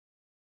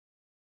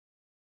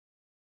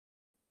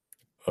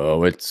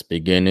Oh, it's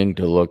beginning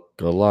to look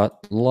a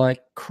lot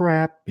like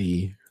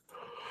crappy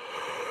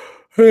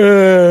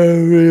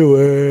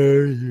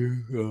everywhere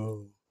you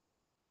go.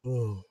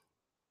 Oh.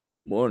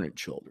 Morning,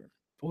 children.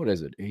 What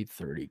is it?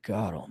 8:30.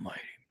 God Almighty.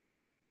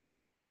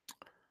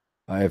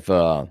 I'm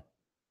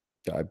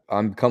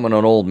becoming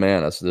an old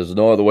man. There's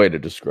no other way to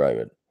describe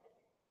it.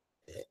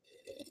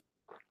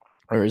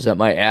 Or is that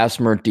my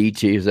asthma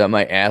DT? Is that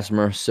my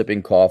asthma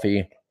sipping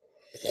coffee?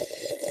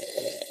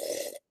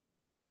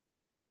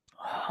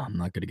 I'm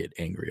not going to get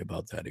angry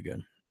about that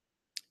again.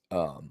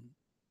 No,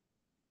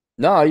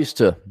 I used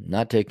to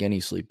not take any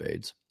sleep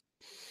aids.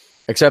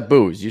 Except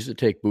booze. Used to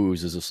take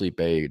booze as a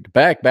sleep aid.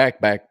 Back in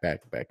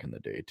the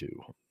day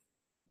to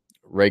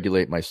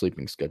regulate my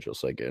sleeping schedule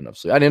so I get enough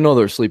sleep. I didn't know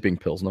there were sleeping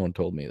pills. No one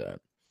told me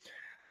that.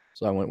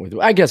 So I went with it.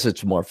 I guess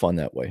it's more fun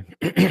that way.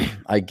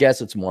 I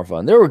guess it's more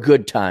fun. There were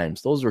good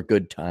times. Those were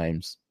good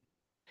times.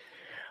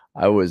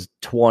 I was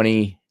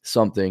 20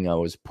 something. I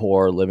was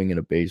poor, living in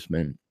a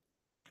basement,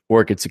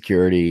 work at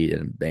security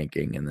and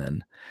banking. And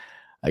then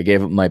I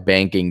gave up my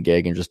banking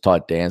gig and just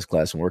taught dance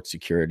class and worked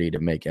security to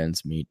make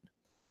ends meet.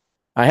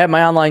 I had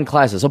my online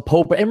classes, and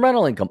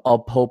rental income, a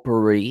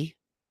potpourri,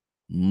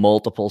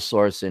 multiple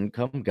source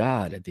income.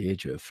 God, at the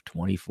age of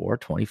 24,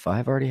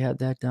 25, I already had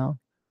that down.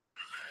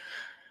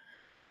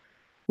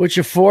 Which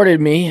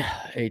afforded me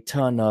a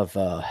ton of,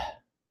 hang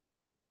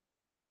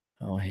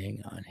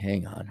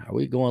on. Are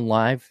we going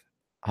live?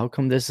 How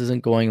come this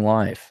isn't going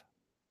live?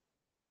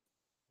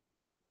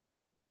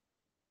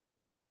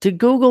 Did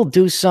Google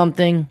do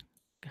something?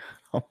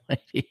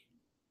 Almighty.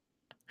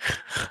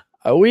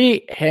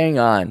 Hang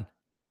on.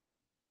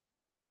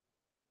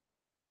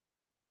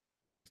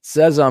 It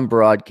says I'm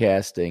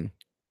broadcasting,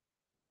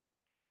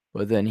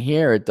 but then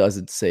here it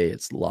doesn't say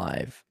it's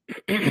live.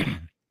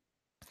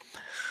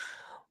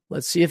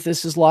 Let's see if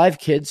this is live,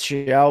 kids,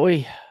 shall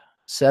we?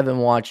 7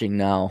 watching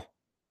now.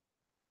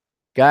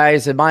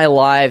 Guys, am I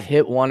live?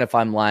 Hit 1 if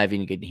I'm live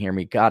and you can hear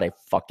me. God, I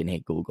fucking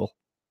hate Google.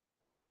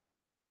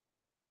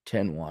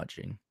 10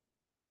 watching.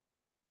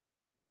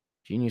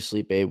 Genius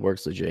Sleep Aid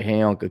works legit.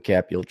 Hey, Uncle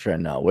Cappy, you'll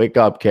trend now. Wake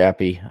up,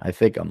 Cappy. I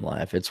think I'm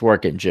live. It's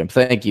working, Jim.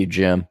 Thank you,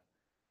 Jim.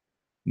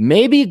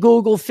 Maybe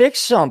Google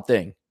fixed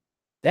something.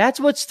 That's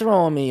what's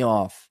throwing me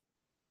off.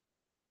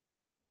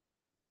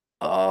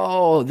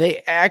 Oh,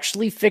 they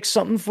actually fixed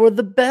something for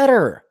the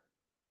better.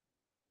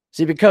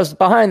 See, because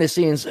behind the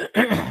scenes,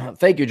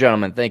 thank you,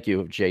 gentlemen. Thank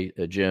you,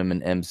 Jim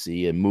and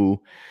MC and Moo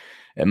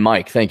and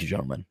Mike. Thank you,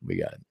 gentlemen. We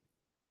got it.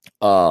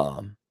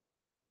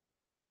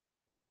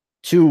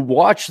 To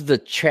watch the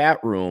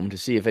chat room to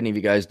see if any of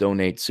you guys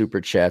donate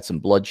super chats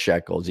and blood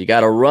shekels, you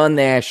got to run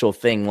the actual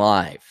thing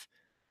live.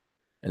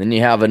 And then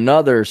you have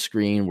another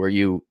screen where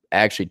you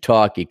actually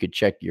talk. You could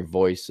check your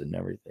voice and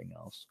everything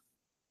else.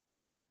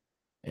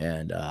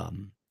 And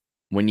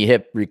when you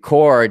hit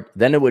record,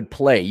 then it would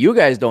play. You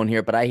guys don't hear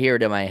it, but I hear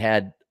it in my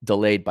head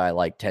delayed by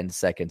like 10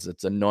 seconds.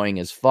 It's annoying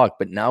as fuck.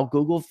 But now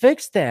Google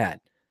fixed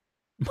that.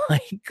 My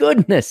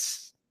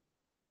goodness.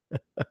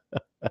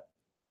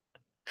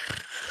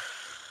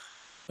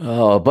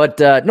 Oh, but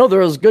no, there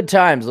was good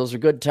times. Those are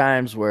good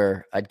times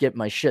where I'd get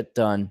my shit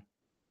done.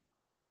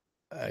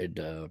 I'd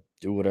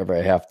do whatever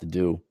I have to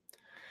do.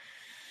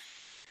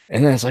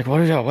 And then it's like,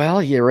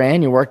 well, you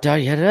ran, you worked out,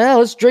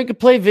 let's drink and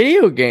play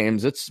video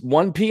games. It's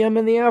 1 p.m.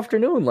 in the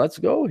afternoon. Let's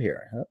go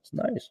here. That's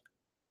nice.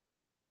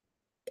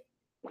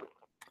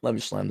 Let me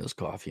slam this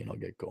coffee and I'll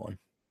get going.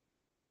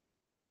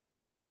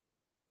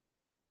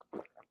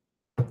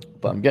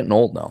 But I'm getting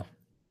old now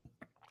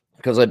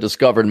because I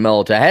discovered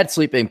melatonin. I had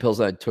sleeping pills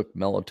and I took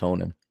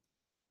melatonin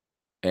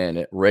and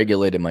it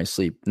regulated my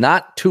sleep.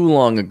 Not too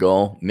long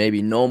ago,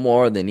 maybe no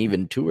more than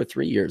even 2 or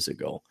 3 years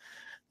ago.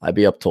 I'd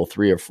be up till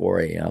 3 or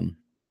 4 a.m.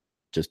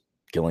 just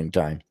killing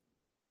time.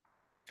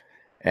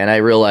 And I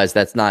realized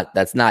that's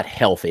not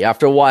healthy.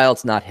 After a while,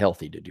 it's not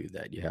healthy to do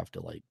that. You have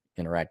to like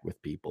interact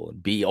with people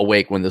and be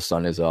awake when the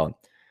sun is out.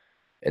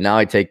 And now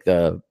I take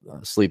the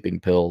sleeping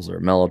pills or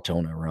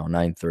melatonin around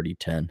 9:30,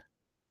 10.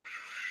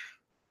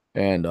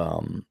 And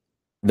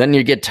then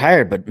you get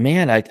tired. But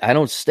man, I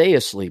don't stay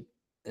asleep.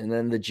 And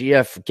then the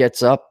GF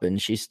gets up and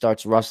she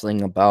starts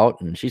rustling about.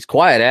 And she's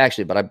quiet,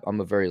 actually, but I'm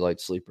a very light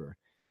sleeper.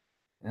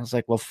 And I was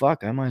like, well,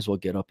 fuck, I might as well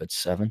get up at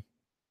 7.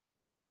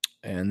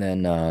 And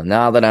then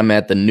now that I'm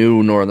at the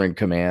new Northern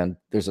Command,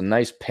 there's a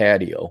nice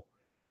patio.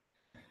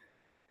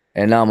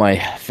 And now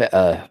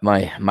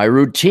my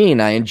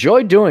routine, I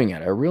enjoy doing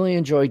it. I really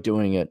enjoy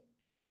doing it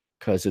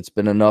because it's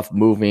been enough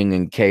moving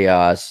and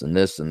chaos and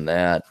this and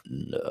that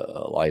and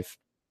life.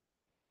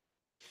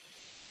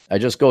 I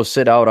just go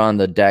sit out on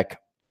the deck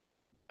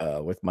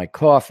with my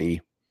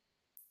coffee,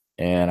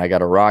 and I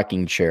got a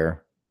rocking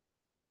chair,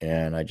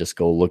 and I just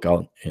go look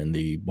out in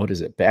the,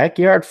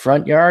 backyard,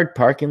 front yard,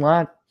 parking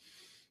lot,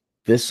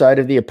 this side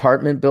of the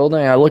apartment building.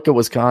 I look at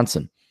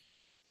Wisconsin.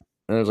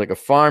 And there's like a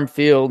farm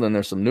field, and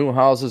there's some new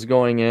houses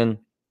going in.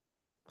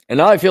 And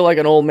now I feel like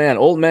an old man.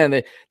 Old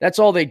man, that's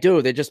all they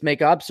do. They just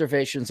make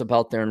observations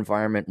about their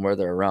environment and where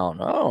they're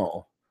around.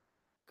 Oh,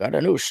 got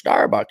a new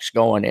Starbucks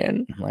going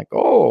in. I'm like,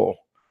 oh,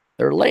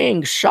 They're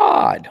laying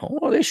sod.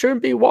 Oh, they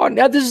shouldn't be watering.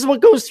 Now, this is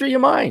what goes through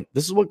your mind.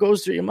 This is what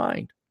goes through your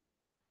mind.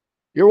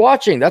 You're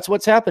watching. That's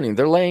what's happening.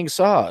 They're laying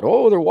sod.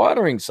 Oh, they're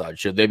watering sod.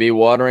 Should they be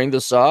watering the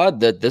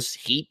sod that this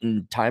heat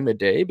and time of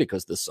day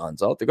because the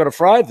sun's out? They're going to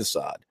fry the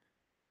sod.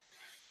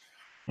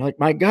 I'm like,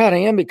 my God, I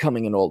am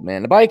becoming an old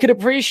man. But I could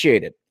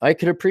appreciate it. I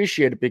could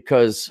appreciate it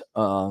because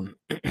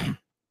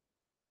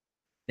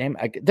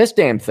this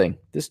damn thing,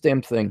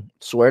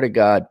 swear to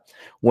God,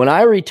 when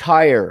I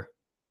retire,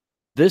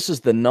 this is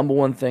the number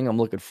one thing I'm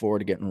looking forward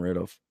to getting rid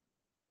of.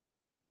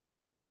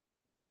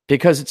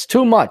 Because it's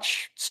too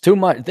much. It's too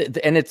much.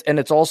 And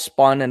it's all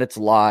spun and it's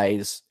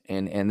lies.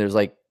 And there's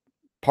like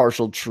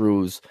partial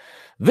truths.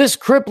 This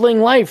crippling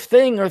life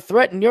thing or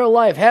threaten your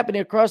life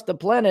happening across the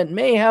planet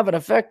may have an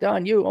effect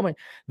on you. I mean,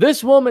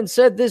 this woman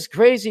said this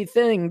crazy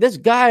thing. This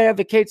guy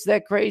advocates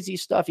that crazy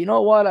stuff. You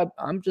know what?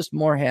 I'm just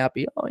more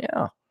happy. Oh,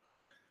 yeah.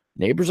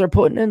 Neighbors are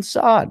putting in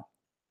sod.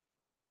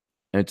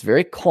 And it's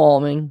very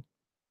calming.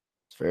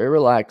 It's very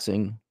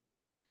relaxing.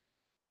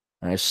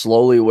 And I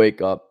slowly wake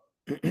up.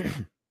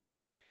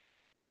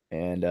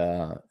 And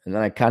then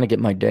I kind of get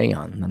my day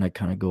on. And then I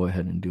kind of go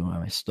ahead and do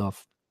my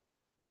stuff.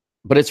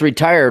 But it's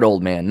retired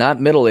old man,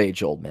 not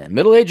middle-aged old man.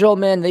 Middle-aged old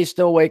man, they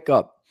still wake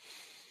up.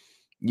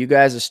 You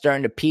guys are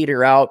starting to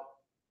peter out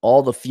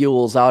all the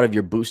fuels out of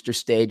your booster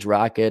stage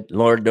rocket.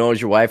 Lord knows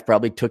your wife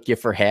probably took you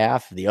for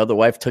half. The other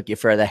wife took you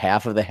for the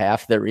half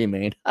that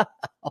remained.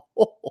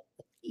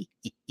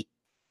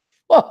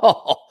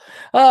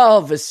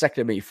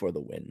 Vasectomy for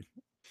the win.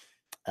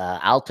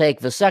 I'll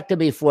take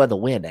vasectomy for the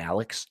win,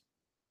 Alex.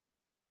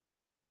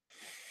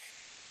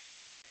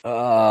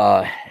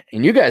 And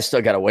you guys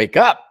still got to wake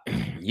up.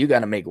 You got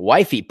to make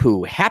wifey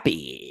poo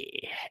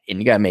happy. And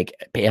you got to make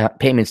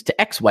payments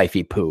to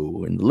ex-wifey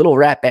poo and little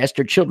rat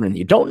bastard children.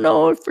 You don't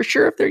know for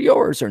sure if they're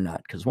yours or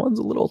not because one's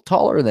a little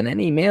taller than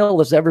any male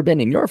that's ever been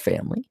in your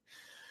family.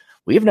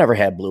 We've never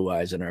had blue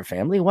eyes in our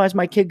family. Why's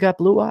my kid got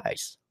blue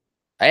eyes?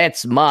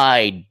 It's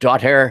my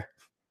daughter.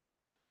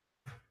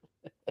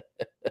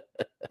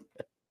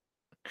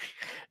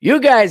 You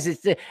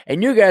guys,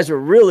 you guys were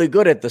really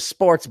good at the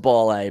sports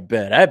ball, I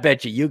bet. I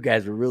bet you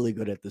guys were really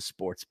good at the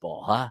sports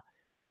ball, huh?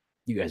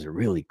 You guys are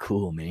really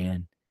cool,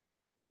 man.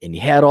 And you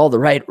had all the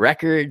right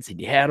records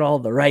and you had all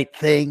the right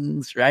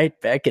things, right?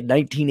 Back in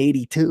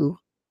 1982.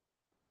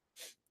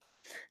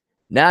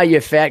 Now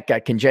you're fat,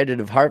 got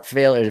congenital heart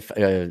failure,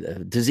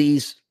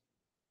 disease.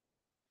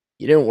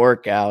 You didn't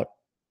work out.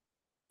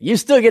 You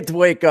still get to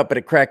wake up at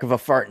a crack of a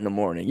fart in the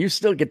morning. You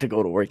still get to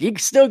go to work. You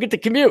still get to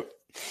commute.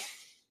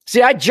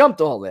 See, I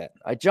jumped all that.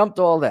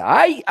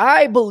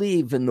 I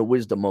believe in the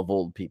wisdom of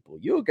old people.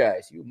 You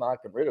guys, you mock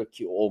and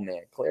ridicule old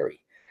man Clarey.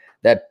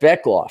 That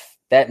Beckloff,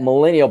 that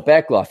millennial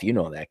Beckloff, you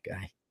know that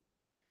guy.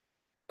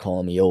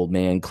 Call me old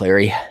man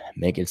Clarey.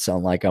 Make it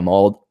sound like I'm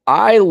old.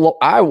 I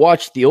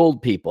watch the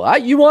old people.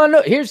 You want to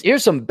know? Here's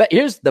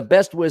the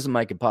best wisdom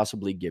I could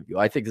possibly give you.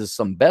 I think this is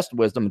some best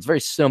wisdom. It's very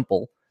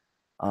simple.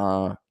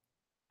 How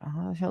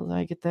the hell did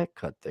I get that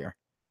cut there?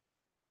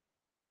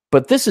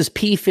 But this is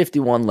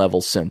P51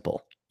 level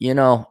simple. You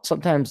know,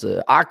 sometimes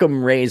the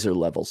Occam razor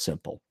level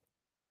simple.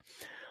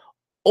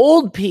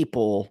 Old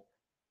people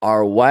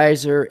are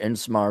wiser and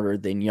smarter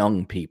than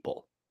young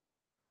people.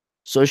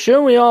 So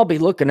shouldn't we all be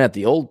looking at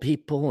the old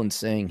people and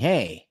saying,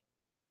 hey,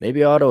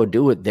 maybe I ought to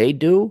do what they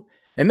do?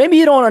 And maybe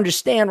you don't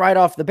understand right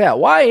off the bat.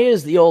 Why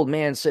is the old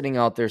man sitting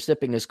out there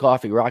sipping his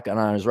coffee, rocking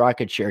on his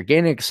rocket chair,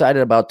 getting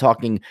excited about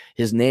talking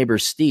his neighbor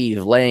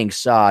Steve laying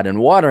sod and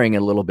watering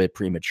a little bit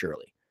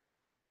prematurely?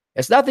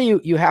 It's not that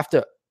you have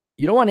to,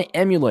 you don't want to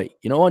emulate.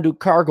 You don't want to do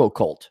cargo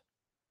cult.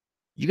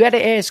 You got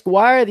to ask,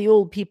 why are the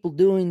old people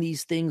doing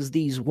these things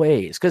these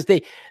ways? Because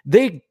they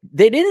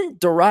didn't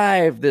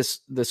derive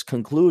this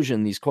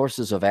conclusion, these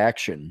courses of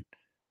action,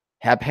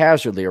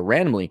 haphazardly or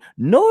randomly.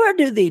 Nor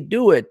do they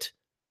do it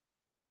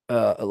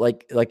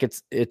like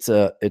it's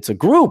a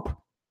group.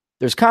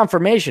 There's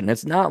confirmation.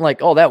 It's not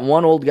like, oh, that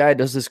one old guy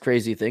does this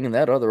crazy thing and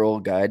that other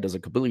old guy does a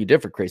completely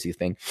different crazy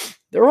thing.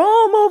 They're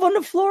all moving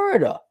to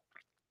Florida.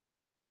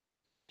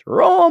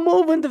 They're all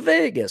moving to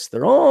Vegas.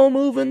 They're all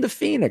moving to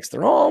Phoenix.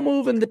 They're all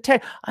moving to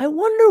Texas. I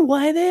wonder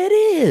why that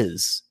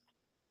is.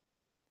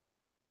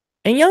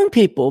 And young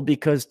people,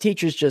 because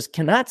teachers just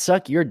cannot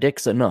suck your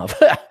dicks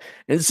enough.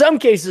 In some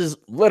cases,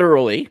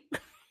 literally,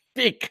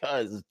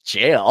 because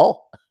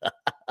jail.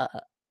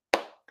 I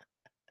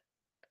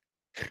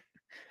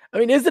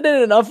mean, isn't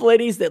it enough,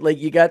 ladies, that like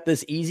you got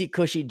this easy,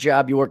 cushy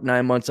job, you work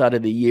 9 months out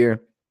of the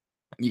year,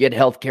 you get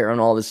healthcare and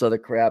all this other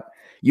crap.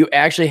 You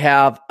actually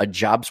have a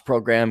jobs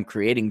program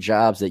creating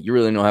jobs that you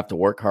really don't have to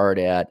work hard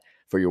at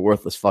for your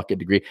worthless fucking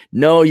degree.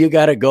 No, you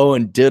got to go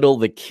and diddle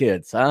the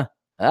kids, huh?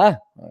 All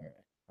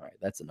right,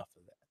 that's enough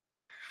of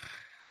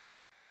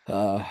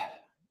that.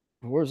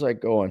 Where's I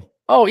going?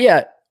 Oh,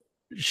 yeah.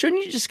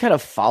 Shouldn't you just kind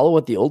of follow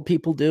what the old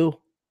people do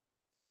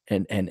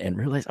and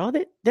realize, oh,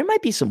 there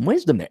might be some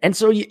wisdom there. And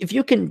so if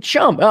you can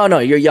jump, oh, no,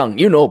 you're young.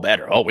 You know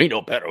better. Oh, we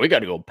know better. We got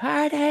to go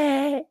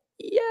party.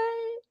 Yay.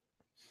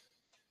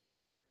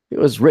 It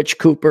was Rich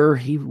Cooper.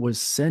 He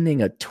was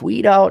sending a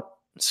tweet out,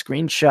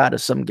 screenshot of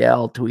some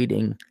gal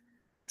tweeting.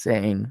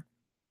 saying,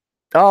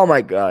 oh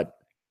my God,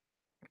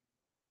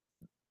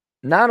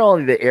 not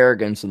only the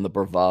arrogance and the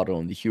bravado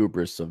and the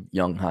hubris of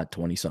young, hot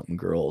 20-something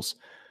girls,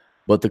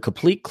 but the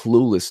complete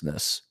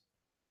cluelessness.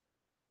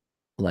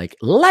 Like,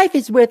 life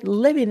is worth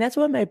living. That's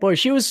what my boy.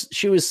 She was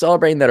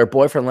celebrating that her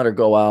boyfriend let her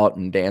go out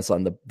and dance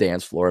on the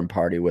dance floor and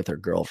party with her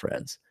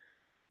girlfriends.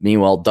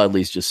 Meanwhile,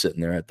 Dudley's just sitting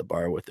there at the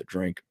bar with a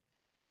drink.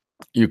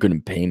 You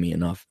couldn't pay me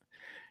enough.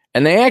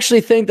 And they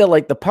actually think that,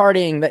 like, the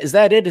partying, is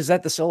that it? Is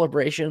that the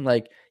celebration?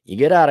 Like, you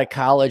get out of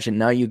college and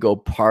now you go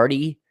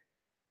party.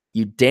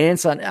 You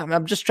dance on.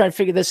 I'm just trying to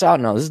figure this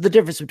out now. This is the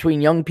difference between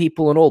young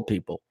people and old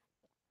people.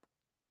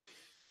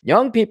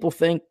 Young people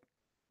think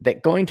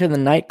that going to the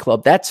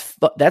nightclub, that's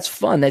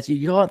fun. That's,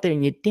 you go out there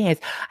and you dance.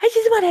 I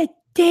just want to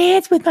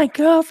dance with my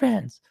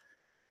girlfriends.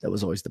 That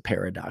was always the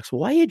paradox.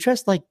 Well, why are you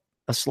dressed like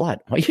a slut?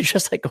 Why are you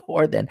dressed like a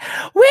whore then?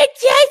 We're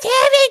just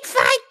having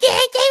fun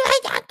dancing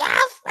with our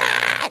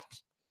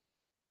girlfriends.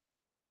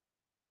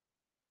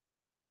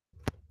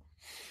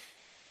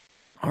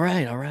 All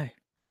right.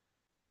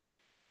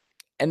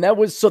 And that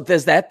was, so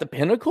is that the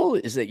pinnacle?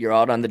 Is that you're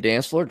out on the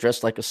dance floor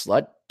dressed like a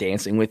slut,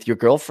 dancing with your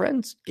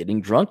girlfriends, getting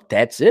drunk?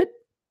 That's it?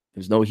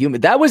 There's no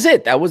human. That was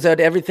it. That was what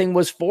everything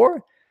was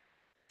for.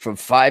 From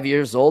 5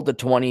 years old to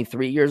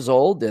 23 years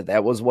old,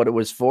 that was what it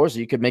was for. So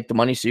you could make the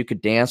money so you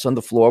could dance on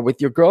the floor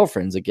with your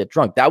girlfriends and get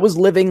drunk. That was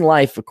living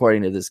life,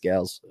 according to this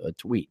gal's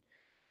tweet.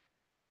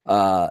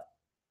 And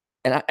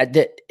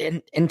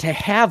to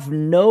have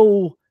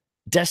no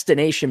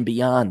destination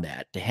beyond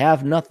that, to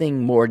have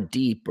nothing more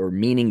deep or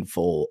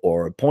meaningful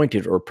or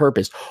pointed or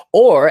purpose,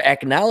 or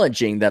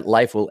acknowledging that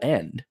life will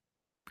end.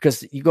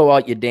 Because you go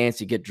out, you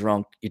dance, you get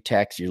drunk, you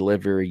tax your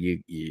liver.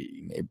 You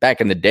back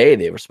in the day,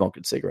 they were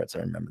smoking cigarettes. I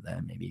remember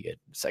that. Maybe you get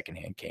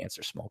secondhand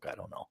cancer smoke. I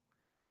don't know.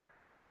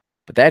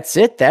 But that's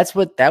it. That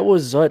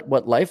was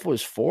what life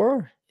was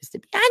for. Is to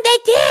be on the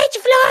dance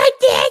floor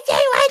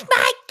dancing with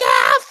my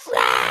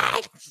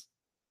girlfriends.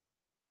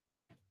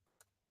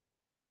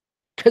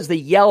 Because they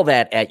yell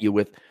that at you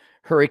with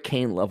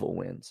hurricane level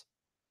winds.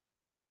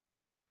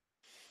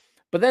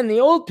 But then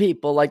the old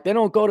people, like, they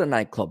don't go to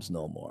nightclubs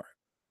no more.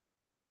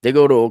 They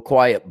go to a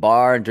quiet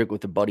bar and drink with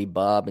their buddy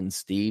Bob and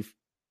Steve.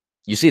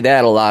 You see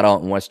that a lot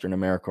out in Western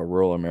America,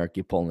 rural America.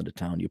 You pull into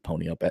town, you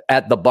pony up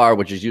at the bar,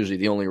 which is usually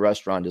the only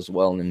restaurant as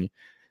well. And then you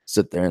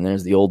sit there, and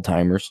there's the old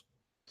timers.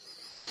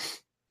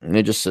 And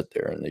they just sit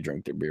there and they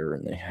drink their beer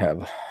and they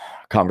have a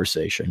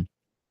conversation.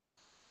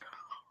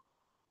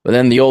 But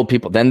then the old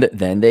people, then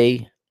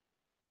they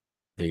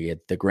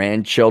get the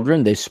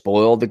grandchildren. They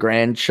spoil the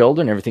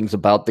grandchildren. Everything's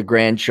about the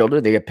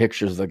grandchildren. They get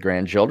pictures of the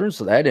grandchildren.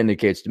 So that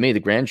indicates to me the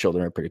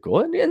grandchildren are pretty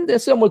cool.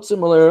 And somewhat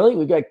similarly,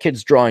 we got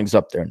kids' drawings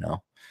up there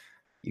now.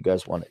 You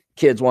guys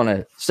kids want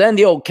to send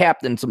the old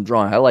captain some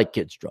drawings. I like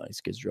kids' drawings.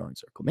 Kids'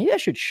 drawings are cool. Maybe I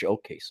should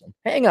showcase them.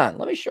 Hang on.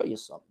 Let me show you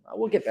something. I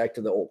will get back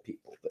to the old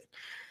people,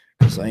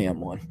 because I am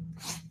one.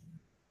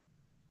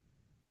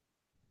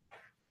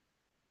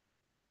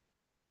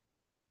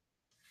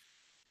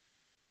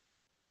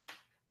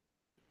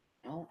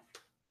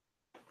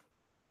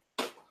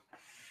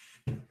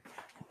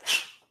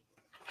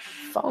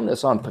 Found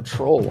this on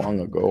patrol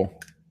long ago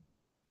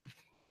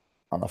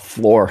on the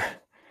floor.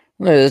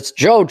 It's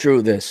Joe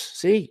drew this.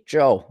 See,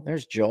 Joe.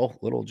 There's Joe,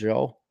 little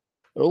Joe.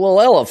 A little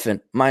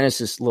elephant minus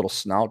this little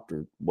snout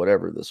or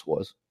whatever this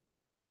was.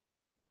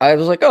 I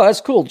was like, oh,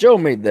 that's cool. Joe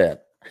made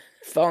that.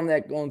 Found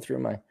that going through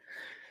my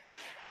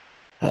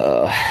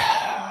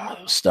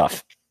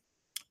stuff.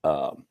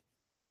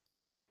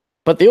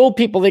 But the old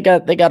people, they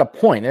got a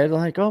point. They're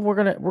like, oh, we're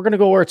gonna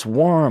go where it's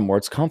warm, where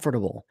it's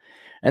comfortable.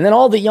 And then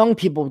all the young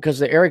people, because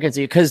of the arrogance,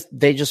 because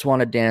they just want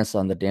to dance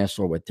on the dance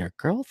floor with their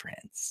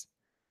girlfriends.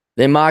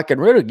 They mock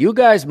and ridicule. You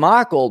guys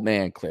mock old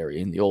man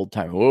Clarey in the old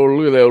time. Oh,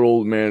 look at that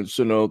old man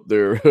sitting out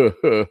there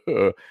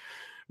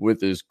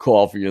with his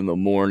coffee in the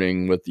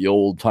morning with the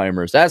old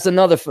timers. That's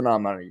another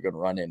phenomenon you're going to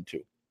run into.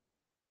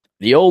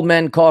 The old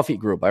men coffee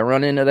group. I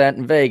run into that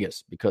in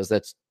Vegas because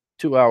that's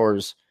 2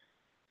 hours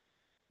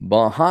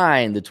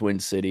behind the Twin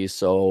Cities.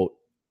 So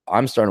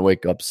I'm starting to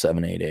wake up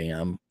 7, 8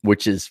 a.m.,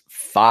 which is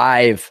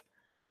 5,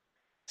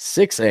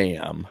 6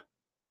 a.m.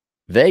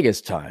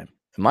 Vegas time.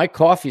 My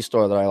coffee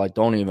store that I like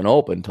don't even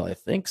open until I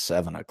think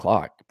 7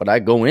 o'clock. But I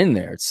go in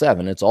there at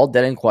 7. It's all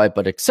dead and quiet,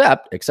 but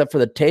except for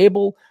the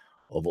table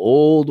of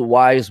old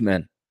wise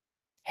men.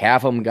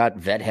 Half of them got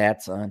vet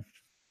hats on.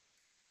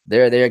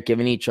 They're there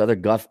giving each other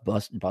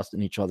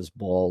busting each other's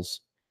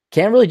balls.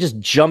 Can't really just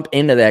jump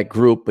into that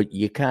group, but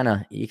you kind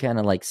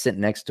of like sit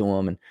next to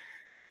them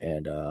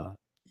and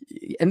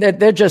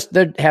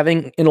they're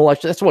having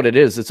intellectual. That's what it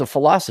is. It's a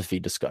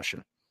philosophy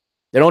discussion.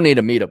 They don't need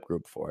a meetup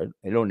group for it.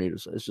 They don't need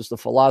it. It's just a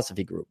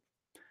philosophy group,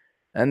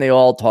 and they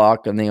all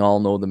talk and they all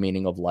know the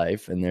meaning of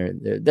life, and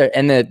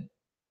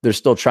they're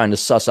still trying to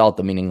suss out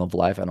the meaning of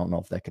life. I don't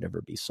know if that could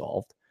ever be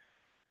solved,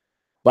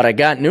 but I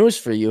got news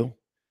for you.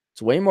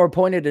 It's way more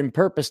pointed and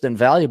purposed and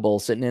valuable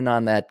sitting in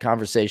on that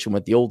conversation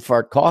with the old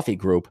fart coffee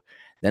group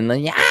than the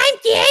I'm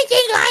dancing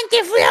on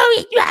the floor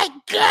with my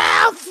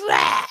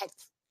girlfriend.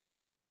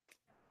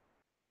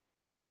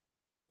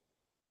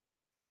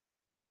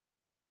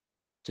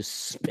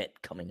 Just spit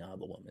coming out of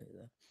the woman.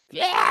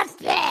 Yeah,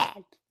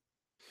 spit.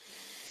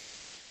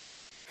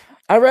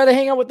 I'd rather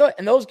hang out with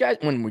those guys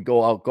when we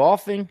go out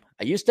golfing.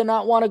 I used to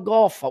not want to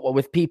golf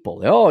with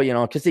people. Oh,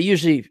 because they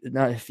usually,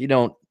 if you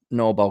don't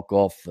know about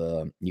golf,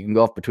 you can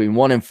golf between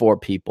 1 and 4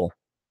 people.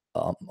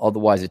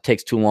 Otherwise, it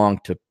takes too long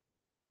to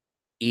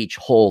each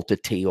hole to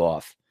tee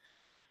off.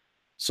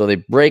 So they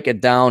break it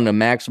down to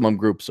maximum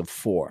groups of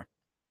 4.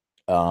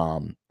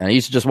 And I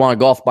used to just want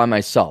to golf by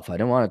myself. I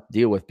didn't want to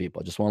deal with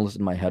people. I just want to listen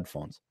to my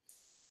headphones.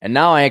 And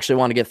now I actually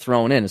want to get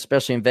thrown in,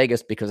 especially in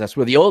Vegas, because that's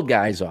where the old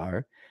guys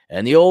are.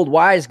 And the old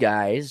wise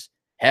guys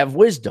have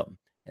wisdom,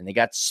 and they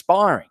got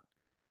sparring.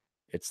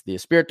 It's the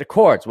spirit de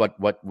courts,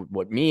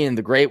 what me and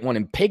the great one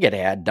in Piggott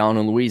had down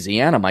in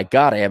Louisiana. My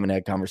God, I haven't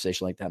had a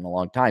conversation like that in a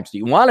long time. So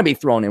you want to be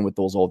thrown in with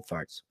those old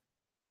farts.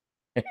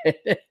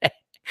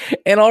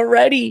 And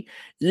already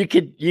you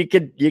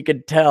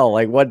could tell,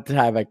 like one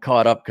time I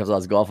caught up because I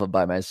was golfing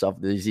by myself.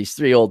 There's these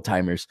 3 old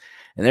timers,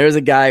 and there was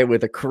a guy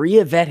with a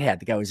Korea vet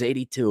hat. The guy was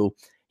 82.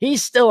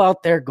 He's still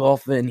out there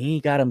golfing. He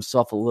got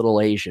himself a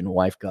little Asian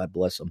wife, God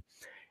bless him.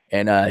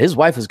 And his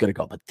wife was going to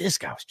go, but this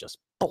guy was just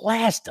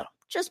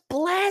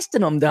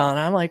blasting him down.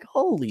 I'm like,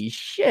 holy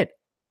shit.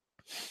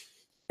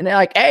 And they're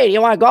like, hey,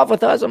 you want to golf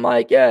with us? I'm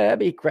like, yeah, that'd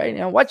be great.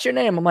 What's your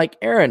name? I'm like,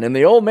 Aaron. And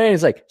the old man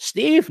is like,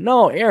 Steve?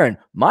 No, Aaron.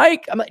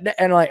 Mike? I'm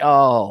like,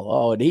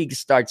 oh, and he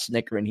starts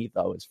snickering. He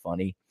thought it was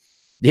funny.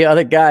 The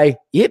other guy,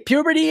 you hit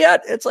puberty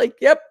yet? It's like,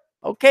 yep.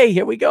 Okay,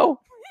 here we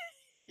go.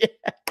 Yeah.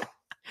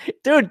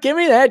 Dude, give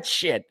me that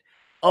shit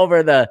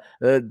over the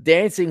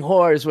dancing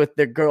whores with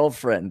their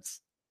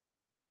girlfriends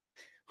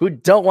who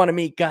don't want to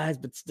meet guys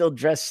but still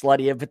dress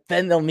slutty, but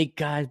then they'll meet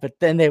guys, but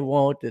then they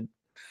won't. And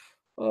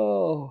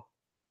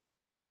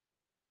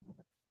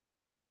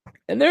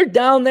and they're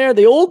down there.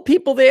 The old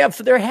people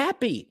they're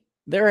happy.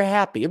 They're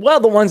happy. Well,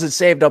 the ones that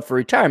saved up for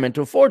retirement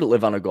to afford to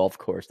live on a golf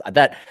course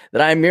that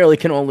I merely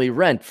can only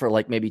rent for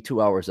like maybe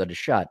 2 hours at a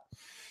shot.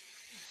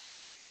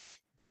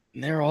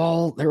 And they're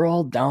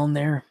all down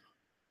there.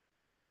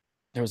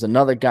 There was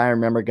another guy I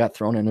remember got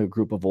thrown into a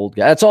group of old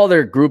guys. That's all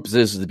their groups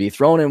is to be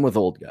thrown in with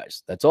old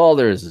guys. That's all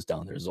there is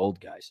down there is old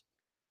guys.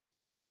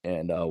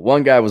 And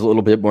one guy was a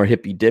little bit more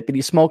hippy dippy.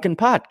 He's smoking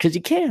pot because he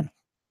can.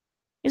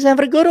 He's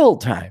having a good old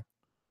time.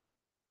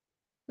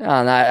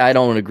 And I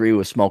don't agree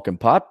with smoking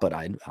pot, but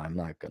I'm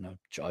not going to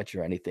judge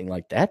or anything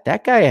like that.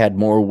 That guy had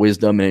more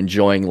wisdom and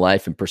enjoying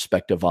life and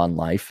perspective on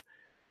life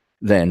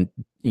than,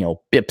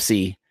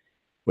 Bipsy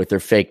with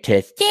her fake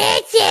tits.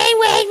 Dancing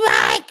with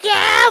my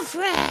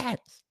girlfriend.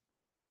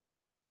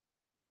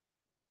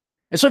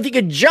 And so if you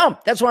could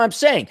jump, that's what I'm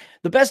saying.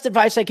 The best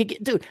advice I could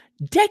get, dude,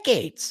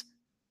 decades.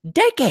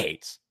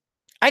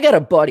 I got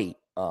a buddy.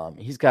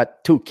 He's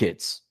got 2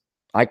 kids.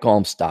 I call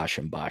him Stosh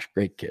and Bosch.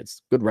 Great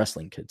kids. Good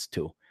wrestling kids,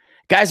 too.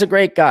 Guy's a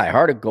great guy.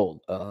 Heart of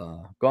gold.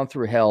 Gone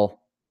through hell.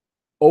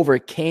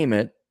 Overcame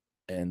it.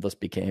 And thus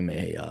became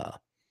a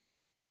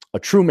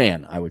true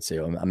man, I would say.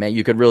 A man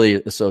you could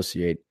really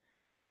associate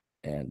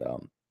and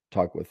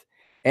talk with.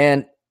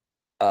 And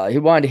he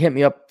wanted to hit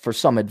me up for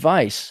some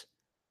advice.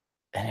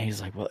 And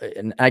he's like, well,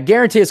 and I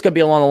guarantee it's going to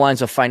be along the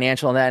lines of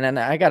financial and that. And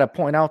I got to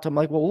point out to him,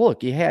 like, well,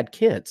 look, you had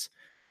kids.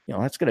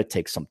 That's going to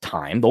take some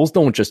time. Those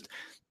don't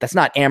that's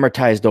not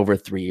amortized over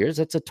 3 years.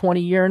 It's a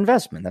 20-year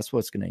investment. That's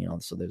what's going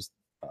to, so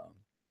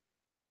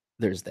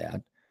there's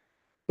that.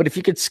 But if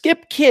you could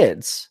skip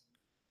kids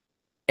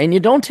and you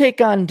don't take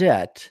on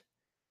debt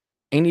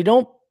and you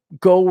don't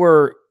go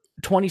where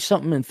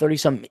 20-something and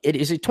 30-something, it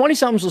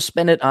 20-somethings will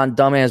spend it on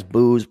dumbass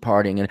booze,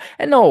 partying.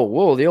 And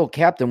no, the old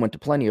captain went to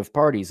plenty of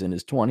parties in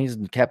his 20s,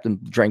 and the captain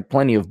drank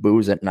plenty of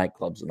booze at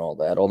nightclubs and all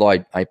that. Although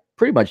I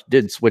pretty much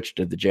did switch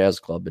to the jazz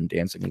club and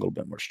dancing a little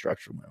bit more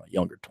structured in my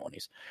younger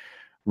 20s.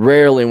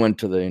 Rarely went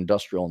to the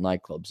industrial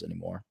nightclubs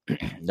anymore.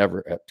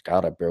 Never,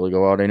 God, I barely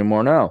go out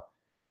anymore now.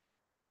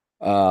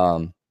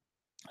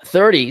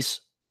 30s,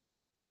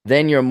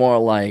 then you're more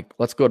like,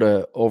 let's go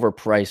to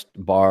overpriced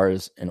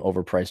bars and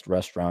overpriced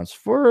restaurants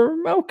for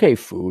okay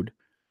food,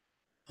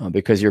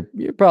 because you're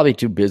probably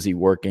too busy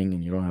working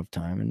and you don't have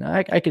time. And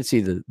I can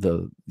see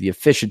the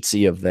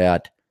efficiency of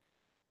that.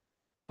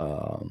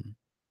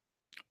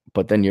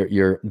 But then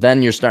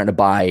you're starting to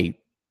buy.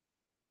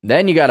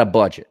 Then you got a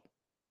budget.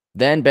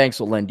 Then banks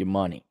will lend you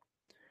money,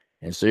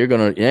 and so you're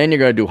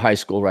gonna do high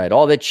school, right?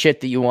 All that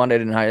shit that you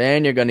wanted in high.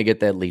 Then you're gonna get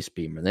that lease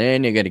beamer.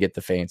 Then you're gonna get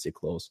the fancy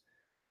clothes.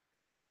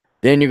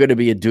 Then you're going to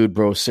be a dude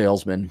bro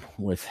salesman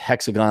with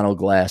hexagonal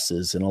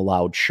glasses and a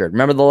loud shirt.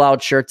 Remember the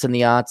loud shirts in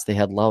the aughts? They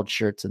had loud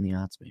shirts in the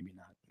aughts. Maybe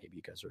not. Maybe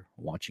you guys were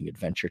watching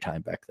Adventure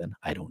Time back then.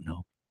 I don't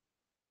know.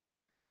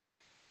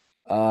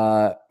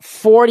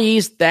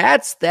 40s,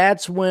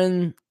 that's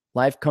when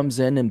life comes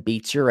in and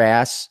beats your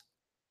ass.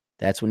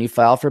 That's when you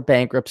file for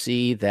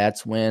bankruptcy.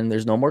 That's when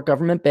there's no more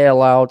government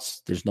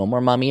bailouts. There's no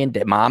more mommy and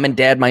dad. Mom and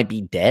dad might be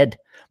dead.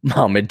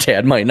 Mom and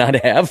dad might not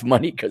have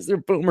money because they're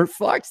boomer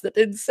fucks that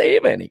didn't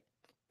save any.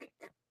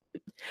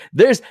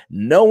 There's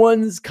no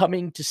one's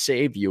coming to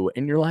save you.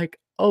 And you're like,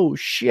 oh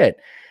shit.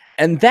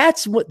 And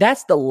that's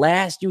the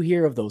last you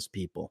hear of those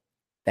people.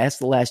 That's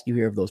the last you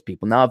hear of those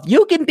people. Now, if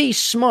you can be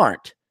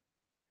smart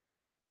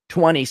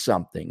 20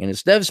 something. And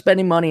instead of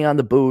spending money on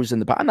the booze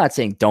and I'm not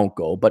saying don't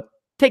go, but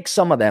take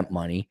some of that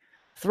money,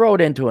 throw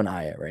it into an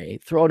IRA,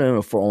 throw it into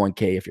a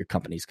 401k if your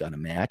company's got a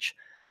match,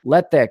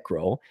 let that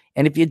grow.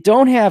 And if you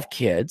don't have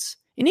kids,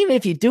 and even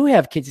if you do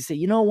have kids, you say,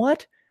 you know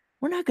what?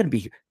 We're not going to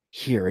be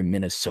here in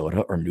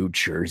Minnesota or New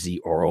Jersey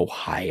or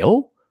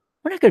Ohio.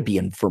 We're not going to be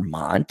in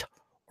Vermont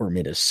or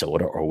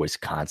Minnesota or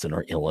Wisconsin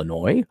or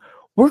Illinois.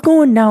 We're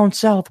going down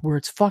south where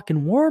it's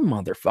fucking warm,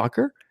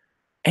 motherfucker.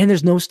 And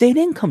there's no state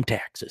income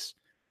taxes.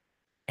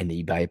 And then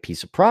you buy a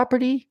piece of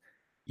property.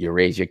 You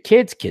raise your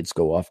kids. Kids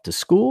go off to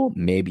school.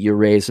 Maybe you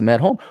raise them at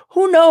home.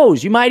 Who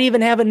knows? You might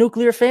even have a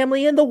nuclear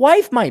family and the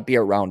wife might be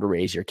around to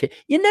raise your kid.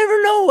 You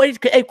never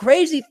know.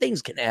 Crazy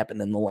things can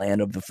happen in the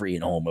land of the free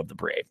and home of the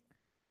brave.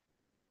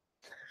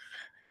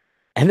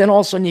 And then all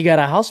of a sudden you got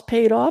a house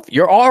paid off.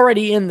 You're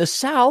already in the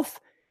South.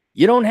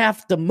 You don't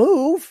have to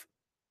move.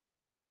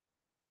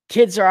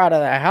 Kids are out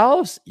of the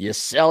house. You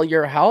sell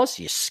your house.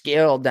 You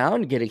scale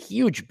down, get a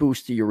huge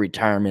boost to your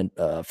retirement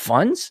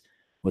funds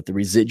with the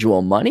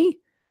residual money.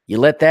 You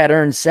let that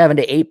earn 7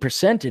 to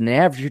 8% in an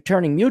average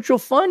returning mutual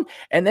fund.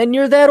 And then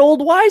you're that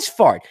old wise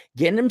fart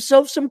getting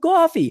himself some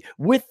coffee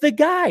with the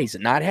guys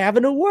and not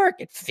having to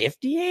work at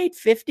 58,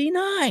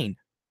 59.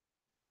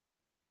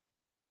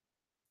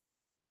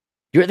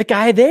 You're the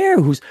guy there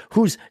who's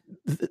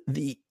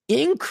the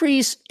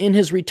increase in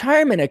his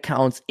retirement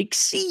accounts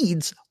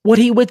exceeds what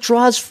he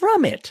withdraws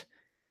from it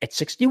at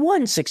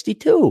 61,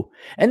 62.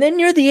 And then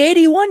you're the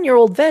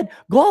 81-year-old vet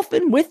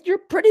golfing with your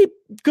pretty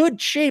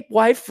good shape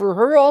wife for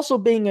her also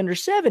being in her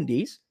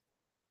 70s,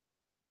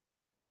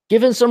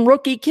 giving some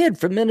rookie kid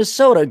from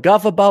Minnesota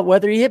guff about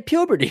whether he hit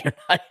puberty or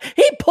not.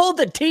 He pulled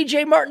the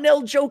TJ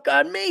Martinell joke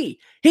on me.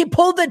 I'm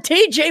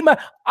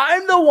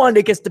the one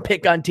that gets to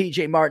pick on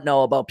TJ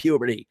Martinell about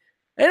puberty.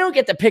 They don't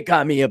get to pick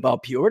on me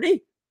about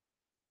puberty.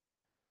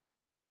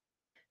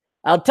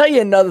 I'll tell you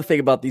another thing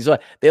about these.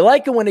 They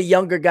like it when a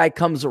younger guy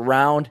comes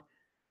around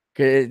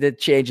because it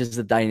changes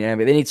the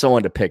dynamic. They need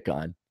someone to pick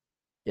on.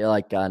 Yeah,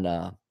 like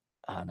on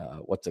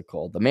what's it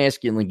called? The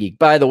Masculine Geek.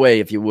 By the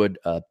way, if you would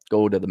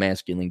go to the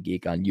Masculine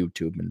Geek on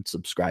YouTube and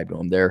subscribe to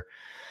them. They're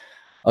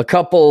a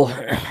couple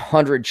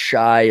hundred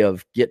shy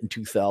of getting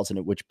 2,000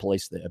 at which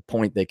point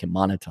they can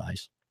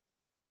monetize.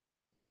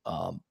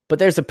 But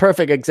there's a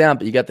perfect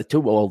example. You got the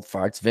two old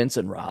farts, Vince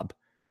and Rob.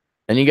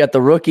 And you got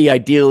the rookie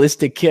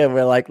idealistic kid.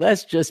 We're like,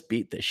 let's just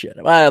beat the shit.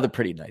 Well, they're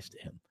pretty nice to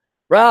him.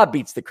 Rob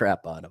beats the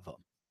crap out of him.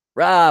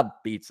 Rob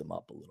beats him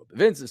up a little bit.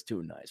 Vince is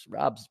too nice.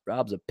 Rob's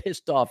a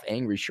pissed off,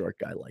 angry short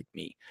guy like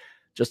me.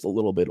 Just a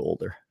little bit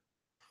older.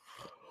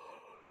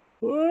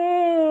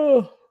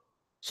 So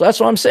that's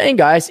what I'm saying,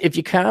 guys. If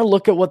you kind of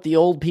look at what the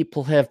old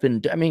people have been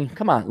doing, I mean,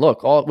 come on,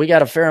 look, we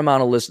got a fair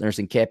amount of listeners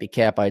and Cappy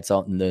Capites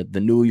out in the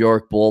New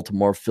York,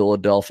 Baltimore,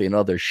 Philadelphia, and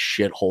other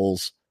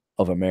shitholes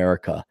of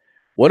America.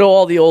 What do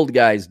all the old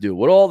guys do?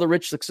 What do all the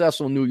rich,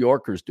 successful New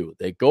Yorkers do?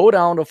 They go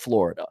down to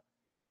Florida.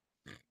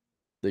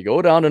 They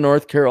go down to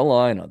North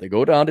Carolina. They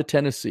go down to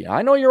Tennessee.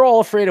 I know you're all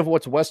afraid of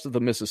what's west of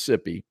the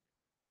Mississippi,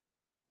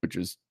 which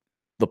is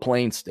the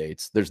plain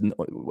states.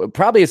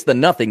 Probably it's the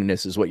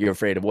nothingness is what you're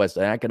afraid of west.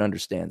 I can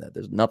understand that.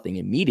 There's nothing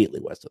immediately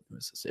west of the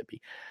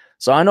Mississippi.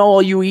 So I know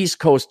all you East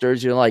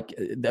Coasters, you're like,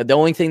 the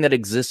only thing that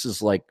exists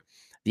is like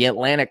the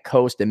Atlantic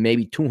coast and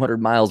maybe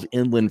 200 miles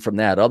inland from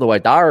that.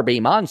 Otherwise, there be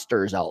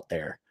monsters out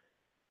there.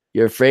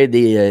 You're afraid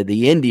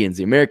the Indians,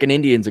 the American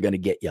Indians are going to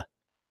get you.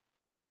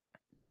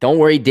 Don't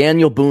worry,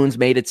 Daniel Boone's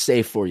made it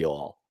safe for you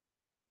all.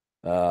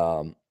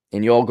 And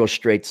you all go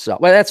straight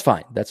south. Well, that's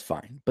fine. That's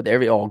fine. But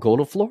they all go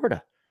to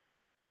Florida.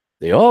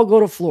 They all go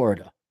to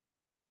Florida.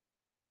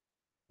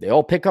 They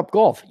all pick up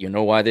golf. You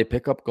know why they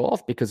pick up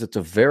golf? Because it's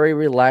a very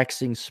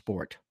relaxing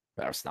sport.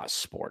 That's not a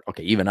sport.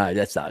 Okay,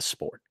 that's not a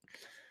sport.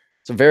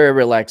 It's a very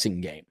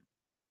relaxing game.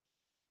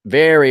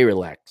 Very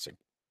relaxing.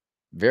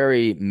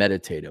 Very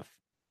meditative.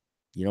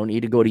 You don't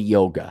need to go to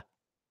yoga.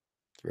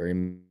 It's very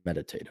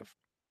meditative.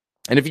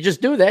 And if you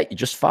just do that, you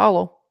just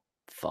follow.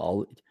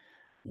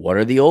 What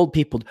are the old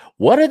people?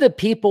 What are the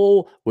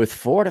people with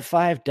 4 to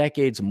 5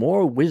 decades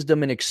more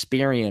wisdom and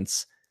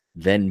experience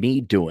than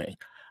me doing?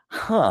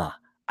 I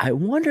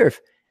wonder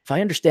if I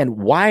understand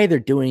why they're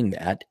doing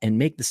that and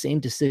make the same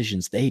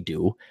decisions they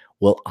do,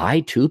 will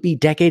I too be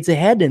decades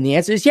ahead? And the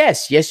answer is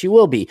yes. Yes, you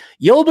will be.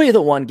 You'll be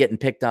the one getting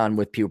picked on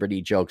with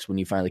puberty jokes when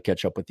you finally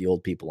catch up with the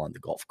old people on the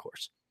golf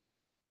course.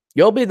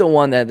 You'll be the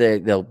one that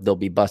they'll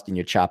be busting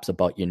your chops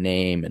about your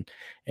name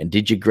and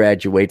did you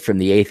graduate from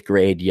the 8th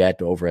grade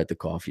yet over at the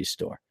coffee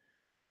store?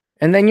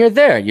 And then you're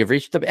there. You've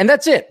reached and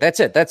that's it. That's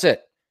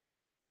it.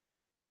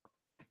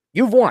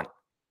 You've won.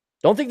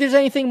 Don't think there's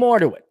anything more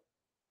to it.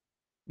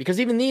 Because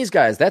even these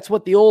guys, that's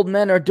what the old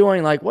men are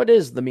doing. Like, what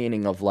is the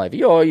meaning of life?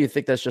 You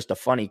think that's just a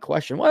funny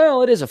question.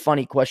 Well, it is a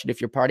funny question if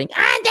you're partying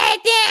on the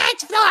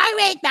dance floor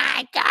with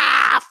my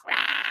girlfriend.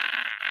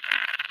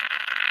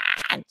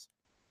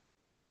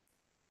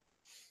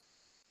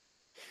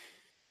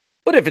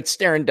 But if it's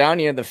staring down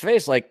you in the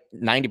face, like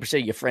 90%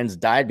 of your friends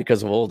died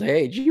because of old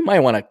age, you might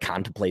want to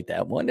contemplate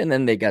that one. And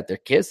then they got their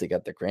kids, they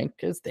got their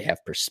grandkids, they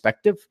have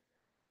perspective.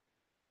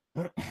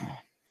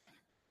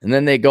 And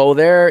then they go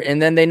there,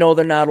 and then they know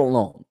they're not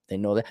alone. They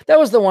know that. That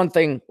was the one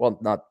thing. Well,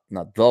 not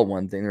the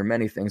one thing. There are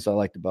many things I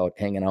liked about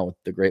hanging out with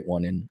the great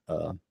one in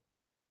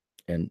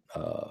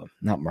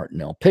not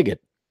Martinell,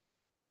 Piggott.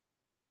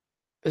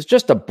 It's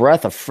just a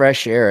breath of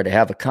fresh air to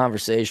have a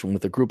conversation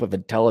with a group of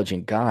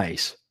intelligent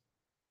guys.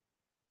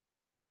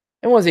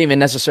 It wasn't even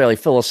necessarily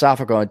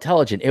philosophical or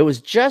intelligent. It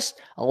was just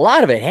a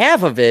lot of it.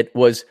 Half of it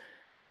was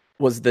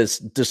this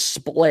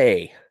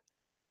display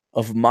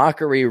of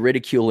mockery,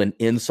 ridicule, and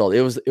insult.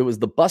 It was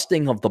the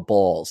busting of the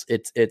balls.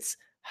 It's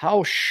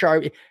how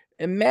sharp.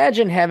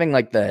 Imagine having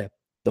like the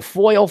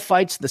foil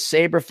fights, the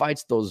saber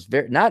fights, those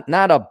very not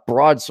a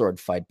broadsword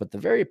fight, but the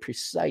very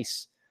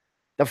precise.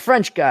 The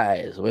French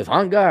guys with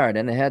en garde,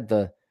 and they had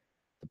the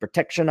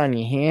protection on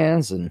your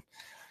hands, and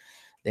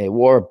they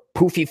wore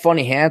poofy,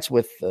 funny hats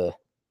with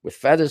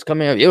feathers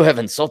coming up. You have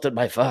insulted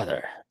my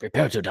father.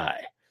 Prepare to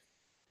die.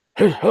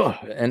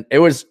 And it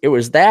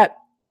was that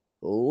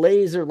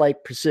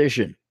laser-like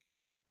precision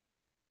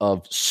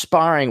of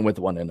sparring with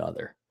one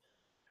another,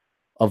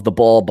 of the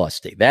ball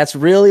busting. That's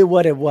really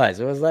what it was.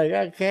 It was like,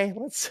 okay,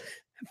 let's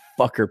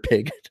fucker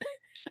pig.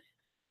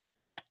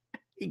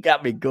 He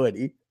got me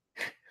good.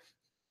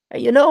 Hey,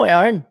 you know,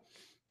 Aaron,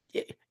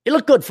 you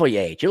look good for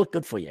your age. You look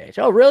good for your age.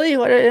 Oh, really?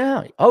 What?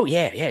 Oh,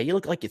 yeah. You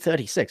look like you're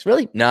 36.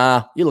 Really?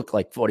 Nah, you look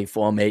like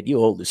 44, mate. You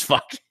old as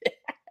fuck.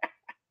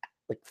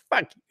 Like,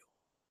 fuck you.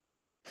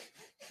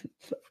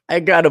 I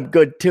got him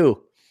good,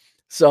 too.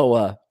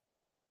 So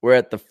we're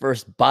at the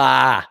first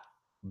ba.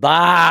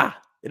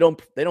 They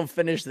don't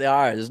finish the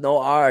R's. There's no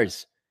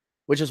R's,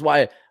 which is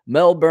why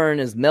Melbourne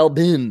is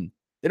Melbourne.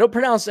 They don't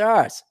pronounce the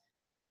R's.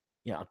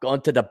 You know,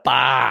 going to the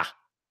ba.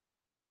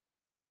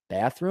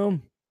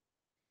 Bathroom?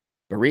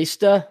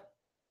 Barista?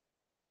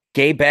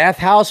 Gay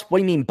bathhouse? What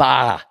do you mean,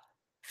 ba?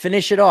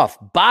 Finish it off.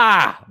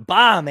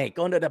 Ba, mate.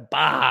 Going to the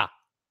ba.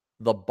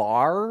 The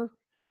bar?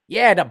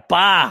 Yeah, the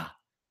ba.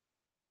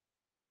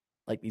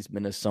 Like these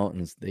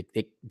Minnesotans,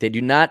 they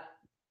do not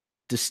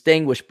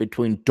distinguish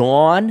between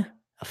Dawn,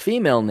 a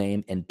female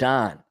name, and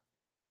Don.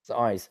 It's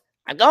always,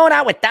 I'm going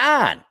out with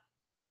Don.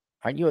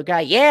 Aren't you a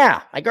guy?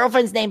 Yeah, my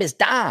girlfriend's name is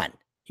Don.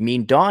 You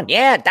mean Dawn?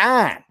 Yeah,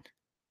 Don.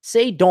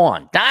 Say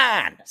Dawn.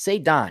 Don. Say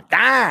Don.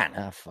 Don.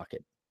 Oh, fuck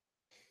it.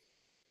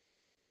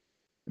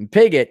 And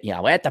Piggott,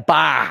 we're at the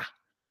bar.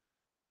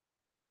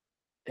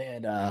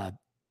 And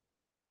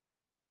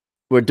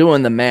we're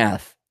doing the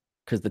math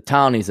because the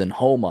townie's in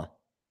Houma.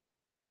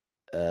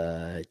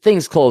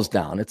 Things closed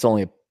down. It's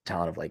only a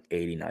town of like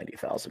 80,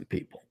 90,000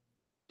 people.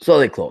 So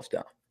they closed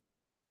down.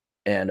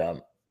 And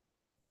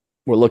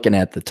we're looking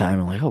at the time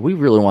and like, oh, we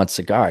really want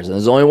cigars. And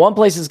there's only one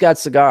place that's got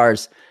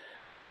cigars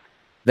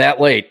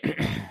that late.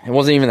 It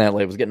wasn't even that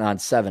late. It was getting on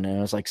 7, and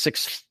it was like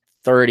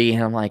 6:30.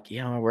 And I'm like,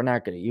 we're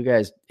not going to, you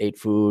guys ate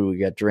food. We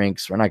got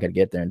drinks. We're not going to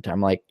get there in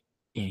time. Like,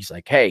 he's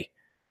like, hey,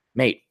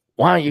 mate,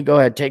 why don't you go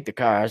ahead, take the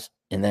cars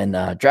and then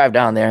drive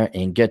down there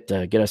and get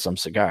us some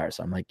cigars.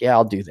 I'm like, yeah,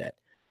 I'll do that.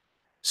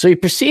 So he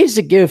proceeds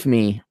to give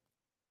me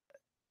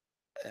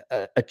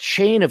a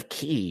chain of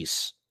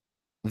keys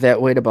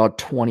that weighed about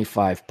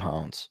 25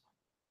 pounds.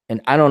 And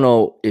I don't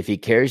know if he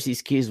carries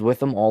these keys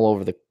with him all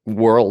over the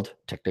world,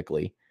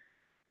 technically.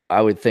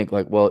 I would think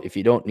like, well, if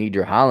you don't need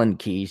your Holland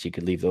keys, you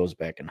could leave those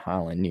back in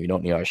Holland. You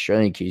don't need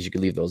Australian keys, you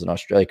could leave those in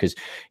Australia, because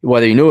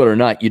whether you knew it or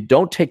not, you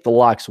don't take the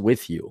locks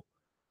with you.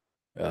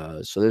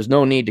 So there's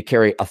no need to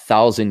carry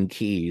 1,000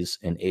 keys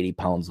and 80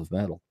 pounds of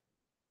metal.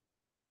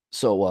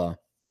 So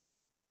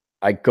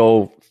I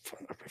go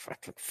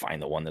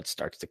find the one that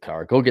starts the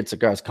car, go get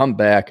cigars, come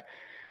back.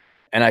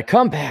 And I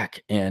come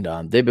back, and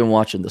they've been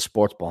watching the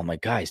sports ball. I'm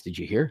like, guys, did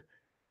you hear?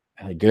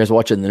 You guys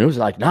watching the news?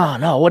 They're like,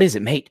 no, what is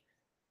it, mate?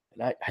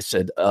 And I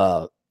said,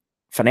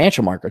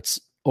 financial markets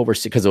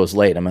overseas, because it was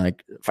late. I'm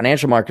like,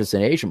 financial markets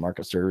and Asian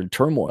markets are in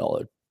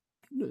turmoil.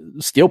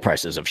 Steel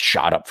prices have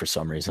shot up for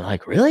some reason. I'm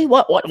like, really?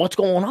 What's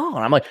going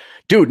on? I'm like,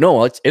 dude,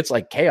 no, it's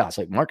like chaos.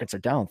 Like, markets are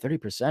down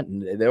 30%,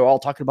 and they were all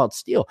talking about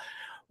steel.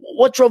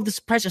 What drove this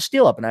price of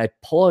steel up? And I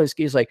pull out his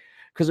keys, like,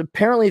 because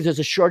apparently there's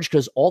a shortage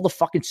because all the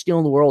fucking steel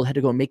in the world had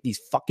to go make these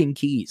fucking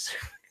keys.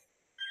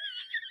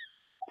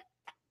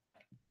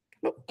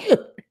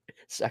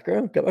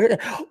 Sucker, come over here.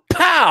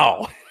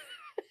 Pow!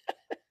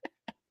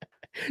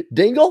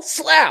 Dingle,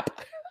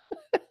 slap.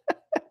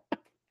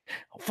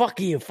 Fuck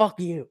you.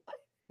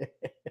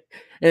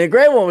 And the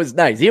great one was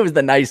nice. He was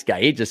the nice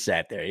guy. He just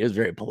sat there. He was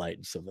very polite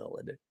and civil.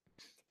 And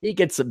he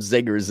gets some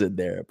zingers in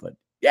there. But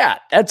yeah,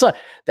 that's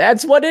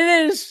what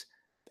it is.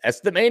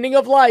 That's the meaning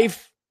of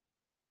life,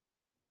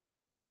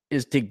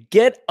 is to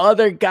get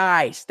other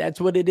guys.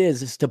 That's what it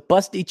is to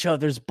bust each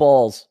other's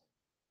balls.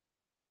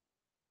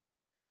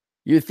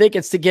 You think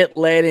it's to get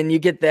laid, and you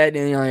get that,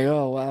 and you're like,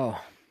 oh, wow.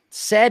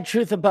 Sad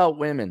truth about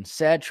women.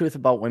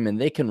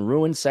 They can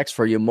ruin sex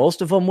for you.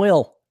 Most of them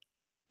will.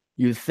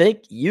 You'd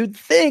think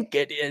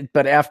it,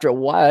 but after a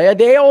while,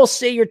 they all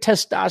say your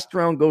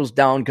testosterone goes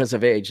down because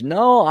of age.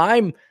 No,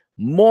 I'm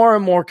more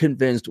and more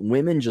convinced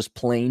women just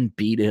plain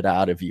beat it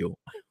out of you,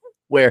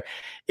 where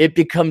it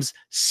becomes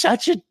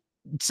such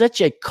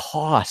a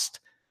cost,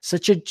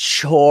 such a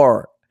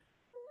chore.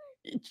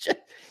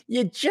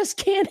 You just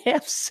can't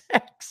have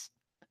sex.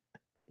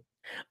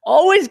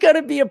 Always got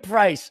to be a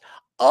price.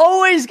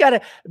 Always got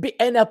to be,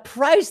 and a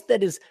price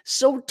that is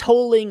so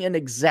tolling and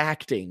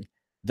exacting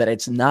that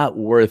it's not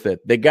worth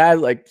it. The guy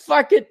like,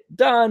 fuck it,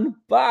 done,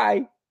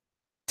 bye.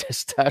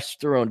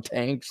 Testosterone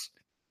tanks.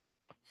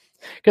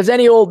 Because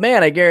any old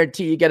man, I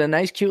guarantee you get a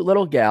nice, cute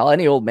little gal,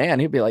 any old man,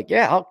 he'd be like,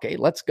 yeah, okay,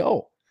 let's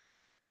go.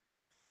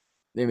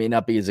 They may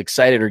not be as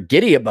excited or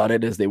giddy about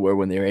it as they were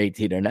when they were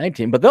 18 or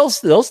 19, but they'll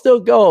still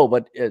go.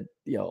 But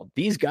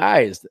these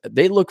guys,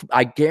 they look,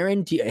 I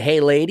guarantee you, hey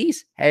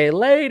ladies,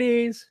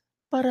 Beastie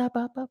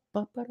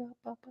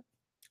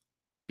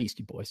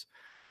Boys.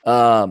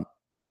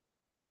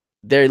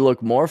 They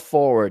look more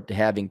forward to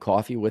having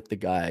coffee with the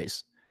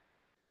guys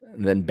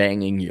than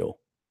banging you.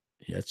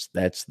 Yes,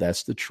 that's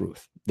the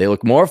truth. They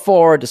look more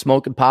forward to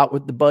smoking pot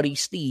with the buddy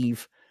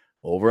Steve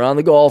over on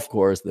the golf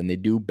course than they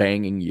do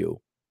banging you.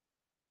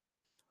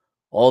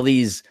 All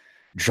these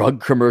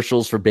drug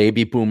commercials for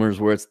baby boomers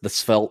where it's the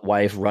svelte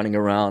wife running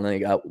around and they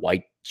got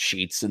white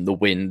sheets in the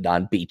wind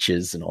on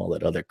beaches and all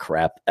that other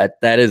crap.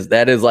 That is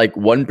like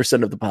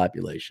 1% of the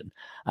population.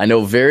 I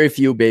know very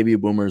few baby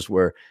boomers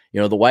where,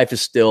 the wife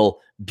is still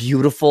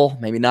beautiful,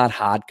 maybe not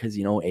hot because,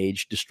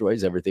 age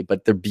destroys everything,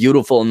 but they're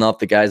beautiful enough.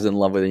 The guy's in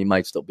love with her. He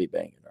might still be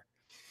banging her.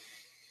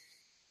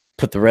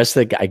 But the rest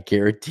of the guy, I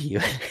guarantee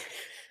you.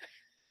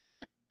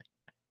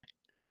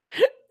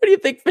 What do you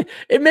think?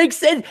 It makes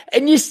sense.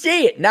 And you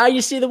see it. Now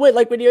you see the way,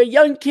 like when you're a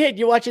young kid,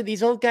 you're watching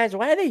these old guys.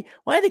 Why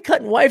are they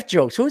cutting wife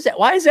jokes? Who's that?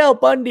 Why is Al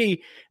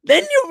Bundy?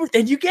 Then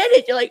you get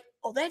it. You're like,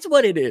 oh, that's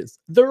what it is.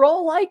 They're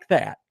all like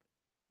that.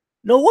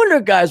 No wonder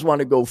guys want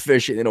to go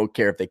fishing. They don't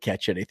care if they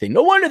catch anything.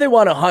 No wonder they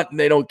want to hunt and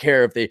they don't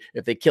care if they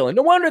kill it.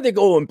 No wonder they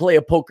go and play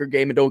a poker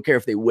game and don't care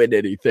if they win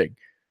anything.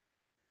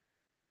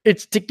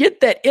 It's to get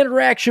that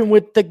interaction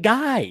with the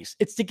guys.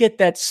 It's to get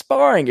that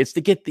sparring. It's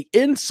to get the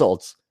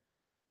insults.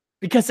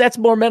 Because that's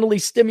more mentally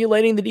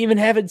stimulating than even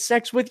having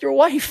sex with your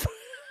wife.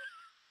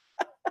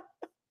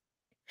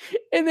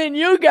 And then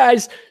you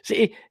guys,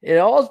 see,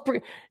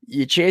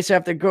 you chase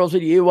after girls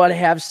with you want to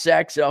have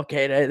sex.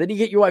 Okay, then you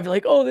get your wife, you're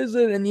like, oh, this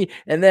is,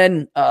 and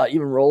then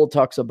even Roll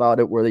talks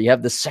about it where you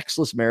have the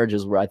sexless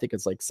marriages where I think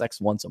it's like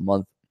sex once a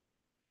month,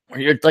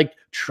 where you're like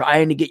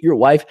trying to get your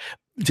wife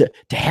to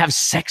have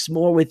sex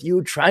more with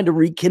you, trying to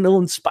rekindle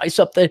and spice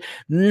up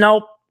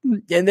nope.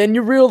 And then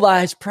you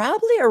realize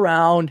probably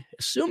around,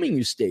 assuming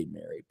you stayed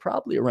married,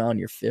 probably around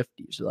your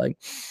 50s, you're like,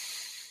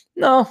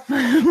 no,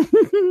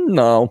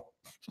 no.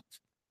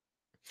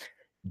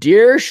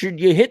 Dear, should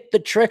you hit the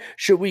trail?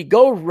 Should we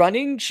go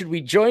running? Should we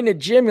join a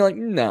gym? You're like,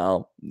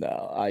 no.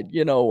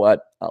 You know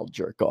what? I'll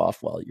jerk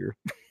off while you're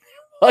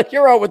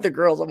out with the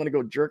girls. I'm going to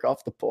go jerk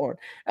off the porn.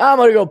 I'm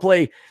going to go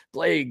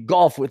play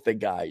golf with the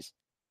guys.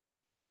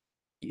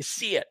 You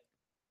see it.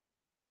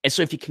 And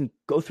so if you can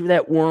go through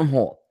that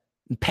wormhole,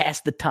 and pass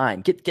the time,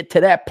 get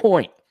to that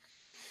point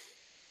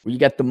where you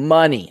got the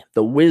money,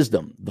 the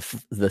wisdom,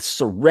 the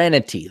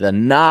serenity, the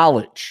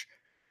knowledge.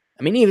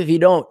 I mean, even if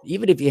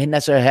you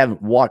necessarily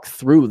haven't walked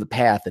through the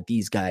path that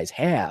these guys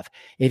have,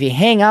 if you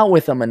hang out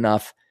with them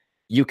enough,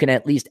 you can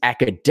at least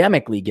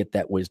academically get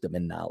that wisdom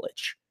and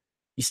knowledge.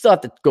 You still have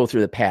to go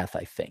through the path,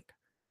 I think,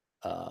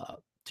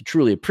 to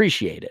truly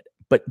appreciate it.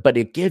 But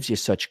it gives you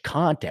such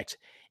context.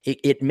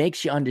 It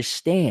makes you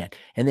understand.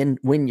 And then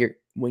when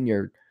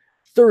you're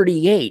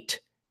 38,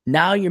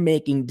 now you're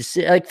making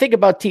decisions. Like, think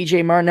about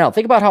TJ Martinell.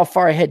 Think about how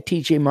far ahead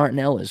TJ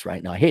Martinell is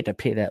right now. I hate to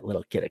pay that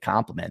little kid a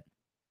compliment.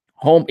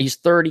 He's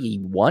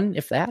 31,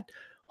 if that.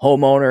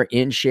 Homeowner,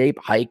 in shape,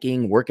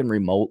 hiking, working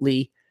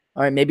remotely.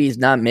 All right, maybe he's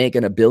not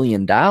making $1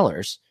 billion,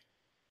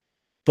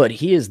 but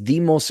he is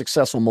the most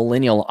successful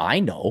millennial I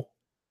know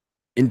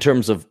in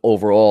terms of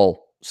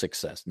overall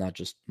success, not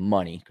just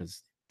money,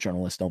 because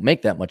journalists don't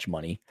make that much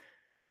money.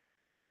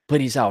 But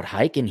he's out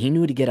hiking. He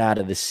knew to get out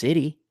of the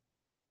city.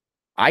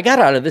 I got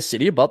out of the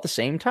city about the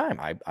same time.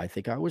 I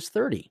think I was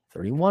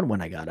 31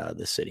 when I got out of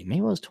the city. Maybe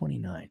I was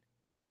 29.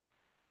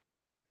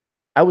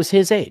 I was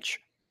his age.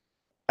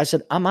 I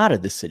said, I'm out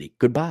of the city.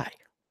 Goodbye.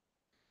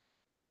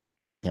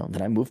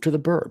 Then I moved to the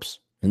burbs.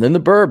 And then the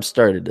burbs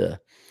started to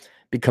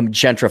become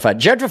gentrified.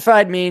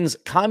 Gentrified means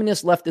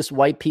communist, leftist,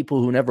 white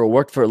people who never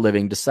worked for a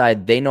living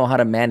decide they know how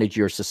to manage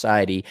your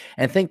society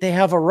and think they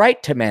have a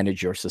right to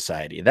manage your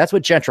society. That's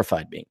what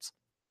gentrified means.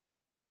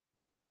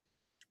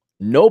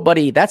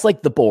 Nobody, that's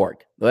like the Borg.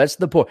 That's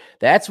the Borg.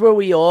 That's where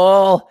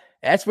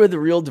the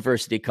real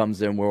diversity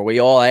comes in, where we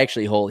all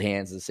actually hold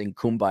hands and sing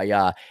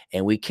Kumbaya,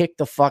 and we kick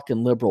the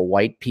fucking liberal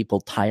white people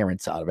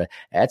tyrants out of it.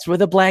 That's where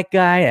the black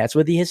guy, that's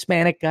where the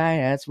Hispanic guy,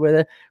 that's where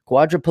the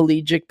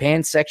quadriplegic,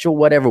 pansexual,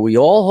 whatever. We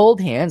all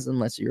hold hands,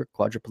 unless you're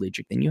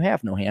quadriplegic, then you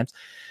have no hands.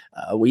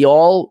 We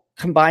all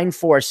combine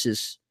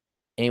forces,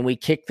 and we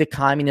kick the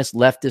communist,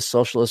 leftist,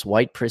 socialist,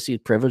 white, prissy,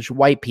 privileged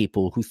white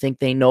people who think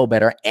they know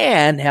better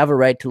and have a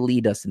right to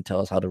lead us and tell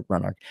us how to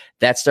run our.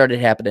 That started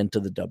happening to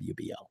the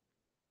WBL.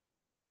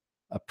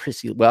 A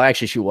prissy, well,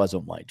 actually, she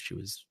wasn't white. She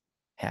was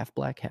half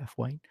black, half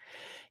white.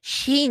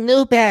 She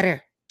knew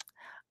better.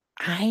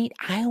 I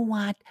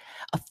want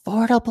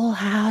affordable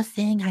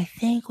housing. I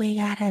think we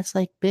got it. It's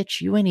like,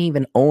 bitch, you ain't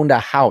even owned a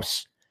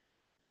house.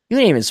 You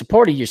ain't even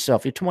supported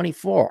yourself. You're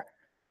 24.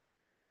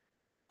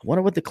 I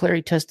wonder what the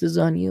Clarey test is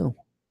on you.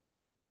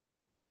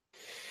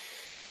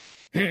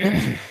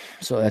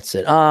 So that's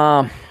it.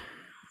 Are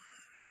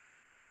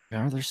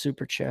there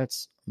super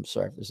chats? I'm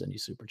sorry if there's any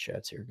super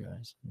chats here,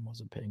 guys. I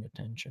wasn't paying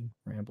attention.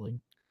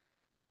 Rambling.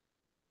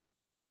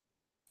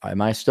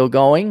 Am I still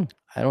going?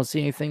 I don't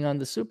see anything on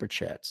the super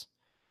chats.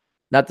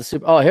 Not the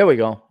super. Oh, here we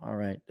go. All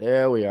right.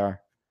 There we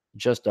are.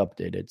 Just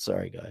updated.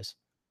 Sorry, guys.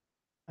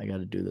 I got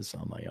to do this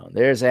on my own.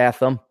 There's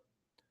Atham.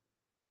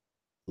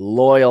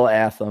 Loyal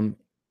Atham.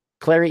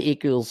 Clarey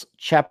equals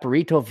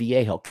Chaparrito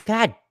Viejo.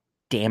 God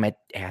damn it,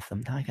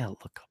 Atham. Now I got to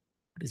look up.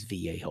 What is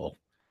Viejo?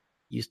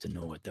 Used to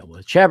know what that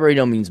was.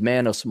 Chaparrito means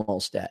man of small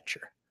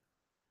stature.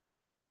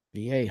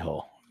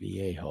 Viejo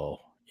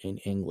in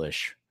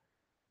English.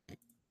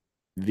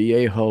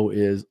 Viejo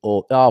is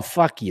old. Oh,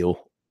 fuck you.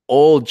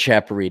 Old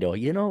Chaparrito.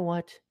 You know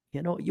what?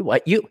 You know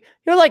what? You're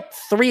like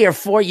 3 or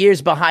 4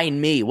 years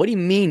behind me. What do you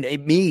mean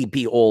me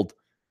be old?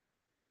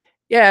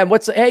 Yeah,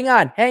 hang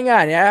on.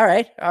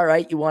 Yeah, all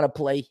right. You want to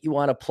play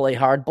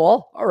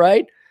hardball? All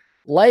right.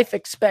 Life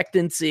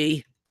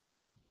expectancy.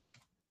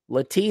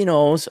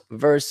 Latinos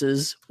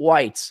versus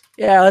whites.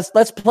 Yeah,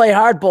 let's play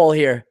hardball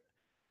here.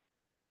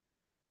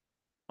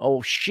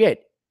 Oh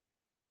shit.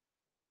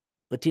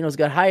 Latinos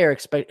got higher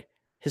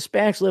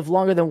Hispanics live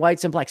longer than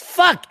whites and blacks.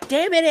 Fuck,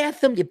 damn it,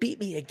 Anthem, you beat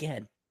me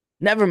again.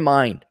 Never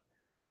mind.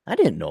 I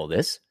didn't know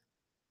this.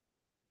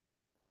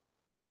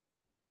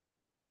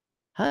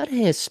 How do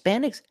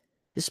Hispanics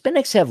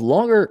have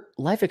longer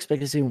life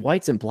expectancy than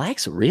whites and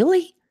blacks?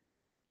 Really?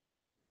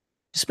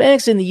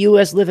 Hispanics in the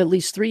U.S. live at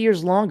least 3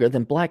 years longer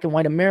than black and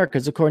white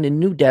Americans, according to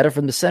new data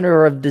from the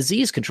Center of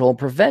Disease Control and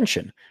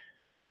Prevention.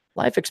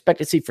 Life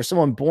expectancy for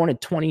someone born in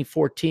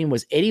 2014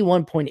 was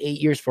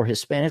 81.8 years for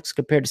Hispanics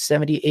compared to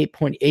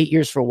 78.8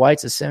 years for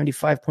whites and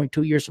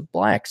 75.2 years for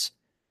blacks.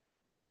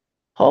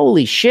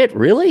 Holy shit,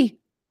 really?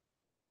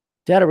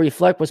 Data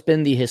reflect what's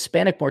been the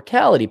Hispanic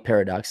mortality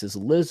paradox, as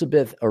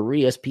Elizabeth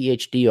Arias,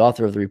 PhD,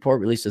 author of the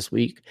report released this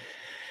week,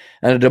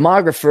 and a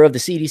demographer of the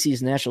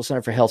CDC's National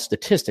Center for Health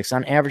Statistics.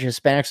 On average,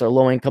 Hispanics are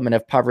low income and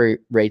have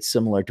poverty rates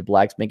similar to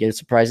blacks, making it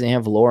surprising they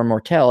have lower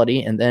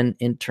mortality and then,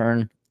 in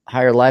turn,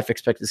 higher life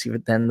expectancy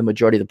than the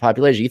majority of the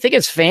population. You think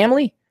it's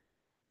family?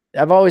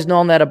 I've always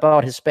known that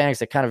about Hispanics.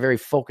 They're kind of very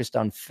focused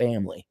on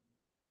family.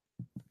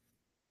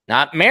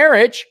 Not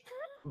marriage,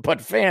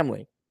 but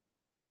family.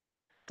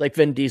 Like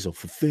Vin Diesel,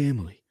 for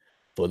family.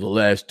 For the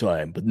last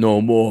time, but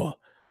no more.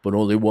 But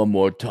only one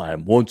more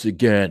time. Once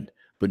again,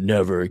 but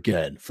never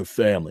again. For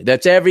family.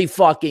 That's every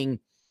fucking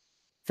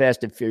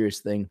Fast and Furious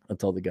thing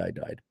until the guy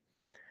died.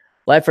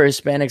 Life for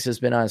Hispanics has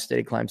been on a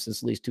steady climb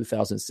since at least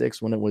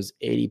 2006, when it was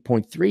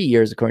 80.3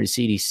 years, according to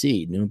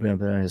CDC. New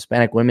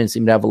Hispanic women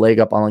seem to have a leg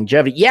up on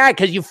longevity. Yeah,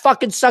 because you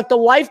fucking sucked the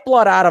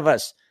lifeblood out of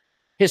us.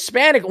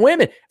 Hispanic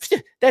women.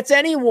 That's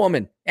any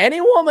woman.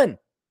 Any woman.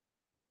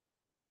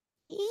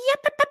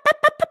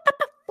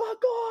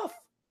 Fuck off.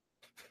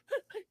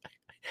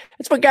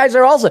 That's what guys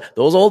are also.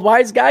 Those old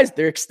wise guys,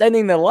 they're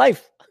extending their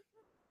life.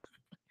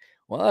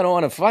 Well, I don't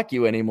want to fuck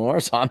you anymore,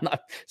 so I'm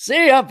not.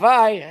 See ya,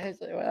 bye.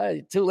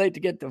 Well, too late to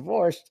get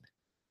divorced.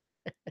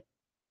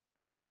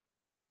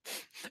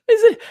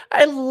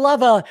 I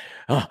love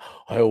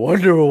I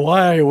wonder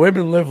why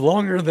women live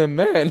longer than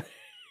men.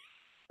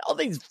 All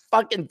these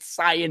fucking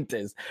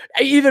scientists,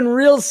 even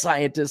real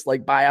scientists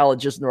like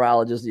biologists,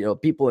 neurologists,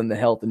 people in the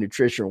health and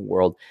nutrition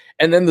world.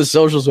 And then the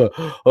socials are,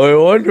 I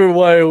wonder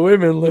why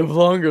women live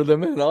longer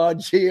than men. Oh,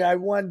 gee, I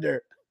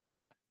wonder.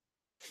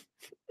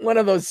 One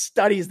of those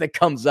studies that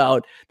comes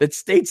out that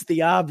states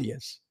the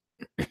obvious.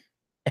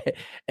 At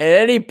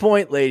any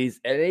point, ladies,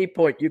 at any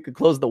point, you could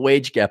close the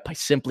wage gap by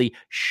simply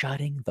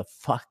shutting the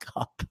fuck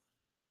up.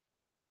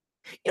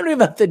 You don't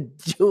even have to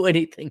do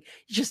anything.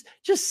 Just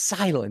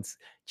silence.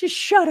 Just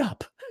shut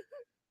up.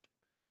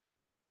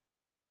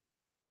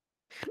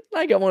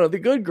 I got one of the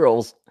good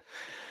girls.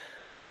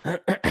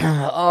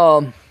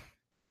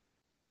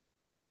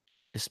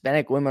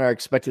 Hispanic women are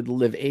expected to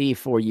live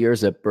 84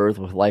 years at birth,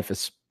 with life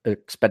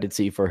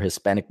expectancy for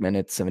Hispanic men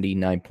at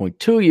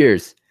 79.2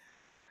 years.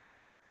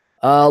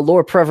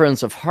 Lower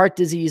prevalence of heart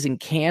disease and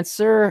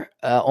cancer,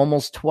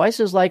 almost twice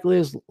as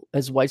likely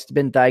as whites to have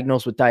been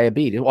diagnosed with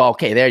diabetes. Well,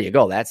 okay, there you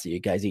go. That's you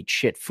guys eat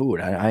shit food.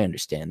 I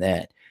understand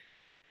that.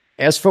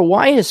 As for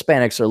why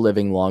Hispanics are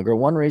living longer,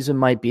 one reason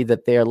might be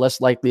that they are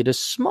less likely to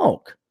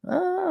smoke.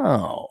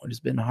 Oh, it has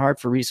been hard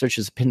for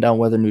researchers to pin down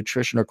whether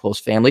nutrition or close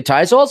family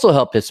ties also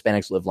help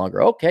Hispanics live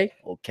longer. Okay,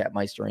 old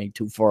Catmeister ain't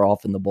too far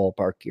off in the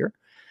ballpark here.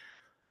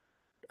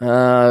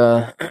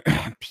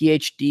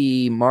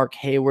 PhD Mark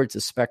Hayward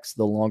suspects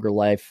the longer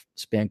life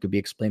span could be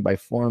explained by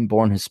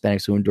foreign-born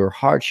Hispanics who endure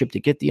hardship to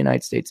get to the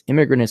United States.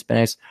 Immigrant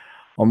Hispanics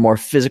are more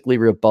physically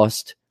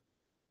robust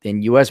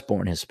than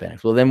U.S.-born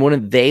Hispanics. Well, then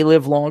wouldn't they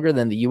live longer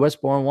than the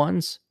U.S.-born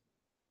ones?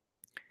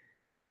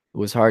 It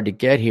was hard to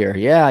get here.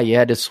 Yeah, you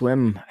had to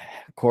swim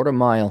a quarter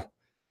mile.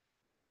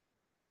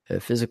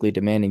 Physically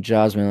demanding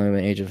jobs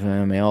may age of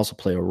may also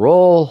play a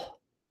role.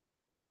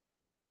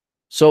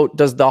 So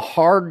does the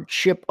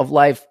hardship of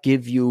life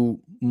give you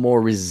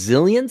more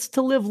resilience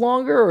to live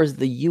longer, or is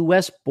the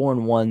U.S.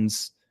 born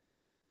ones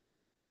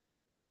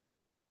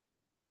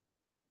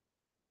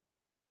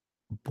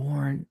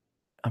born?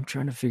 I'm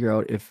trying to figure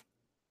out if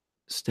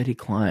steady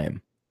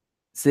climb.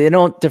 So they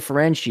don't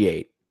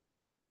differentiate.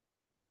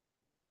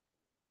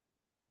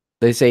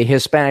 They say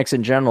Hispanics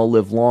in general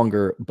live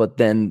longer, but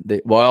then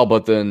the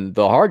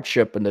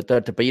hardship and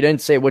but you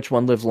didn't say which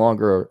one lives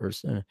longer or it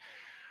was at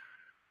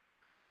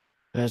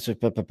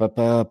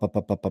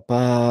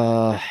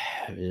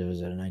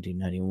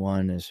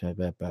 1991.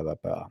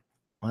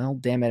 Well,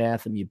 damn it,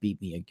 Atham, you beat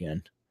me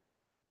again.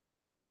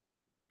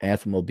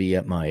 Atham will be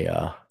at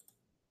my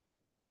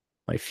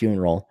my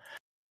funeral.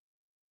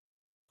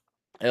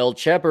 El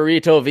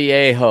Chaparrito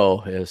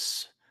Viejo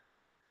is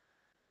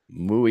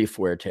muy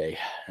fuerte,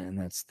 and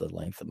that's the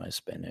length of my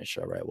Spanish.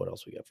 All right, what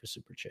else we got for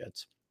super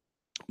chats?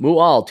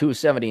 Mual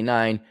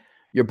 279.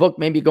 Your book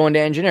may be going to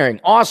engineering.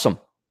 Awesome.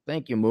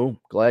 Thank you, Moo.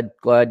 Glad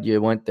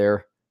you went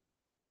there.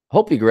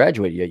 Hope you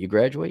graduate yet. You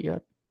graduate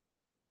yet?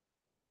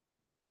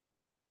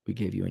 We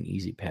gave you an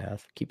easy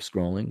path. Keep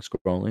scrolling.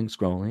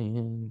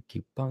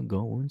 Keep on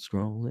going,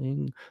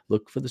 scrolling.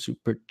 Look for the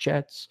super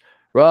chats.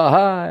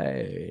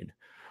 Right.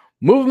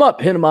 Move them up,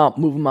 hit them out,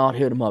 move them out,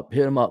 hit them up,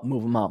 hit them up,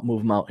 move them out,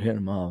 hit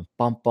them up.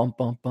 Bump.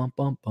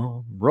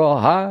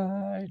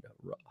 Rawhide.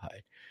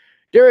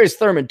 Darius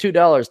Thurman,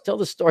 $2. Tell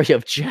the story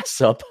of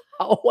Jessup.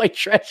 How white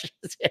trash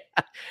is it?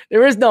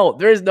 There is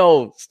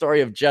no story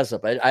of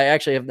Jessup. I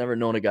actually have never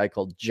known a guy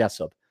called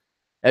Jessup.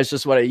 That's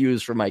just what I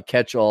use for my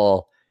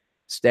catch-all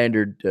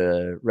standard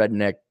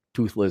redneck,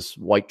 toothless,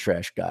 white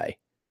trash guy,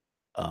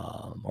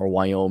 or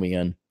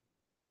Wyomingian.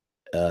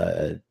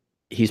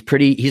 He's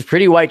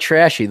pretty white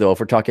trashy, though, if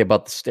we're talking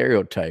about the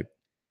stereotype.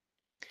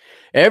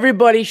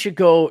 Everybody should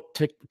go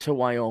to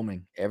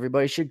Wyoming.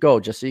 Everybody should go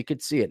just so you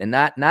could see it. And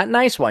not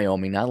nice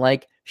Wyoming, not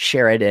like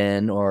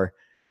Sheridan or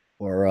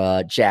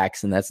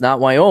Jackson. That's not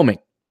Wyoming.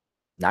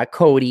 Not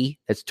Cody.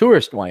 That's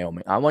tourist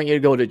Wyoming. I want you to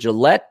go to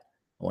Gillette.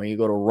 I want you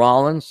to go to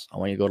Rollins. I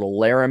want you to go to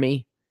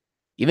Laramie.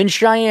 Even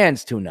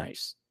Cheyenne's too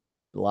nice.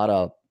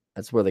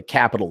 That's where the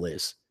capital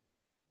is.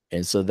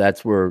 And so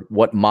that's where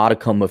what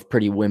modicum of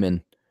pretty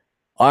women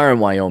are in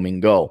Wyoming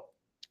go.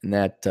 And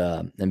that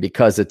and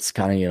because it's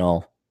kind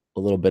of, a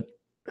little bit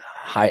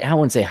high, I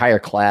wouldn't say higher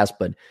class,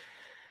 but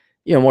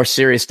more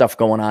serious stuff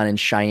going on in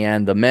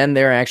Cheyenne. The men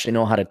there actually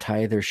know how to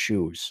tie their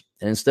shoes.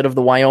 And instead of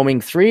the Wyoming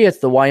 3, it's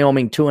the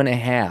Wyoming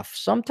 2.5.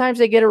 Sometimes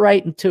they get it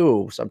right in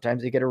 2.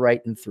 Sometimes they get it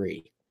right in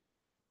 3.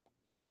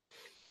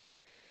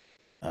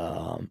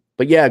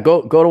 But yeah,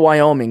 go to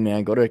Wyoming,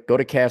 man. Go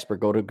to Casper,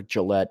 go to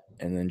Gillette,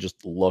 and then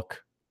just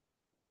look,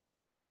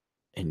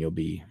 and you'll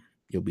be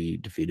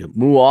defeated.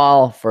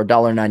 Mual for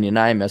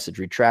 $1.99. Message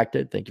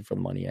retracted. Thank you for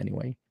the money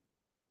anyway.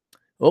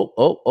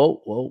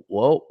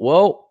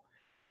 Whoa.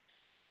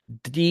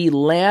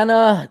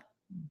 Delana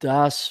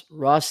das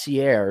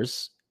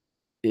Rossiers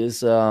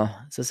is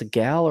this a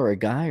gal or a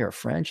guy or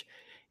French?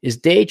 Is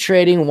day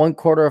trading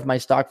 1/4 of my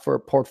stock for a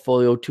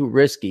portfolio too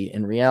risky?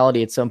 In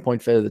reality, at some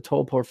point, fail the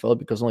total portfolio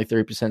because only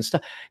 30%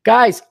 stuff.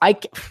 Guys,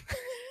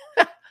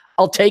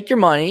 I'll take your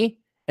money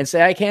and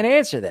say I can't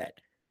answer that.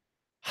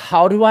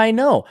 How do I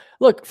know?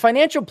 Look,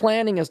 financial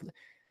planning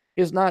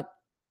is not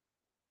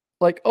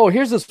like, oh,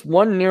 here's this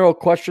one narrow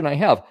question I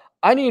have.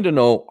 I need to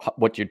know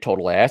what your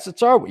total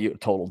assets are, what your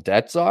total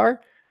debts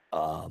are.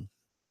 What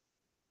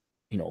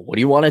do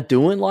you want to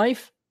do in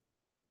life?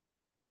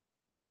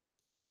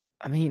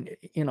 I mean,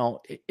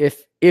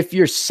 if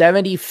you're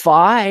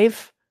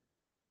 75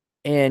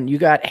 and you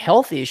got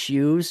health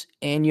issues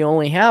and you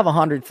only have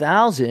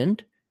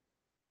 100,000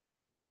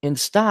 in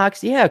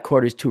stocks, yeah, a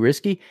quarter is too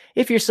risky.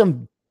 If you're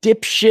some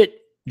dipshit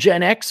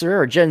Gen Xer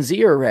or Gen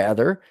Zer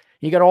rather,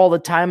 you got all the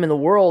time in the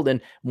world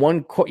and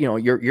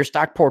your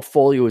stock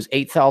portfolio is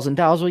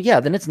 $8,000. Well, yeah,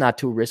 then it's not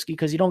too risky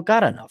because you don't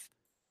got enough.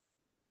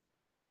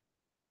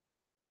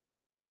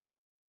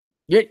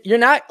 You're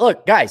not,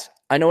 look, guys,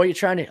 I know what you're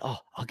trying to,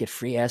 I'll get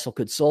free asshole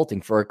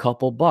consulting for a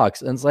couple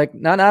bucks. And it's like,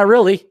 no, not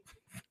really.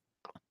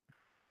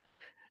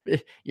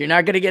 You're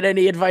not going to get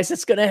any advice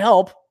that's going to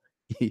help.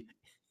 You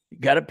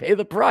got to pay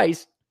the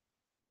price.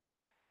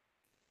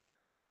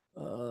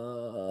 That's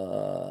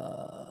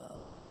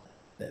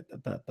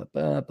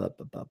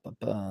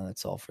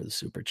all for the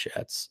super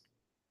chats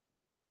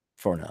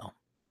for now.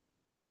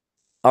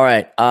 All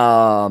right.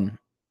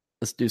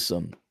 Let's do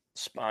some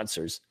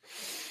sponsors.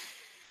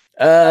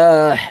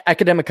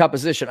 Academic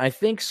composition. I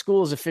think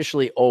school is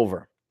officially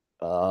over,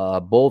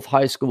 both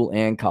high school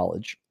and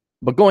college.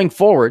 But going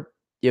forward,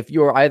 if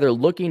you're either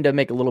looking to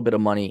make a little bit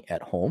of money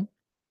at home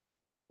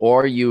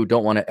or you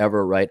don't want to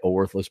ever write a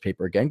worthless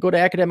paper again, go to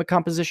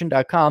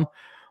academiccomposition.com,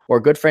 or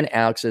good friend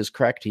Alex's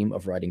crack team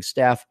of writing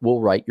staff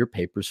will write your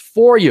papers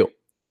for you.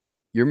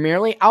 You're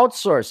merely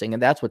outsourcing,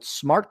 and that's what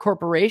smart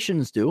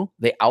corporations do.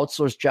 They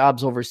outsource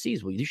jobs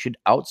overseas. Well, you should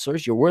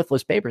outsource your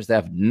worthless papers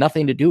that have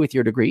nothing to do with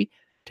your degree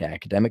to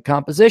academic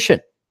composition.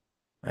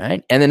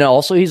 Right. And then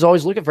also he's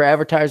always looking for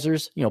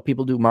advertisers,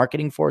 people do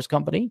marketing for his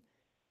company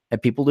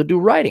and people to do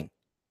writing.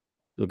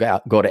 So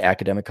go to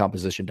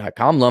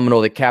academiccomposition.com. Let them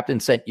know that Captain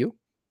sent you.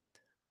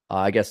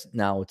 I guess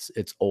now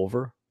it's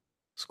over.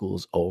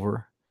 School's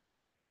over.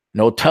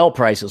 No hotel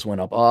prices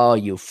went up. Oh,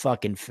 you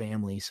fucking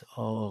families.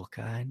 Oh,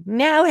 God.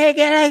 Now we're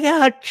going to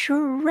go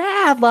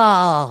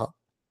travel.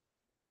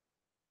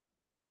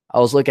 I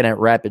was looking at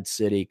Rapid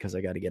City because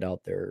I got to get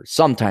out there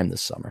sometime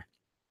this summer.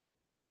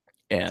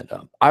 And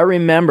I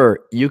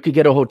remember you could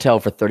get a hotel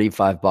for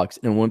 $35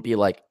 and it wouldn't be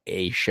like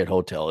a shit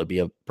hotel. It'd be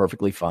a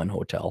perfectly fun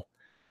hotel.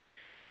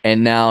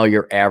 And now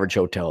your average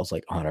hotel is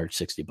like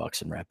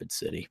 $160 in Rapid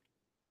City.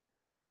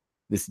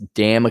 This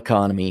damn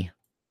economy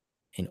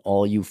and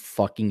all you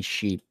fucking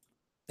sheep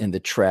and the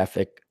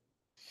traffic.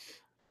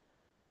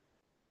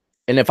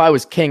 And if I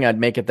was king, I'd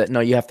make it that,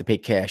 no, you have to pay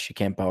cash. You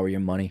can't borrow your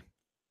money.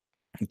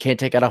 You can't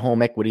take out a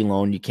home equity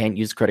loan. You can't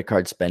use credit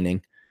card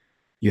spending.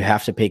 You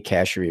have to pay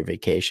cash for your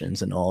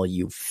vacations and all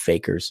you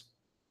fakers.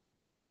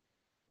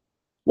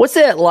 What's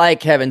it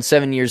like having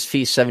 7 years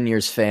feast, 7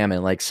 years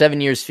famine? Like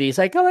 7 years feast,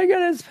 like, oh my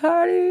goodness,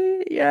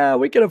 party. Yeah,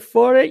 we can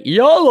afford it.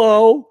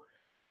 YOLO.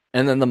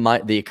 And then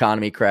the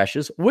economy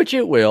crashes, which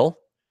it will.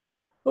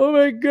 Oh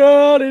my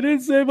God, I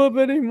didn't save up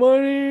any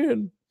money.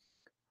 And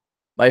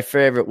my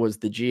favorite was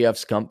the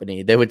GF's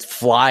company. They would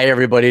fly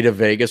everybody to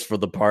Vegas for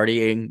the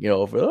partying,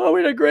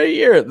 we had a great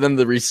year. Then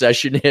the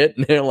recession hit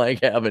and they're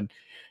like having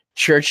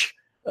church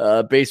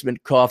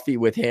basement coffee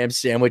with ham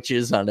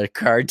sandwiches on a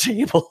card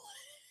table.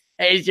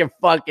 Here's your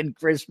fucking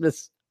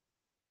Christmas.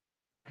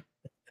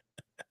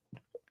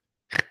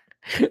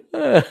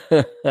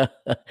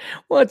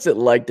 What's it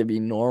like to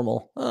be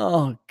normal?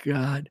 Oh,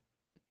 God.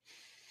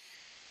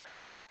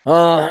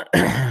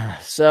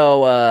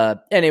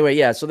 Anyway,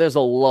 yeah, so there's a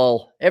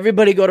lull.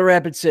 Everybody go to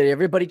Rapid City.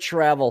 Everybody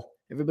travel.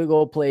 Everybody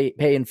go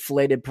pay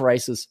inflated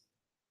prices.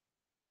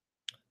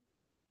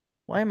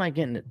 Why am I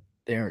getting it?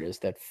 There it is.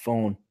 That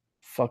phone.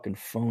 Fucking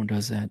phone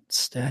does that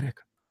static.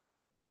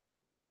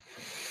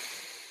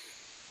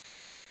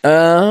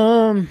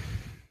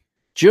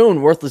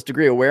 June, Worthless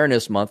Degree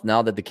Awareness Month.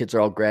 Now that the kids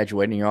are all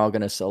graduating, you're all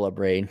going to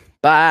celebrate.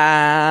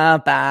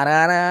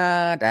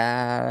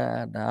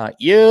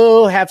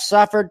 You have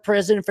suffered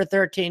prison for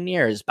 13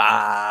 years.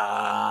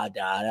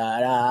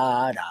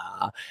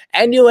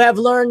 And you have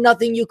learned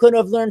nothing you could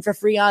have learned for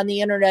free on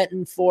the internet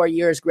in 4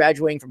 years,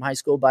 graduating from high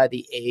school by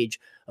the age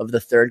of the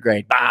third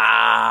grade.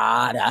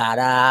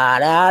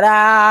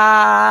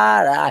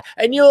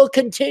 And you'll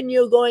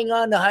continue going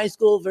on to high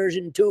school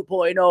version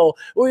 2.0,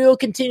 where you'll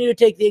continue to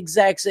take the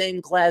exact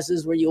same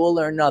classes where you will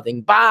learn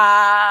nothing.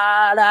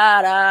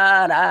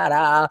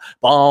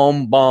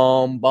 Boom,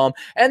 boom, boom.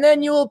 And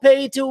then you will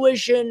pay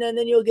tuition, and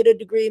then you'll get a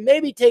degree.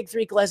 Maybe take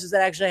 3 classes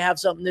that actually have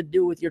something to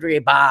do with your degree.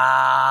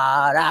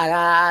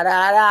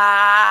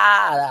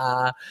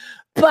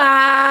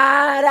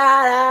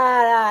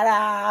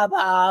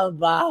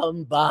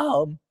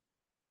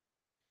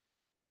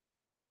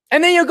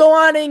 And then you go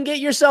on and get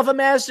yourself a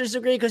master's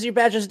degree because your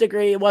bachelor's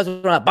degree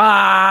wasn't. All right,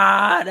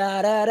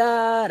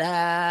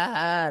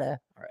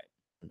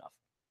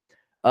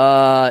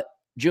 enough.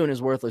 June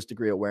is Worthless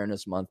Degree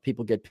Awareness Month.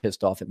 People get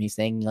pissed off at me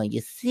saying,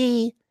 you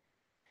see,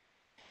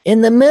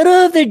 in the middle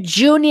of the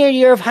junior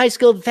year of high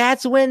school,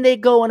 that's when they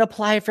go and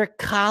apply for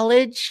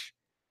college.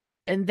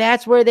 And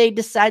that's where they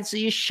decide. So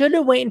you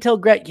shouldn't wait until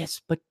grad.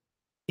 Yes, but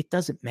it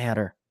doesn't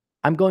matter.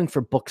 I'm going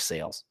for book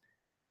sales.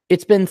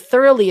 It's been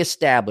thoroughly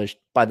established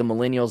by the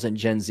millennials and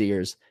Gen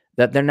Zers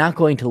that they're not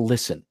going to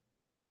listen.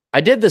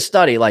 I did the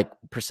study, like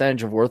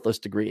percentage of worthless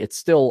degree. It's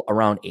still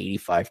around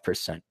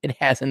 85%. It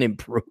hasn't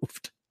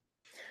improved.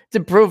 It's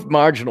improved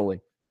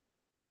marginally.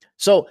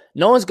 So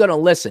no one's going to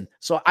listen.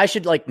 So I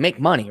should make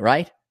money,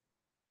 right?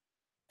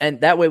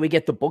 And that way we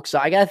get the books. So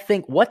I got to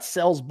think, what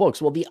sells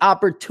books? Well, the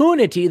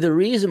opportunity, the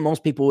reason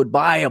most people would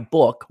buy a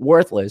book,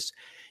 worthless,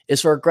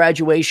 is for a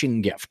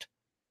graduation gift.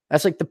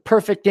 That's like the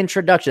perfect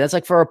introduction. That's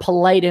like for a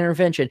polite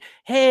intervention.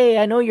 Hey,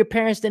 I know your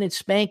parents didn't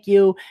spank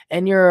you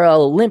and you're a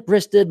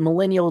limp-wristed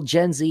millennial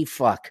Gen Z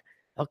fuck.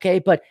 Okay,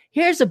 but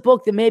here's a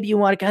book that maybe you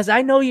want, because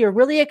I know you're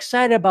really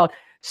excited about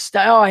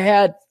style.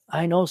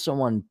 I know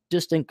someone,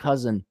 distant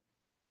cousin,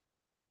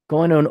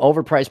 going to an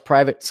overpriced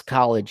private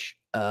college,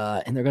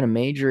 and they're going to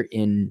major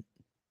in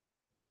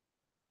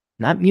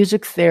not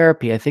music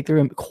therapy. I think they're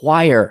in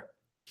choir.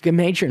 You can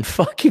major in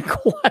fucking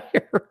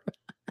choir.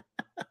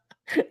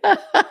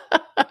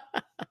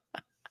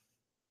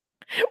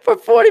 For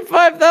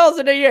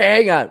 $45,000 a year.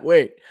 Hang on,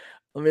 wait.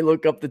 Let me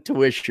look up the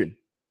tuition.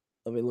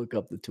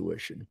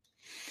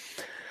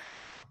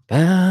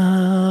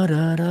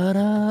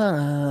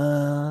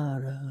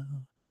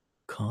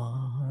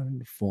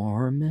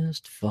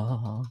 Conformist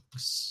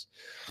fox.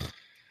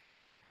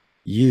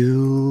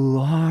 You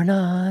are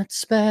not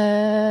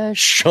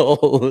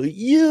special.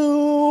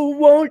 You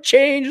won't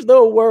change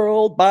the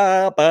world,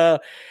 Baba.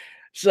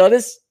 So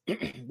this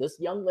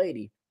young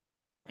lady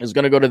is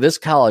going to go to this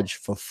college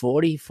for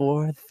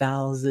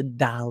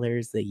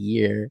 $44,000 a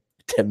year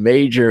to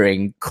major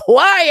in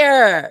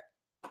choir.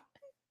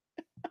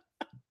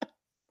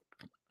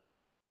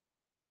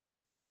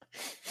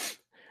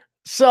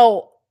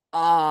 So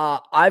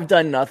I've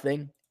done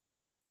nothing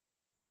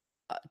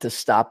to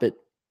stop it.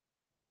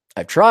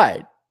 I've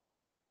tried,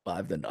 but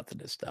I've done nothing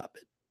to stop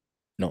it.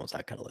 No one's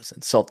not going to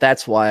listen. So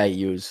that's why I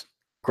use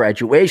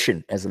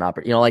graduation as an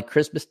opportunity. Like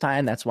Christmas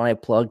time, that's when I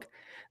plug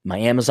my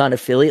Amazon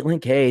affiliate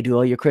link. Hey, do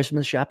all your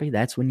Christmas shopping.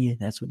 That's when you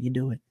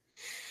do it.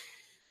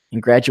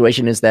 And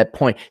graduation is that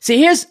point.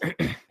 See,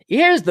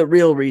 here's the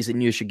real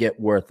reason you should get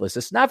Worthless.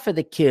 It's not for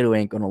the kid who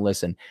ain't going to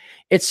listen.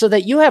 It's so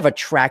that you have a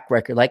track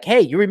record. Like,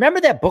 hey, you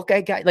remember that book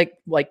I got?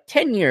 Like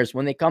 10 years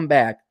when they come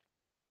back,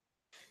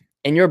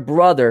 and your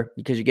brother,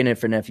 because you're getting it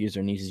for nephews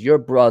or nieces, your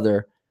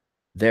brother,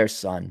 their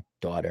son,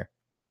 daughter,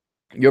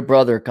 your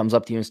brother comes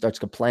up to you and starts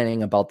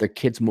complaining about their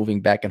kids moving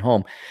back at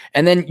home.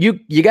 And then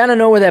you got to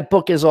know where that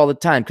book is all the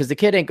time, because the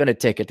kid ain't going to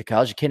take it to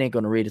college. The kid ain't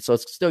going to read it. So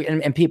it's still,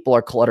 and people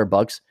are clutter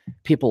bugs.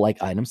 People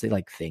like items. They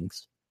like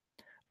things.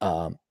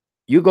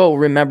 You go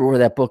remember where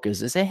that book is.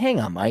 They say, hang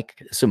on, Mike,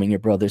 assuming your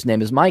brother's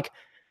name is Mike.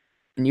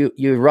 And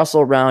you rustle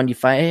around, you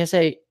find, I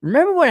say,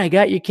 remember when I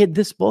got your kid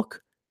this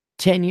book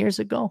 10 years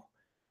ago?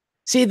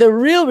 See, the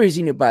real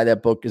reason you buy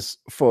that book is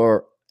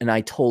for, and I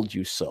told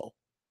you so.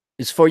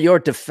 It's for your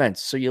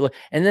defense. So you look,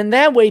 and then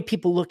that way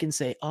people look and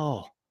say,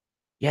 oh,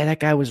 yeah, that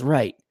guy was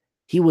right.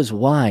 He was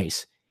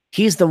wise.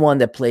 He's the one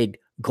that played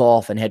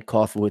golf and had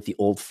coffee with the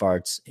old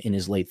farts in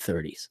his late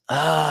 30s.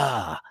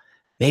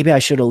 Maybe I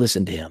should have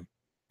listened to him,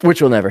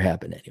 which will never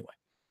happen anyway.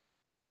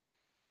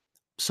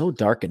 So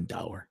dark and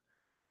dour.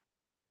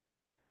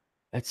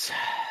 That's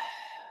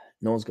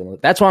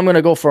why I'm going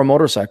to go for a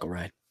motorcycle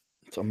ride.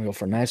 So I'm going to go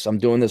for nice. I'm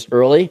doing this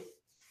early.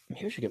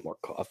 Maybe I should get more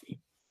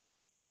coffee.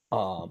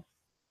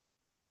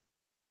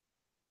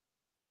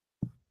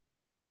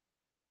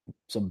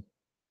 Some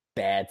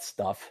bad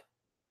stuff,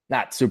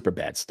 not super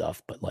bad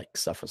stuff, but like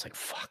stuff was like,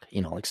 fuck,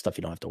 like stuff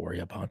you don't have to worry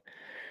about.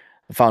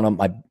 I found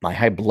out my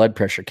high blood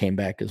pressure came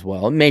back as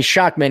well. It may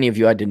shock many of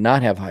you. I did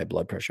not have high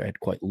blood pressure. I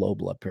had quite low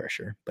blood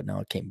pressure, but now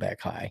it came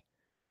back high.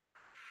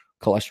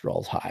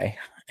 Cholesterol's high.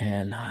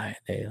 And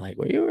they like,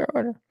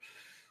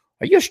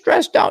 are you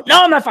stressed out?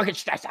 No, I'm not fucking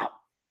stressed out.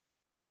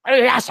 Why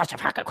do you ask such a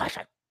fucking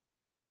question?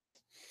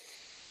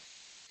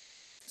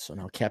 So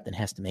now Captain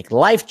has to make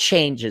life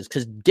changes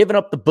because giving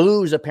up the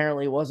booze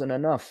apparently wasn't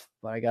enough.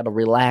 But I got to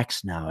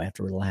relax now. I have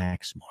to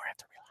relax more.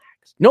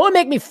 You know what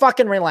make me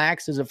fucking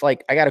relax is if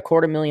like I got a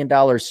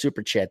 $250,000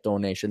 super chat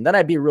donation. Then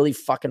I'd be really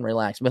fucking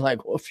relaxed. Be like,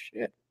 oh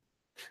shit.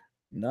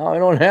 No, I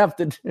don't have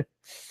to.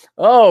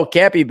 Oh,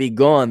 Cappy be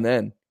gone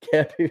then.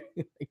 Cappy,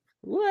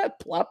 what?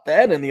 Plop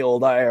that in the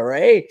old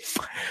IRA.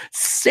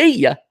 See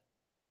ya.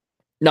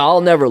 No,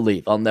 I'll never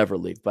leave.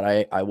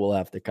 But I will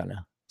have to kind of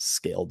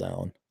scale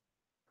down.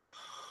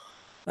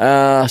 So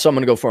I'm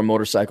going to go for a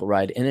motorcycle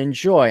ride and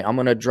enjoy. I'm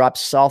going to drop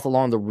south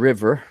along the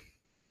river.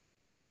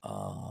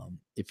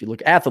 If you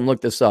look, Atham,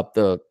 look this up.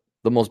 The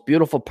most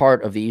beautiful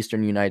part of the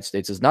eastern United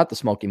States is not the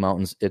Smoky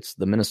Mountains. It's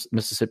the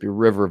Mississippi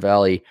River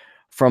Valley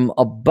from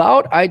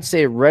about, I'd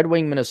say, Red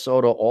Wing,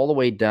 Minnesota, all the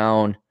way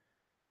down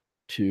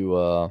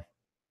to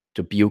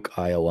Butte,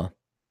 Iowa.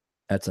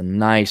 That's a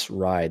nice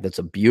ride. That's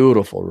a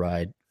beautiful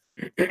ride.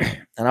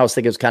 And I was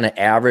thinking it was kind of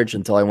average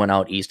until I went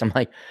out east. I'm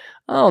like,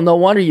 oh, no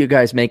wonder you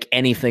guys make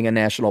anything a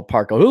national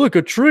park. Oh, look,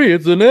 a tree.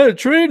 It's a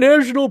tree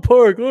national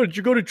park. Oh, did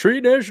you go to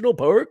Tree National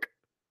Park?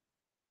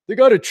 They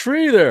got a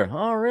tree there.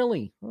 Oh,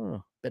 really?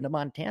 Oh, been to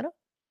Montana?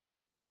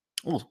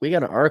 Oh, we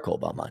got an article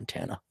about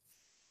Montana.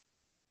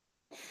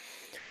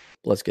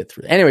 Let's get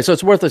through that. Anyway, so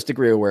it's Worthless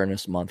Degree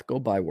Awareness Month. Go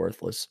buy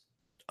Worthless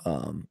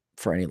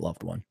for any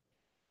loved one.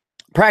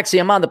 Praxi,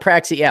 I'm on the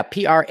Praxi app,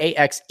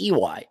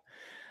 Praxey.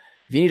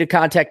 If you need to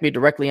contact me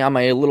directly on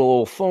my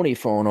little phony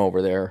phone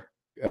over there,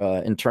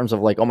 in terms of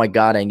like, oh my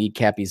God, I need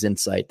Cappy's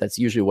insight. That's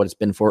usually what it's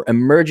been for.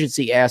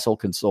 Emergency asshole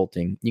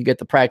consulting. You get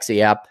the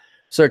Praxi app.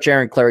 Search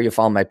Aaron Clarey, you'll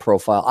find my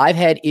profile. I've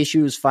had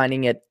issues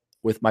finding it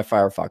with my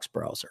Firefox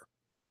browser.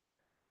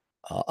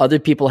 Other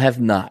people have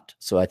not.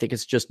 So I think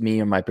it's just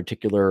me or my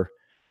particular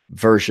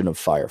version of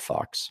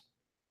Firefox.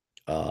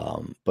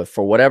 But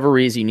for whatever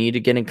reason, you need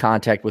to get in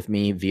contact with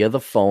me via the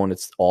phone.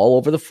 It's all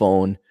over the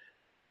phone.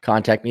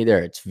 Contact me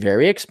there. It's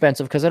very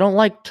expensive because I don't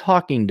like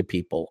talking to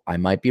people. I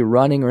might be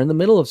running or in the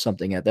middle of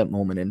something at that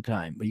moment in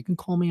time. But you can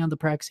call me on the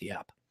Praxi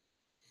app.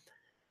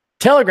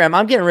 Telegram,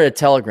 I'm getting rid of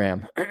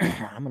Telegram.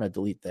 I'm going to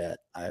delete that.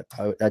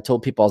 I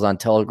told people I was on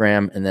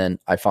Telegram, and then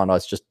I found out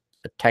it's just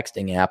a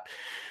texting app,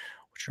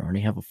 which I already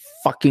have a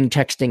fucking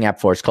texting app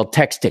for. It's called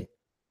Texting.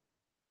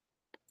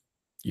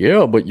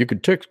 Yeah, but you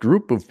could text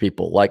group of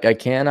people like I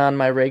can on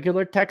my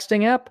regular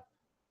texting app.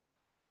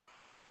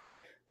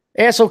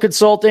 Asshole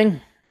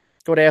Consulting.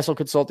 Go to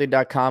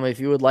assholeconsulting.com if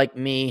you would like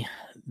me,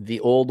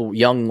 the old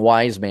young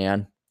wise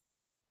man.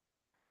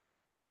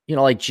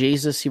 Like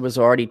Jesus, he was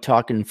already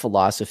talking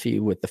philosophy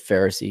with the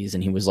Pharisees,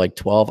 and he was like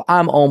 12.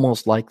 I'm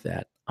almost like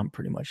that. I'm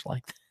pretty much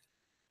like that.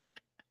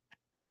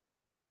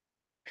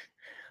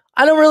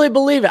 I don't really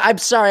believe it. I'm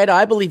sorry.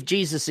 I believe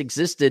Jesus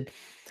existed,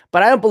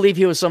 but I don't believe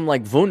he was some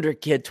like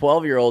Wunderkid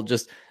 12-year-old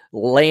just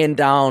laying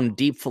down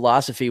deep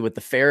philosophy with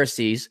the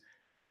Pharisees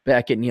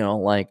back in,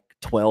 like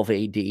 12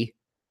 AD.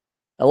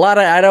 A lot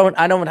of, I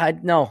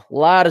know, a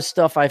lot of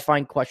stuff I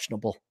find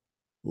questionable.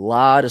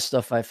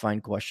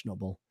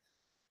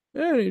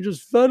 Yeah, you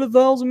just fed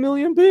 1,000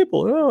 million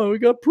people. Oh, we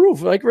got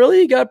proof. Like,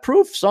 really? You got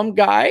proof? Some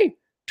guy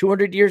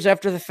 200 years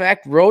after the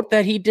fact wrote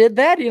that he did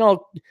that?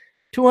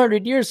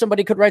 200 years,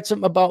 somebody could write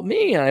something about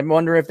me. And I'm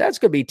wondering if that's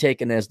going to be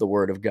taken as the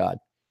word of God.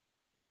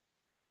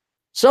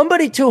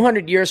 Somebody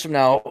 200 years from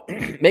now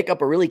make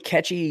up a really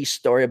catchy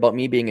story about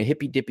me being a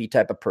hippy-dippy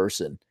type of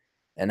person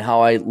and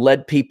how I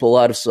led people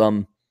out of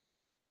some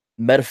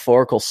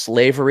metaphorical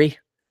slavery,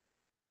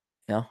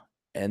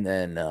 and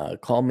then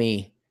call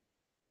me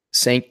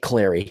Saint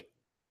Clarey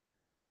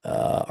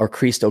or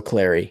Cristo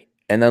Clarey.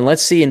 And then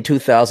let's see in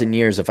 2,000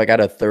 years if I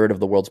got a third of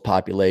the world's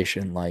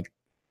population like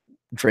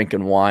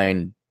drinking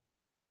wine,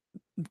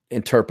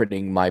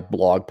 interpreting my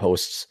blog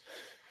posts.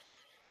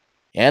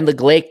 And the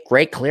great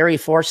Clarey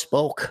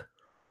forspoke.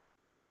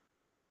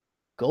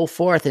 Go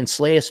forth and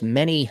slay us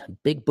many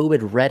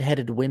big-boobed,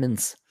 red-headed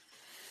women's.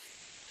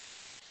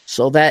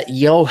 So that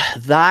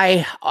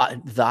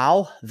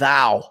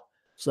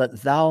so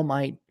that thou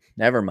might,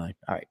 never mind.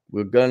 All right,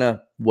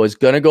 was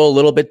gonna go a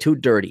little bit too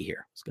dirty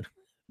here.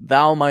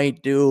 Thou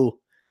might do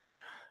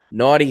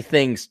naughty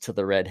things to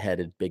the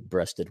red-headed,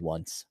 big-breasted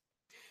ones.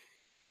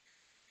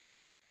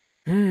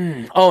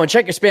 Oh, and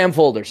check your spam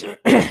folders.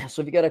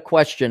 So if you got a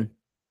question,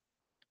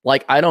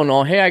 like, I don't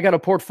know, hey, I got a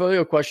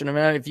portfolio question. I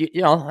mean, if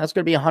that's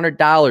going to be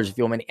 $100 if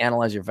you want me to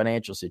analyze your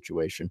financial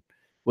situation,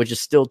 which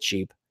is still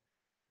cheap.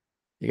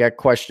 You got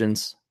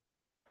questions,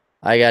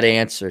 I got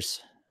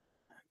answers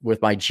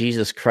with my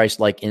Jesus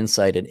Christ-like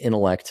insight and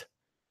intellect.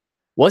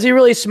 Was he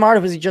really smart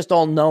or was he just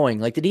all-knowing?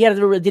 Like, did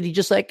he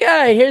just like,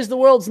 hey, here's the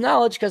world's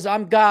knowledge because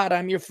I'm God,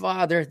 I'm your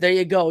father. There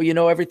you go. You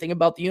know everything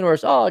about the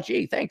universe. Oh,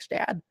 gee, thanks,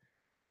 Dad.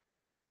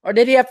 Or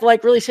did he have to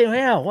like really say,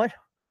 yeah,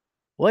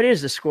 what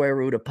is the square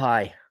root of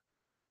pi?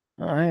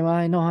 Oh,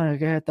 I know how to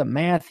get the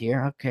math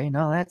here. Okay,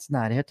 no, that's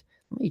not it.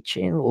 Let me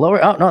change the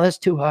lower. Oh, no, that's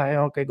too high.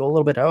 Okay, go a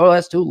little bit. Oh,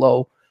 that's too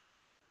low.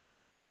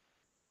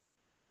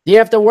 Do you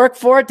have to work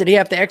for it? Did he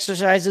have to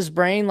exercise his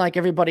brain like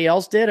everybody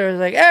else did? Or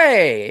like,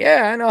 hey,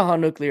 yeah, I know how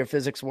nuclear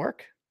physics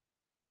work.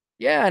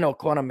 Yeah, I know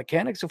quantum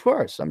mechanics. Of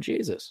course, I'm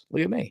Jesus.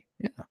 Look at me.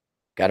 Yeah,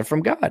 got it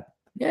from God.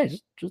 Yeah,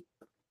 just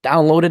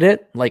downloaded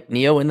it like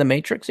Neo in the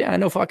Matrix. Yeah, I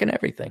know fucking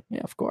everything.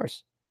 Yeah, of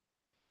course.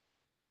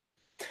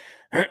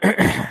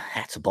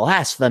 That's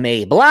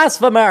blasphemy.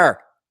 Blasphemer.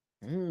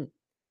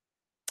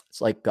 It's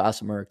like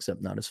Gossamer,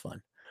 except not as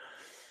fun.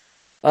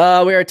 We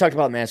already talked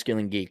about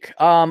Masculine Geek.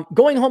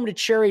 Going Home to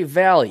Cherry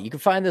Valley. You can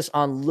find this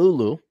on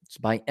Lulu. It's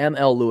by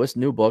M.L. Lewis,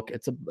 new book.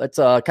 It's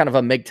a kind of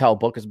a MGTOW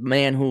book. It's a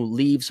man who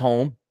leaves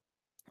home,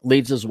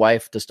 leaves his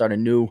wife to start a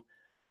new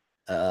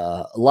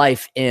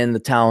life in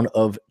the town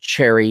of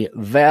Cherry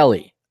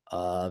Valley.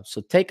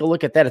 So take a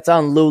look at that. It's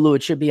on Lulu.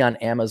 It should be on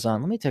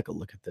Amazon. Let me take a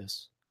look at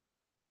this.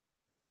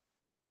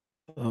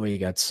 Oh, you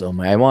got so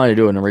many. I wanted to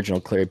do an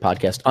original Clarey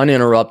podcast,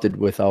 uninterrupted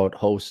without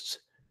hosts,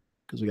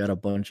 because we got a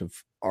bunch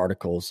of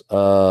articles.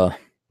 What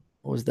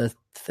was that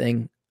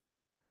thing?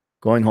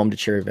 Going Home to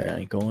Cherry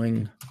Valley.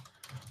 Going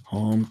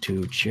Home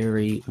to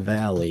Cherry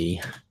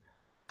Valley.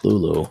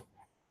 Lulu.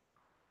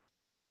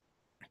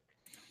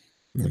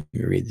 Let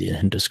me read the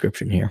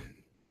description here.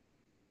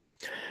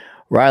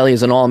 Riley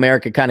is an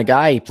all-American kind of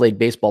guy. He played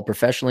baseball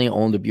professionally,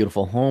 owned a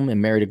beautiful home,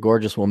 and married a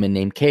gorgeous woman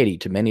named Katie.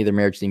 To many, their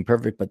marriage seemed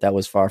perfect, but that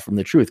was far from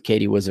the truth.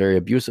 Katie was very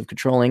abusive,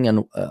 controlling,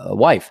 and a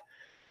wife.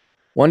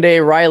 One day,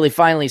 Riley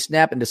finally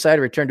snapped and decided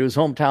to return to his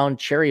hometown,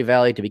 Cherry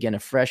Valley, to begin a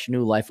fresh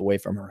new life away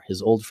from her.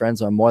 His old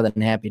friends are more than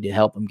happy to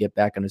help him get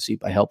back on his feet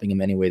by helping him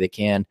any way they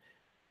can.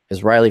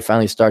 As Riley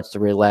finally starts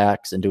to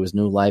relax into his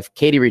new life,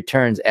 Katie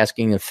returns,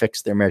 asking him to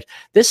fix their marriage.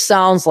 This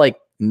sounds like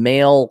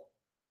male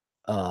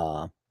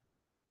Harlequin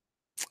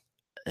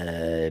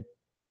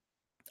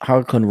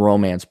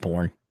romance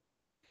porn.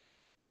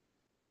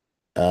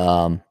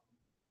 That's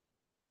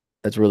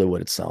really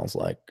what it sounds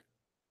like.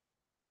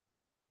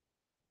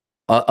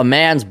 A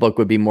man's book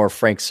would be more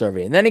Frank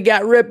Survey. And then he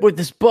got ripped with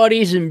his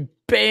buddies and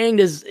banged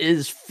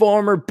his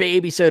former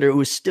babysitter, who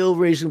was still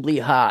reasonably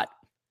hot.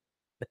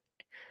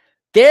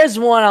 There's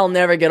one I'll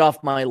never get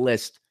off my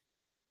list.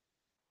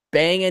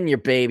 Banging your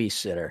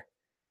babysitter.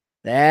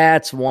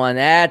 That's one.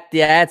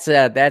 That's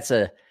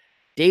a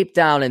deep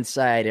down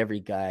inside every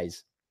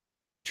guy's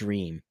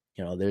dream.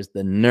 There's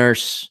the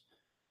nurse.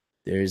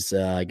 There's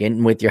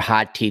getting with your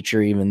hot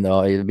teacher, even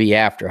though it'll be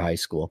after high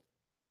school.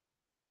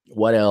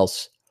 What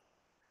else?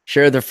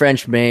 Sure, the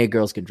French maid,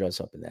 girls can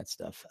dress up in that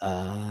stuff.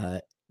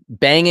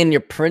 Banging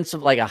your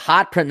principal, like a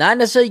hot principal, not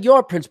necessarily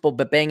your principal,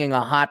 but banging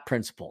a hot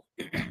principal.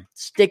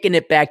 Sticking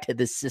it back to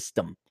the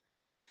system.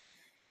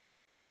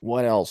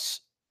 What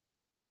else?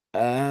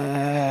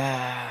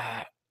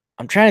 I'm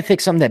trying to think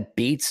something that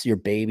beats your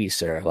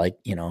babysitter. Like,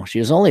 she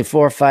was only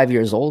 4 or 5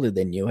 years older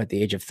than you at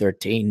the age of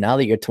 13. Now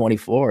that you're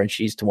 24 and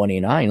she's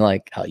 29,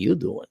 like, how you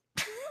doing?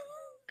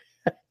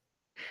 But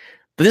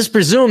this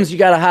presumes you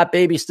got a hot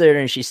babysitter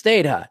and she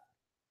stayed hot.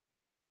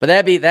 But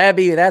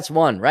that's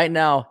one. Right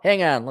now,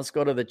 hang on, let's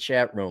go to the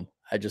chat room.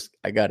 I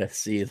got to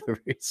see the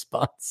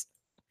response.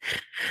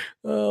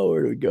 Oh,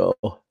 where do we go?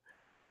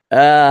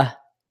 On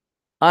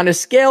a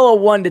scale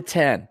of 1 to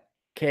 10,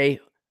 okay,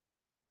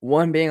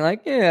 1 being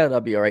like, yeah,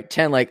 that'll be all right.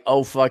 10 like,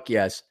 oh, fuck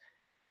yes.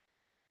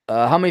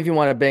 How many of you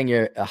want to bang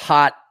a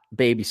hot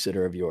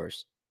babysitter of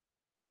yours?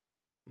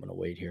 I'm going to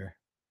wait here.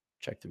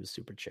 Check through the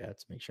super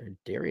chats. Make sure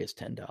Darius,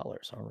 $10.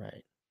 All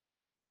right.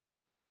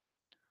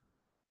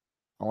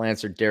 I'll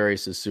answer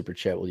Darius's super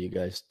chat while you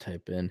guys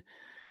type in.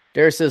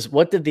 Darius says,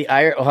 what did the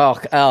Irish...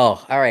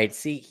 Oh, all right.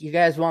 See, you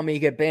guys want me to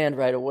get banned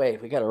right away.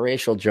 We got a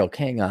racial joke.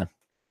 Hang on.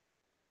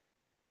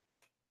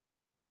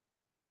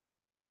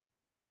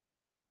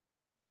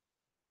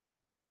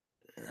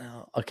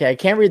 Okay, I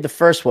can't read the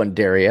first one,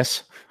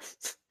 Darius,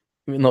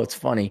 even though it's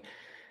funny.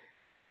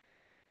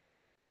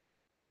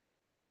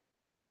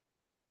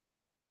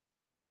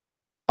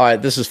 All right,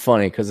 this is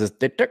funny because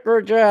they took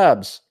our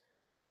jobs.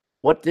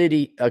 What did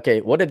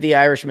the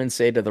Irishman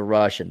say to the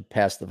Russian?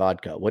 Pass the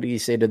vodka. What did he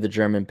say to the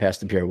German? Pass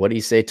the beer. What did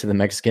he say to the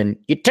Mexican?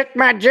 You took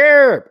my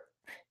job.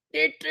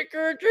 You took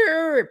our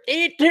job.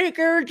 You took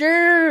our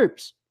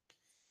jobs.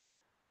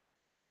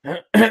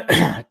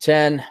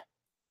 10.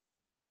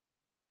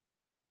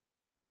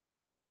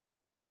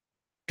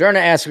 Derna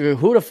asks,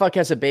 who the fuck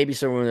has a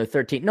babysitter when they're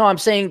 13? No, I'm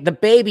saying the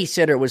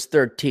babysitter was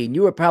 13.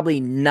 You were probably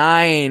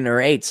 9 or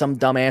 8, some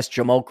dumbass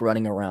jamoke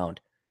running around.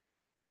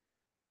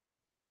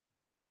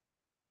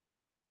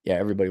 Yeah,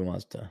 everybody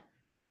wants to.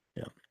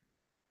 Yeah.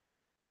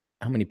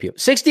 How many people?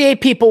 68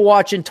 people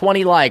watching,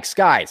 20 likes.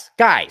 Guys,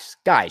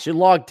 you're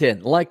logged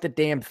in. Like the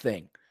damn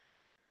thing.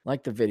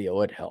 Like the video.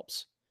 It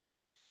helps.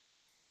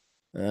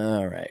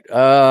 All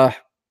right.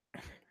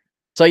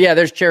 So yeah,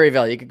 there's Cherry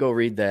Valley. You could go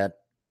read that.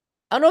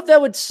 I don't know if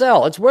that would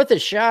sell. It's worth a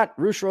shot.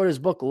 Roosh wrote his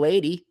book,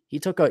 Lady. He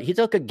took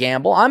a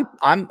gamble.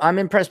 I'm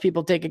impressed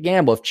people take a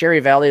gamble. If Cherry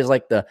Valley is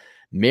like the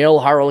male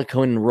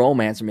Harlequin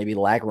romance or maybe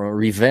lack of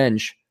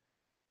revenge,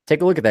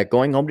 take a look at that.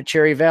 Going Home to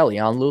Cherry Valley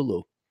on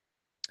Lulu.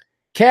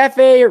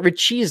 Cafe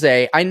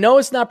Richise. I know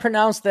it's not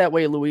pronounced that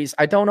way, Louise.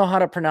 I don't know how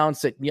to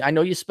pronounce it. I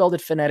know you spelled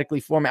it phonetically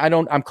for me.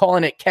 I'm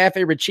calling it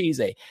Cafe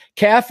Richise.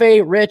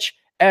 Cafe Rich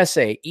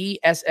Essay.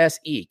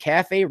 ESSE.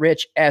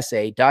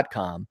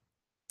 CafeRichEssay.com.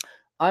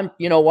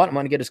 You know what? I'm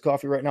going to get his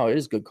coffee right now. It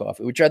is good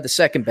coffee. We tried the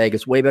second bag.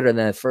 It's way better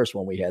than the first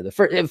one we had.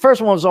 The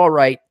first one was all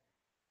right.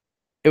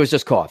 It was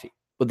just coffee.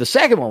 But the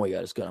second one we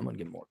got is good. I'm going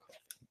to get more coffee.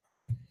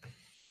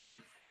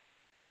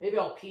 Maybe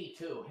I'll pee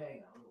too. Hang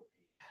on.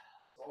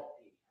 I'll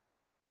pee.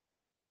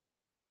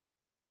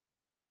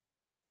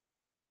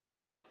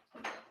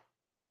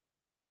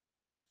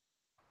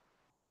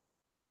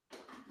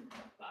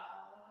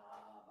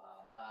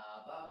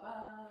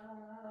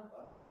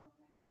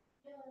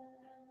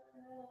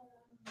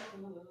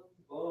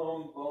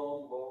 Boom,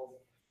 boom, boom.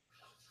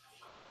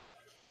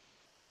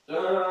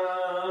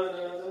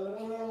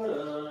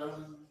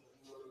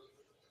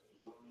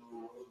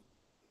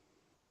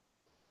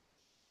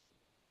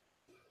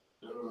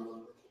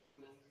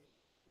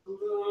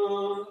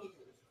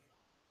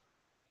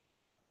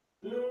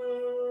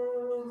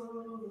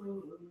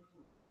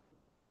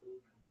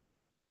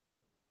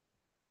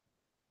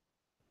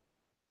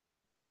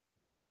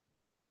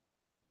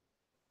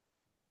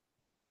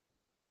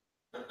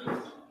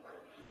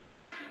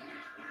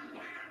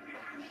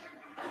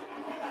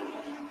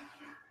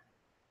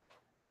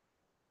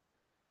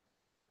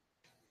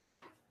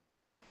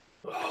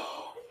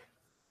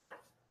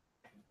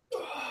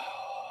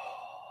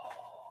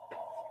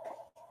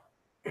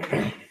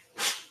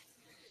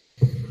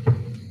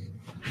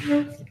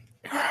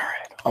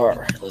 All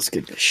right, let's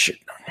get this shit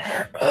done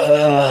here.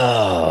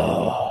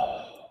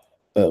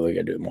 We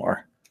gotta do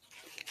more.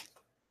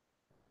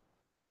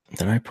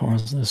 Did I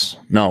pause this?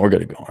 No, we're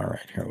gonna go. All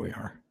right, here we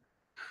are.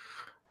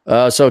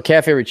 So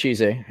Cafe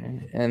Richise,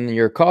 and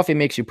your coffee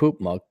makes you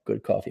poop mug.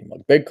 Good coffee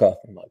mug. Big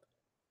coffee mug.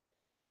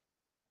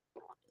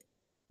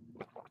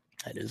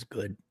 That is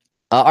good.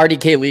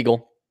 RDK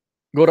Legal.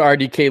 Go to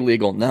RDK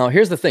Legal. Now,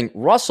 here's the thing.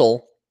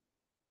 Russell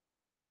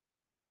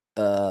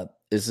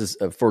is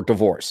for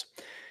divorce.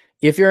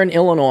 If you're in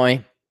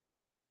Illinois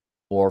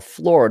or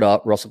Florida,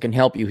 Russell can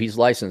help you. He's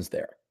licensed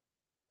there.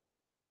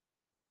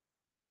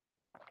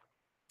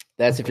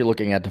 That's if you're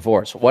looking at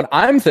divorce. What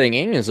I'm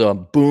thinking is a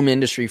boom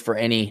industry for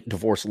any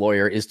divorce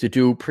lawyer is to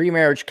do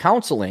pre-marriage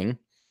counseling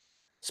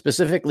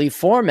specifically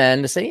for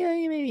men to say,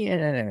 yeah, maybe.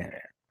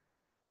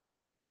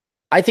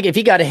 I think if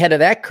he got ahead of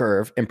that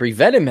curve and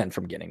prevented men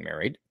from getting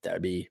married,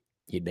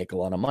 he'd make a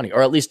lot of money,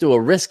 or at least do a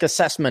risk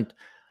assessment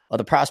of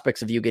the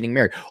prospects of you getting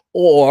married,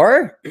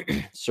 or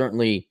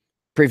certainly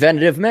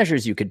preventative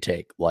measures you could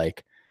take,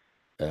 like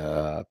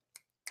what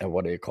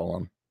do you call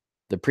them?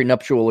 The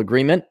prenuptial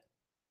agreement,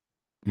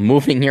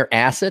 moving your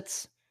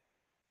assets,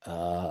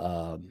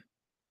 getting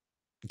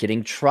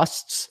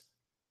trusts.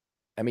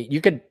 I mean,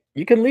 you can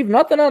leave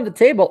nothing on the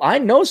table. I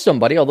know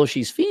somebody, although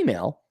she's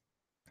female,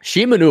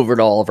 she maneuvered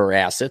all of her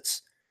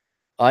assets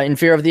in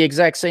fear of the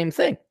exact same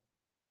thing.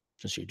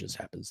 So she just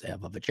happens to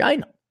have a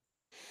vagina.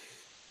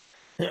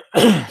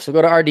 So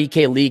go to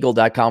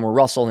rdklegal.com where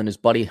Russell and his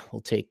buddy will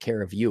take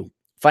care of you.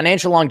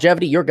 Financial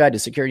Longevity, your guide to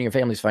securing your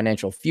family's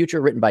financial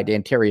future, written by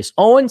Dan Terrius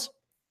Owens.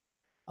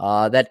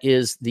 That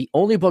is the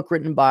only book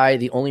written by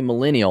the only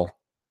millennial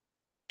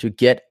to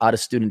get out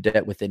of student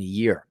debt within a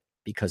year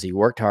because he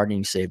worked hard and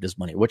he saved his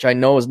money, which I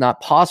know is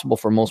not possible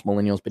for most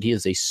millennials, but he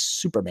is a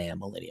Superman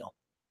millennial.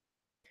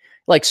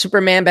 Like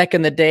Superman back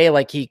in the day,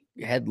 like he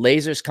had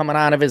lasers coming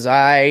out of his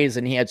eyes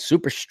and he had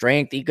super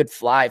strength. He could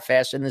fly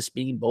faster than the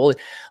speeding bullet,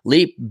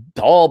 leap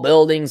tall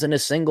buildings in a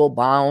single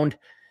bound.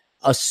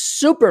 A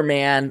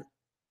Superman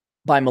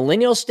by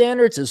millennial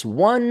standards is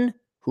one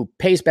who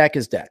pays back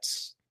his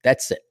debts.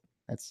 That's it.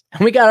 And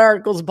we got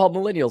articles about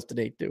millennials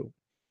today too.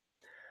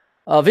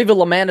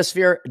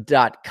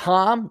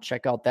 VivaLaManosphere.com.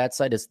 Check out that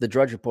site. It's the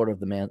Drudge Report of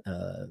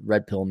the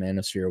Red Pill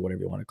Manosphere, or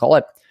whatever you want to call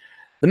it.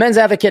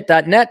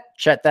 TheMen'sAdvocate.net.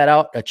 Check that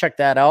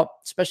out.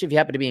 Especially if you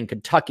happen to be in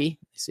Kentucky.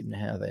 They seem to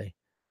have a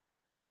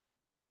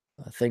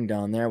thing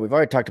down there. We've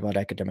already talked about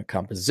academic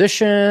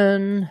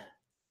composition.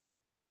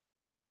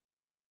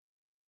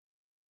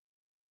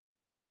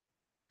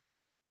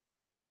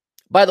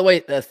 By the way,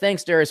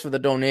 thanks, Darius, for the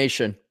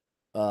donation.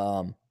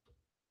 That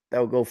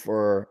will go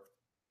for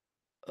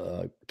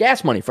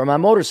gas money for my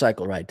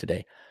motorcycle ride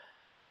today.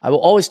 I will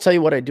always tell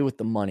you what I do with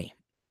the money.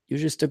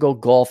 Usually it's to go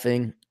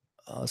golfing.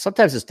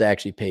 Sometimes it's to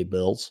actually pay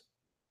bills,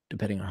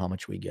 depending on how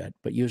much we get.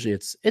 But usually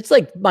it's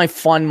like my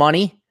fun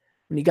money.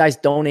 When you guys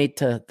donate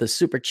to the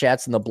super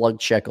chats and the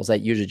blood shekels, that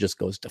usually just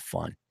goes to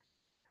fun.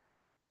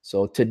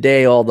 So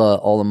today, all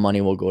the money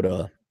will go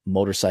to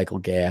motorcycle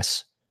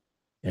gas,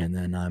 and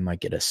then I might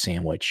get a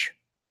sandwich.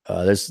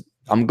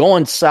 I'm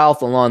going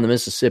south along the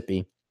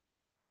Mississippi.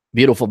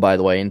 Beautiful, by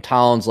the way, in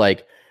towns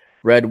like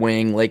Red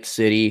Wing, Lake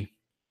City,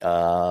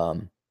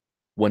 Winona,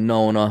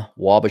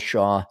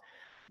 Wabasha.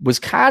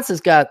 Wisconsin's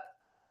got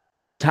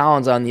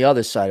towns on the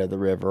other side of the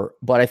river,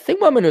 but I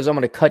think what I'm going to do is I'm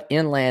going to cut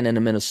inland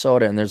into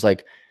Minnesota, and there's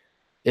like,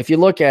 if you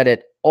look at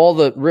it, all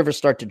the rivers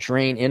start to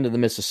drain into the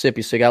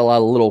Mississippi, so you got a lot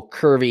of little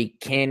curvy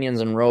canyons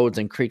and roads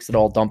and creeks that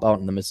all dump out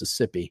in the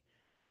Mississippi.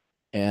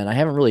 And I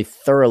haven't really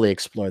thoroughly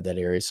explored that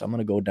area, so I'm going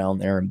to go down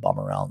there and bum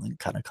around and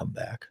kind of come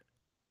back.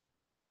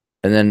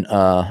 And then,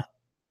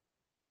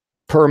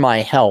 per my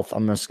health,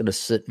 I'm just going to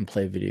sit and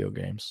play video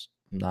games.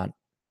 I'm not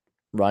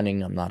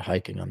running. I'm not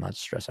hiking. I'm not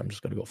stressed. I'm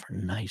just going to go for a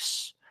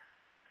nice,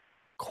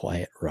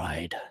 quiet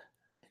ride.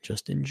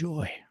 Just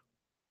enjoy.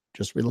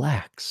 Just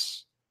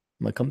relax.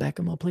 I'm going to come back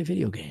and I'm going to play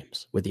video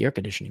games with the air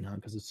conditioning on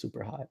because it's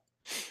super hot.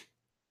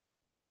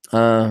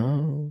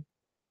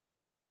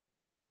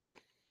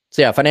 So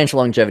yeah, financial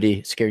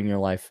longevity, securing your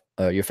life,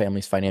 your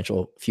family's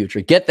financial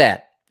future. Get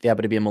that. If you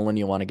happen to be a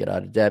millennial, want to get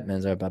out of debt,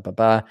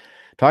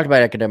 talked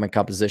about academic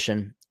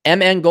composition.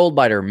 MN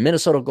Goldbiter,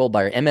 Minnesota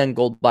Goldbiter,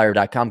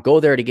 mngoldbiter.com. Go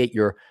there to get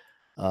your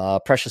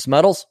precious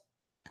metals.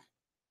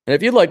 And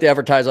if you'd like to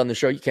advertise on the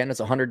show, you can.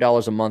 It's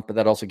 $100 a month, but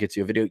that also gets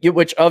you a video.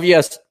 Which,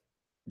 yes,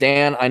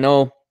 Dan, I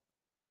know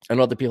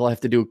other people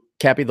have to do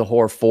Cappy the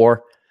Whore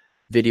 4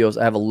 videos.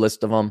 I have a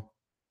list of them.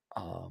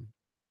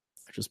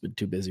 I've just been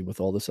too busy with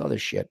all this other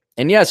shit.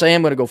 And yes, I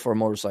am going to go for a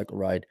motorcycle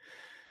ride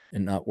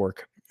and not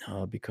work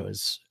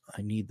because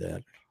I need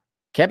that.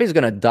 Cappy's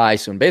going to die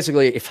soon.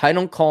 Basically, if I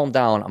don't calm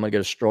down, I'm going to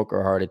get a stroke or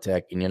a heart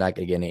attack, and you're not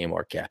going to get any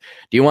more Cappy.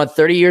 Do you want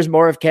 30 years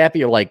more of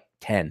Cappy or like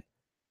 10?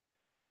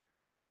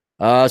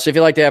 So if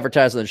you like to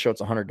advertise on the show,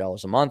 it's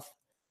 $100 a month.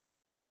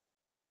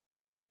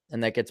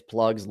 And that gets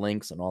plugs,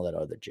 links, and all that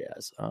other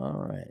jazz.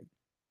 All right. Let's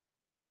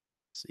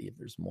see if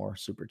there's more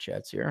super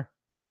chats here.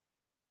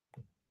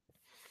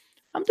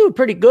 I'm doing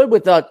pretty good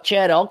with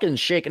Chad Elkins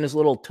shaking his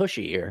little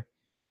tushy here.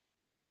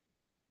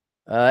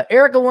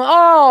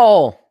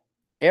 Erica's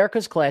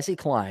Classy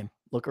Climb.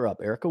 Look her up,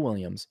 Erica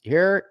Williams.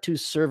 Here's to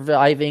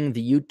surviving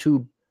the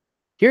YouTube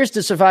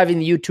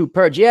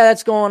purge. Yeah,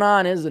 that's going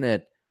on, isn't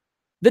it?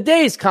 The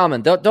day's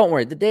coming. Don't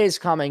worry. The day is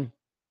coming.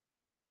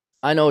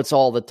 I know it's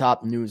all the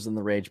top news and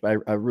the rage, but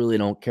I really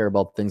don't care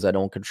about things I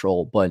don't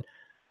control. But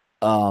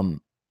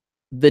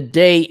the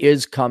day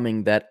is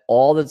coming that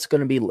all that's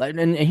going to be,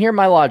 and hear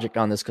my logic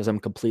on this because I'm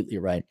completely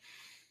right.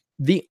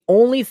 The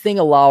only thing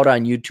allowed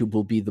on YouTube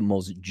will be the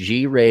most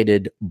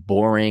G-rated,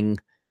 boring,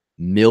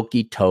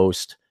 milky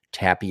toast,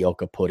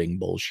 tapioca pudding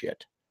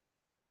bullshit.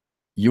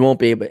 You won't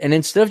be able, and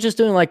instead of just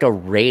doing like a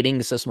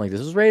rating system, like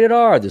this is rated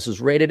R, this is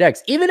rated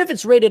X, even if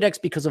it's rated X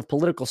because of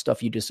political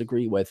stuff you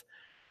disagree with,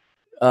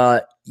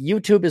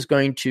 YouTube is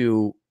going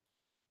to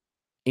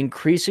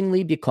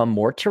increasingly become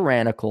more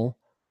tyrannical,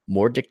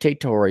 more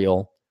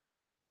dictatorial,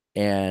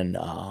 and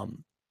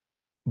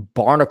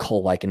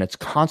barnacle-like in its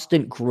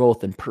constant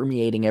growth and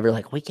permeating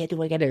we can't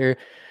do it,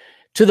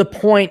 to the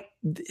point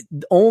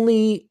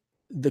only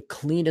the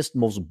cleanest,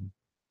 most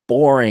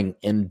boring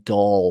and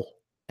dull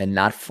and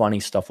not funny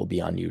stuff will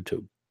be on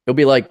YouTube. It'll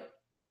be like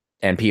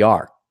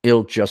NPR.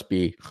 It'll just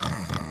be,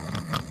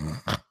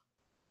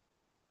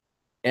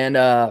 and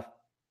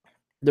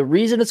the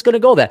reason it's going to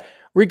go that,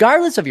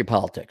 regardless of your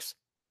politics,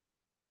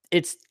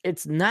 it's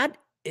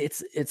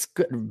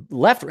good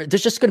left.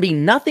 There's just going to be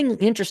nothing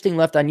interesting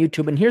left on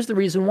YouTube. And here's the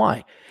reason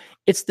why.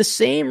 It's the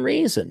same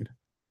reason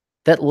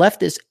that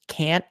leftists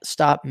can't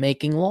stop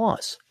making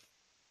laws.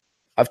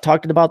 I've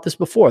talked about this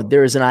before.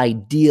 There is an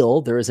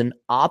ideal, there is an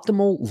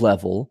optimal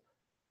level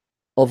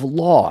of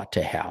law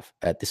to have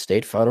at the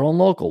state, federal, and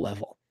local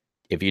level.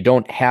 If you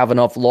don't have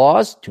enough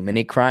laws, too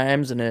many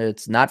crimes, and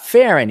it's not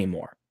fair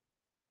anymore.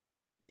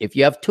 If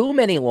you have too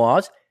many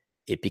laws,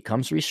 it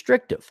becomes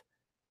restrictive.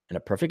 And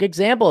a perfect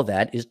example of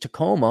that is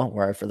Tacoma,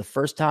 where for the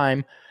first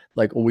time,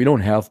 like, well, we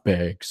don't have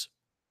bags.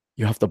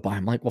 You have to buy them.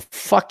 I'm like, well,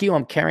 fuck you.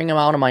 I'm carrying them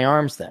out of my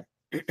arms then.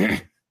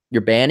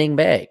 You're banning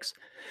bags.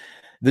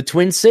 The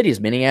Twin Cities,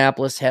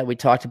 Minneapolis, we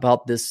talked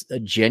about this, a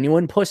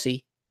genuine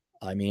pussy.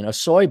 I mean, a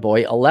soy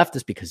boy, a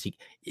leftist, because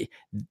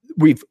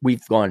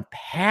we've gone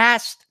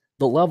past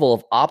the level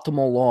of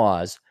optimal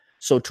laws.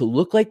 So to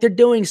look like they're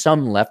doing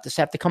something, leftists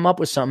have to come up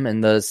with something.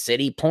 And the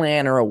city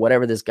planner, or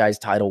whatever this guy's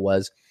title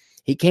was,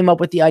 he came up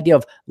with the idea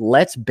of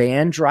let's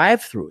ban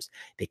drive-thrus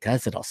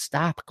because it'll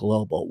stop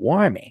global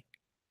warming.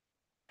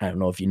 I don't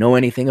know if you know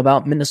anything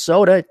about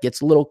Minnesota. It gets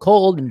a little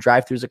cold and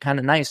drive-thrus are kind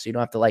of nice. So you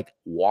don't have to like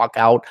walk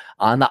out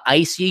on the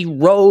icy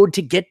road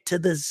to get to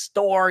the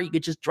store. You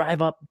could just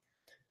drive up,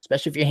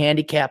 especially if you're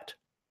handicapped.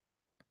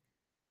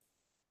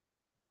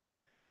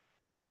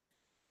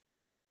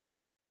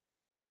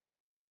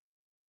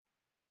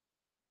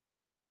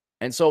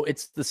 And so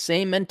it's the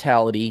same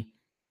mentality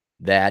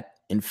that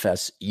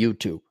infests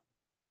YouTube.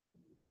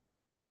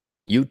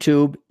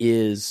 YouTube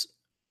is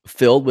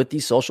filled with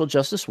these social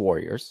justice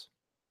warriors.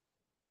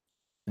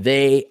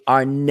 They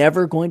are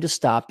never going to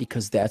stop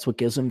because that's what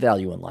gives them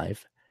value in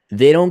life.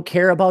 They don't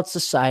care about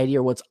society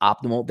or what's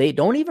optimal. They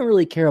don't even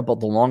really care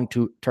about the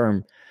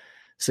long-term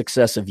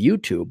success of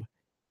YouTube.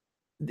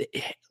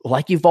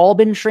 Like you've all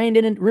been trained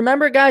in.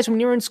 Remember, guys,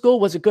 when you were in school,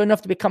 was it good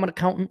enough to become an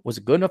accountant? Was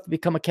it good enough to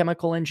become a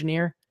chemical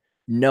engineer?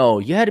 No,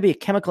 you had to be a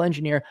chemical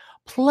engineer.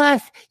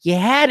 Plus, you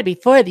had to be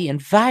for the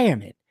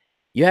environment.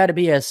 You had to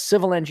be a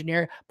civil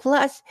engineer.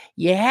 Plus,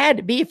 you had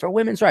to be for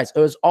women's rights. It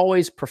was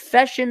always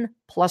profession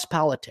plus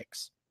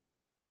politics.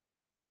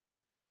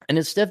 And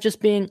instead of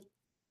just being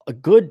a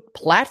good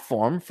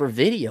platform for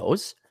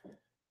videos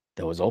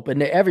that was open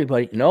to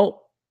everybody,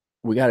 no,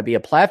 we got to be a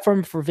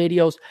platform for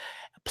videos.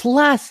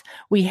 Plus,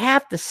 we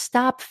have to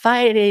stop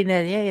fighting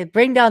and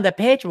bring down the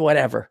page or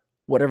whatever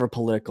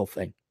political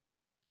thing.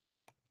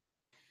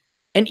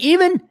 And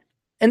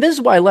this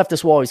is why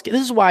leftists will always,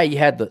 this is why you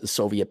had the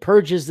Soviet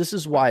purges. This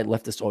is why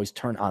leftists always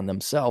turn on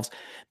themselves,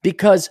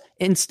 because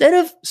instead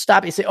of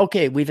stopping and say,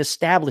 okay, we've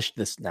established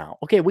this now.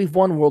 Okay, we've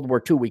won World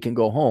War II. We can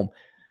go home.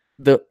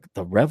 The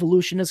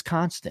revolution is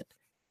constant.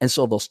 And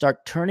so they'll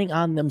start turning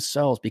on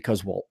themselves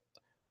because, well,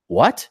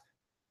 what?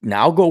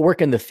 Now go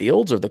work in the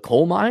fields or the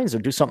coal mines or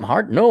do something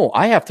hard? No,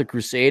 I have to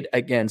crusade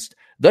against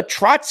the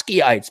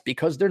Trotskyites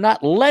because they're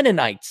not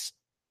Leninites.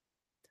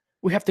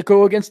 We have to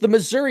go against the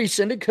Missouri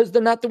Synod because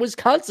they're not the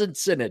Wisconsin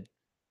Synod.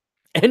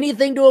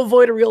 Anything to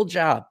avoid a real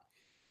job.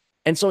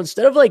 And so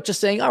instead of like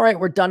just saying, all right,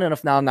 we're done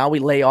enough now we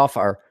lay off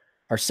our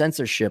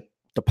censorship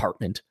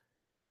department,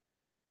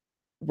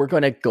 we're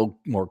going to go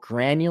more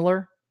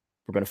granular.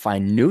 We're going to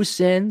find new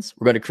sins.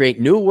 We're going to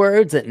create new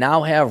words that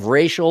now have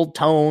racial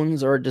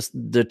tones or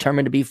just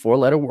determined to be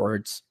 4-letter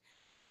words.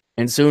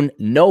 And soon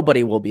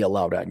nobody will be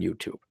allowed on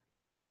YouTube.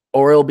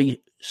 Or it'll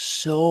be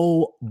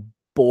so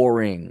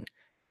boring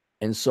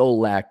and so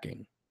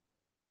lacking.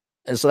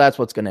 And so that's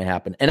what's going to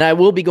happen. And I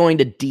will be going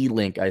to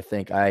D-Link, I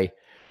think.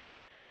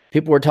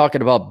 People were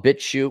talking about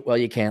BitChute. Well,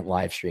 you can't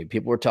live stream.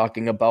 People were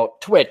talking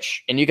about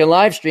Twitch. And you can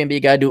live stream, but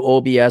you got to do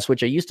OBS,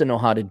 which I used to know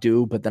how to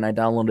do. But then I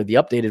downloaded the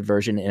updated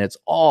version, and it's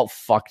all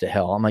fucked to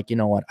hell. I'm like, you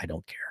know what? I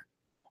don't care.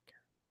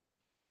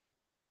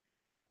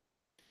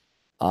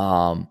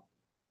 And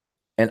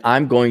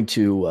I'm going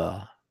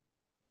to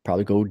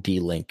probably go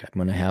D-Link. I'm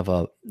going to have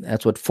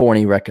that's what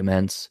Forney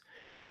recommends.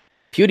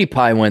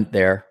 PewDiePie went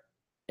there,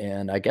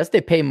 and I guess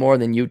they pay more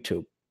than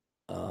YouTube.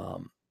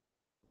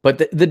 But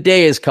the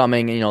day is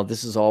coming, and,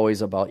 this is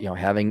always about,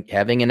 having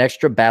an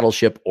extra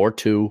battleship or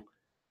two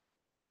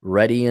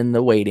ready in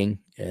the waiting.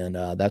 And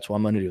that's what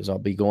I'm going to do is I'll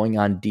be going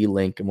on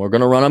D-Link, and we're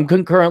going to run them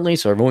concurrently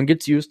so everyone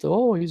gets used to,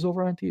 oh, he's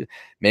over on D.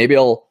 Maybe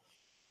I'll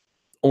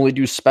only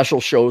do special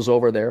shows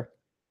over there.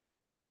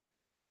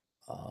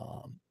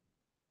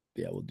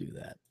 Yeah, we'll do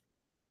that.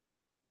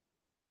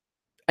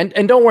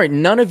 And don't worry,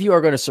 none of you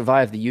are going to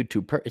survive the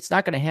YouTube. It's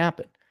not going to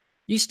happen.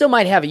 You still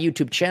might have a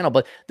YouTube channel,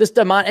 but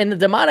the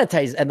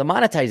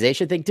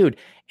monetization thing, dude,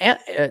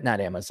 not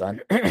Amazon.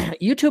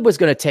 YouTube was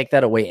going to take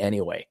that away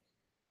anyway.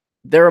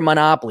 They're a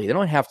monopoly. They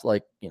don't have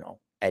to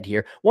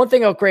adhere. One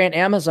thing I'll grant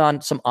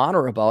Amazon some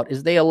honor about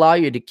is they allow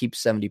you to keep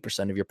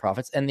 70% of your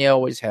profits, and they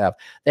always have.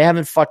 They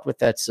haven't fucked with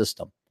that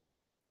system.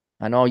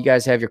 I know you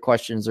guys have your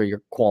questions or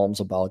your qualms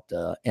about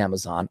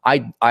Amazon.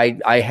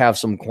 I have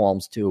some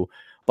qualms too,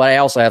 but I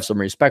also have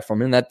some respect for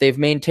them in that they've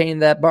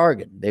maintained that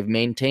bargain. They've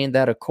maintained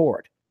that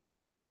accord.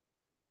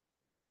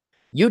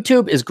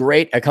 YouTube is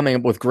great at coming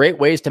up with great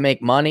ways to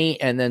make money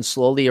and then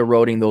slowly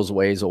eroding those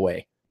ways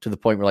away to the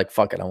point where like,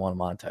 fuck it, I don't want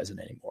to monetize it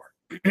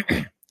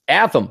anymore.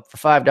 Anthem for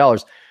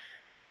 $5.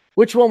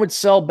 Which one would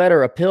sell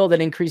better? A pill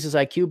that increases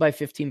IQ by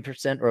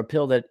 15% or a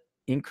pill that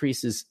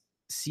increases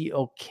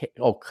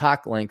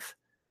cock length?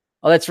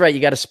 Oh, that's right.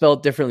 You got to spell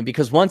it differently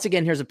because once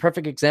again, here's a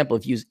perfect example.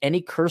 If you use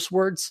any curse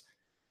words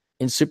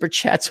in super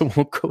chats, it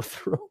won't go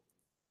through.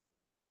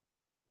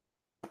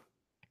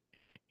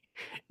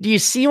 Do you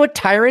see what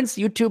tyrants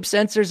YouTube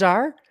censors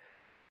are?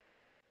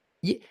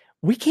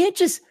 We can't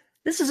just,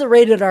 this is a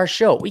rated R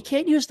show. We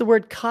can't use the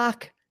word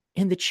cock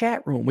in the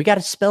chat room. We got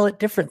to spell it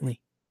differently.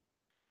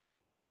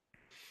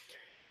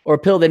 Or a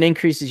pill that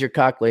increases your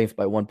cock length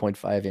by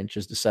 1.5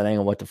 inches, deciding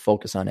on what to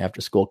focus on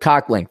after school.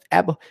 Cock length.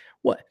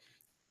 What?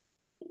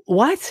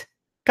 What?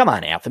 Come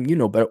on, Atham. You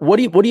know better. What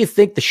do you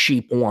think the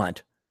sheep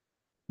want?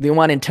 They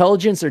want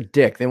intelligence or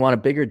dick? They want a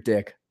bigger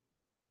dick.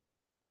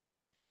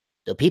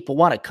 Do people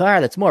want a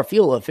car that's more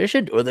fuel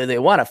efficient, or do they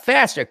want a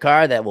faster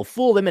car that will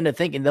fool them into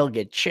thinking they'll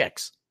get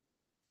chicks?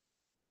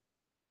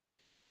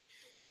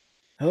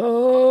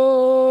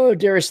 Oh,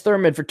 Darius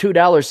Thurman for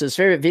 $2 says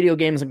favorite video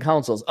games and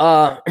consoles.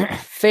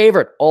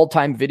 Favorite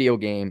all-time video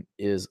game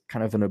is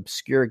kind of an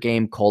obscure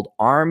game called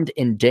Armed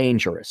and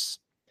Dangerous.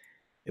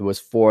 It was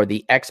for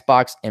the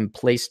Xbox and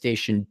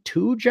PlayStation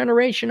 2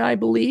 generation, I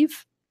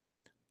believe.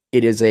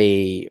 It is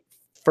a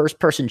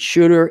first-person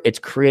shooter. It's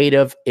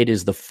creative. It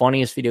is the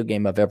funniest video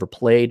game I've ever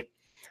played.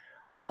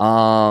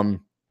 Also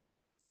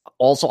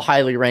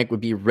highly ranked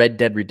would be Red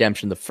Dead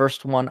Redemption, the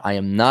first one. I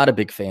am not a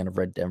big fan of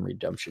Red Dead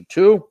Redemption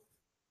 2.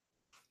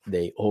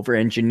 They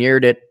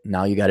over-engineered it.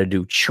 Now you got to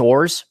do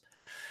chores.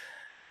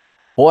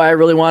 Boy, I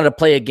really wanted to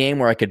play a game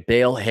where I could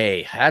bale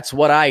hay. That's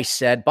what I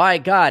said. By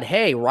God,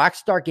 hey,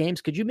 Rockstar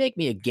Games, could you make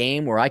me a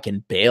game where I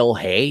can bale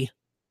hay?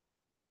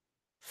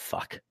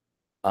 Fuck.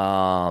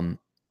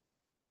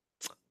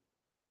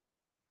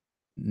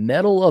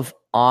 Medal of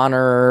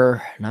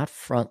Honor, not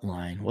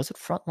Frontline. Was it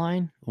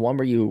Frontline? The one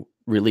where you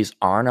release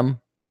Arnhem?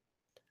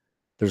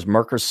 There's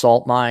Merker's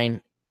Salt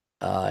Mine.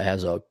 It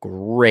has a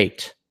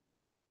great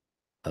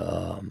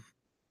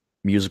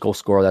musical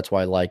score. That's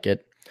why I like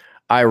it.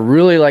 I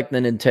really like the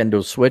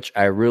Nintendo Switch.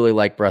 I really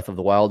like Breath of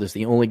the Wild. It's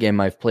the only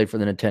game I've played for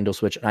the Nintendo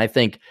Switch. And I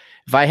think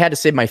if I had to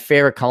say my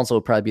favorite console,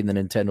 it would probably be the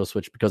Nintendo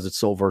Switch because it's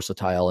so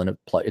versatile and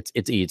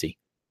it's easy.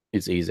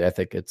 It's easy. I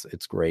think it's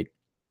great.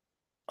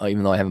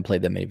 Even though I haven't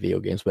played that many video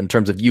games, but in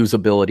terms of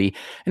usability.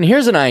 And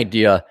here's an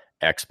idea,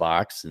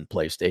 Xbox and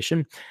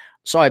PlayStation.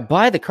 So I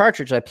buy the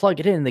cartridge, I plug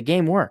it in, and the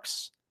game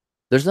works.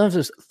 There's none of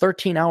this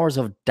 13 hours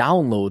of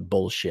download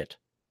bullshit.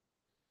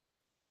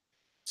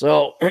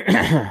 So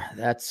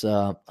that's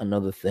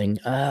another thing.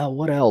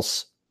 What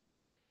else?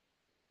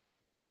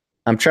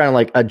 I'm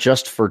trying to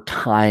adjust for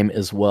time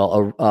as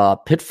well.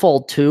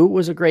 Pitfall 2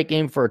 was a great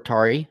game for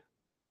Atari.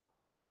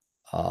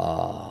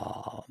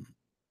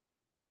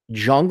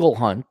 Jungle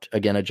Hunt,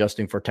 again,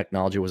 adjusting for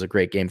technology, was a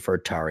great game for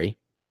Atari.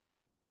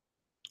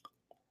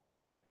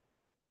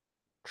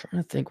 I'm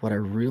trying to think what I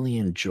really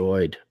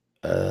enjoyed.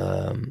 There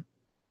was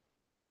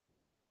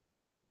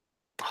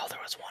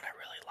one I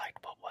really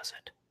liked. What was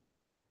it?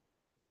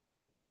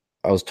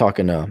 I was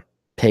talking to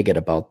Paget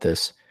about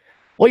this.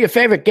 What are your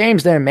favorite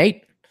games there,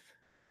 mate?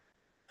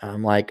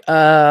 I'm like,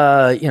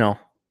 Red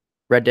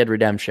Dead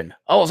Redemption.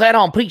 Oh, is that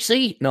on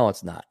PC? No,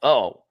 it's not.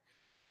 Oh,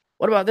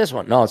 what about this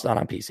one? No, it's not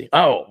on PC.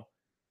 Oh,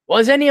 well,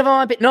 is any of them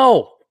on PC?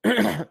 No.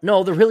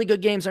 No, the really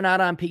good games are not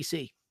on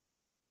PC.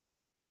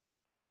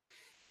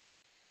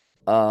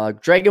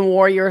 Dragon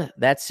Warrior,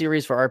 that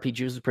series for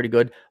RPGs was pretty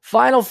good.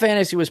 Final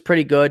Fantasy was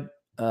pretty good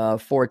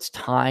for its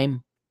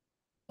time.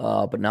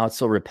 But now it's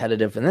so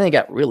repetitive. And then they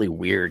got really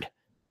weird.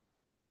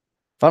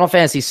 Final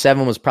Fantasy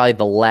VII was probably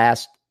the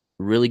last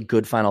really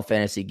good Final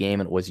Fantasy game.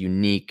 And it was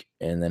unique.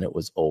 And then it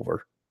was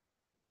over.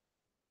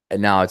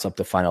 And now it's up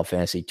to Final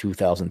Fantasy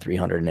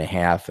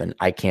 2,300.5. And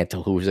I can't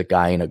tell who's a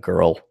guy and a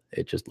girl.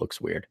 It just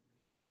looks weird.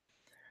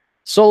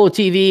 Solo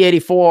TV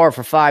 84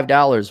 for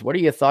 $5. What are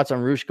your thoughts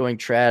on Roosh going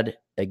trad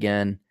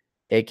again,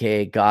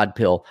 a.k.a. God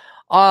Pill?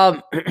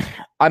 I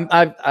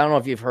don't know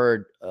if you've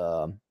heard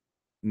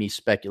me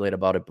speculate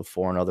about it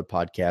before on other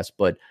podcasts,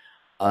 but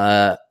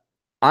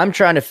I'm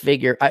trying to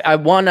figure. I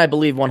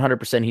believe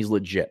 100% he's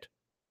legit.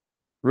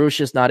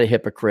 Roosh is not a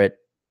hypocrite,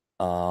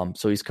 so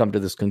he's come to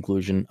this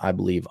conclusion, I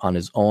believe, on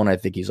his own. I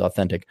think he's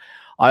authentic.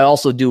 I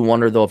also do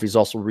wonder, though, if he's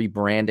also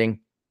rebranding,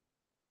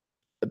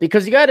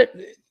 because you got it.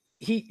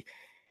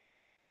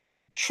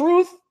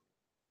 Truth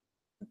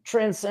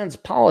transcends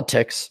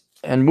politics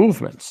and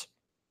movements.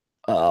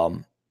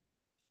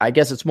 I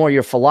guess it's more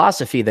your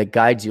philosophy that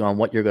guides you on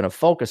what you're going to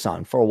focus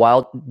on. For a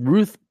while,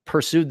 Ruth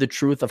pursued the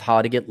truth of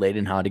how to get laid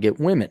and how to get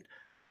women.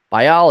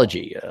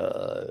 Biology,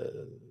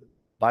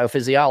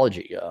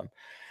 biophysiology,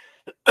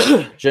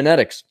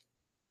 genetics.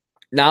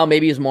 Now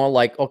maybe it's more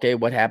like, okay,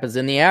 what happens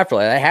in the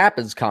afterlife? That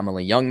happens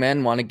commonly. Young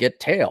men want to get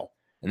tail.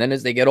 And then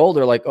as they get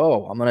older, like,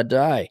 oh, I'm going to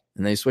die.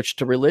 And they switch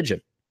to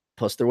religion.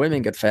 Plus their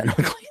women get fat and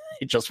ugly.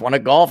 They just want to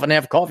golf and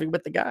have coffee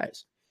with the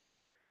guys.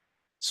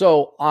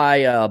 So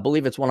I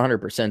believe it's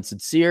 100%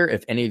 sincere.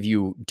 If any of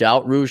you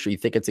doubt Roosh or you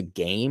think it's a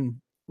game,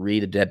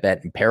 read A Dead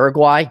Bet in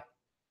Paraguay.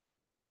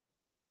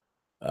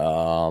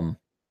 I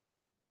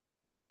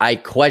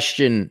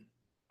question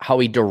how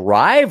he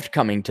derived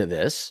coming to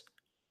this,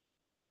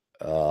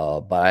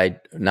 but I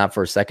not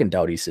for a second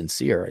doubt he's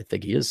sincere. I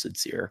think he is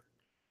sincere.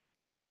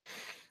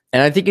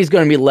 And I think he's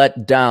going to be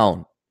let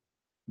down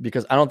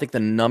because I don't think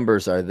the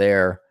numbers are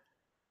there.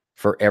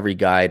 for every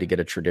guy to get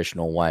a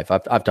traditional wife.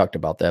 I've talked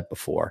about that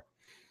before.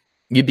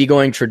 You'd be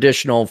going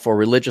traditional for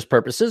religious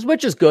purposes,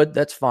 which is good.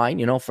 That's fine.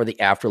 You know, for the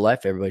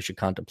afterlife, everybody should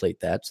contemplate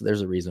that. So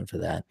there's a reason for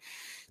that.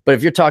 But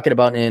if you're talking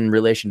about in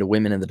relation to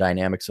women and the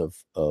dynamics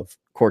of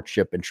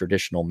courtship and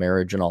traditional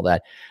marriage and all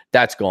that,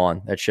 that's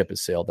gone. That ship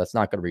has sailed. That's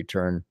not going to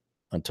return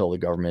until the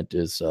government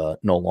is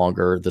no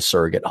longer the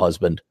surrogate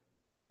husband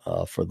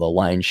for the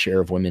lion's share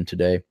of women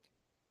today.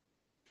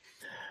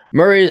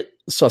 Murray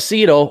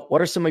Saucedo,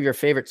 what are some of your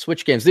favorite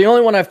Switch games? The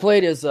only one I've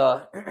played is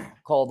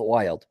Call of the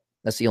Wild.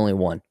 That's the only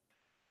one.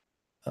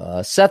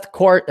 Seth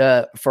Court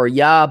for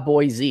Ya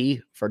Boy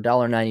Z for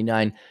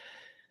 $1.99.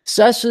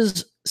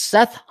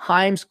 Seth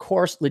Himes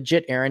course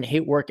legit, Aaron.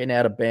 Hate working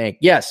at a bank.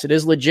 Yes, it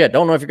is legit.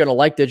 Don't know if you're going to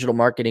like digital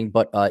marketing,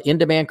 but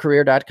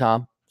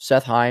indemandcareer.com.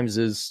 Seth Himes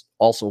is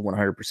also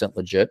 100%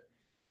 legit.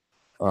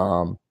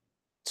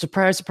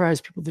 Surprise,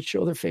 surprise. People that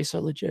show their face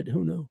are legit.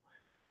 Who knew?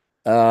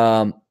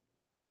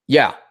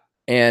 Yeah.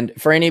 And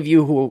for any of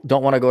you who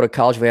don't want to go to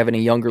college, if we have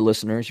any younger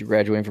listeners, you're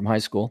graduating from high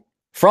school,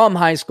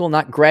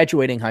 not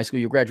graduating high school,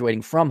 you're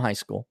graduating from high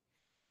school.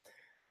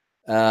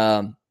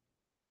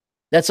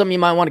 That's something you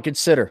might want to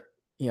consider.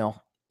 You know,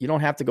 you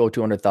don't have to go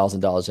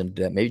 $200,000 into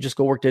debt. Maybe just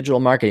go work digital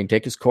marketing,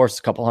 take his course,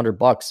 a couple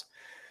 $100,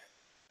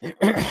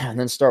 and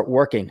then start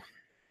working.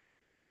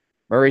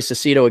 Murray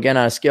Saucedo, again,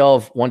 on a scale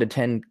of 1 to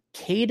 10.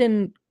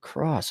 Caden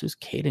Cross. Who's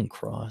Caden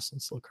Cross?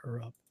 Let's look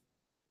her up.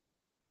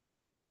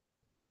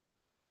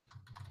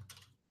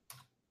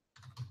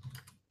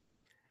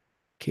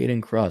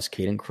 Caden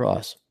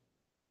Cross.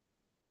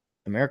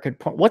 American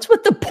porn. What's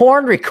with the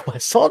porn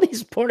requests? All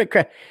these porn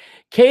requests.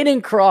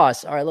 Caden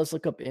Cross. All right, let's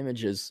look up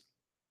images.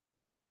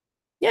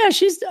 Yeah,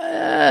 she's.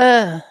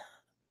 I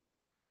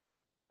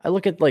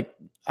look at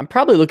I'm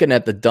probably looking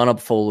at the done up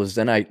folders.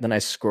 Then I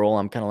scroll.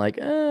 I'm kind of like,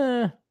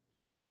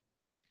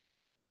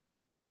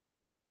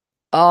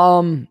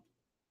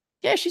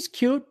 yeah, she's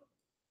cute.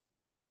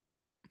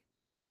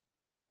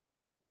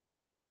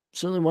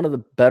 Certainly one of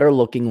the better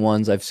looking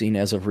ones I've seen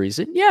as of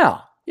recent.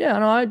 Yeah.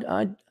 No,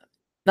 I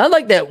not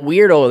like that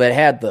weirdo that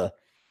had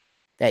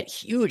that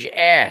huge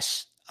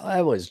ass.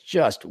 That was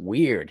just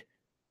weird.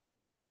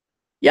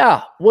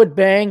 Yeah, would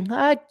bang.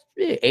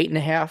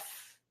 8.5,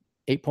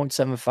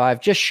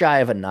 8.75, just shy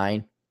of a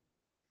 9.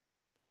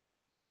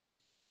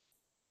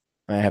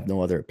 I have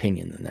no other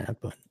opinion than that,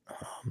 but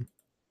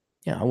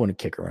yeah, I wouldn't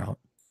kick her out.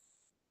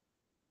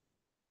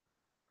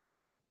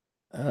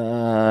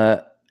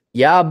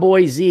 Yeah,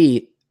 boy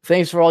Z.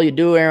 Thanks for all you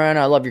do, Aaron.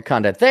 I love your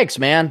content. Thanks,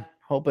 man.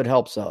 Hope it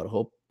helps out.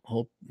 Hope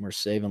we're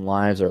saving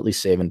lives, or at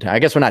least saving time. I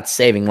guess we're not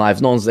saving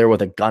lives. No one's there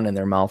with a gun in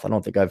their mouth. I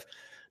don't think I've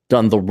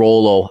done the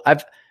Rolo.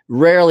 I've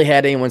rarely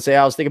had anyone say,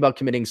 I was thinking about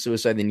committing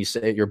suicide, then you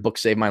say your book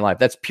saved my life.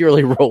 That's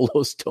purely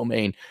Rolo's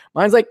domain.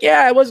 Mine's like,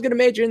 yeah, I was going to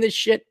major in this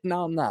shit.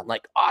 No, I'm not.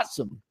 Like,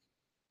 awesome.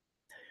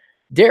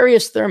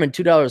 Darius Thurman,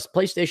 $2.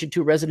 PlayStation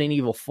 2, Resident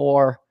Evil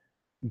 4,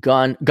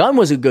 Gun. Gun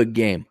was a good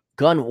game.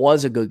 I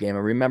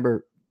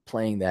remember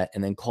playing that,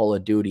 and then Call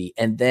of Duty.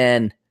 And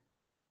then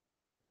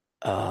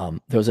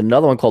there was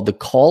another one called the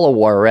Call of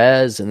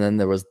Juarez, and then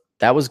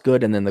that was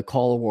good, and then the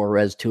Call of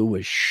Juarez 2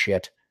 was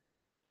shit.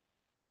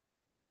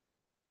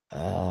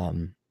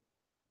 There's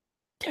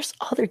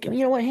other games.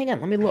 You know what? Hang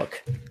on. Let me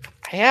look.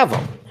 I have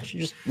them. I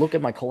should just look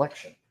at my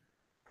collection.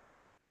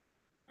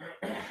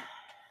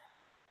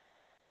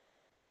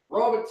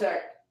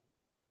 Robotech,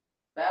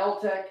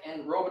 Battletech,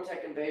 and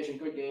Robotech Invasion.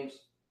 Good games.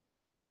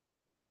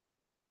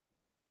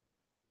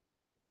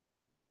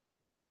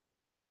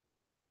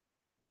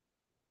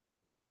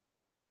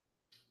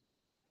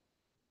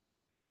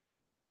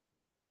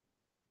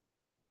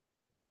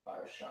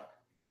 Bioshock.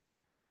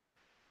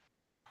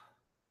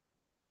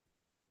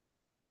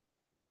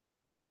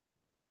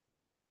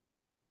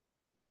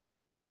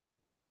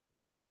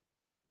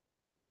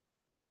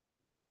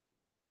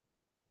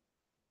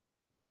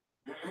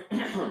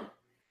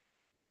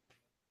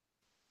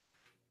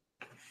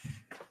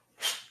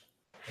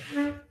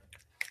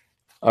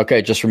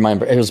 Okay, just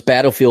remember, it was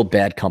Battlefield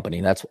Bad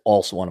Company. That's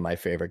also one of my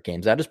favorite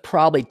games. That is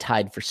probably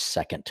tied for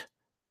second.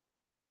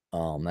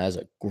 That is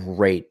a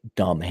great,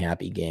 dumb,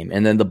 happy game.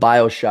 And then the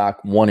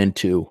Bioshock 1 and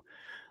 2,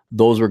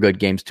 those were good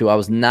games too. I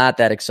was not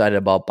that excited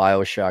about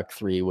Bioshock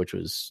 3, which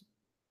was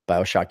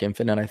Bioshock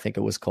Infinite, I think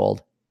it was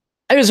called.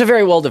 It was a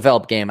very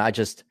well-developed game. I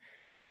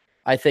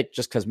think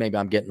just because maybe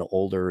I'm getting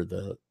older,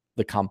 the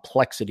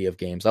complexity of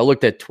games. I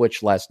looked at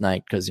Twitch last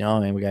night because,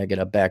 man, we got to get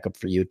a backup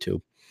for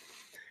YouTube.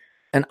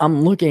 And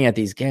I'm looking at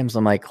these games.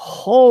 I'm like,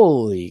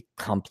 holy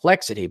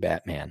complexity,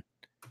 Batman.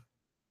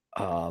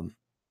 I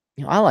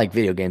like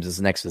video games as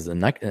much as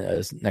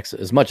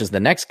the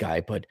next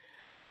guy, but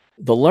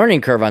the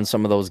learning curve on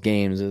some of those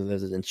games,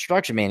 the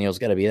instruction manual's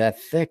got to be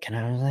that thick. And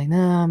I was like, no,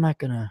 I'm not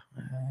gonna.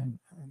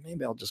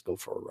 Maybe I'll just go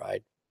for a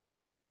ride.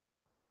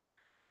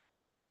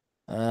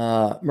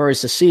 Murray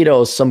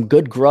Saucedo, some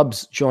good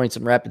grubs joints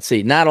in Rapid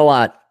City. Not a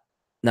lot.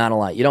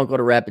 You don't go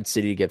to Rapid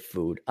City to get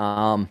food.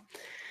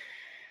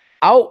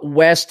 Out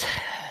west,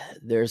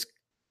 there's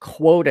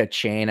Quota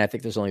Chain. I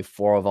think there's only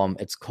 4 of them.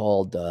 It's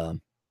called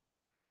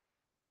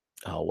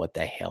Oh, what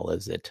the hell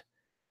is it?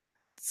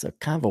 It's a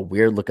kind of a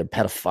weird looking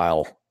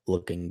pedophile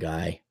looking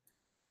guy.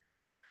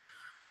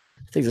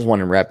 I think there's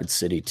one in Rapid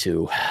City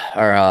too.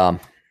 Or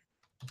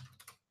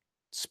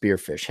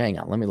Spearfish. Hang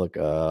on, let me look.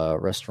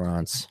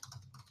 Restaurants.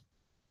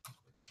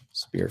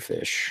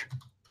 Spearfish,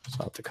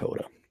 South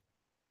Dakota.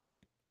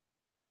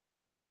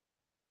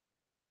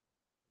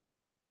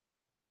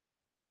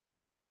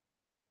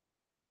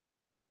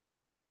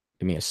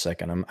 Give me a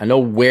second. I know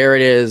where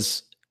it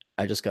is.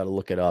 I just got to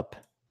look it up.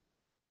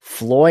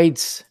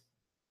 Floyd's.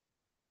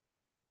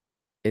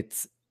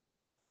 It's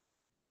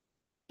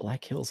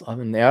Black Hills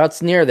Oven. There,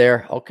 it's near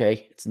there.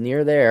 Okay, it's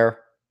near there.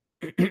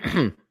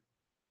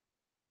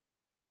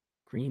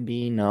 Green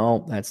Bean.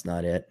 No, that's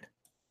not it.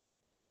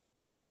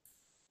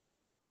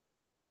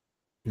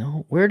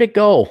 No, where'd it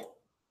go?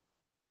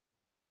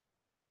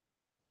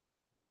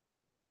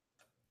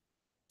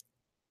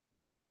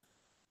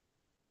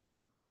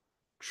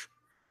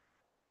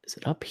 Is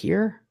it up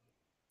here?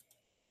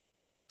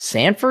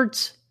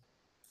 Sanford's?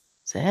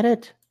 Is that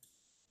it?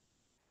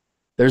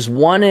 There's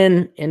one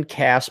in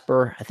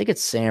Casper. I think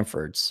it's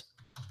Sanford's.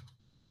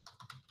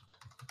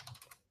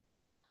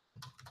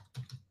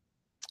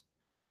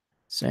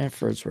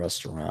 Sanford's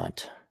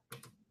restaurant.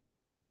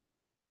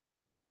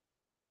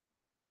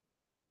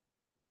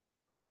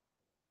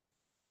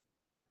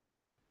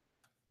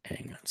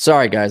 Hang on.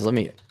 Sorry, guys. I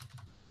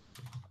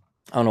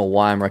don't know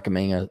why I'm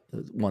recommending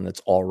one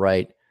that's all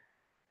right.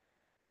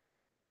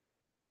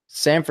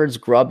 Sanford's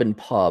Grub and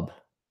Pub.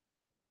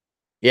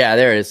 Yeah,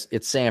 there it is.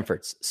 It's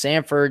Sanford's.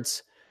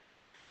 Sanford's.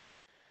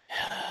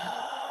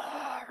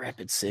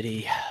 Rapid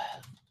City.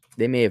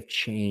 They may have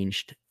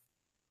changed.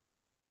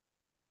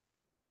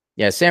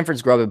 Yeah,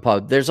 Sanford's Grub and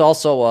Pub. There's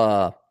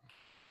also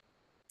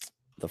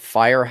the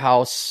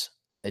Firehouse.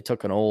 They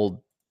took an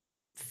old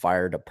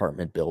fire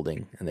department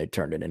building and they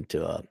turned it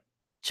into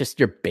just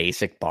your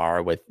basic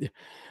bar with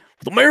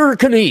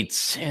American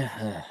Eats.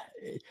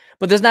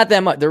 But there's not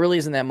that much. There really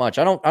isn't that much.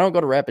 I don't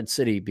go to Rapid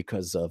City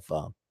because of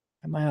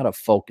am I out of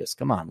focus?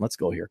 Come on, let's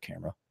go here,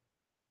 camera.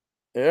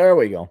 There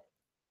we go.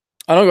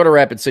 I don't go to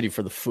Rapid City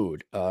for the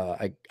food.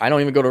 I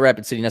don't even go to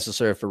Rapid City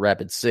necessarily for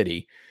Rapid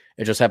City.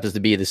 It just happens to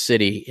be the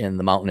city in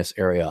the mountainous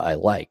area I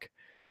like.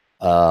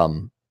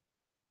 There's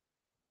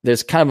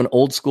kind of an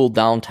old school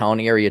downtown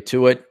area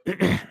to it.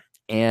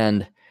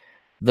 And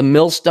the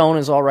Millstone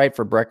is all right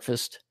for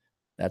breakfast.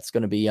 That's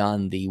going to be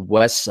on the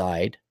west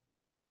side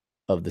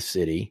of the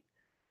city.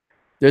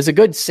 There's a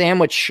good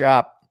sandwich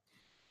shop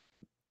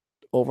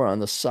over on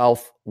the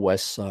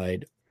southwest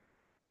side.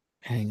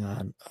 Hang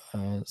on.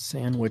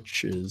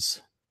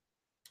 Sandwiches.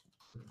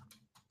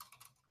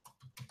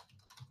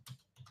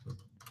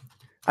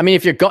 I mean,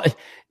 if you're going,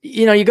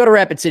 you go to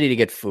Rapid City to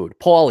get food.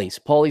 Paulie's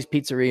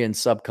Pizzeria and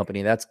Sub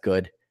Company. That's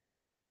good.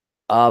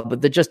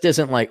 But there just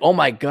isn't like, oh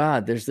my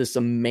God, there's this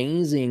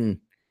amazing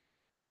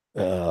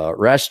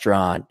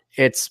restaurant.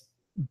 It's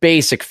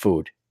basic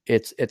food.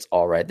 It's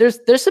all right.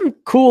 There's some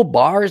cool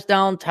bars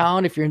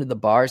downtown if you're into the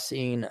bar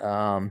scene.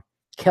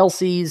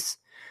 Kelsey's,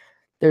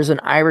 there's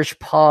an Irish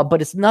pub,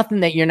 but it's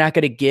nothing that you're not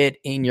going to get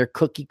in your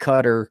cookie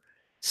cutter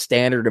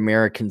standard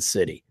American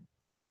city.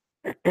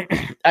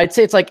 I'd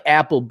say it's like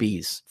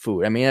Applebee's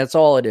food. I mean, that's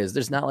all it is.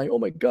 There's not like, oh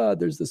my God,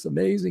 there's this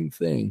amazing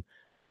thing.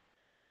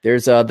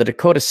 There's the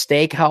Dakota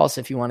Steakhouse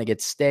if you want to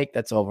get steak.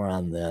 That's over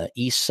on the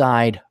east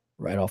side,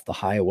 right off the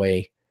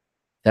highway.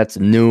 That's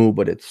new,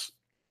 but it's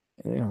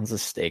a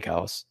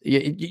steakhouse.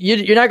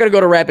 You're not going to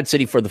go to Rapid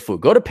City for the food.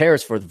 Go to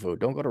Paris for the food.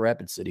 Don't go to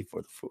Rapid City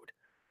for the food.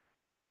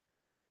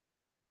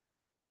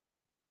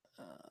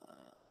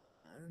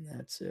 And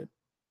that's it.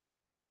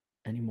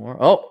 Any more?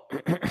 Oh,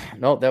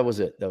 no, that was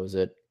it.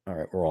 All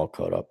right, we're all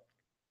caught up.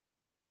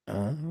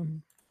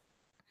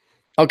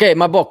 Okay,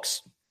 my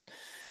books.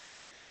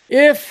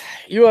 If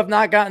you have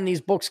not gotten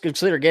these books,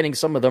 consider getting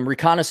some of them.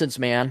 Reconnaissance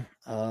Man.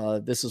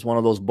 This is one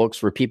of those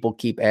books where people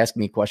keep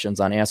asking me questions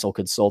on Asshole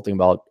Consulting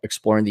about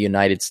exploring the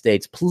United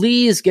States.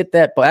 Please get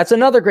that book. That's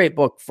another great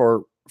book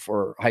for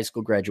high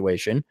school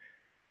graduation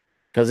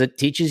because it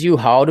teaches you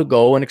how to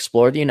go and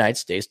explore the United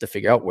States to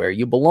figure out where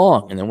you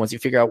belong. And then once you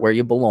figure out where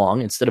you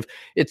belong, it's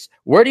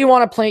where do you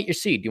want to plant your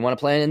seed? Do you want to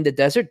plant it in the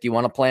desert? Do you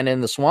want to plant it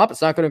in the swamp?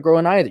 It's not going to grow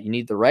in either. You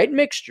need the right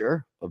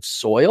mixture of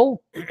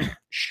soil,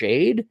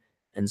 shade,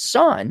 and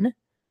sun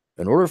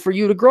in order for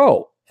you to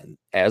grow. And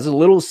as a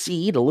little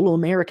seed, a little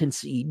American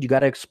seed, you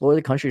got to explore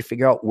the country to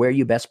figure out where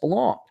you best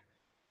belong.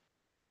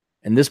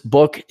 And this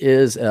book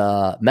is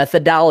a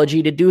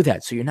methodology to do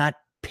that. So you're not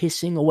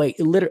pissing away.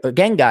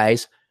 Again,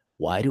 guys,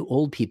 why do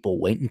old people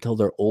wait until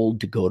they're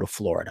old to go to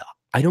Florida?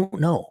 I don't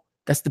know.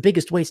 That's the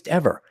biggest waste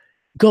ever.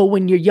 Go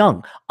when you're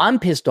young. I'm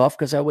pissed off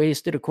because I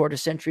wasted a quarter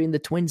century in the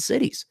Twin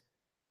Cities,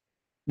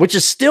 which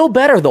is still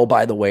better, though,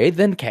 by the way,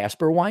 than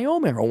Casper,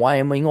 Wyoming, or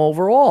Wyoming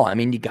overall. I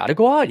mean, you got to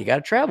go out. You got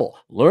to travel.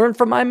 Learn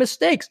from my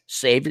mistakes.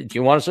 Save it. Do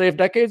you want to save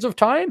decades of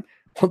time?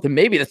 Well, then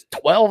maybe this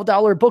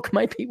 $12 book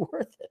might be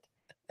worth it.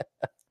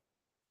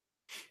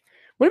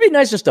 Wouldn't it be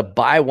nice just to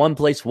buy one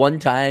place one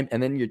time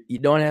and then you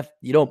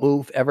don't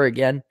move ever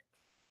again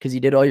because you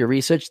did all your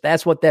research?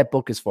 That's what that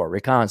book is for.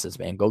 Reconnaissance,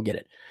 man. Go get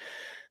it.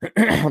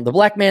 The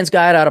Black Man's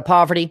Guide Out of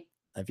Poverty.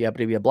 If you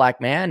happen to be a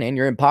black man and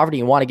you're in poverty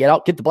and want to get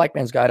out, get the Black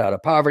Man's Guide Out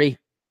of Poverty.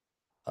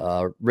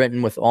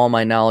 Written with all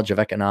my knowledge of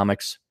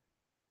economics,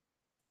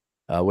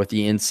 with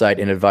the insight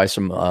and advice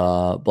from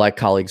black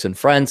colleagues and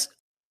friends.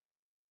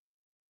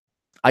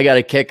 I got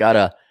a kick out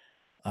of,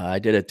 I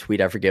did a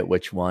tweet, I forget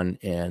which one,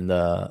 and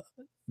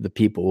the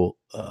people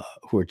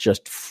who were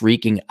just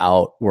freaking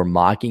out were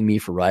mocking me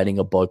for writing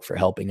a book for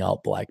helping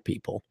out black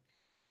people.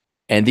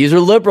 And these are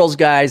liberals,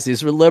 guys.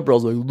 These are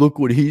liberals. Like, look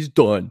what he's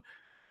done.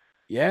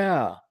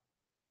 Yeah.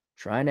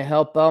 Trying to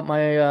help out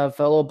my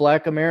fellow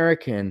black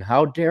American.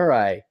 How dare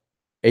I?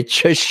 It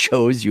just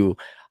shows you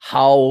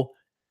how,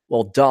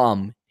 well,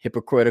 dumb,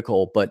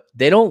 hypocritical, but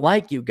they don't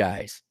like you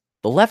guys.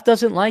 The left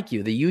doesn't like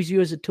you. They use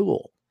you as a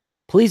tool.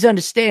 Please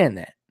understand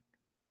that.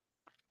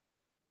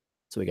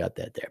 So we got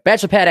that there.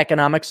 Bachelor Pad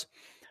Economics,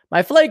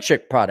 my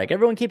flagship product.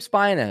 Everyone keeps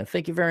buying that.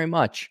 Thank you very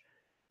much.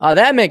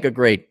 That'd make a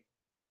great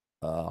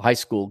high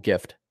school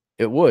gift.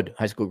 It would.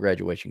 High school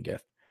graduation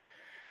gift.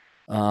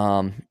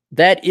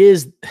 That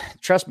is,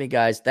 trust me,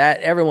 guys, that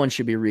everyone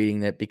should be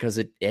reading that because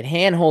it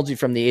handholds you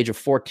from the age of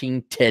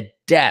 14 to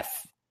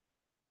death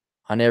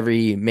on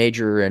every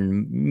major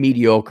and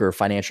mediocre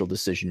financial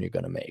decision you're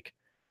going to make.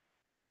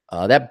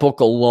 That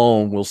book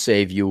alone will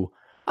save you,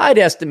 I'd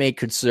estimate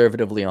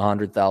conservatively,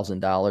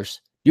 $100,000.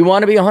 You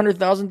want to be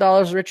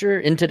 $100,000 richer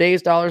in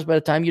today's dollars by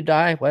the time you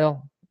die?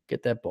 Well,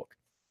 get that book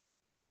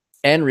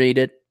and read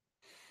it.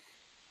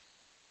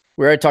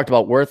 We already talked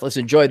about Worthless.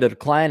 Enjoy the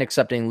Decline,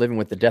 Accepting Living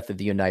with the Death of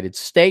the United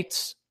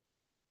States.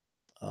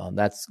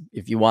 That's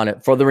if you want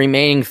it. For the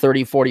remaining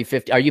 30, 40,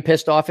 50. Are you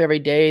pissed off every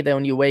day that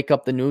when you wake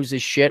up the news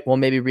is shit? Well,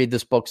 maybe read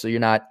this book so you're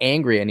not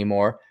angry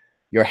anymore.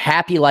 You're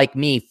happy like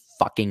me,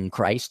 fucking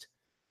Christ.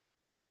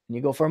 And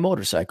you go for a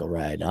motorcycle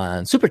ride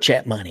on Super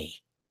Chat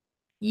money.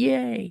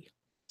 Yay.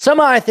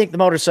 Somehow I think the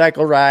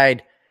motorcycle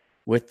ride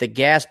with the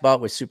gas bought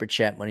with Super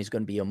Chat money is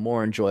going to be a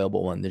more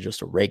enjoyable one than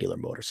just a regular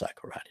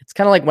motorcycle ride. It's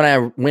kind of like when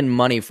I win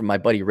money from my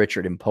buddy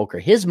Richard in poker.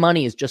 His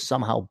money is just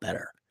somehow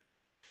better.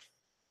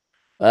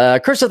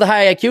 Curse of the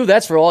High IQ,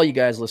 that's for all you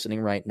guys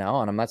listening right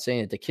now. And I'm not saying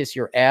it to kiss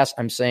your ass.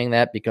 I'm saying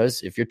that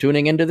because if you're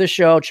tuning into this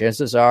show,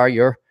 chances are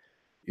you're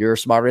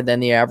smarter than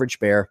the average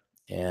bear.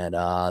 And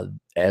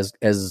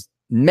as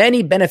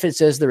many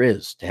benefits as there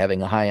is to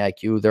having a high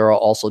IQ, there are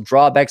also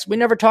drawbacks. We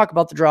never talk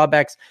about the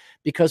drawbacks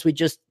because we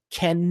just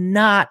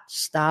cannot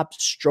stop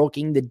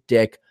stroking the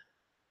dick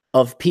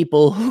of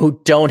people who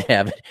don't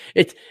have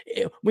it.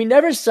 We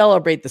never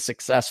celebrate the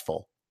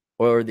successful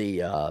or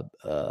the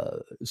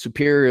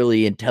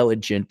superiorly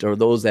intelligent or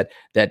those that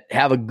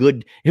have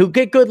who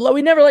get good.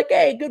 We never like,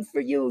 hey, good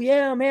for you.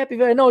 Yeah, I'm happy.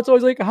 No, it's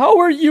always like, how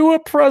are you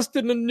oppressed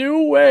in a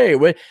new way?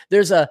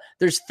 There's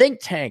think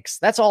tanks.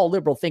 That's all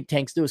liberal think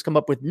tanks do is come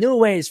up with new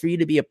ways for you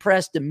to be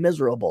oppressed and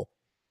miserable.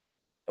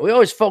 We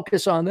always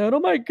focus on that. Oh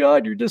my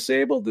God, you're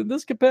disabled in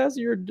this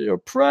capacity. You're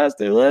oppressed.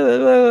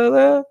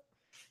 Let's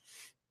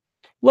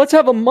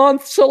have a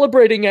month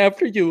celebrating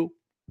after you.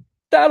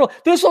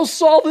 This will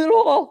solve it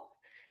all.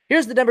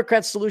 Here's the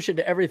Democrats' solution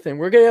to everything.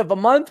 We're going to have a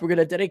month. We're going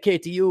to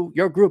dedicate to you,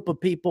 your group of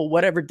people,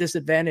 whatever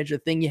disadvantage or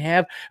thing you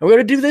have. And we're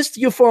going to do this to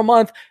you for a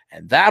month,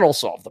 and that'll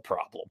solve the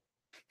problem.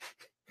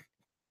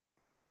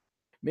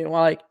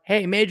 Meanwhile, like,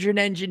 hey, major in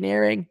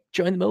engineering,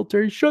 join the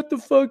military. Shut the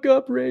fuck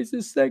up,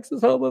 racist,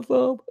 sexist,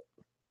 homophobe.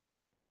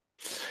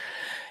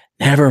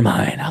 Never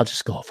mind. I'll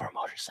just go for a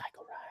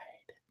motorcycle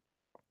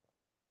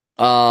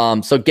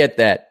ride. So get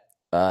that.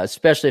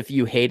 Especially if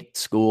you hated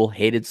school.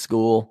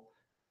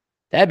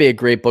 That'd be a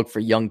great book for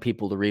young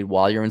people to read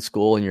while you're in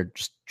school and you're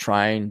just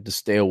trying to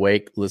stay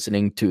awake,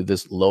 listening to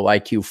this low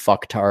IQ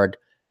fucktard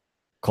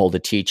called a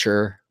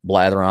teacher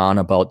blather on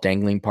about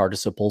dangling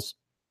participles.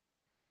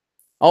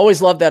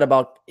 Always loved that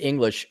about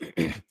English.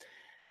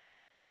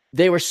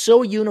 They were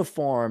so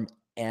uniform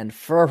and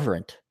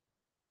fervent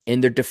in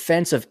their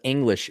defense of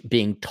English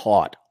being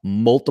taught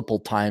multiple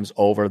times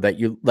over that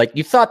you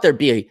thought there'd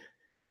be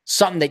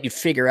something that you'd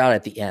figure out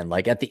at the end.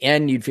 Like at the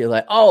end, you'd feel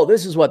like, oh,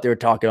 this is what they were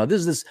talking about. This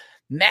is this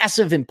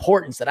massive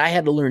importance that I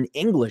had to learn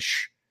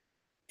English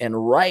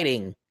and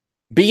writing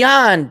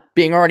beyond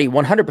being already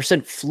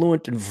 100%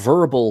 fluent and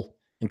verbal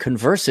and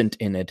conversant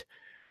in it,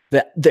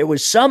 that there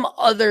was some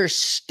other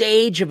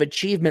stage of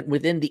achievement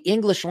within the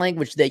English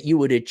language that you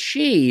would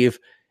achieve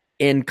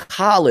in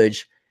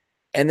college,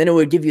 and then it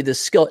would give you the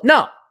skill.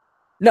 No.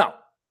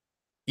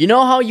 You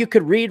know how you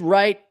could read,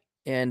 write,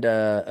 and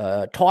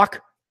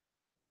talk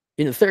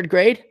in the third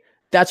grade?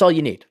 That's all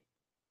you need.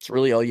 It's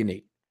really all you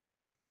need.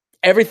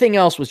 Everything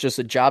else was just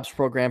a jobs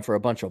program for a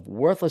bunch of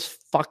worthless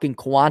fucking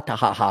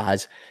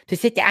quantahahas to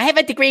sit there. I have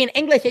a degree in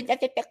English. You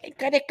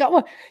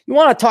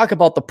want to talk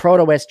about the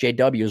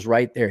proto-SJWs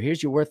right there.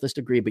 Here's your worthless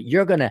degree, but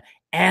you're going to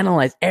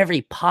analyze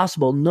every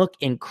possible nook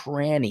and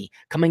cranny,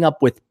 coming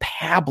up with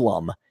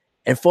pablum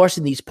and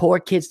forcing these poor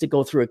kids to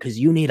go through it because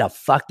you need a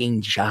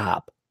fucking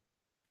job.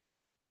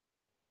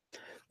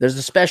 There's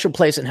a special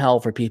place in hell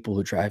for people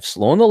who drive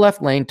slow in the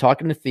left lane,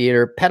 talking to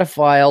theater,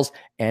 pedophiles,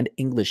 and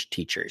English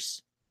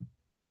teachers.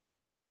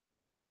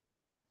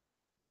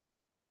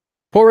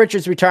 Poor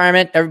Richard's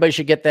Retirement. Everybody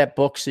should get that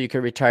book so you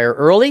can retire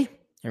early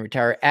and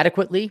retire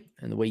adequately.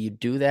 And the way you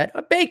do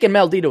that, Bacon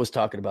Maldito was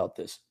talking about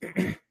this.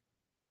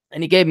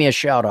 And he gave me a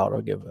shout out.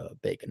 I'll give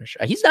Bacon a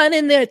shout. He's not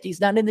in there.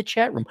 He's not in the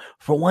chat room.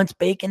 For once,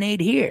 Bacon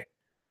ain't here.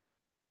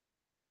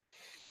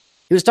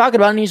 He was talking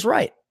about it, and he's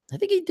right. I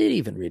think he did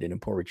even read it in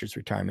Poor Richard's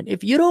Retirement.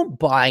 If you don't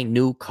buy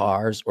new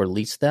cars or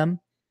lease them,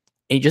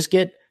 and you just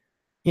get,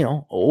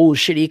 old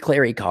shitty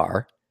Clarey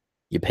car,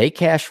 you pay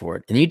cash for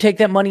it, and you take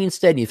that money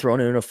instead and you throw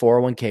it in a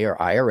 401k or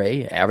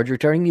IRA, average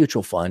returning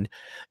mutual fund,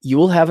 you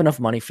will have enough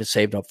money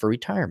saved up for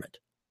retirement.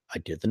 I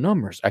did the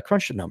numbers. I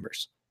crunched the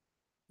numbers.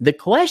 The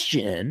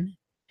question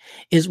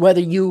is whether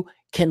you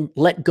can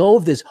let go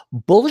of this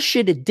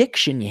bullshit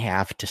addiction you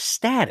have to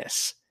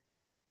status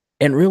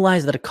and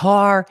realize that a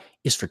car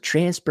is for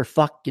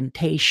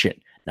transportation,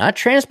 not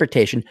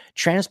transportation,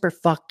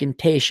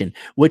 transportation,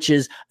 which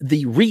is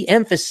the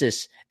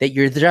re-emphasis that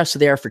you're just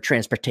there for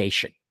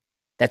transportation.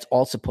 That's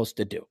all it's supposed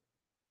to do.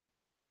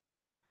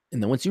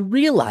 And then once you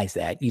realize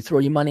that, you throw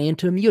your money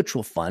into a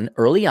mutual fund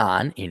early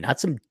on. You're not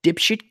some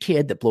dipshit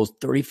kid that blows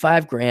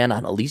 $35,000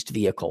 on a leased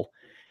vehicle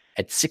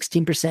at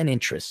 16%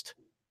 interest.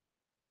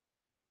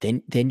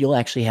 Then you'll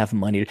actually have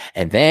money.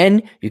 And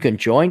then you can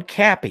join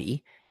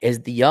Cappy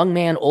as the young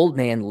man, old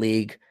man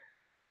league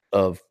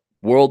of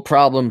world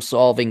problem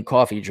solving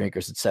coffee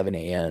drinkers at 7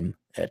 a.m.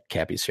 at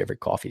Cappy's favorite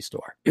coffee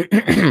store.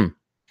 Then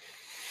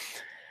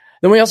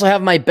we also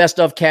have my best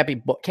of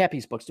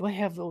Cappy's books. Do I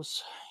have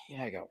those?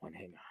 Yeah, I got one.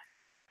 Hang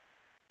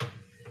on.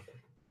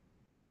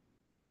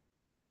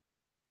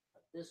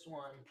 This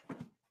one.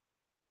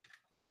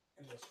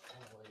 And this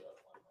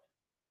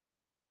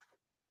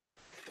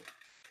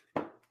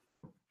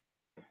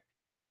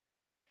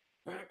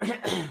one.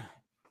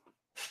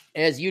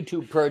 As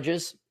YouTube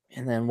purges,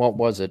 and then what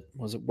was it?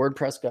 Was it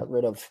WordPress got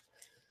rid of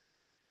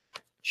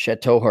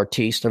Chateau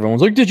Artiste?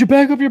 Everyone's like, did you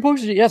back up your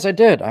books? Yes, I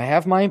did. I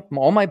have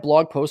all my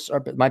blog posts,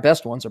 my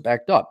best ones are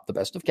backed up. The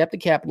Best of Captain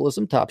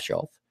Capitalism, top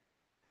shelf.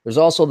 There's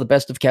also the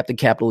Best of Captain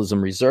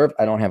Capitalism Reserve.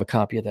 I don't have a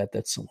copy of that.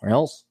 That's somewhere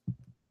else.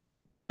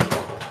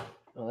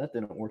 Oh, that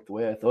didn't work the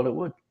way I thought it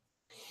would.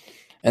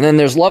 And then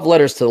there's Love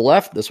Letters to the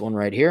Left. This one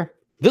right here.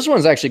 This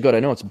one's actually good. I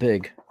know it's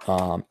big.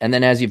 And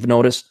then as you've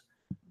noticed,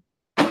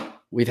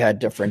 we've had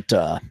different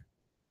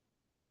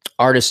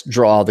artists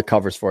draw the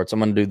covers for it. So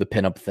I'm going to do the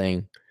pinup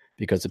thing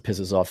because it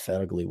pisses off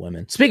fat, ugly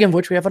women. Speaking of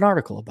which, we have an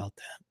article about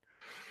that.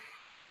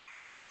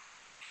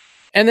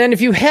 And then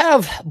if you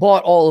have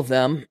bought all of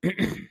them,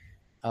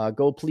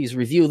 go please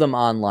review them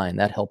online.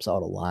 That helps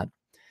out a lot.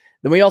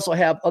 Then we also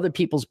have other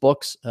people's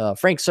books.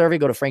 Frank Survey,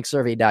 go to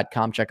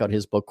franksurvey.com. Check out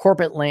his book,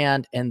 Corporate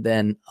Land. And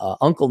then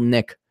Uncle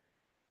Nick.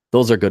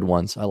 Those are good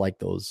ones. I like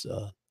those.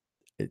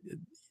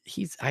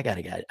 I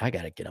gotta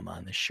get him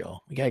on this show.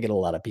 We gotta get a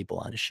lot of people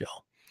on the show.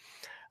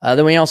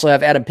 Then we also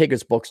have Adam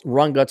Piggott's books,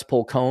 Run Guts,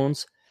 Pull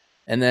Cones,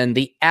 and then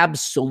the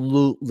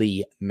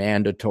absolutely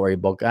mandatory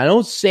book. I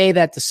don't say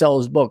that to sell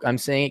his book. I'm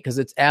saying it because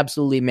it's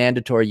absolutely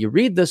mandatory. You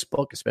read this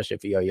book, especially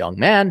if you're a young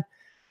man,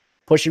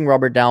 Pushing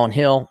Rubber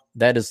Downhill.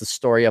 That is the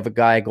story of a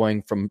guy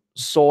going from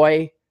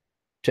soy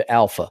to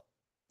alpha.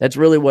 That's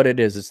really what it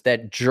is. It's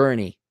that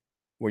journey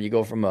where you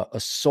go from a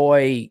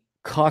soy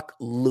cuck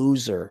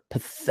loser,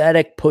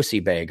 pathetic pussy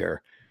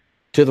beggar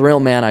to the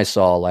real man I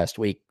saw last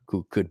week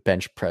who could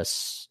bench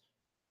press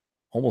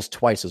almost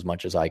twice as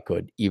much as I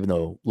could, even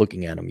though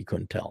looking at him, you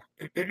couldn't tell.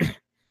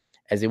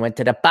 As he went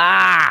to the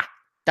bar.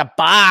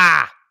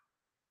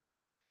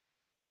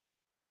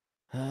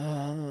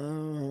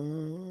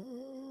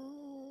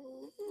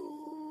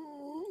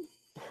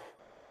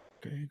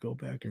 Okay, go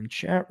back in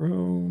chat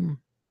room.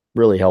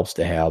 Really helps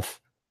to have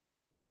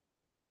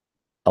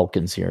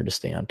Elkins here to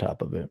stay on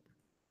top of it.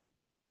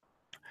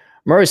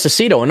 Murray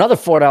Cicito, another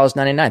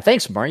 $4.99.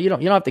 Thanks, Murray. You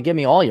don't have to give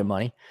me all your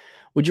money.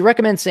 Would you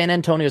recommend San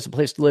Antonio as a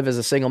place to live as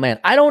a single man?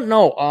 I don't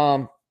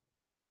know.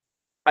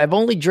 I've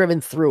only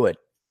driven through it.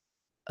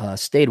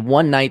 Stayed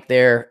one night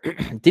there.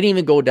 Didn't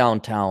even go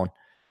downtown.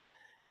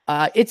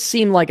 It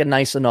seemed like a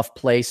nice enough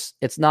place.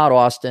 It's not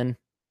Austin.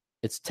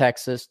 It's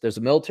Texas. There's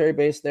a military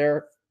base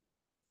there.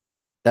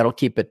 That'll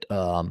keep it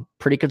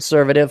pretty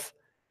conservative.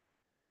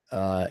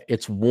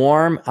 It's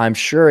warm. I'm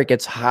sure it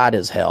gets hot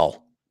as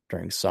hell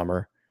during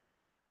summer.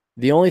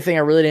 The only thing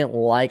I really didn't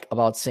like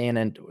about San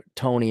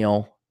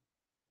Antonio,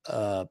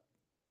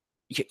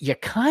 you're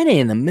kind of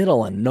in the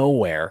middle of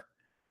nowhere.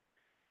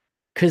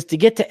 Because to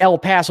get to El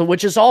Paso,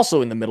 which is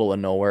also in the middle of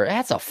nowhere,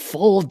 that's a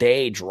full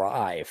day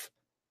drive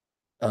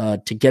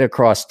to get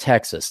across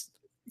Texas.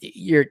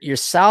 You're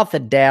south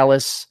of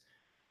Dallas.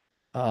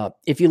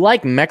 If you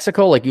like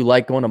Mexico, like you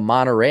like going to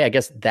Monterrey, I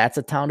guess that's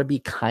a town to be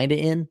kind of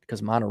in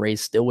because Monterrey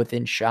is still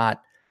within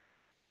shot.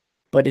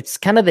 But it's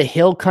kind of the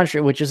hill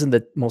country, which isn't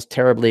the most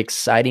terribly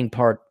exciting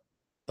part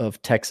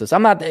of Texas.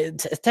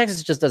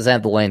 Texas just doesn't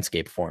have the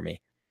landscape for me.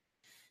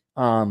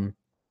 I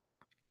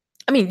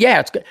mean, yeah,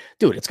 it's good.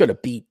 Dude, it's going to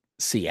beat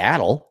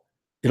Seattle.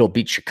 It'll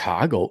beat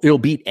Chicago. It'll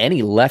beat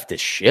any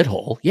leftist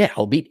shithole. Yeah,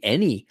 it'll beat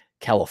any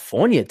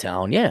California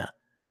town. Yeah,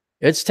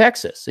 it's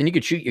Texas. And you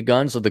could shoot your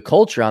guns with the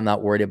culture I'm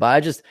not worried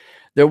about.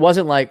 There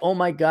wasn't like, oh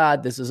my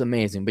God, this is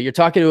amazing. But you're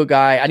talking to a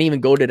guy. I didn't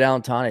even go to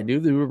downtown. I do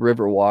the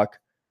river walk.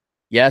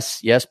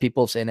 Yes,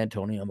 people of San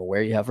Antonio, I'm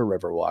aware you have a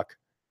river walk.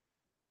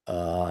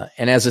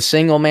 And as a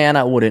single man,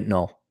 I wouldn't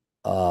know.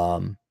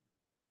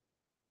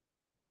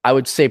 I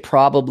would say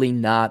probably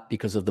not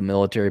because of the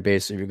military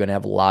base. If you're going to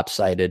have a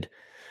lopsided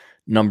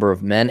number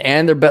of men,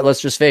 and they're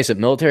let's just face it,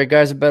 military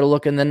guys are better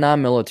looking than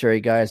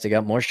non-military guys. They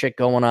got more shit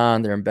going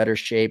on. They're in better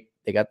shape.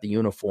 They got the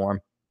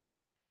uniform.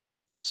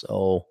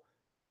 So,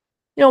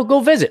 go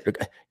visit.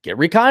 Get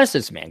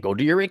reconnaissance, man. Go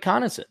do your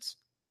reconnaissance.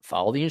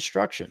 Follow the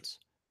instructions.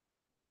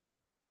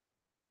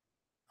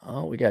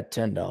 Oh, we got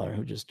 $10.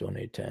 Who just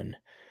donated 10?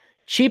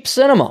 Cheap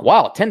cinema.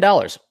 Wow,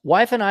 $10.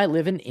 Wife and I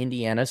live in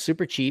Indiana.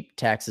 Super cheap.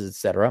 Taxes,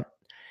 etc.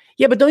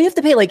 Yeah, but don't you have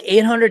to pay like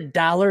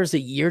 $800 a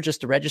year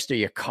just to register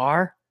your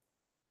car?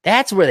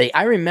 That's where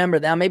I remember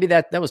that. Maybe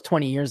that was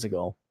 20 years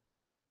ago.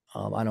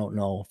 I don't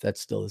know if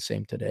that's still the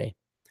same today.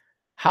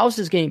 House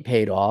is getting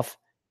paid off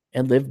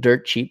and live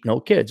dirt cheap, no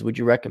kids. Would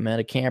you recommend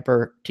a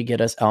camper to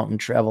get us out and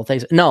travel?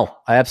 Things? No,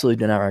 I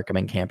absolutely do not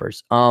recommend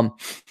campers.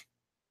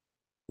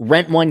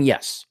 Rent one,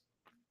 yes.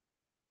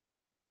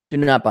 Do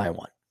not buy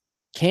one.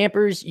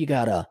 Campers, you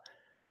got to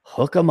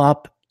hook them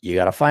up. You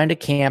got to find a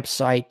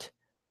campsite.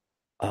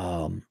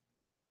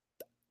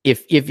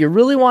 If you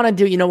really want to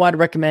do, what I'd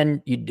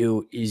recommend you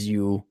do is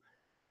you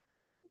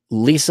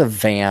lease a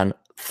van,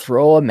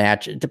 throw a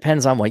match. It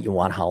depends on what you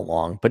want, how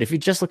long. But if you're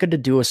just looking to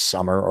do a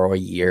summer or a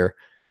year,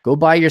 go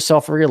buy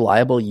yourself a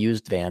reliable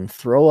used van,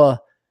 throw a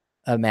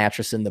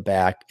mattress in the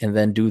back, and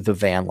then do the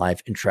van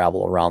life and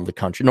travel around the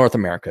country, North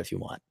America if you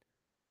want.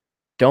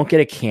 Don't get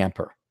a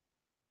camper.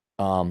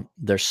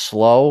 They're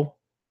slow.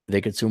 They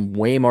consume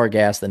way more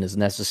gas than is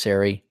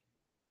necessary.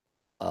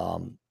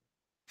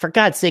 For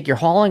God's sake, you're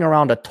hauling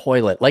around a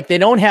toilet. Like, they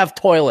don't have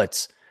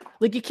toilets.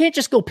 Like, you can't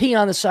just go pee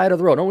on the side of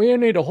the road. No, we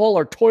need to haul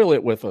our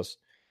toilet with us.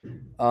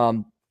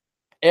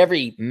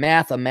 Every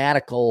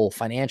mathematical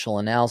financial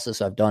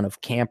analysis I've done of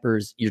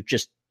campers,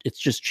 it's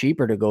just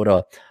cheaper to go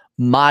to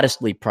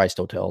modestly priced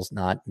hotels,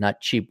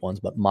 not cheap ones,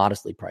 but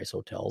modestly priced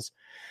hotels.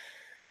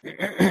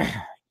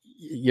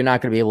 You're not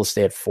going to be able to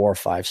stay at 4 or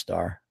 5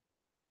 star.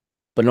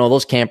 But no,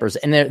 those campers,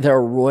 and they're a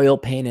royal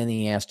pain in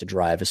the ass to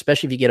drive,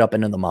 especially if you get up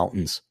into the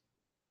mountains.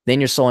 Then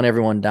you're slowing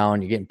everyone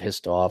down. You're getting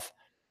pissed off.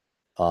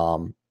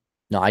 No,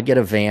 I'd get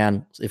a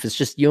van. If it's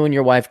just you and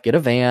your wife, get a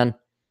van.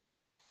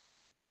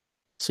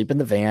 Sleep in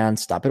the van.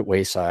 Stop at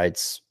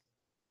waysides.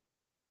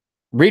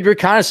 Read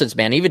reconnaissance,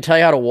 man. Even tell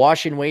you how to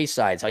wash in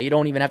waysides. How you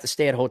don't even have to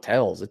stay at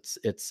hotels.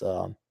 It's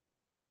the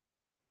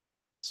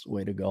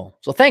way to go.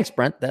 So thanks,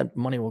 Brent. That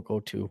money will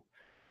go to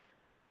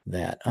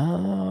that.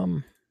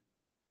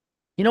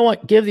 You know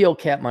what? Give the old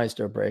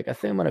Catmeister a break. I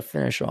think I'm going to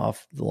finish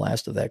off the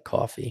last of that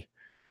coffee.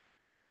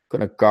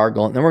 Going to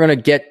gargle, and then we're going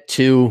to get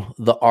to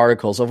the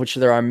articles, of which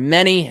there are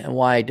many, and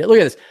why I did. Look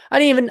at this. I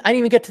didn't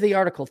even get to the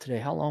article today.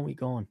 How long are we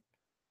going?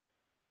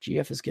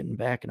 GF is getting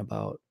back in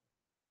about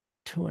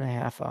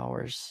 2.5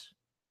 hours.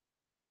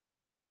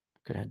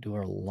 Gonna do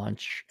our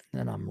lunch,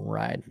 and then I'm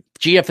riding.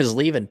 GF is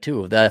leaving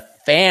too. The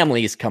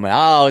family's coming.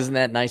 Oh, isn't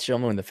that nice,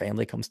 gentlemen, when the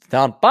family comes to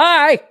town?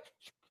 Bye.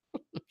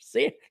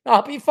 See,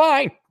 I'll be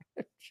fine.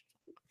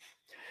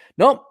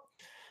 Nope.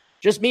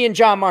 Just me and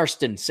John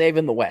Marston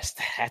saving the West.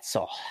 That's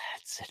all.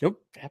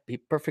 Nope. That'd be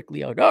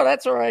perfectly out. No,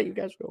 that's all right. You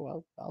guys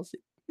go. I'll see.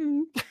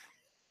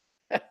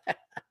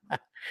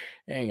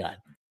 Hang on.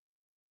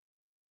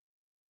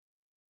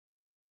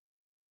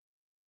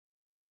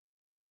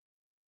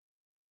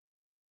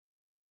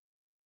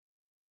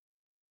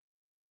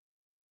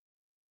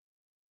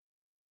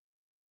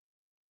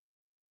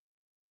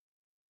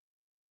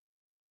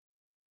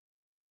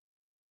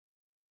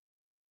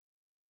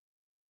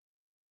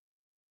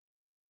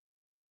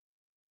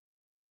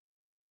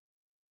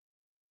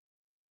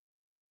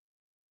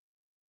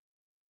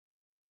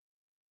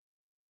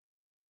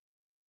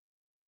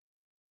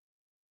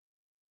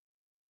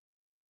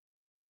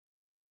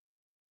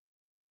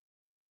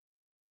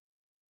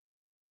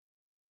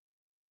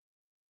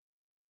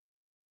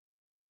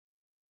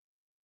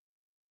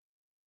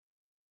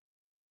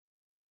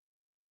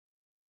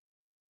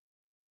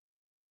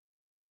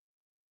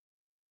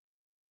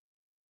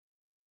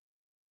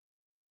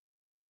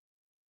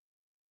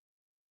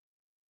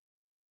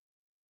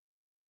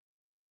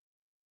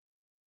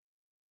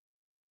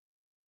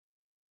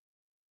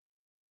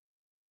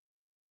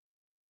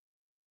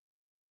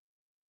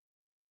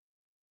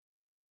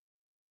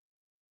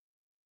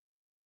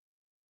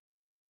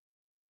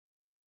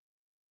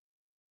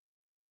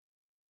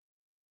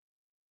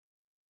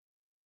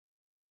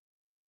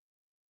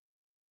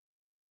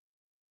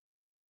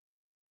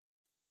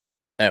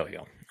 There we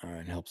go. All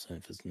right, helps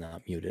if it's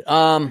not muted.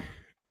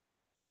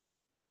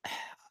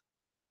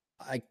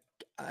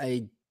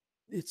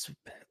 It's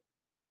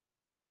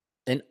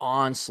an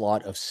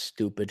onslaught of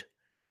stupid.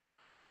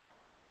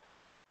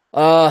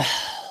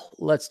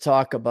 Let's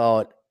talk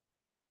about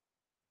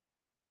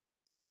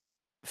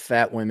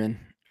fat women.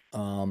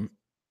 And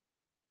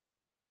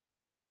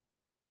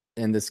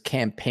this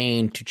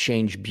campaign to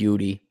change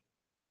beauty.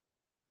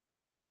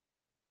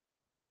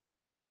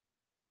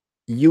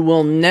 You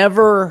will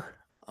never,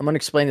 I'm going to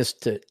explain this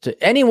to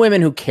any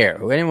women who care,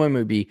 who any women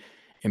would be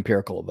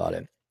empirical about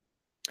it.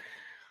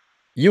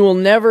 You will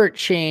never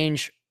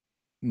change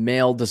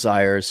male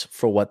desires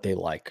for what they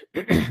like.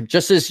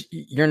 Just as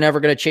you're never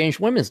going to change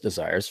women's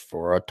desires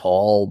for a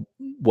tall,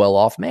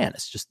 well-off man.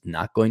 It's just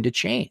not going to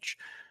change.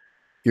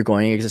 You're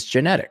going to exist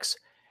genetics.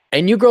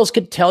 And you girls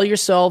could tell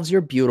yourselves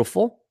you're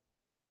beautiful.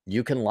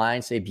 You can lie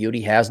and say beauty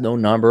has no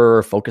number,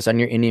 or focus on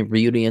your inner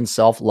beauty and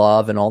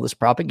self-love and all this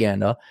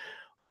propaganda.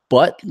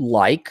 But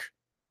like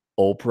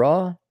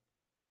Oprah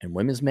and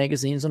women's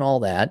magazines and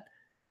all that,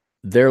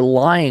 they're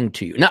lying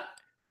to you. Now,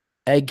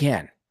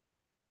 again,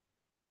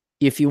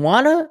 if you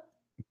want to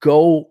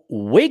go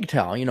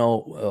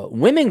WGTOW,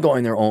 women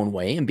going their own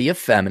way and be a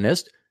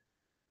feminist,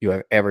 you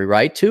have every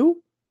right to,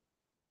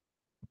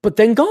 but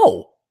then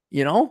go,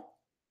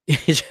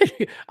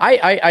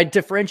 I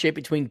differentiate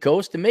between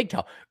ghost and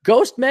MGTOW.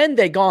 Ghost men,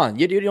 they gone.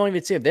 You don't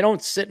even see them. They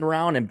don't sit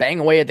around and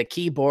bang away at the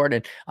keyboard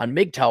and on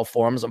MGTOW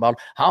forums about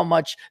how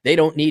much they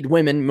don't need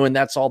women when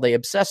that's all they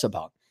obsess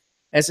about.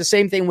 And it's the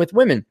same thing with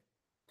women.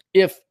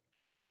 If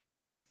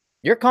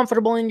you're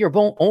comfortable in your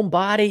own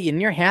body and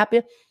you're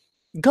happy,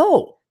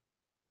 go.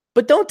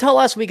 But don't tell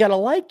us we got to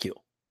like you.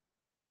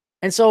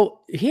 And so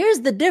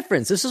here's the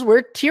difference. This is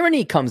where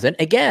tyranny comes in.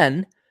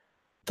 Again,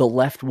 the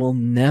left will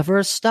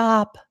never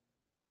stop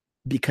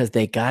because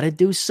they got to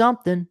do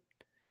something.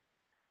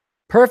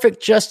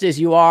 Perfect just as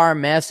you are,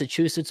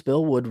 Massachusetts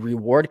bill would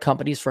reward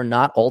companies for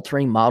not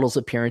altering models'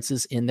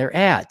 appearances in their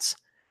ads.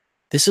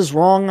 This is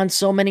wrong on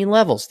so many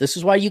levels. This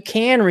is why you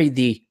can read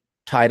the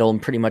title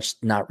and pretty much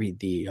not read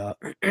the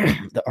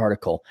the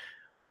article.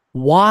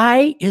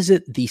 Why is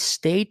it the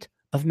state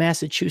of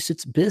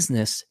Massachusetts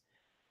business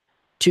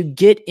to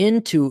get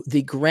into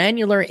the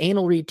granular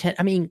anal retention?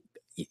 I mean,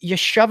 you're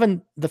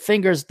shoving the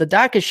fingers, the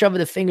doc is shoving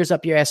the fingers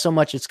up your ass so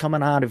much it's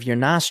coming out of your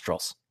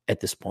nostrils at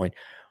this point.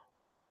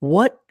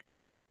 What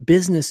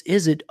business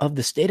is it of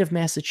the state of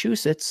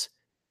Massachusetts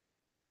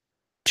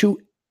to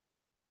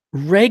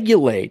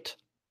regulate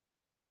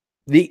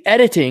the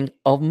editing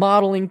of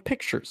modeling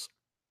pictures?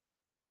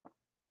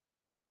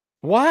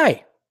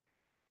 Why?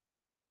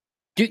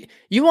 Do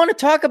you want to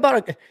talk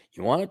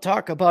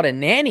about a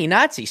nanny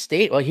Nazi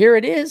state? Well, here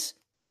it is.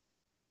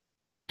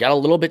 Got a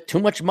little bit too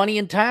much money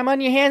and time on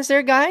your hands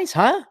there, guys,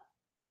 huh?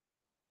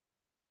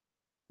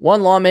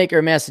 One lawmaker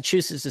in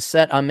Massachusetts is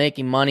set on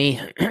making money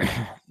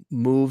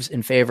moves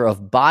in favor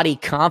of body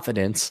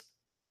confidence,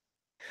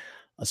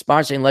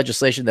 sponsoring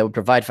legislation that would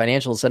provide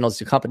financial incentives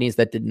to companies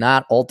that did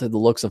not alter the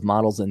looks of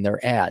models in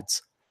their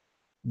ads.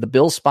 The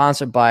bill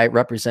sponsored by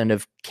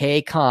Representative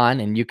Kay Khan,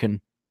 and you can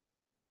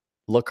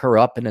look her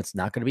up and it's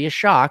not going to be a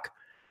shock.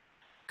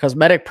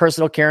 Cosmetic,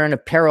 personal care, and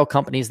apparel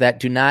companies that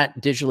do not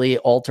digitally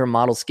alter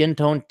model skin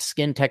tone,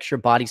 skin texture,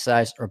 body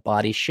size, or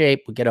body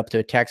shape will get up to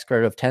a tax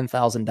credit of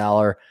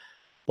 $10,000.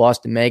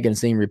 Boston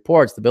Magazine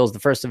reports the bill is the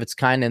first of its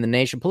kind in the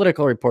nation.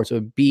 Political reports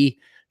would be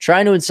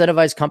trying to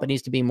incentivize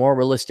companies to be more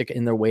realistic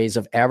in their ways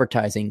of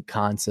advertising,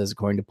 Khan says,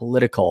 according to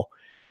Political.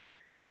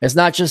 It's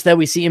not just that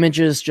we see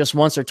images just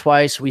once or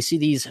twice. We see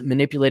these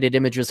manipulated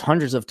images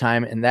hundreds of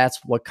times, and that's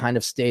what kind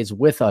of stays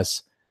with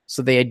us.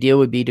 So the idea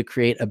would be to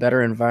create a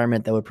better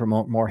environment that would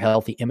promote more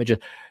healthy images.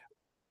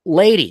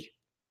 Lady,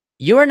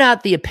 you're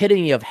not the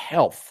epitome of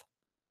health.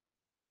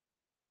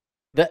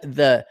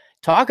 The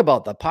talk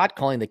about the pot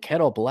calling the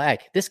kettle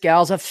black. This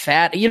gal's a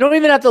fat. You don't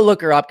even have to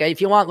look her up, guy. If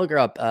you want, look her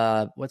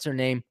up. What's her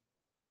name?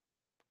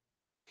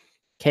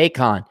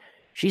 K-Con.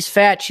 She's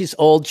fat. She's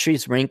old.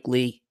 She's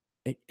wrinkly.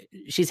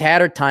 She's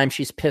had her time.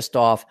 She's pissed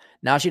off.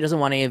 Now she doesn't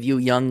want any of you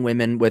young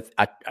women with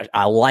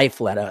a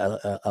life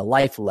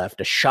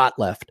left, a shot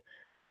left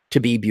to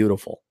be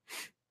beautiful.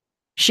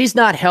 She's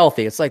not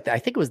healthy. It's like, I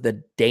think it was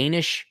the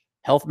Danish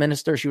health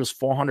minister. She was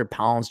 400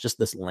 pounds, just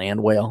this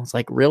land whale. It's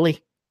like,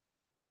 really?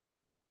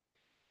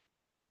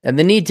 And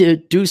the need to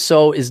do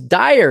so is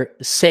dire,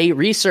 say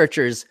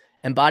researchers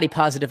and body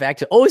positive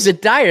activists. Oh, is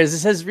it dire? It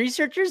says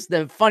researchers?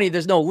 Funny,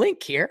 there's no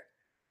link here.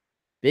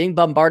 Being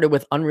bombarded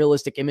with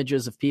unrealistic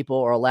images of people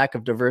or a lack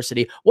of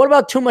diversity. What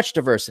about too much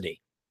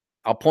diversity?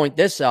 I'll point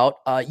this out.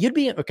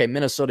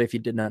 Minnesota, if you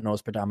did not know,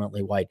 is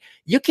predominantly white.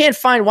 You can't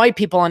find white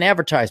people on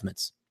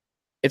advertisements.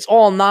 It's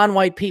all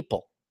non-white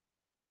people.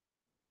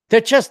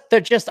 They just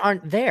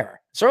aren't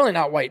there. Certainly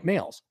not white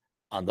males.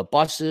 On the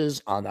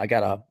buses, I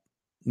got a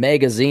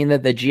magazine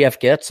that the GF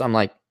gets. I'm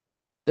like,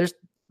 there's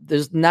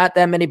not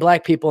that many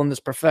black people in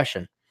this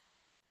profession.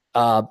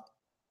 How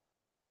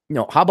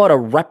about a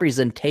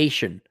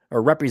representation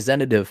or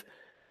representative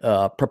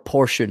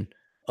proportion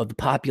of the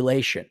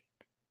population?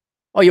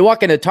 Oh, you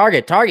walk into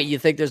Target, you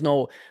think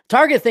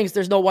Target thinks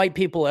there's no white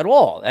people at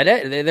all.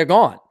 They're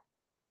gone.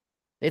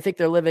 They think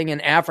they're living in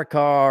Africa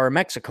or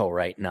Mexico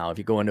right now. If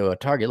you go into a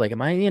Target, like,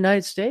 am I in the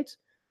United States?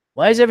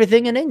 Why is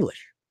everything in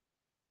English?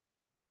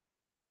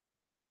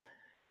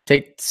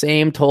 Take the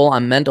same toll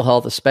on mental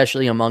health,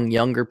 especially among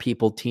younger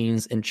people,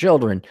 teens, and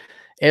children.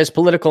 As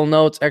political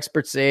notes,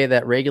 experts say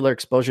that regular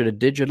exposure to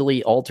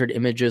digitally altered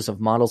images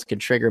of models can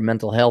trigger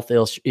mental health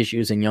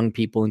issues in young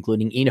people,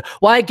 including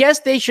Well, I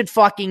guess they should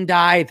fucking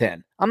die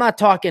then. I'm not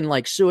talking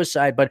like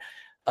suicide, but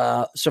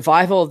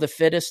survival of the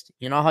fittest.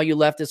 You know how you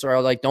leftists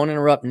are like, don't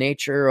interrupt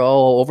nature,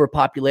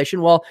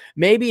 overpopulation. Well,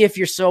 maybe if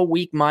you're so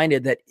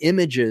weak-minded that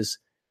images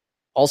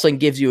also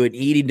gives you an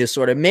eating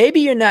disorder, maybe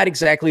you're not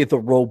exactly the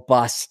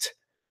robust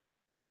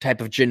type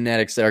of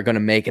genetics that are going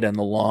to make it in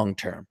the long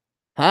term.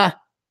 Huh?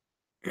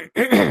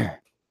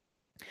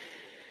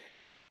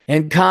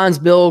 And Khan's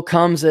bill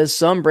comes as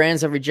some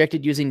brands have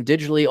rejected using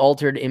digitally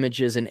altered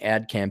images in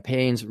ad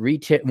campaigns.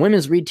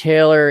 Women's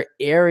retailer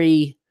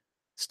Aerie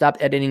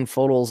stopped editing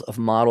photos of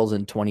models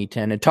in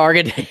 2010. And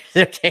Target,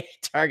 okay,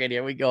 Target,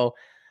 here we go,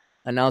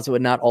 announced it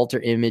would not alter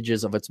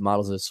images of its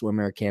models in a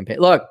swimwear campaign.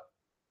 Look,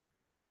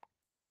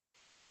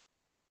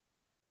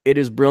 it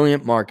is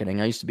brilliant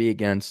marketing. I used to be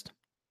against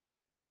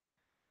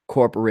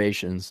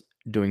corporations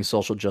doing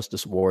social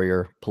justice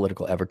warrior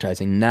political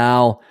advertising.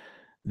 Now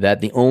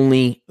that the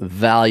only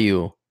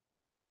value,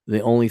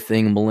 the only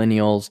thing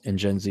millennials and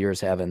Gen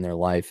Zers have in their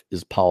life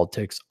is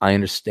politics, I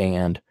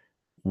understand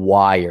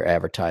why you're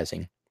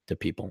advertising to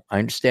people. I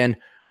understand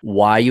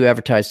why you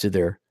advertise to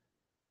their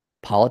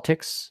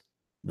politics,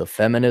 the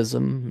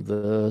feminism,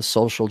 the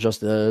social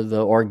justice,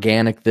 the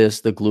organic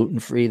this, the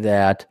gluten-free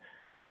that,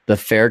 the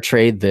fair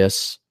trade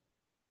this.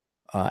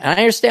 And I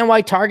understand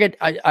why Target,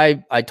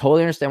 I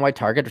totally understand why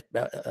Target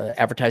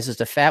advertises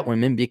to fat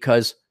women,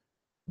 because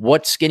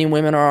what skinny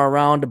women are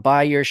around to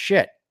buy your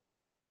shit?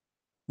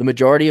 The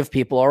majority of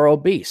people are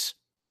obese.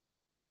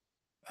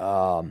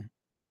 I'd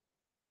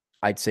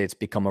say it's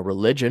become a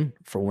religion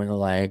for women,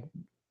 like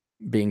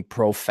being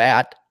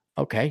pro-fat.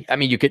 Okay. I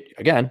mean, you could,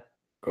 again,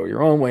 go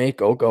your own way,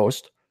 go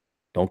ghost.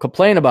 Don't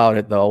complain about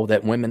it, though,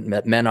 that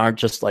men aren't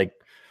just like,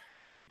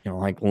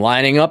 like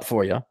lining up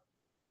for you.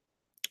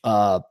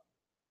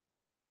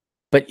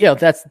 But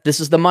this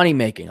is the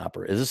money-making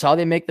operation. Is this how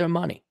they make their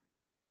money?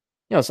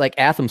 It's like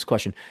Atham's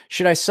question.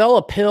 Should I sell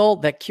a pill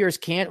that cures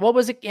cancer? What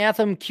was it,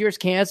 Atham? Cures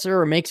cancer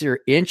or makes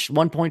your inch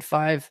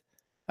 1.5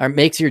 or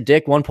makes your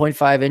dick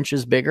 1.5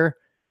 inches bigger?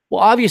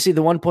 Well, obviously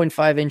the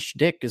 1.5 inch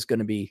dick is going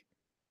to be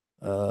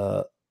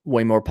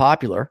way more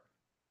popular.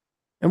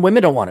 And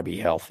women don't want to be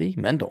healthy.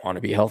 Men don't want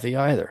to be healthy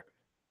either.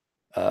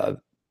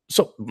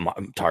 So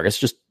Target's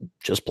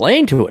just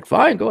playing to it.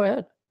 Fine, go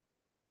ahead.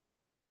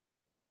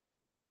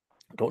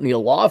 Don't need a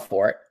law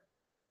for it.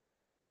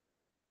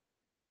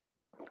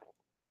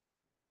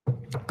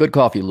 Good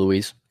coffee,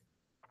 Louise.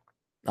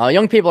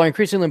 Young people are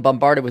increasingly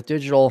bombarded with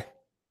digital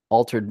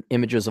altered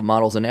images of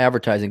models and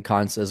advertising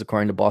contests,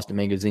 according to Boston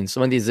Magazine.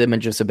 Some of these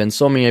images have been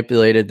so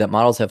manipulated that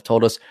models have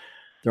told us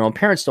their own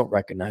parents don't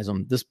recognize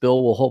them. This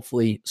bill will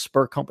hopefully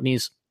spur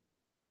companies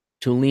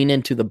to lean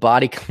into the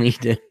body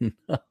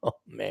oh,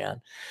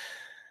 man.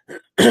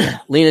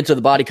 Lean into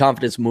the body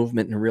confidence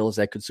movement and realize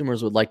that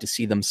consumers would like to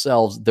see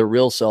themselves, their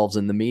real selves,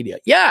 in the media.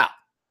 Yeah.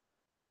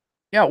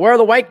 Yeah, where are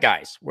the white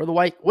guys? Where the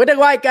white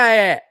guy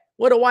at?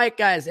 Where the white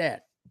guys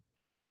at?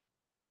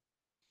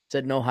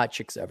 Said no hot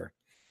chicks ever.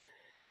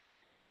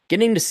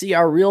 Getting to see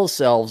our real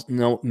selves,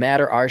 no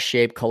matter our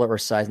shape, color, or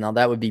size. Now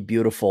that would be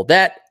beautiful.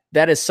 That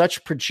is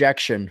such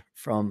projection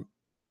from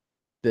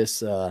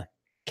this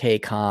K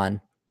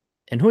Khan.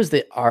 And who is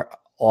the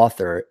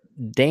author?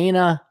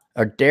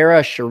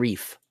 Dara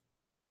Sharif.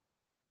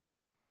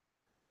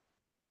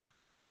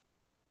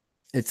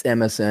 It's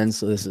MSN,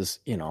 so this is,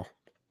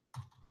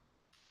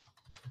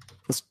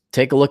 let's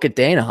take a look at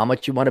Dana. How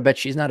much you want to bet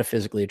she's not a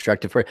physically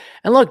attractive person?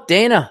 And look,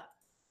 Dana,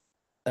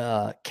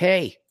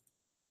 K,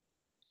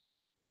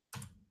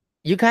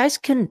 you guys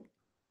can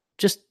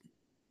just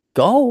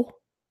go.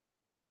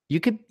 You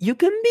can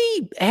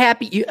be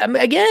happy.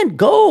 Again,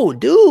 go,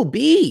 do,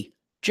 be,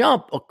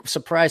 jump. Oh,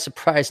 surprise,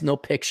 surprise, no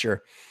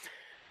picture.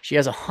 She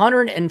has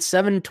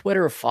 107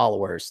 Twitter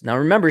followers. Now,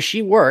 remember,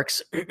 she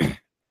works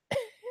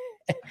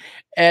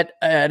at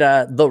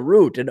The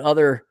Root and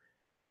other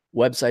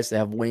websites that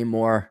have way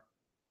more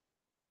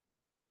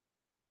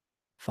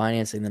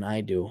financing than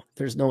I do.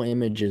 There's no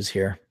images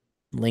here.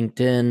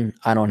 LinkedIn,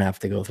 I don't have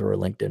to go through her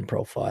LinkedIn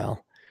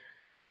profile.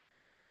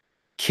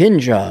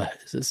 Kinja,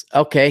 is this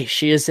okay?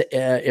 She is.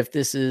 If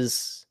this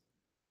is,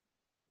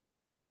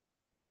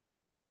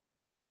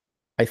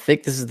 I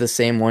think this is the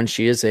same one.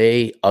 She is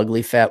a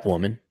ugly fat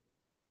woman.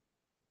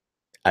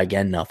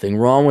 Again, nothing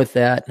wrong with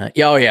that.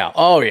 Oh yeah.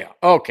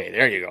 Okay,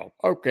 there you go.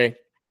 Okay.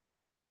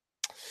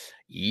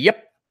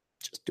 Yep.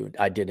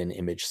 I did an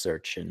image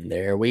search, and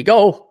there we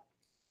go.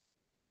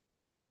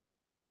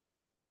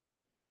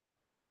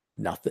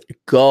 Nothing.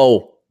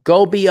 Go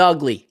be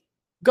ugly.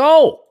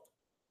 Go.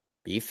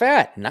 Be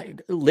fat.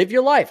 Live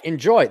your life.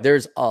 Enjoy.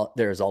 There's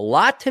a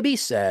lot to be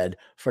said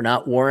for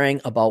not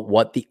worrying about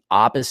what the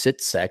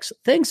opposite sex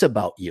thinks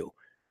about you.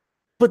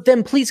 But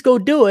then please go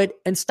do it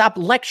and stop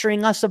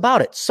lecturing us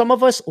about it. Some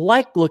of us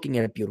like looking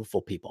at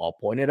beautiful people. I'll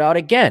point it out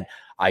again.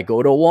 I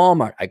go to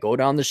Walmart. I go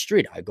down the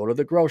street. I go to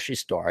the grocery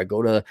store. I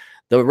go to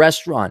the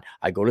restaurant.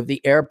 I go to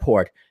the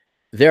airport.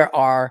 There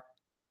are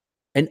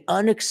an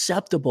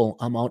unacceptable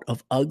amount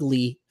of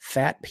ugly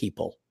fat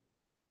people.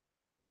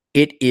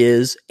 It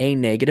is a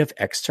negative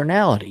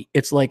externality.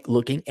 It's like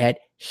looking at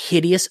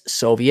hideous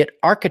Soviet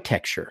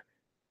architecture.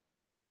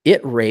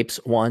 It rapes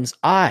one's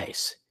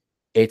eyes.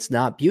 It's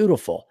not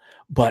beautiful.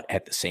 But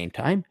at the same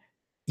time,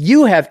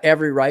 you have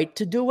every right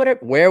to do whatever,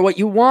 wear what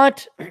you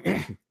want,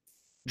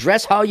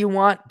 dress how you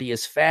want, be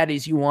as fat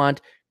as you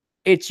want.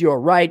 It's your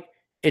right.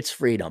 It's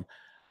freedom.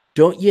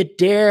 Don't you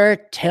dare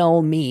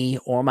tell me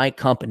or my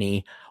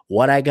company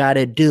what I got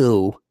to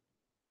do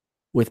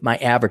with my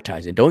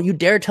advertising. Don't you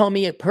dare tell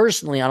me it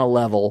personally on a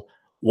level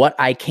what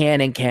I can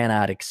and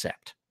cannot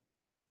accept.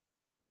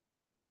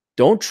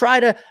 Don't try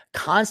to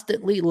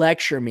constantly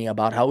lecture me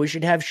about how we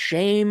should have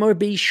shame or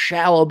be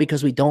shallow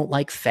because we don't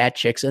like fat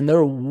chicks and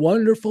their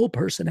wonderful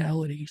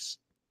personalities.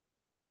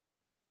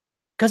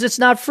 Because it's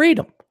not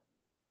freedom.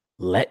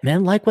 Let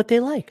men like what they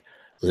like.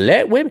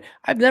 Let women.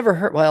 I've never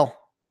heard, well,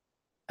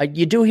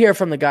 you do hear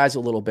from the guys a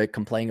little bit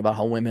complaining about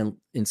how women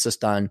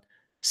insist on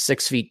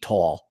 6 feet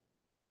tall,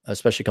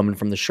 especially coming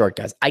from the short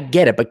guys. I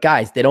get it, but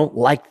guys, they don't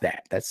like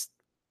that.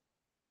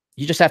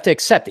 You just have to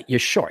accept it. You're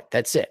short.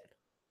 That's it.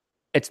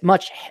 It's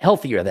much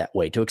healthier that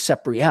way to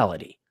accept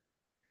reality.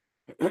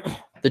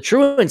 The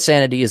true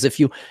insanity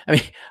is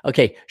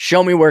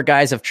show me where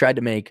guys have tried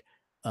to make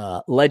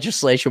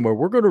legislation where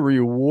we're going to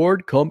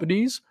reward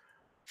companies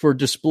for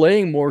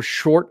displaying more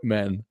short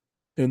men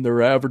in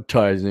their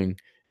advertising.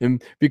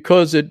 And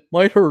because it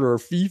might hurt our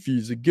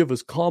fifis and give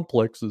us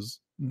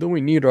complexes, then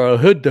we need our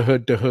hood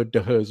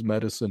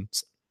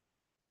medicines.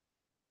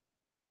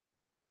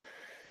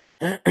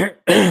 Hang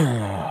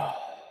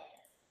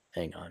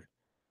on.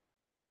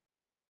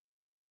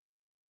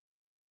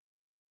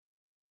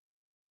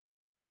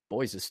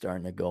 Boys is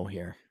starting to go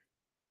here.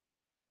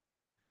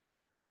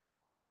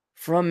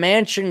 From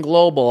Mansion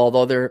Global,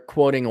 although they're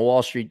quoting a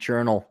Wall Street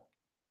Journal,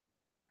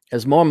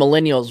 as more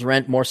millennials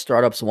rent, more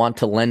startups want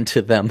to lend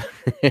to them.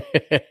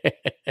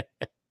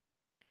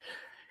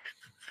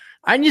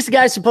 Aren't you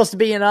guys supposed to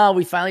be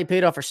we finally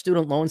paid off our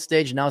student loan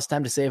stage, now it's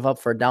time to save up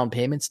for a down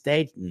payment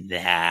stage?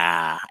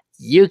 Nah,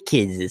 you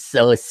kids are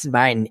so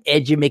smart and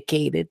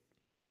educated.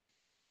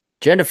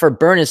 Jennifer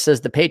Burness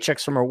says the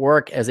paychecks from her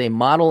work as a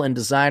model and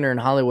designer in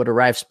Hollywood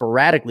arrive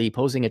sporadically,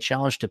 posing a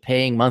challenge to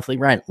paying monthly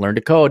rent. Learn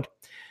to code.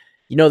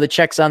 You know the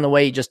check's on the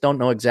way, you just don't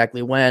know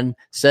exactly when,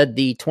 said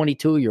the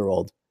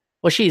 22-year-old.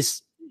 Well,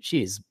 she's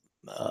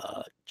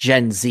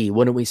Gen Z.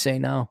 What do we say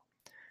now?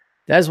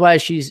 That's why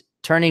she's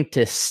turning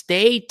to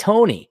Stay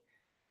Tony.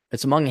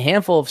 It's among a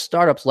handful of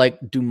startups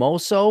like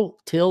Dumoso,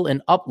 Till,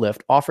 and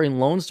Uplift, offering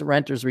loans to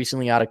renters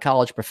recently out of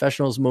college,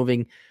 professionals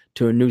moving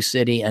to a new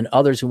city, and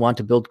others who want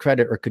to build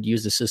credit or could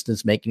use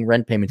assistance making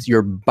rent payments.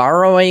 You're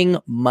borrowing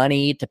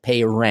money to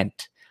pay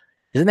rent.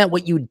 Isn't that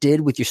what you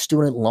did with your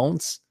student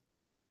loans?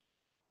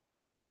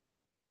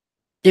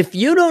 If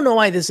you don't know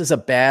why this is a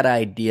bad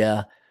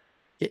idea,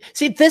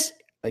 see this,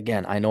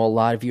 again, I know a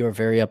lot of you are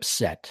very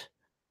upset.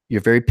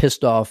 You're very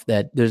pissed off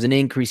that there's an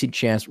increasing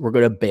chance we're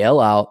going to bail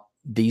out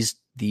these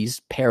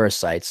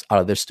parasites out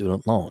of their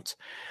student loans.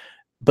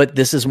 But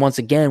this is once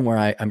again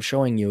where I'm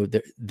showing you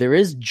there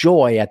is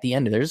joy at the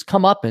end. There's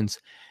comeuppance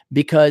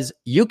because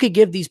you could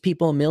give these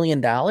people $1 million.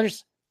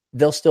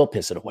 They'll still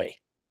piss it away.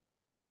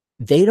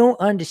 They don't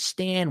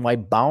understand why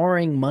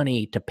borrowing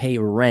money to pay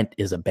rent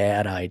is a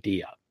bad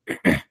idea.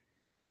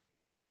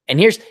 And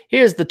here's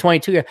the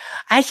 22-year.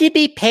 I should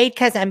be paid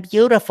because I'm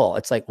beautiful.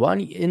 It's like, well,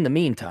 in the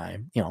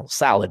meantime,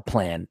 solid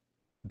plan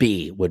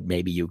B would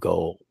maybe you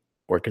go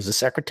work as a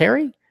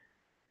secretary,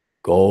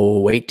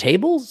 go wait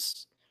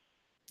tables,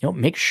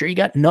 make sure you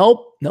got,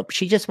 nope.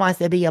 She just wants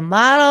to be a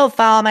model,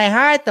 follow my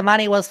heart. The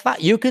money was fine.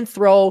 You can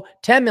throw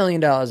 $10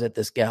 million at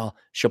this gal.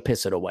 She'll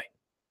piss it away.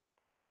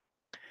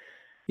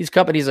 These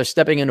companies are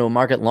stepping into a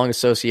market long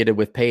associated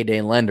with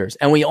payday lenders.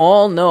 And we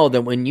all know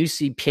that when you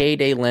see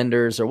payday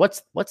lenders, or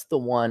what's the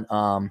one,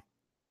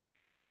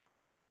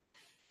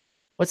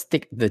 what's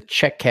the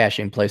check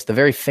cashing place, the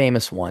very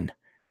famous one?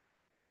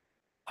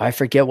 I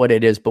forget what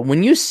it is. But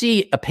when you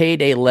see a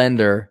payday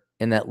lender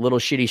in that little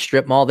shitty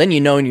strip mall, then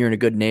you know you're in a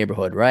good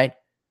neighborhood, right?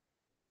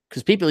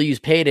 Because people use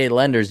payday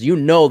lenders,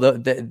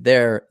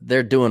 that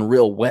they're doing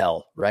real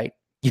well, right?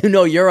 You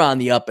know you're on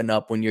the up and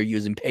up when you're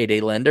using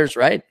payday lenders,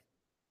 right?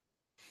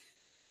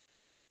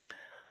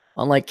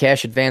 Unlike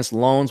cash advance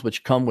loans,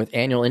 which come with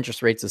annual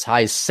interest rates as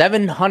high as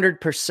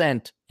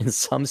 700% in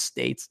some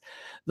states,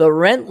 the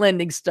rent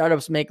lending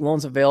startups make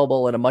loans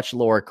available at a much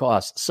lower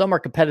cost. Some are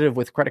competitive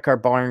with credit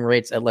card borrowing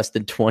rates at less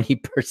than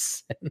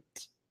 20%.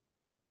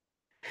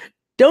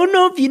 Don't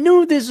know if you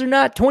knew this or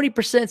not.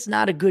 20% is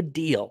not a good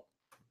deal.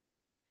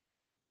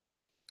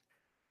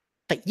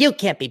 But you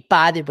can't be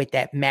bothered with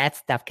that math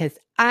stuff because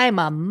I'm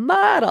a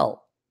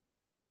model.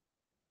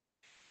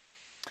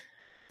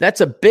 That's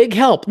a big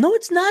help. No,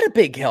 it's not a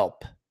big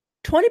help.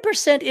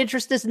 20%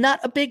 interest is not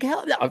a big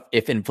help. Now,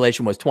 if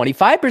inflation was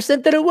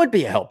 25%, then it would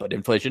be a help. But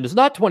inflation is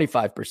not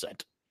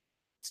 25%.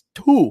 It's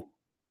 2%.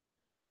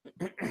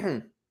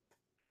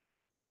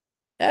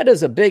 That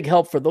is a big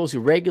help for those who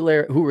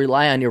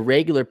rely on your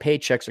regular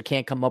paychecks or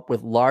can't come up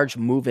with large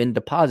move-in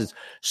deposits.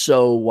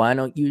 So why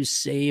don't you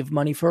save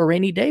money for a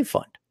rainy day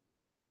fund?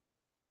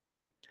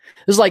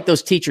 This is like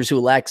those teachers who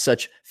lack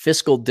such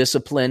fiscal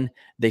discipline.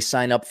 They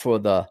sign up for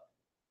the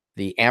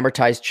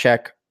amortized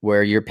check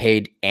where you're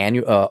paid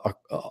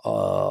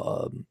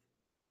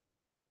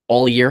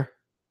all year,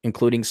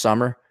 including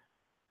summer.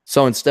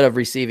 So instead of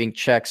receiving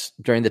checks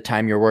during the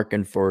time you're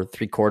working for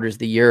 3/4 of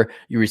the year,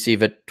 you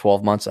receive it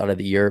 12 months out of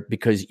the year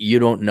because you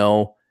don't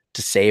know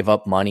to save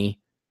up money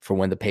for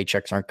when the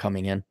paychecks aren't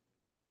coming in.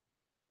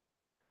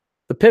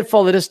 The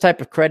pitfall of this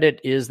type of credit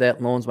is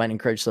that loans might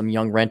encourage some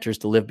young renters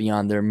to live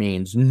beyond their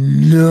means.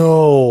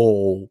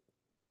 No.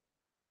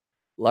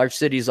 Large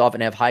cities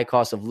often have high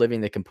costs of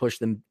living that can push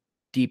them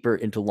deeper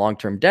into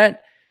long-term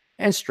debt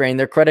and strain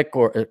their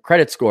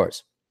credit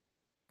scores.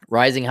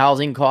 Rising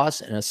housing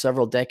costs and a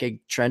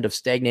several-decade trend of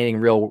stagnating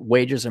real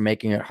wages are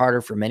making it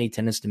harder for many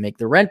tenants to make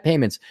their rent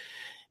payments.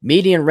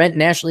 Median rent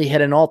nationally hit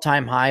an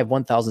all-time high of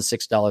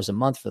 $1,006 a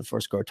month for the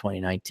first quarter of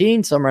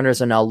 2019. Some renters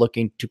are now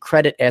looking to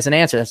credit as an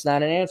answer. That's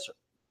not an answer.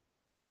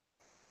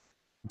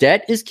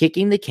 Debt is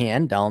kicking the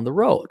can down the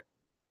road.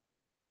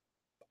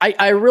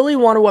 I really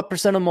wonder what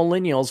percent of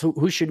millennials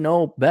who should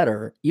know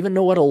better even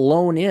know what a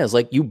loan is.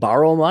 Like, you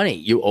borrow money,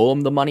 you owe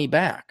them the money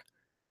back.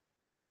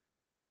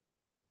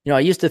 I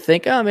used to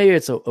think, maybe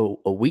it's a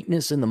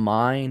weakness in the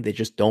mind. They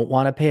just don't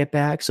want to pay it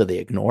back, so they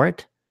ignore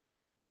it.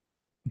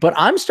 But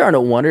I'm starting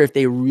to wonder if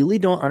they really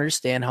don't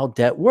understand how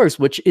debt works,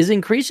 which is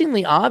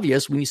increasingly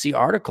obvious when you see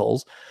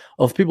articles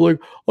of people like,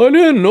 I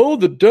didn't know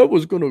the debt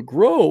was going to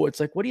grow. It's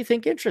like, what do you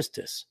think interest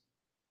is?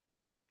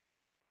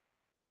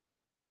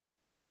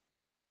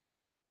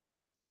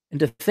 And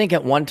to think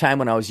at one time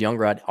when I was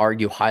younger, I'd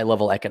argue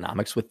high-level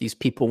economics with these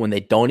people when they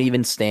don't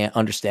even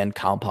understand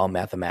compound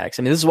mathematics.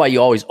 I mean, this is why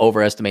you always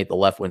overestimate the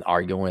left when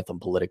arguing with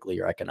them politically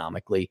or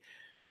economically.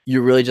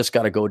 You really just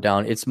got to go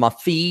down. It's my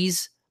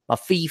fees, my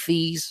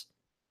fees,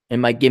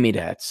 and my gimme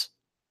dats.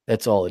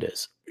 That's all it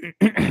is.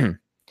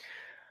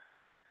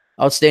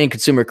 Outstanding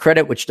consumer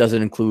credit, which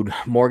doesn't include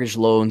mortgage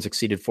loans,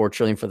 exceeded $4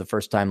 trillion for the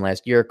first time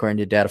last year, according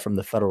to data from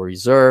the Federal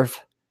Reserve.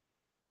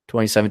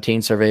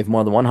 2017 survey of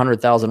more than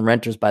 100,000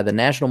 renters by the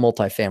National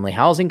Multifamily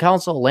Housing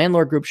Council. A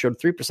landlord group showed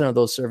 3% of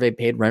those surveyed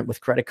paid rent with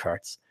credit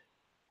cards.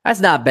 That's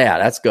not bad.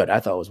 That's good.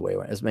 I thought it was way.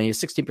 As many as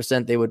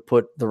 60% they would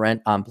put the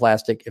rent on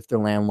plastic if their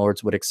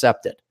landlords would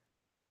accept it.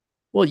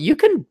 Well, you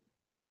can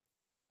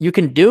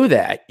do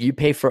that. You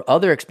pay for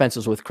other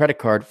expenses with credit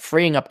card,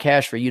 freeing up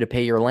cash for you to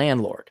pay your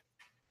landlord.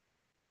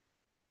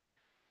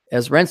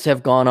 As rents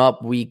have gone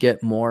up, we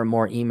get more and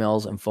more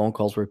emails and phone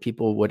calls where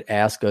people would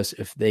ask us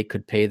if they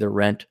could pay the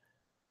rent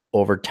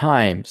over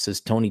time,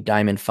 says Tony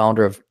Diamond,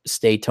 founder of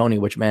Stay Tony,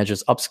 which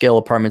manages upscale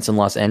apartments in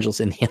Los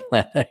Angeles and the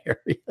Atlanta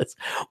areas.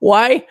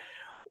 Why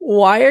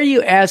are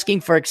you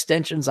asking for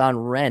extensions on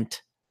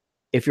rent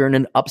if you're in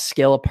an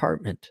upscale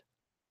apartment?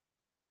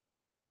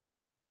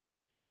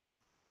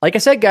 Like I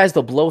said, guys,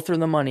 they'll blow through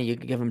the money. You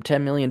can give them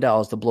 $10 million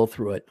to blow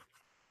through it.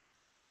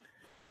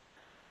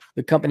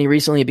 The company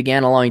recently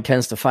began allowing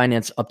tenants to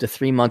finance up to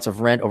 3 months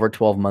of rent over a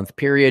 12-month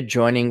period,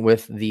 joining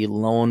with the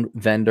loan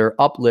vendor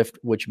Uplift,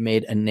 which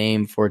made a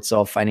name for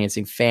itself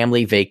financing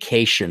family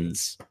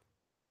vacations.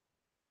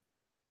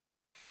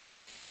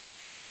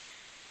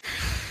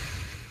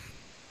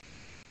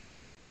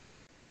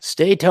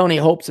 Stay Tony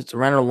hopes its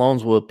renter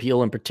loans will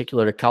appeal in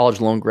particular to college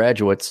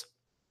graduates.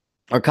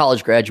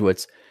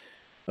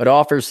 It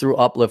offers through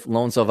Uplift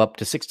loans of up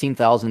to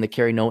 $16,000 that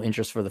carry no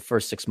interest for the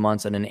first 6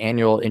 months and an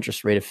annual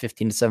interest rate of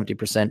 15 to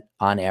 70%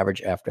 on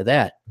average after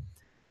that.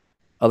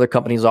 Other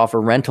companies offer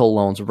rental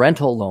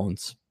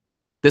loans.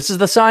 This is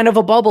the sign of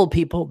a bubble,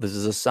 people. This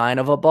is a sign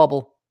of a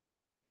bubble.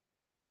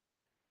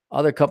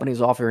 Other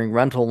companies offering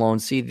rental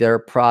loans see their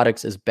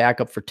products as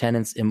backup for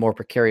tenants in more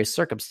precarious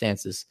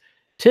circumstances.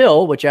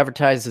 Till, which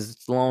advertises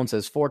its loans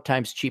as 4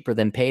 times cheaper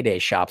than payday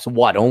shops.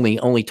 What, only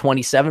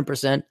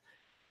 27%?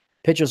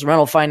 Pitches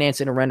rental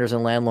financing to renters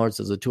and landlords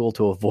as a tool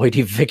to avoid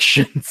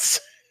evictions.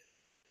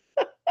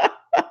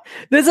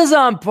 This is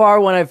on par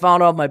when I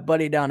found out my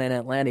buddy down in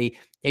Atlanta.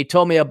 He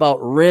told me about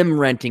rim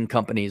renting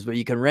companies where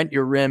you can rent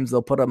your rims.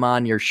 They'll put them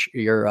on your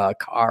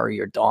car or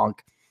your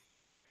donk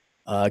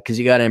because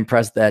you got to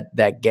impress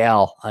that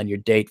gal on your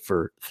date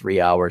for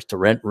 3 hours to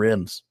rent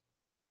rims.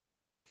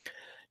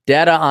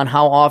 Data on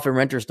how often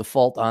renters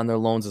default on their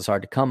loans is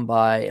hard to come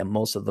by, and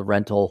most of the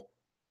rental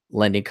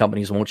lending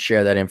companies won't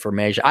share that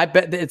information. I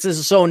bet this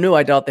is so new.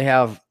 I doubt they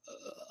have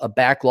a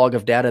backlog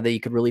of data that you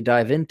could really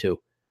dive into.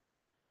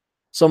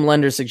 Some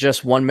lenders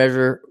suggest one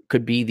measure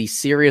could be the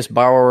serious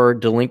borrower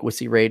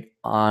delinquency rate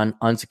on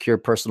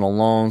unsecured personal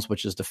loans,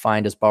 which is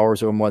defined as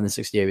borrowers who are more than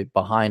 60 days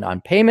behind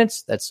on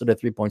payments. That stood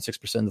at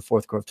 3.6% in the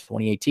fourth quarter of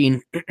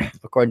 2018,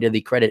 according to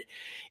the credit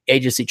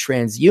agency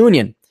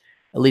TransUnion.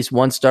 At least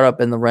one startup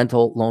in the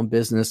rental loan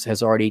business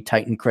has already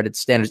tightened credit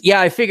standards.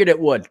 Yeah, I figured it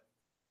would.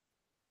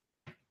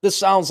 This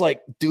sounds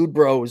like dude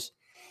bros.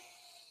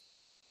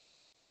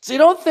 So you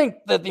don't think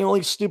that the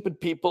only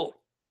stupid people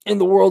in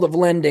the world of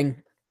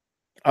lending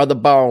are the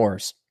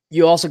borrowers.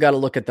 you also got to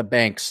look at the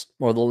banks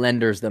or the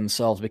lenders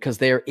themselves, because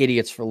they are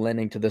idiots for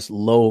lending to this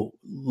low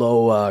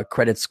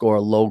credit score,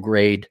 low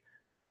grade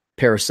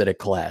parasitic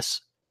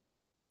class.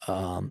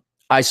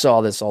 I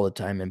saw this all the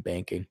time in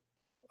banking.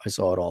 I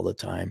saw it all the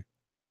time.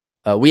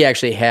 We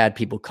actually had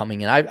people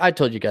coming in. I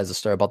told you guys a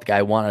story about the guy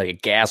who wanted a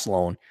gas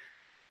loan.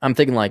 I'm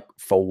thinking, like,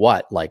 for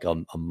what? Like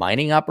a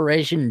mining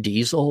operation,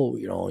 diesel?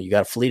 You know, you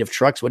got a fleet of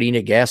trucks. What do you need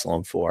a gas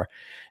loan for?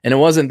 And it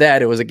wasn't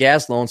that. It was a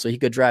gas loan so he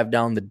could drive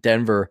down to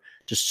Denver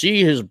to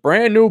see his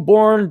brand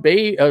newborn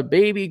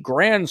baby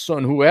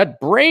grandson who had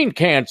brain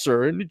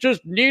cancer and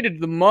just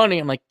needed the money.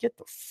 I'm like, get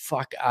the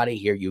fuck out of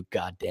here, you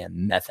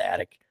goddamn meth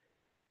addict.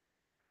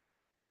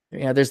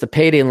 Yeah, there's the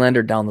payday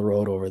lender down the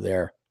road over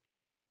there.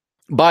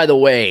 By the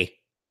way,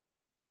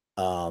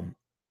 the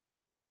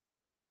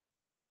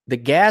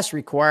gas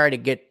required to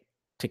get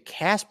to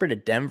Casper to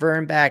Denver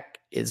and back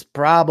is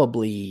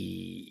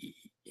probably,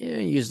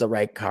 use the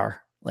right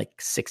car, like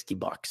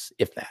 $60,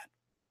 if that.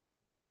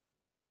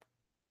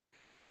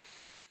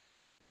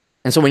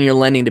 And so when you're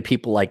lending to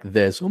people like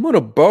this, I'm going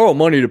to borrow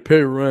money to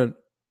pay rent.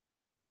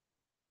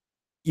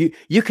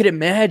 You could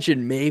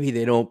imagine maybe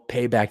they don't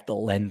pay back the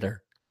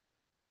lender.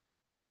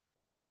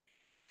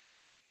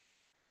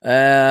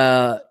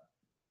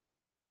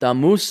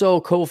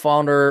 Damuso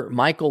co-founder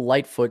Michael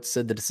Lightfoot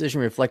said the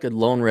decision reflected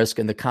loan risk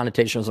and the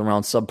connotations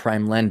around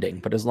subprime lending.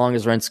 But as long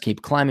as rents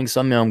keep climbing,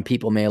 some young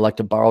people may elect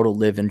to borrow to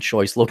live in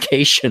choice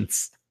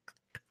locations.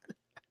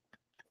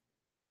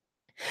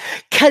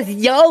 Because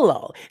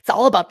YOLO, it's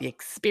all about the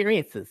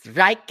experiences,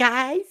 right,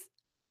 guys?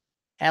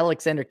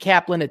 Alexander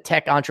Kaplan, a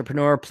tech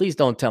entrepreneur. Please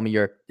don't tell me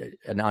you're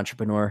an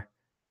entrepreneur.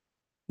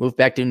 Moved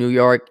back to New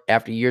York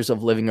after years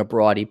of living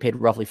abroad. He paid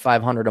roughly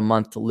 $500 a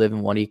month to live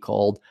in what he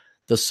called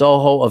the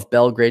Soho of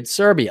Belgrade,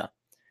 Serbia.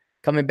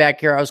 Coming back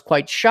here, I was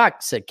quite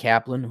shocked, said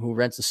Kaplan, who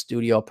rents a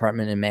studio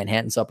apartment in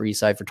Manhattan's Upper East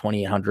Side for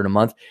 $2,800 a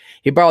month.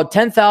 He borrowed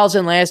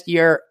 $10,000 last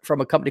year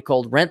from a company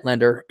called Rent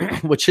Lender,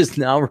 which is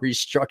now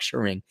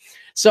restructuring.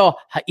 So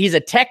he's a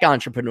tech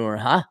entrepreneur,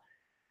 huh?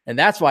 And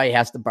that's why he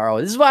has to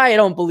borrow. This is why I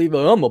don't believe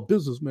I'm a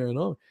businessman.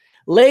 Huh?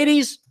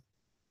 Ladies,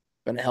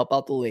 going to help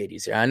out the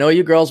ladies here. I know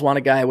you girls want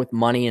a guy with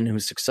money and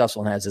who's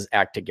successful and has his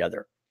act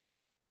together.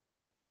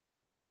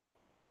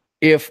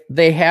 If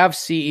they have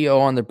CEO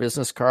on their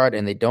business card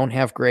and they don't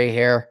have gray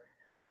hair,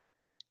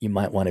 you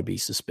might want to be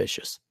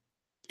suspicious.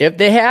 If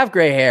they have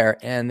gray hair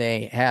and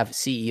they have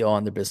CEO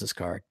on their business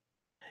card,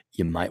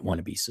 you might want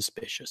to be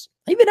suspicious.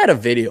 I even had a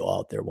video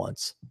out there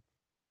once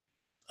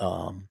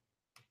about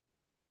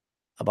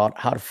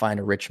how to find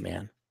a rich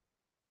man.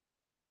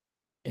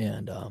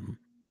 And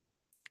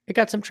it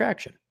got some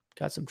traction.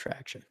 Let's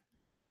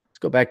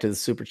go back to the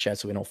super chat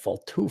so we don't fall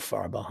too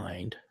far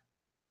behind.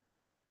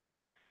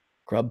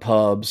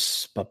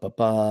 Grubhubs.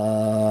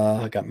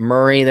 I got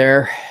Murray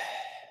there.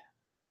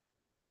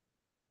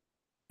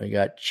 We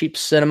got Cheap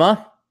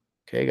Cinema.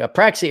 Okay, got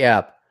Praxi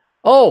app.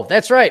 Oh,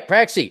 that's right,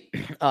 Praxi.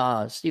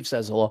 Steve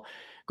says hello.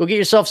 Go get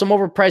yourself some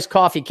overpriced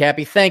coffee,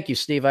 Cappy. Thank you,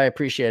 Steve. I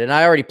appreciate it. And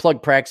I already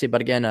plugged Praxi, but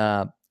again,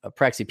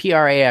 Praxi,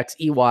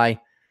 Praxey.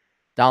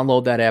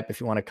 Download that app if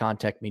you want to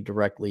contact me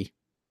directly.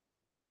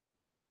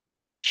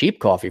 Cheap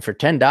coffee for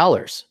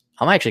 $10.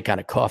 I'm actually kind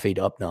of coffeeed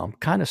up now. I'm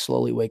kind of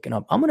slowly waking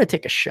up. I'm going to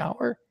take a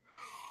shower.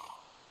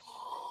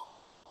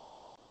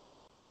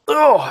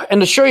 Oh, and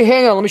to show you,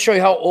 hang on, let me show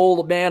you how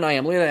old man I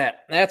am. Look at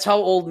that. That's how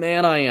old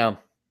man I am.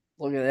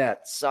 Look at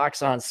that.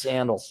 Socks on,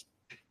 sandals.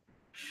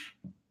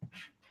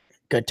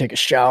 Got to take a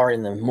shower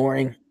in the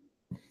morning.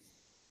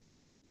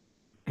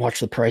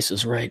 Watch The Price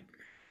is Right.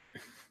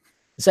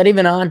 Is that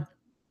even on?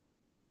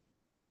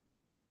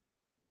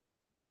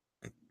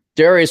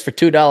 Darius for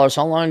 $2.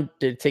 How long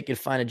did it take you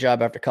to find a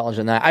job after college?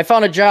 And that I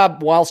found a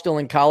job while still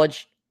in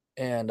college,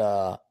 and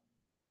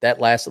that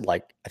lasted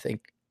I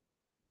think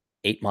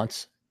 8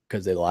 months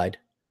because they lied.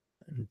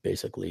 And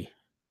basically,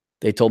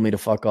 they told me to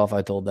fuck off.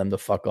 I told them to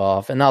fuck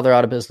off, and now they're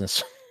out of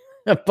business.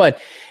 But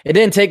it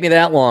didn't take me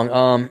that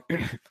long.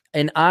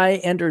 And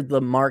I entered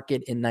the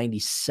market in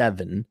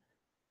 97.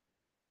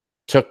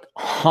 Took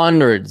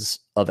hundreds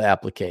of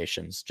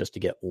applications just to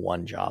get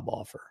one job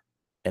offer.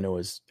 And it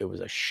was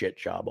a shit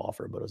job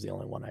offer, but it was the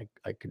only one I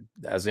could.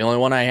 That was the only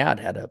one I had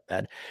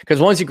because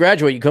once you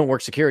graduate, you couldn't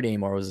work security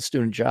anymore. It was a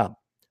student job,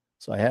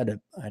 so I had to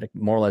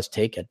more or less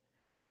take it.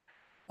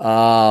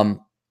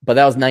 But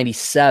that was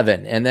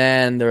 97, and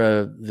then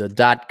the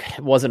dot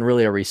wasn't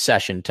really a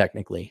recession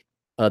technically.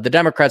 The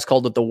Democrats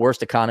called it the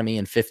worst economy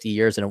in 50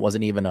 years, and it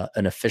wasn't even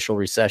an official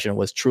recession. It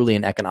was truly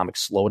an economic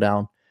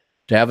slowdown.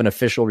 To have an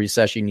official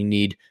recession, you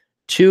need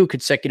 2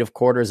 consecutive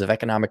quarters of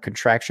economic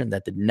contraction.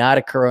 That did not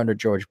occur under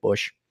George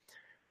Bush.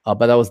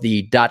 But that was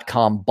the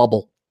dot-com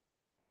bubble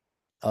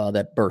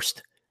that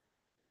burst.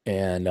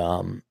 And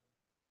then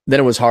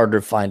it was harder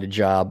to find a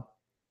job.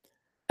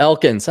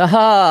 Elkins,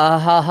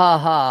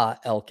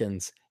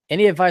 Elkins.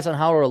 Any advice on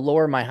how to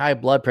lower my high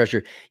blood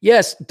pressure?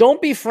 Yes,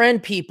 don't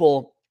befriend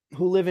people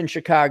who live in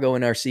Chicago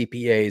and are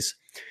CPAs,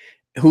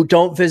 who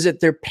don't visit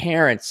their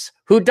parents,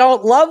 who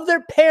don't love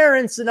their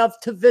parents enough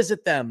to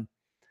visit them.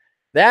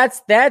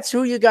 That's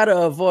who you got to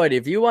avoid.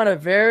 If you want a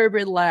very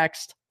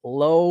relaxed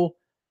low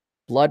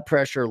blood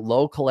pressure,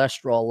 low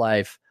cholesterol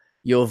life.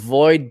 You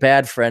avoid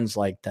bad friends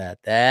like that.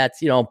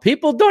 That's,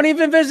 people don't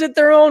even visit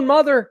their own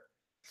mother.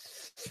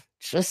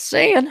 Just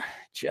saying.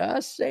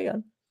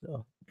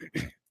 So,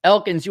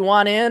 Elkins, you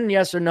want in?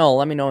 Yes or no?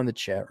 Let me know in the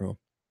chat room.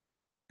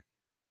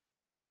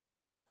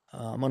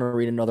 I'm going to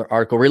read another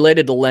article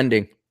related to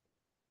lending.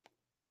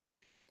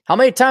 How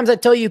many times I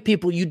tell you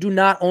people you do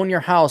not own your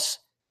house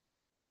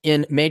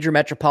in major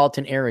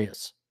metropolitan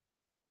areas?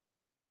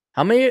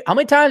 How many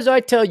times do I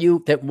tell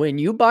you that when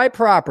you buy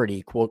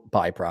property, quote,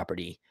 buy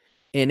property,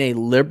 in a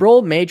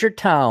liberal major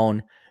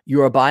town,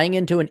 you are buying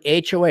into an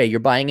HOA,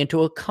 you're buying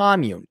into a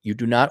commune. You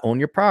do not own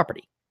your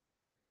property.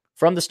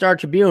 From the Star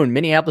Tribune,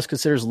 Minneapolis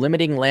considers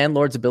limiting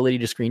landlords' ability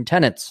to screen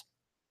tenants.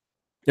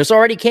 This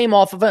already came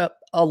off of a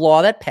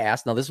law that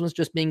passed. Now, this one's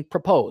just being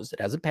proposed.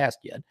 It hasn't passed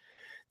yet.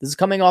 This is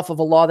coming off of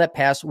a law that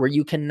passed where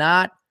you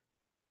cannot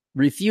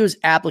refuse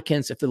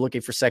applicants if they're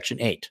looking for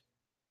Section 8.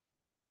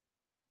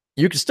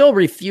 You can still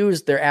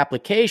refuse their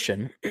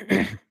application,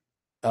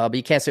 but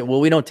you can't say, well,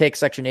 we don't take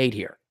Section 8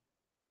 here,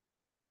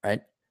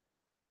 right?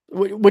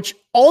 Which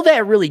all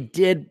that really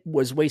did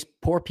was waste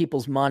poor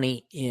people's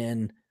money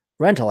in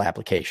rental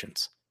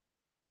applications.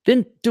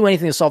 Didn't do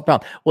anything to solve the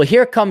problem. Well,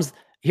 here comes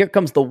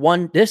the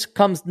one. This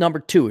comes number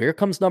two. Here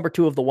comes number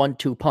two of the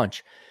 1-2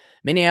 punch.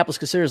 Minneapolis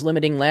considers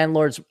limiting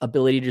landlords'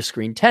 ability to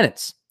screen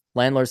tenants.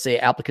 Landlords say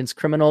applicants'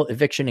 criminal,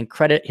 eviction, and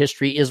credit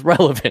history is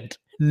relevant.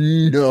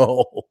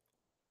 No.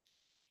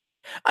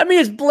 I mean,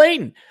 it's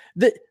blatant.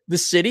 The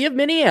city of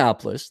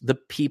Minneapolis, the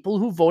people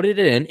who voted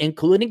it in,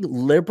 including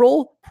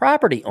liberal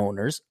property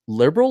owners,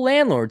 liberal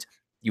landlords,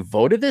 you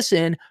voted this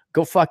in,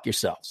 go fuck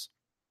yourselves.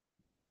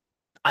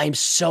 I'm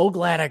so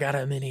glad I got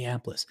out of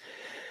Minneapolis.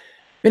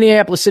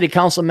 Minneapolis City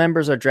Council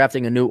members are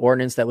drafting a new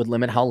ordinance that would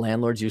limit how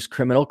landlords use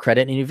criminal,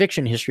 credit, and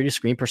eviction history to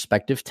screen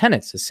prospective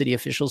tenants. As city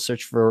officials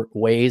search for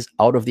ways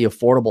out of the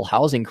affordable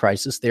housing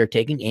crisis, they are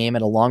taking aim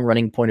at a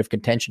long-running point of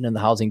contention in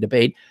the housing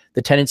debate,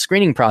 the tenant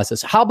screening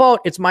process. How about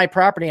it's my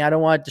property, I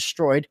don't want it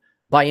destroyed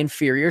by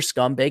inferior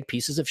scumbag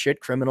pieces of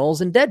shit, criminals,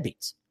 and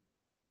deadbeats?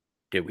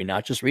 Did we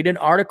not just read an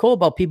article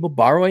about people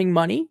borrowing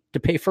money to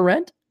pay for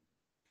rent?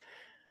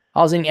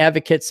 Housing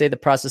advocates say the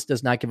process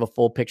does not give a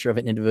full picture of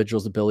an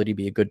individual's ability to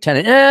be a good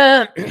tenant.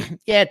 Yeah,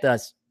 it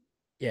does.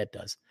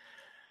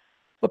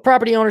 But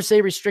property owners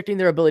say restricting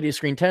their ability to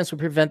screen tenants would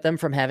prevent them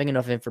from having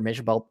enough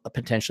information about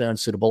potentially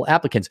unsuitable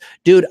applicants.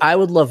 Dude, I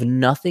would love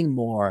nothing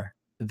more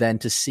than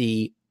to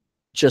see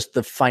just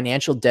the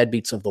financial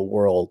deadbeats of the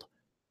world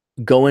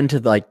go into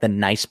like the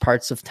nice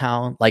parts of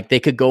town. Like they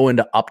could go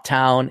into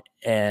Uptown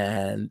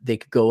and they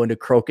could go into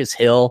Crocus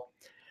Hill.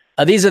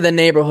 These are the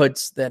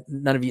neighborhoods that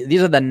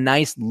these are the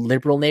nice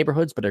liberal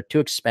neighborhoods, but are too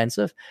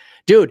expensive.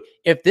 Dude,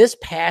 if this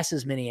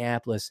passes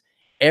Minneapolis,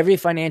 every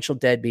financial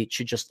deadbeat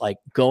should just like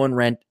go and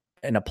rent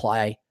and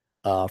apply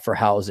for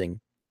housing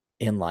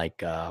in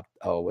like, not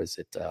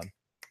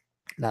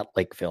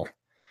Lakeville,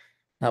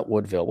 not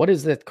Woodville. What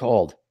is it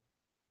called?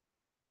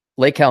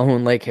 Lake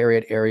Calhoun, Lake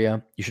Harriet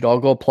area. You should all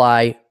go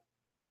apply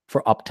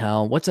for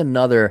Uptown. What's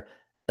another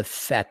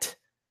effect?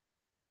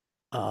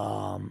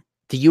 The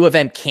U of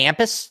M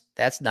campus.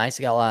 That's nice.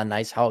 Got a lot of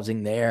nice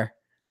housing there.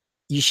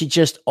 You should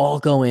just all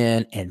go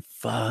in and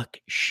fuck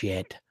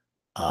shit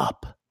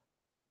up.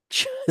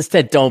 Just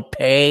that don't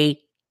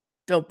pay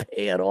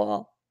at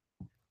all.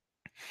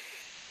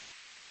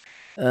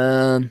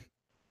 Under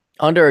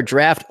a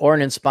draft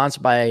ordinance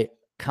sponsored by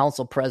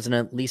Council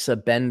President Lisa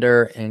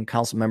Bender and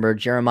Council Member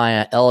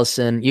Jeremiah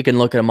Ellison, you can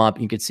look them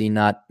up. You can see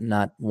not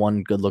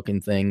one good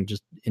looking thing,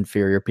 just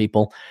inferior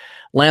people.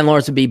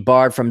 Landlords would be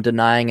barred from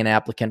denying an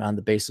applicant on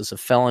the basis of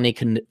felony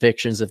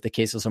convictions if the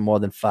cases are more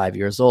than 5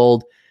 years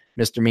old,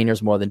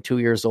 misdemeanors more than 2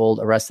 years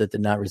old, arrests that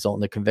did not result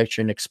in a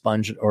conviction,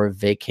 expunged or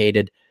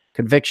vacated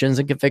convictions,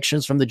 and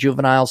convictions from the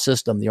juvenile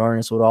system. The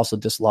ordinance would also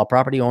disallow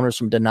property owners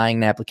from denying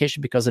an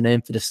application because of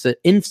an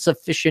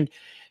insufficient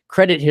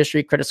credit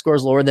history, credit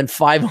scores lower than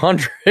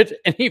 500.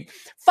 And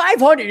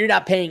 500, you're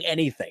not paying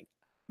anything.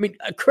 I mean,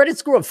 a credit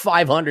score of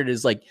 500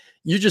 is like,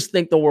 you just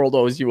think the world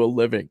owes you a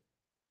living.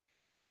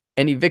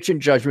 And eviction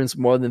judgments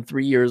more than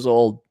 3 years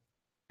old.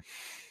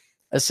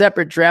 A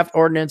separate draft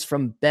ordinance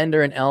from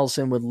Bender and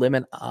Ellison would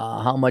limit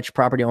how much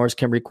property owners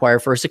can require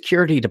for a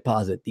security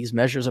deposit. These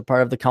measures are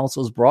part of the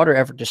council's broader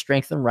effort to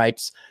strengthen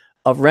rights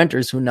of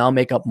renters who now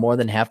make up more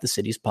than half the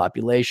city's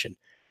population.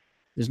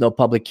 There's no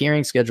public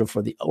hearing scheduled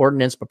for the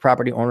ordinance, but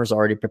property owners are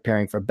already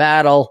preparing for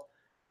battle.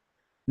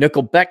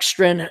 Nicole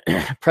Beckstrom,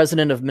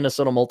 president of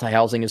Minnesota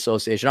Multi-Housing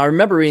Association. I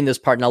remember reading this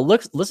part. Now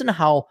listen to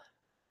how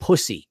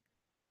pussy.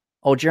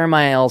 Oh,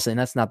 Jeremiah Ellison,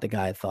 that's not the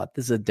guy I thought.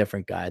 This is a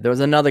different guy. There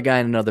was another guy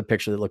in another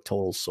picture that looked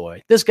total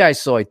soy. This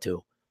guy's soy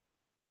too.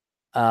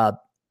 I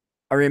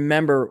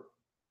remember,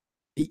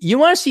 you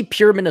want to see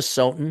pure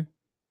Minnesotan?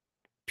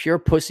 Pure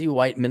pussy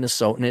white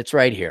Minnesotan? It's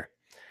right here.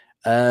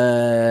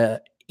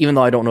 Even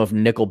though I don't know if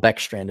Nicole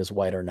Beckstrand is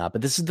white or not,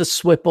 but this is the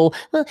Swipple.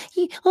 A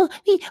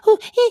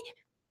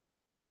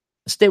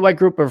statewide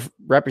group of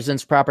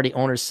represents property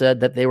owners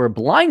said that they were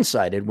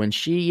blindsided when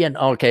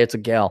it's a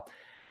gal,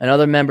 and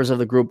other members of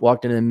the group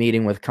walked into the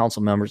meeting with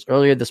council members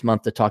earlier this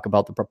month to talk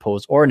about the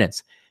proposed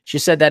ordinance. She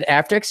said that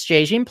after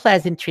exchanging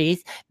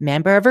pleasantries,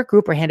 members of her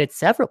group were handed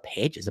several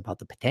pages about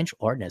the potential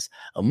ordinance,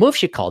 a move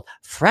she called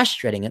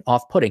frustrating and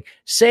off-putting.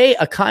 Say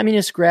a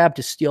communist grab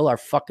to steal our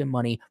fucking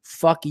money.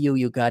 Fuck you,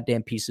 you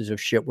goddamn pieces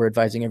of shit. We're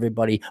advising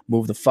everybody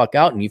move the fuck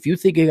out. And if you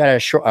think you got a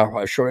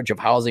shortage of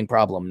housing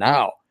problem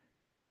now,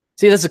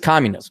 see, this is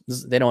communism.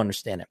 They don't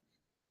understand it.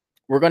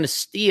 We're going to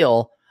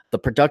steal the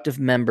productive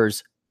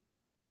members'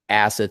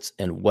 assets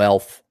and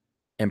wealth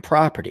and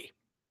property.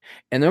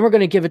 And then we're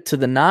going to give it to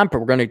the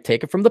we're going to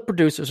take it from the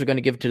producers. We're going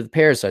to give it to the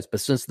parasites. But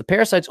since the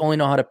parasites only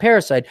know how to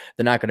parasite,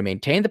 they're not going to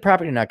maintain the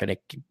property. They're not going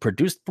to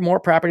produce more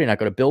property. They're not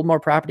going to build more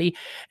property.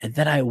 And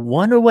then I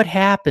wonder what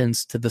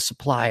happens to the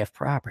supply of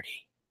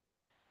property.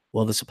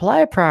 Well, the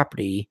supply of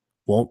property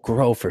won't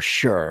grow for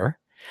sure.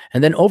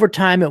 And then over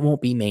time, it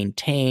won't be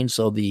maintained.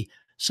 So the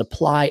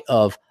supply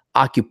of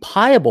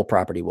occupiable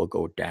property will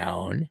go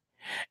down.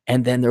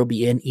 And then there'll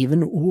be an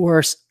even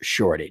worse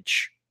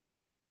shortage.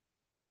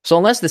 So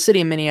unless the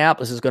city of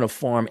Minneapolis is going to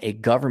form a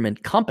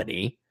government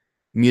company,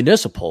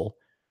 municipal,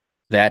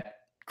 that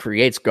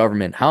creates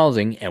government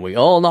housing, and we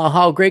all know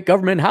how great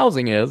government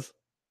housing is,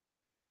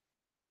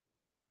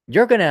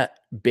 you're going to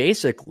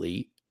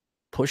basically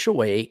push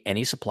away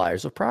any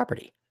suppliers of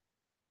property.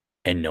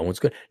 And no one's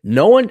good.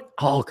 No one,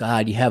 oh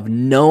God, you have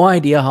no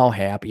idea how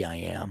happy I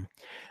am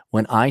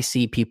when I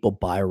see people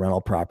buy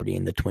rental property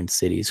in the Twin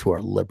Cities who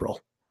are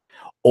liberal,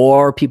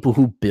 or people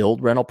who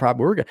build rental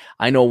property.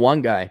 I know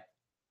one guy,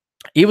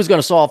 he was going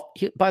to solve,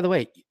 by the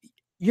way,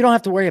 you don't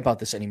have to worry about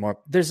this anymore.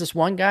 There's this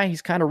one guy,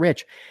 he's kind of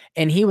rich,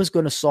 and he was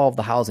going to solve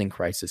the housing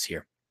crisis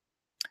here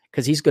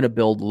because he's going to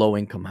build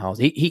low-income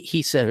housing.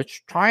 He said,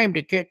 it's time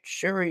to get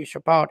serious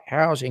about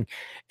housing,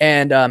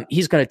 and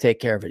he's going to take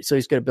care of it. So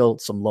he's going to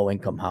build some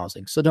low-income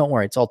housing. So don't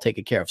worry, it's all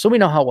taken care of. So we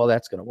know how well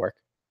that's going to work.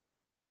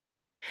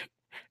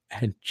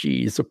 And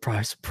geez,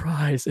 surprise,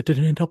 surprise, it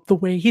didn't end up the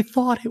way he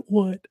thought it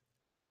would.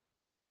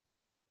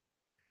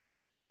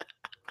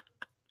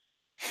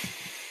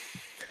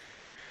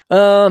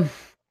 And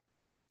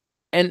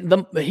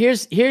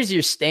here's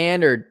your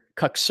standard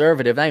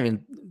conservative, not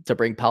even to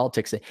bring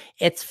politics in.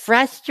 It's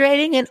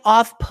frustrating and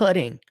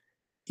off-putting.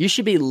 You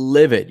should be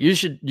livid. You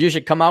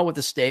should come out with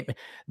a statement.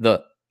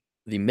 The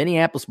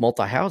Minneapolis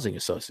Multi-Housing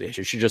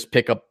Association should just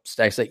pick up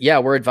stacks. Say, yeah,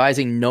 we're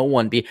advising no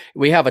one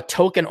we have a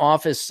token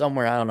office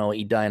somewhere, I don't know,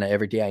 Edina,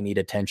 every day I need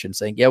attention,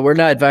 saying, yeah, we're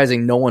not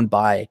advising no one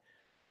buy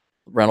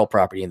rental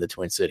property in the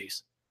Twin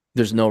Cities.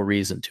 There's no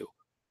reason to.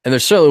 And there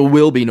certainly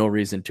will be no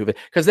reason to.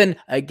 Because then,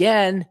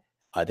 again,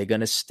 are they going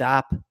to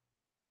stop?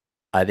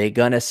 Are they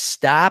going to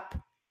stop?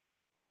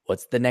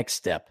 What's the next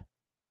step?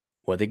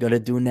 What are they going to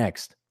do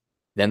next?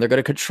 Then they're going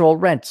to control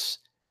rents.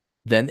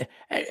 Then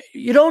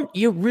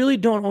you really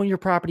don't own your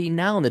property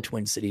now in the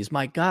Twin Cities.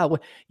 My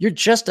God, you're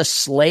just a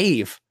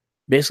slave,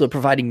 basically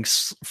providing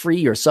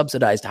free or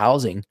subsidized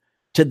housing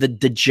to the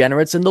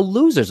degenerates and the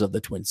losers of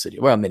the Twin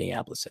Cities. Well,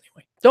 Minneapolis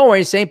anyway. Don't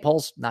worry, St.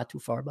 Paul's not too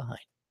far behind.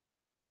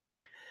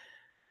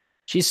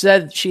 She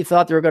said she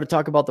thought they were going to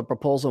talk about the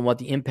proposal and what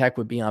the impact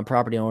would be on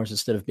property owners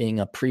instead of being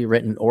a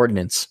pre-written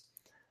ordinance.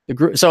 The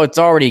group, so it's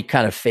already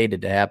kind of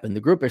fated to happen. The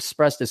group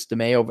expressed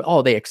dismay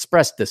they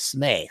expressed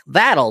dismay.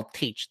 That'll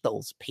teach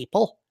those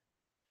people.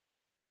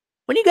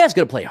 When are you guys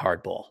going to play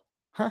hardball?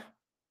 Huh?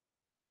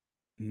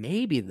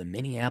 Maybe the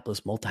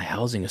Minneapolis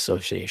Multi-Housing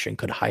Association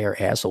could hire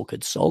asshole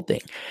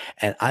consulting,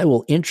 and I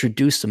will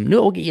introduce some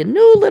we'll get you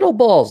new little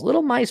balls,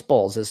 little mice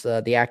balls, as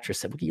the actress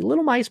said. We'll get you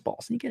little mice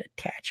balls, and you can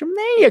attach them.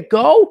 There you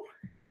go.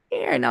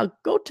 Here, now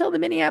go tell the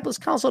Minneapolis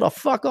Council to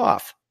fuck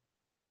off.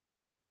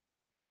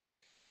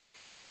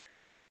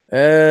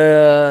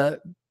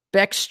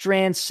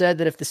 Beckstrand said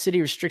that if the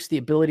city restricts the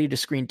ability to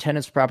screen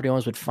tenants, property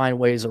owners would find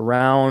ways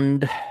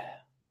around.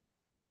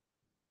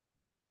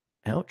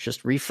 Oh,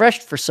 just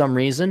refreshed for some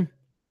reason.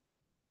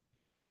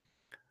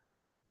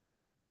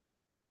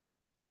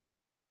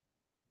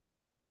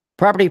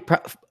 Property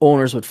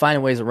owners would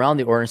find ways around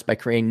the ordinance by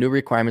creating new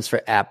requirements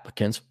for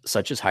applicants,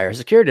 such as higher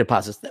security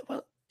deposits.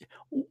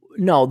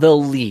 No,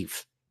 they'll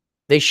leave.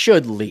 They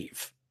should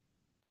leave.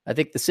 I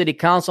think the city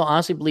council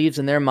honestly believes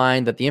in their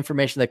mind that the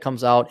information that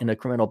comes out in a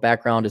criminal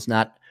background is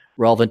not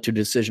relevant to the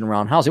decision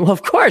around housing. Well,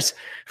 of course,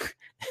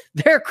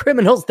 they're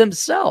criminals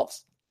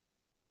themselves.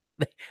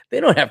 They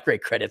don't have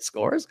great credit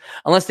scores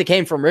unless they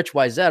came from Rich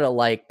Wyzetta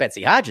like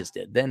Betsy Hodges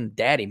did. Then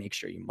daddy makes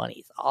sure your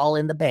money's all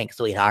in the bank,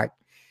 sweetheart.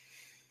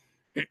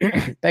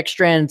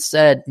 Beckstrand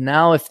said,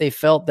 now if they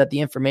felt that the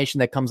information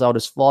that comes out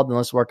is flawed, then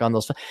let's work on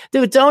those.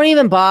 Dude, don't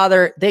even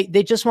bother.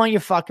 They just want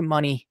your fucking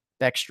money,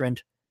 Beckstrand.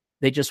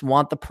 They just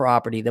want the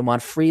property. They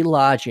want free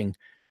lodging.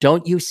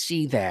 Don't you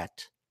see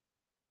that?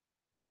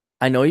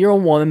 I know you're a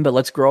woman, but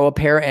let's grow a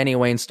pair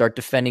anyway and start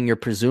defending your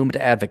presumed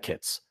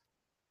advocates.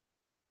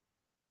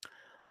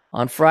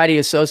 On Friday,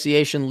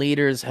 association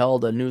leaders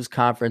held a news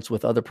conference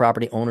with other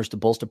property owners to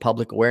bolster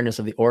public awareness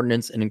of the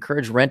ordinance and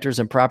encourage renters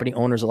and property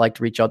owners alike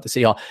to reach out to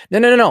City Hall.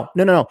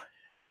 No.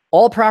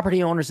 All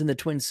property owners in the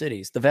Twin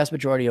Cities, the vast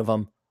majority of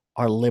them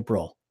are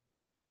liberal.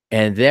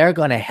 and they're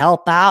going to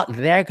help out.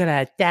 They're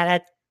going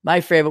to,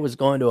 my favorite was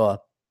going to a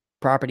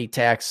property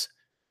tax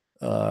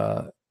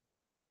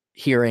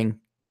hearing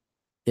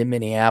in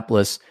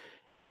Minneapolis.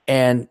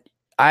 And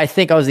I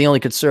think I was the only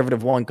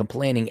conservative one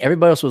complaining.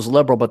 Everybody else was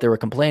liberal, but they were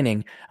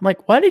complaining. I'm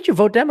like, why did you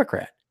vote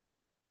Democrat?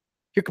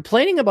 You're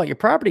complaining about your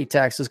property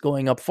taxes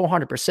going up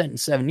 400% in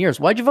 7 years.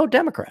 Why'd you vote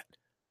Democrat?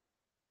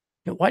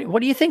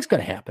 What do you think's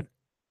going to happen?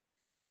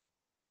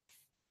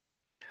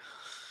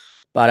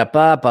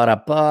 Ba-da-ba,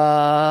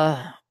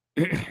 ba-da-ba.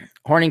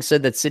 Horning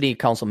said that city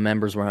council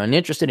members were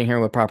uninterested in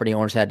hearing what property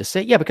owners had to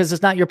say. Yeah, because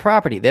it's not your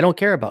property. They don't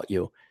care about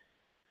you.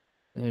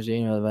 There's,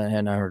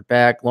 had not heard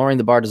back. Lowering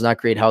the bar does not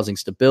create housing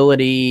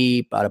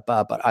stability.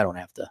 Ba-da-ba, but I don't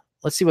have to.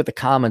 Let's see what the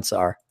comments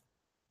are.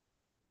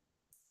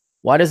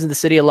 Why doesn't the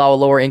city allow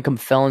lower income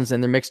felons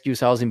in their mixed use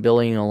housing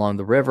building along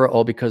the river?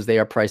 Oh, because they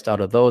are priced out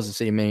of those. The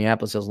city of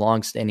Minneapolis has a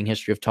long-standing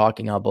history of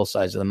talking on both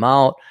sides of the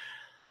mount.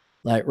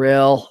 Light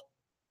rail.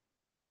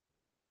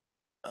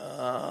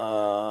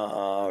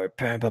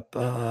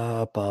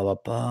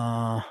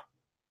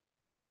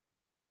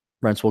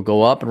 Rents will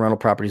go up and rental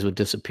properties will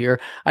disappear.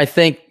 I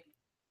think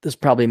this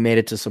probably made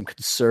it to some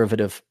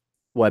conservative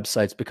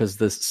websites because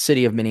the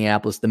city of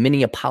Minneapolis, the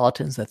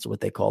Minneapolitans, that's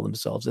what they call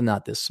themselves, and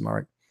not this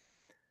smart.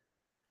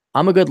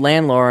 I'm a good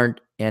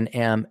landlord and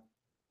am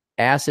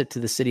asset to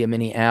the city of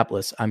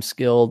Minneapolis. I'm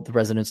skilled. The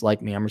residents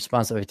like me. I'm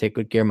responsible. I take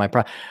good care of my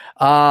property.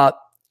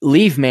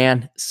 Leave,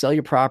 man. Sell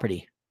your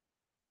property.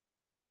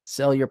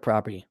 Sell your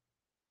property.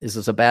 This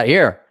is a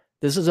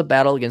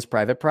battle against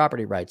private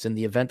property rights. In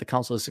the event the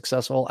council is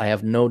successful, I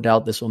have no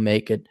doubt this will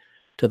make it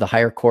to the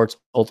higher courts.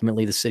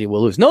 Ultimately, the city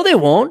will lose. No, they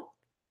won't.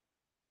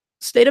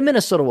 The state of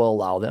Minnesota will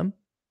allow them.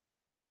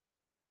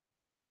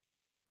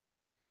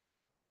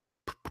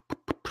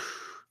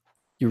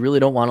 You really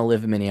don't want to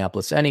live in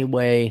Minneapolis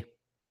anyway.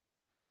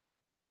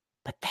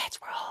 But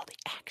that's where all the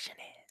action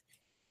is.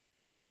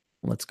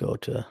 Let's go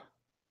to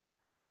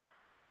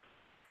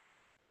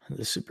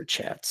the super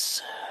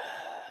chats.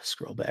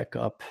 Scroll back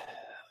up.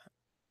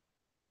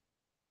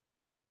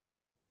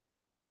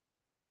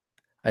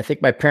 I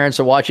think my parents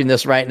are watching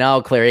this right now,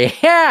 Clarey.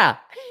 Yeah.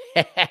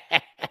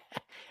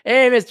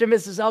 Hey, Mr. and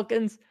Mrs.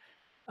 Elkins.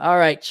 All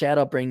right, Chad,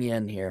 I'll bring you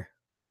in here.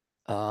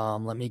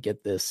 Let me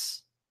get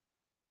this.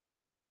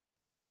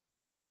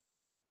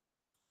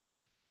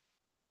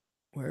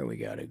 Where we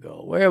gotta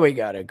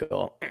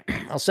go?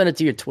 I'll send it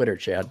to your Twitter,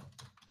 Chad.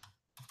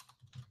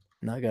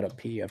 Now I gotta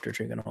pee after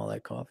drinking all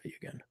that coffee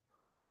again.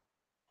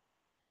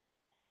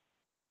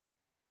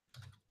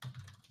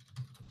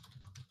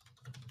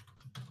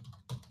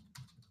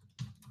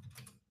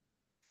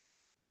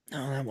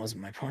 No, that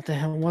wasn't my point. What the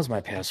hell was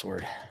my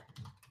password?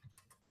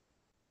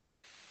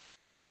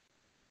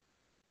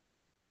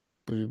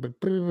 If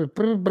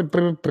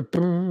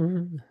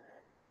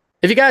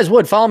you guys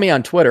would, follow me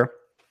on Twitter.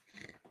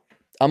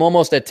 I'm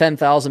almost at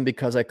 10,000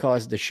 because I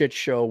caused a shit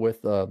show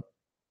with a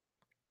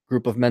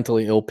group of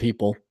mentally ill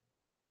people.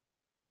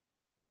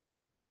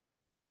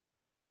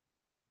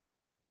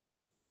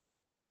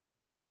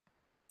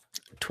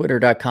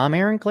 Twitter.com,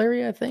 Aaron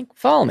Clarey, I think.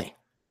 Follow me.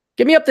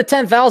 Get me up to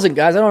 10,000,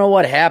 guys. I don't know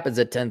what happens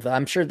at 10,000.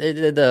 I'm sure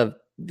the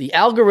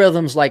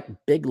algorithms like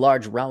big,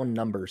 large, round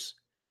numbers.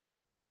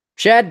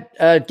 Chad,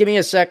 give me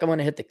a sec. I'm going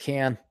to hit the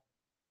can.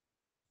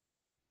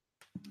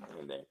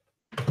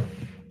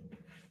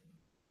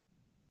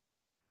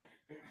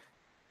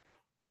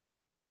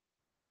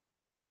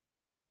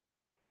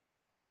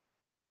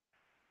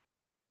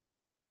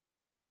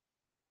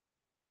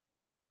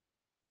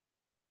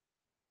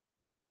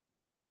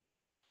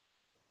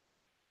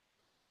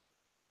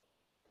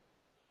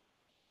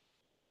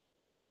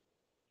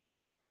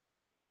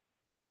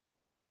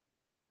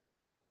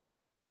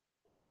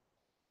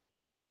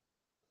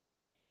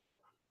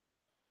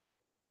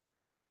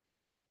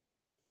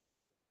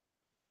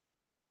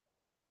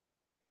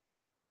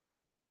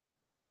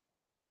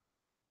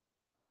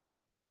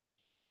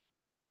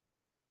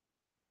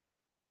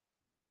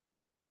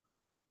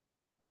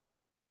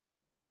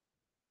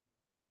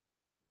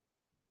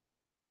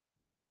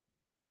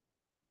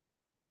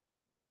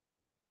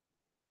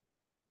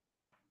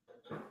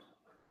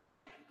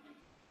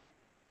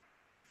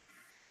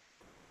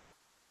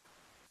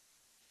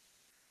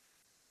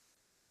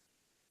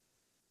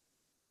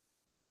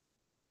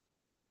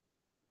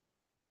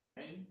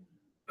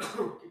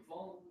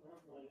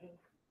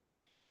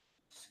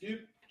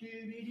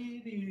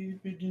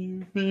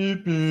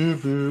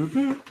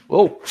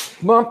 Whoa.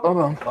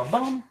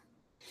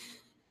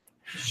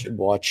 Should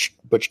watch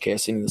Butch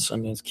Cassidy and the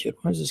Sundance Kid.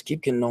 Why does this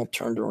keep getting all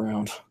turned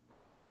around?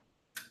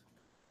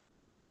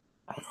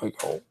 There we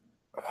go.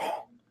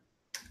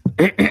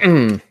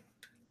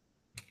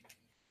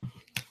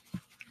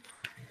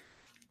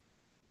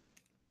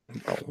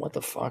 Oh, what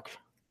the fuck?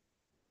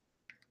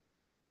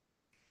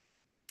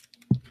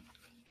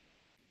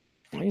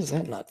 Why is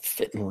that not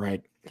fitting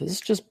right? Does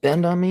this just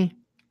bend on me?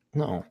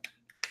 No.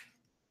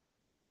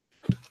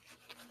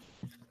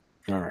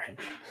 All right.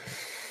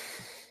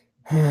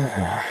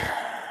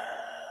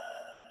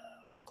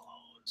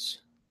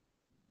 Close.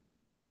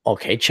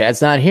 Okay,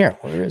 Chad's not here.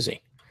 Where is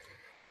he?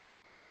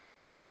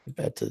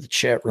 Back to the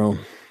chat room.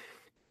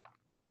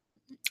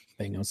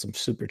 Bang on some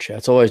super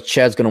chats. Always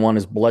Chad's going to want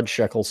his blood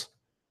shekels.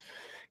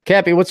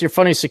 Cappy, what's your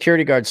funny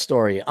security guard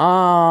story?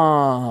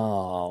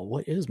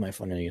 What is my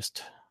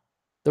funniest?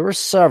 There were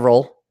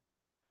several.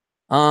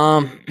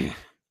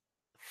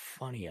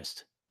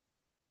 Funniest.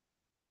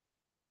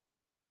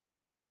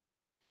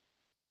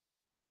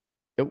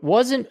 It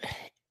wasn't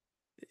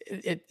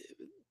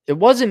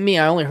me.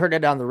 I only heard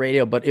it on the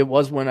radio, but it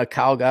was when a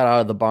cow got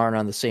out of the barn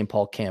on the St.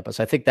 Paul campus.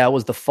 I think that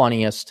was the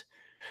funniest.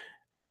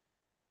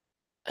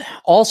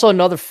 Also,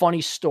 another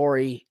funny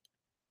story.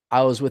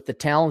 I was with the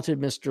talented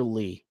Mr.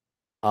 Lee.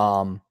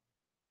 I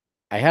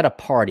had a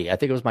party. I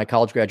think it was my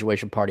college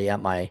graduation party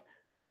at my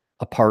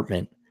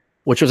apartment,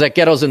 which was at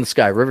Ghettos in the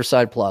Sky,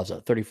 Riverside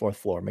Plaza, 34th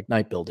floor,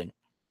 McKnight Building.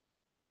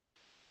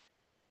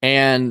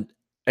 And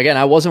again,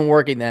 I wasn't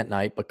working that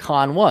night, but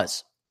Khan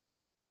was.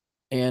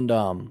 And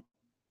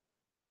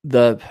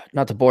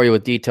not to bore you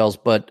with details,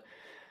 but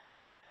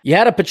you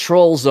had a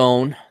patrol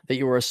zone that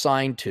you were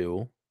assigned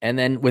to. And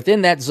then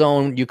within that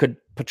zone, you could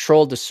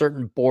patrol to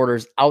certain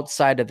borders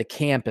outside of the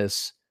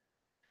campus.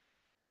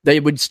 They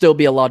would still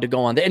be allowed to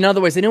go on. In other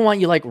words, they didn't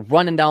want you like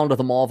running down to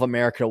the Mall of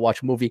America to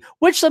watch a movie,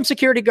 which some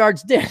security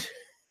guards did.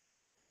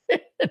 They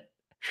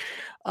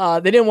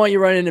didn't want you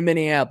running to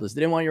Minneapolis.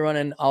 They didn't want you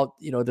running out,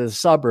 to the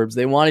suburbs.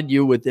 They wanted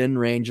you within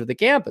range of the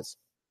campus.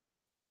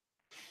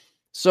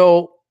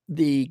 So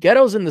the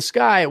Ghettos in the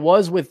Sky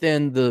was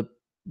within the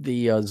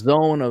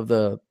zone of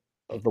the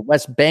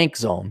West Bank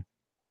zone.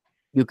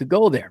 You could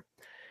go there.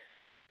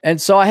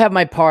 And so I have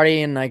my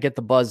party and I get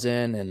the buzz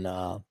in and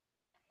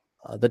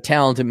the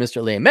talented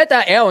Mr. Lee. Met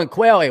that Alan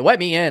Clarey, let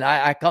me in.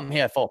 I come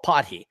here for a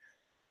party.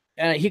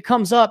 And he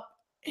comes up.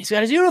 He's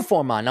got his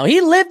uniform on. Now,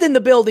 he lived in the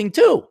building,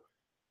 too.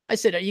 I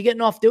said, are you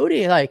getting off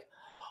duty? Like,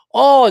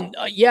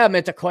 yeah,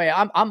 Mr.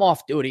 Clarey, I'm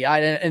off duty.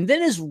 And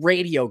then his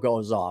radio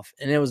goes off.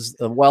 And it was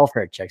the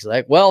welfare checks.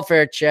 Like,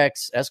 welfare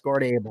checks,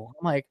 escort able.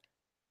 I'm like,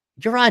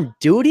 you're on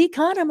duty,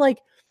 Con? I'm like,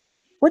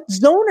 what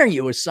zone are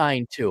you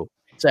assigned to?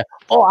 Said,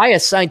 I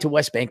assigned to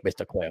West Bank,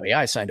 Mr. Clarey.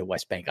 I assigned to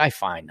West Bank. I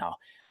fine now.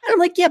 And I'm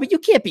like, yeah, but you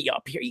can't be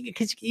up here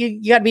because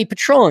you got to be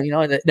patrolling,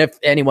 if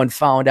anyone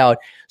found out.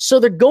 So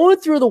they're going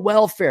through the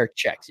welfare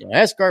checks,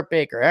 escort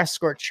Baker,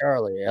 escort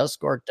Charlie,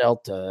 escort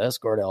Delta,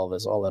 escort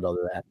Elvis, all that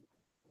other that.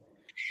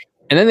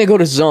 And then they go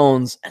to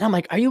zones, and I'm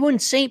like, are you in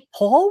St.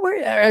 Paul?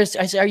 Where I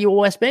said, are you in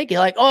West Bank? You're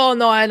like, oh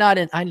no, I'm not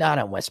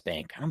on West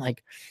Bank. And I'm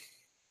like,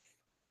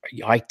 are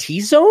you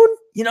IT zone?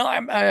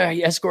 I'm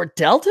escort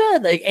Delta,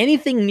 like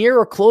anything near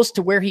or close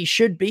to where he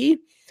should be.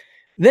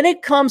 Then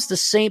it comes to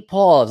St.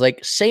 Paul. It's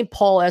like St.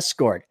 Paul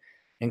escort.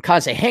 And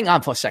Khan say, hang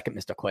on for a second,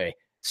 Mr. Clarey.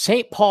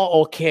 St.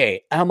 Paul,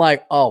 okay. And I'm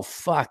like, oh,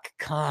 fuck,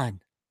 Khan.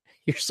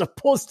 You're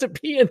supposed to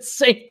be in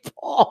St.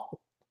 Paul.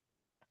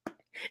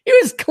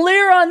 It was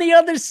clear on the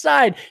other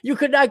side. You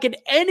could not get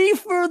any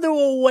further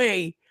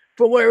away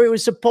from where he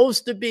was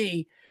supposed to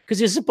be because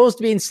you're supposed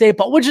to be in St.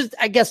 Paul, which is,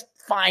 I guess,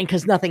 fine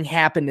because nothing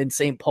happened in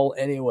St. Paul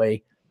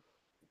anyway.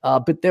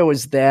 But there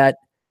was that.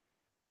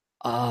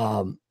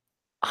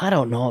 I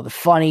don't know.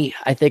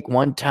 I think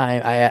one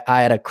time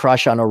I had a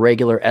crush on a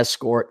regular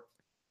escort.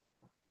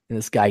 And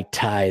this guy,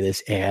 Ty,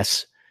 this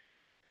ass,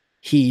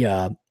 he,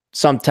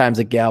 sometimes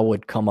a gal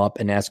would come up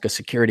and ask a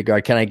security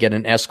guard, can I get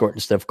an escort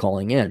instead of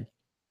calling in?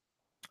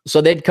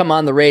 So they'd come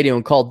on the radio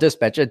and call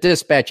dispatch.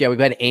 Dispatch, yeah, we've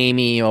got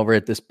Amy over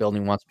at this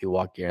building wants to be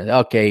walking here.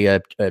 Okay,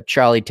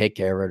 Charlie, take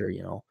care of it,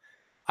 or,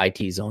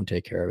 IT zone,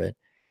 take care of it.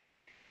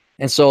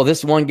 And so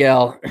this one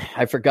gal,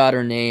 I forgot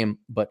her name,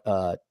 but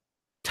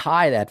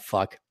Ty, that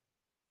fuck,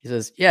 he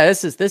says, yeah,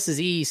 this is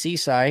EEC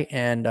Psy,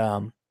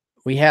 and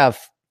we have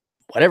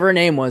whatever her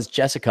name was,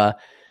 Jessica,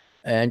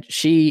 and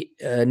she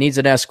needs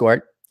an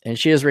escort, and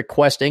she is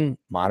requesting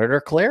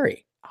Monitor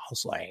Clarey. I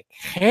was like,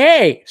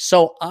 hey,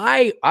 so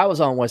I was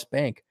on West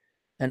Bank,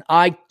 and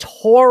I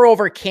tore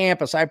over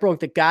campus. I broke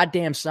the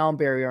goddamn sound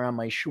barrier on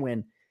my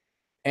Schwinn,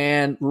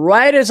 and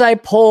right as I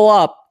pull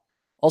up,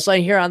 also I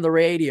hear on the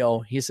radio,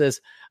 he says,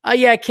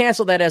 yeah,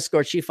 cancel that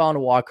escort. She found a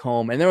walk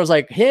home. And there was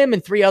like him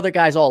and three other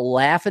guys all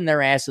laughing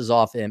their asses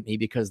off at me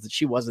because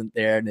she wasn't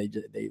there and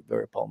they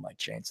were pulling my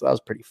chain. So that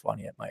was pretty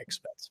funny at my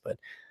expense. But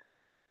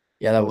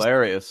yeah, that was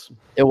hilarious.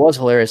 It was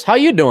hilarious. How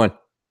you doing?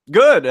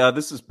 Good.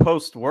 This is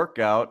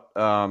post-workout.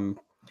 I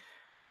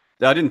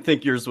didn't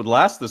think yours would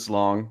last this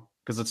long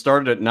because it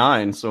started at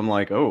 9. So I'm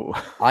like, oh.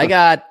 I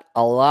got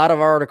a lot of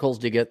articles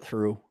to get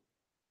through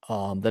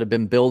that have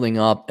been building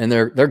up, and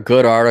they're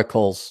good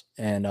articles.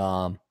 And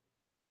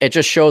it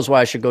just shows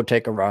why I should go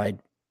take a ride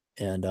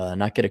and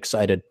not get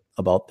excited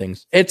about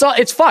things.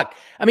 It's fucked.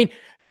 I mean,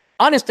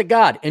 honest to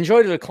God,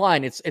 enjoy the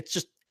decline. It's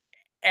just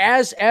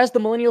as the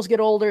millennials get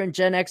older and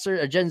Gen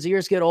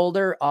Zers get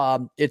older,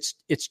 it's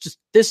just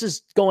this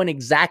is going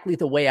exactly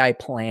the way I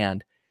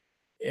planned.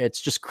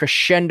 It's just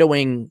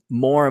crescendoing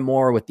more and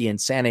more with the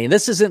insanity. And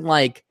this isn't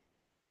like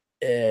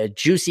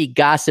juicy,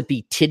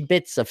 gossipy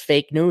tidbits of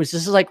fake news.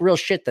 This is like real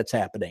shit that's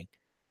happening.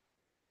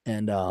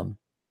 And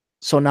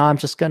so now I'm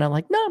just going to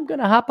I'm going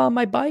to hop on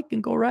my bike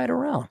and go ride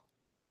around.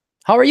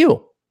 How are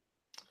you?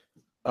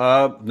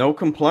 No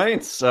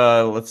complaints.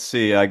 Let's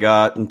see. I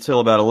got until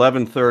about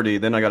 11:30.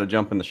 Then I got to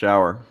jump in the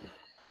shower.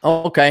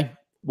 Okay.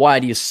 Why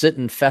do you sit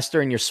and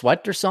fester in your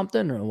sweat or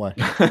something, or what?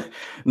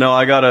 No,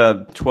 I got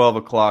a 12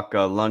 o'clock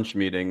lunch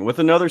meeting with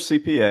another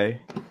CPA.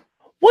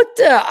 What?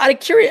 I'm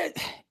curious.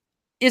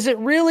 Is it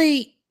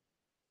really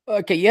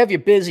okay? You have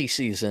your busy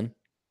season,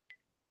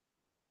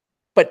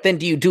 but then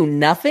do you do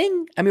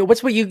nothing? I mean,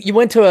 what you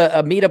went to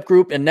a meetup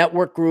group, a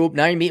network group.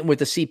 Now you're meeting with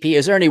the CPA.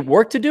 Is there any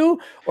work to do,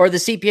 or the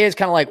CPA is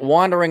kind of like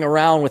wandering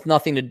around with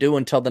nothing to do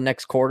until the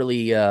next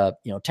quarterly,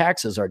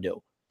 taxes are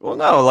due? Well,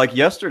 no, like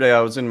yesterday,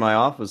 I was in my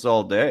office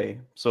all day.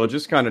 So it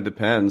just kind of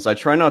depends. I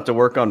try not to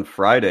work on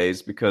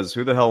Fridays because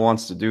who the hell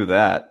wants to do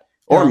that?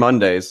 Or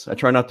Mondays. I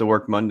try not to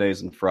work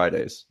Mondays and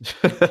Fridays.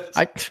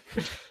 I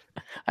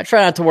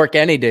try not to work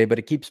any day, but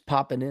it keeps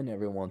popping in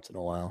every once in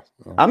a while.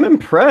 So. I'm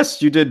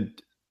impressed. You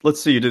did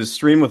a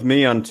stream with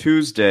me on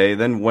Tuesday.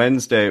 Then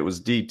Wednesday, it was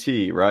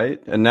DT,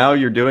 right? And now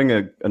you're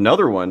doing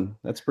another one.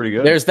 That's pretty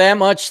good. There's that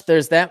much.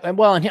 There's that.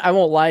 Well, and I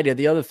won't lie to you.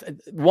 The other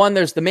one,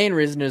 there's the main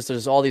reason is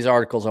there's all these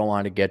articles I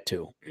wanted to get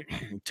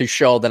to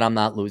show that I'm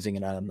not losing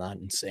it. I'm not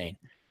insane.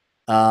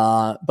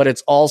 But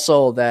it's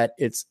also that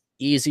it's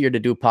easier to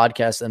do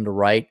podcasts than to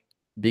write,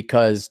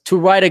 because to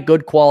write a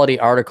good quality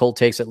article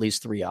takes at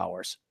least 3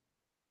 hours.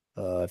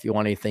 If you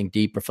want anything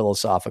deep or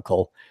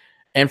philosophical,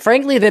 and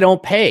frankly, they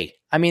don't pay.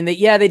 I mean,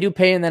 they do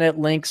pay, and then it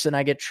links and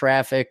I get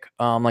traffic.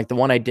 Like the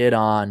one I did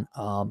on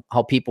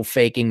how people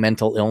faking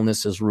mental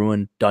illness has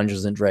ruined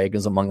Dungeons and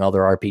Dragons, among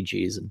other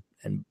RPGs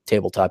and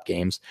tabletop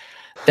games.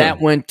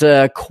 That went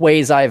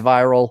quasi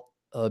viral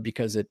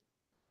because it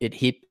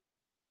hit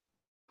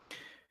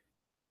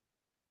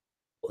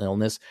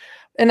illness.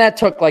 And that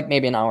took like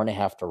maybe an hour and a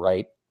half to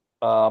write.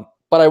 But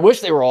I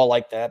wish they were all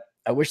like that.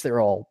 I wish they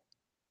were all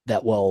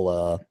that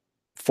well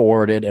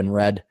forwarded and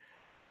read.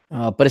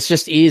 But it's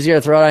just easier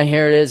to throw it on.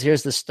 Here it is.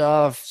 Here's the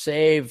stuff.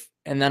 Save.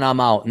 And then I'm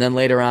out. And then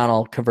later on,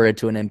 I'll convert it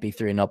to an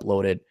MP3 and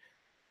upload it.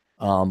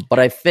 But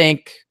I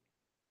think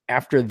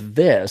after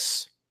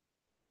this,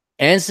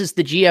 and since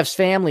the GF's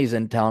family's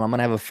in town, I'm going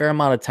to have a fair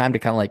amount of time to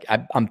kind of like,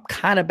 I'm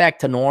kind of back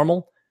to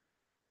normal.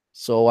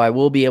 So I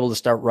will be able to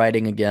start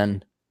writing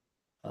again.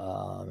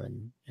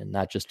 And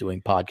not just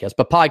doing podcasts,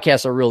 but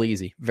podcasts are real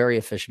easy, very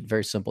efficient,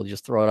 very simple. You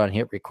just throw it on,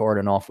 hit record,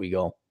 and off we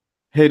go.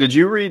 Hey, did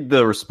you read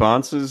the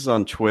responses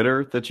on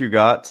Twitter that you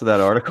got to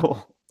that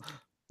article?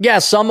 Yeah,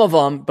 some of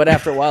them, but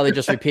after a while they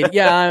just repeat.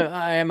 Yeah,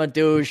 I am a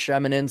douche.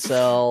 I'm an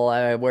incel.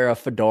 I wear a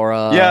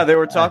fedora. Yeah, they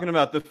were talking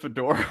about the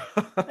fedora.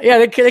 Yeah,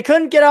 they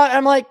couldn't get out.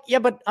 I'm like, yeah,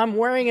 but I'm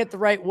wearing it the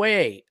right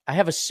way. I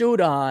have a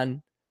suit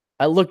on.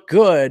 I look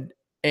good.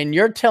 And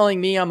you're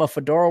telling me I'm a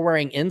fedora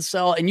wearing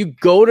incel, and you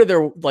go to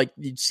their, like,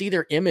 you see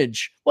their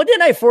image. Well,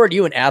 didn't I forward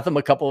you and Atham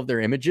a couple of their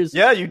images?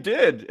 Yeah, you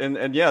did.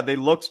 And yeah, they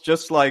looked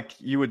just like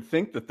you would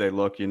think that they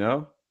look,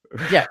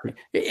 Yeah.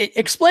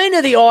 Explain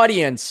to the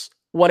audience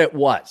what it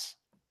was,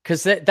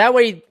 because that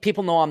way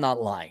people know I'm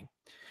not lying.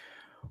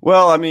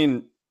 Well, I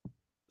mean,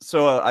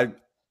 so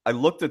I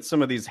looked at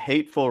some of these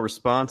hateful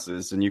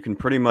responses, and you can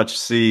pretty much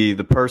see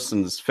the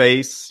person's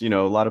face. A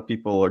lot of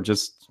people are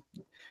just,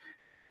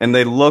 and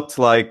they looked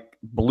like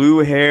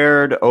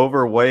blue-haired,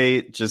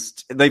 overweight,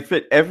 just they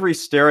fit every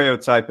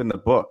stereotype in the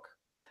book.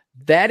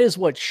 That is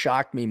what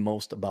shocked me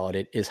most about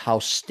it, is how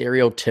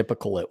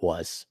stereotypical it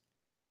was.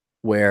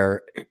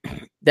 Where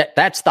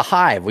that's the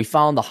hive. We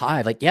found the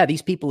hive. Like, yeah,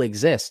 these people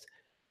exist.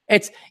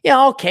 It's,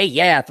 okay,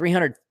 yeah,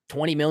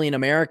 320 million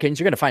Americans.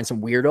 You're going to find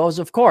some weirdos,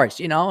 of course,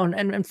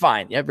 and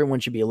fine.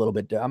 Everyone should be a little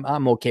bit,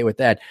 I'm okay with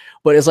that.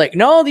 But it's like,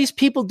 no, these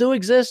people do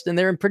exist, and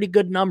they're in pretty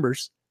good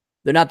numbers.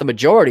 They're not the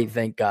majority,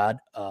 thank God.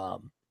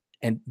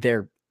 And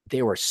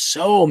they were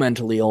so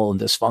mentally ill and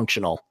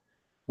dysfunctional,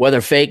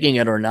 whether faking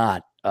it or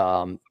not.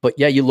 But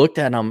yeah, you looked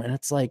at them and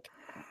it's like,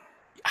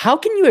 how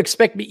can you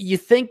expect me? You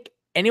think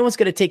anyone's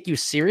going to take you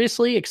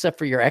seriously except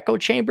for your echo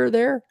chamber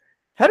there?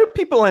 How do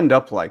people end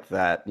up like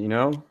that?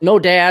 No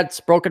dads,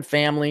 broken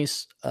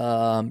families,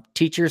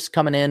 teachers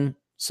coming in,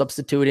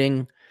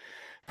 substituting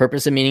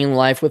purpose and meaning in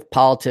life with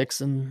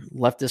politics and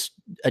leftist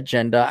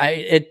agenda.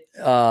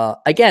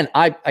 Again,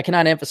 I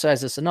cannot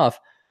emphasize this enough.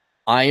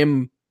 I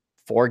am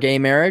for gay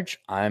marriage.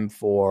 I'm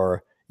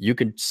for, you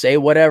can say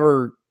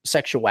whatever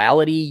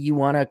sexuality you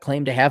want to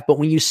claim to have, but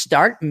when you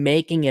start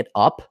making it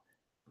up,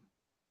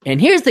 and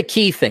here's the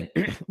key thing.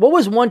 What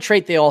was one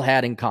trait they all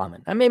had in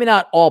common? And maybe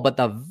not all, but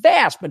the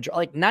vast majority,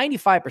 like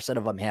 95%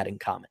 of them had in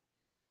common.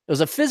 It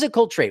was a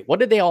physical trait. What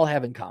did they all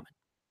have in common?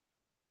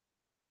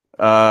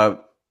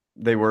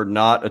 They were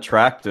not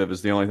attractive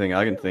is the only thing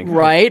I can think of.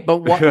 Right, but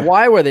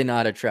why were they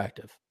not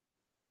attractive?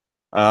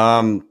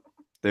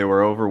 They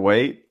were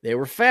overweight. They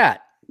were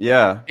fat.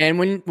 Yeah. And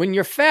when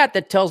you're fat,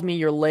 that tells me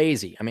you're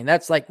lazy. I mean,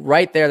 that's like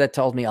right there. That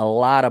tells me a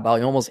lot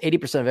about almost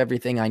 80% of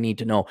everything I need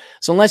to know.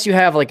 So unless you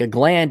have like a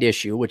gland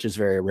issue, which is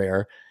very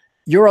rare,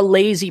 you're a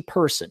lazy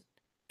person.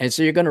 And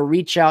so you're going to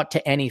reach out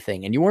to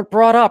anything, and you weren't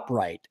brought up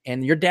right,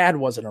 and your dad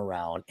wasn't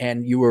around,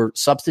 and you were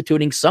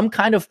substituting some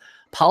kind of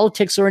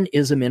politics or an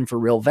ism in for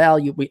real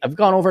value. I've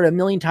gone over it a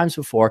million times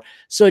before.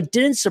 So it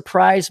didn't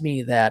surprise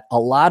me that a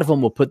lot of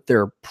them will put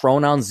their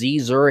pronouns,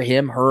 her,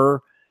 him,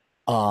 her,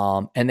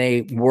 and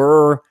they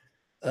were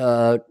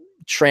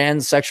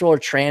transsexual or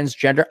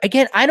transgender.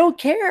 Again, I don't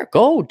care.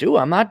 Go do.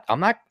 I'm not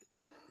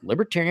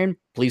libertarian.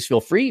 Please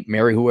feel free.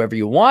 Marry whoever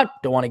you want.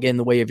 Don't want to get in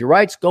the way of your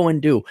rights. Go and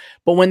do.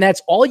 But when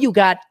that's all you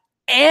got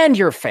and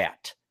you're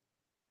fat,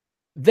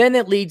 then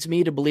it leads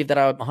me to believe that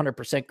I'm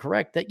 100%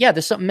 correct. That, yeah,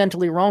 there's something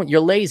mentally wrong.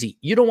 You're lazy.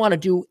 You don't want to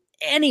do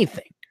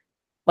anything.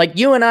 Like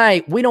you and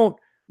I, we don't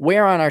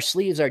wear on our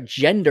sleeves our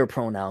gender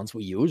pronouns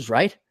we use,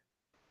 right?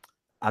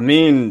 I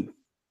mean,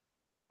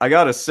 I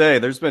got to say,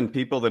 there's been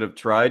people that have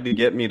tried to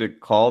get me to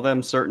call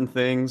them certain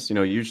things,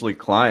 usually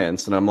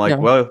clients. And I'm like,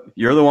 well,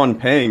 you're the one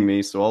paying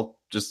me, so I'll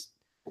just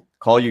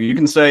call you. You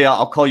can say,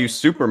 I'll call you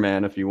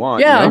Superman if you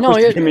want. Yeah, no,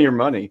 just give me your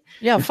money.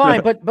 Yeah,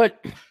 fine.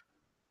 but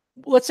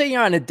let's say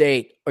you're on a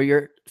date or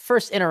you're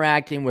first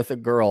interacting with a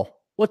girl.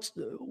 What's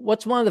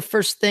one of the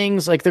first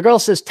things, like the girl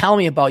says, tell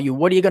me about you.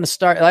 What are you going to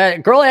start? A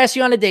girl asks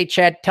you on a date,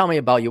 Chad, tell me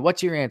about you.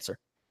 What's your answer?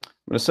 I'm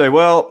going to say,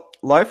 well,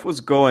 life was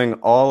going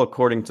all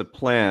according to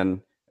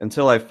plan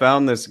until I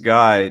found this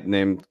guy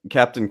named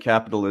Captain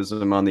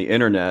Capitalism on the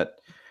internet.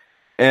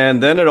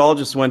 And then it all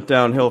just went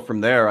downhill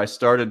from there. I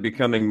started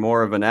becoming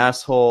more of an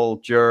asshole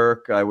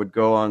jerk. I would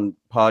go on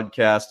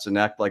podcasts and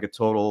act like a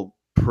total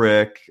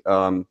prick.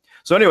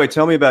 So anyway,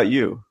 tell me about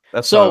you.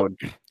 That's so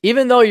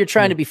even though you're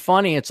trying to be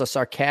funny, it's a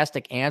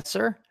sarcastic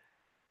answer.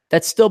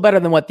 That's still better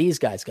than what these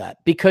guys got,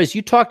 because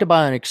you talked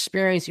about an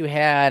experience you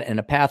had and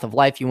a path of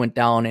life you went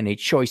down and a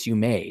choice you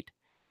made.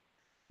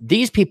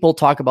 These people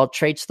talk about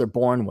traits they're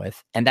born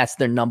with, and that's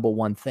their number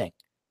one thing.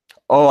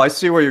 Oh, I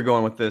see where you're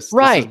going with this.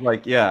 Right. This is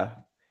like, yeah.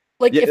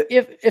 Like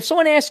if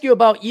someone asks you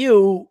about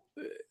you,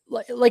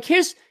 like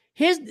here's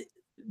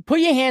put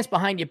your hands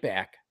behind your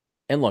back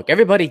and look,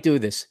 everybody do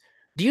this.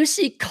 Do you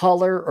see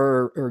color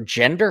or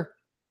gender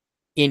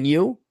in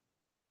you?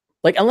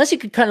 Like, unless you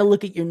could kind of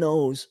look at your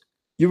nose,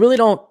 you really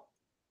don't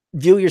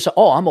view yourself.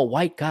 Oh, I'm a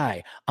white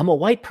guy. I'm a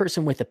white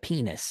person with a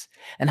penis.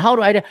 And how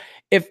do I,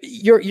 if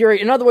you're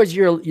in other words,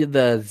 you're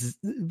the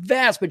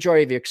vast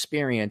majority of your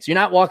experience. You're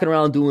not walking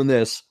around doing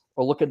this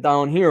or looking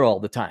down here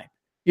all the time.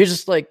 You're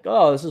just like,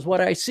 oh, this is what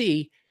I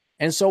see.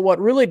 And so what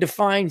really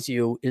defines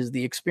you is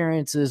the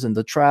experiences and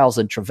the trials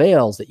and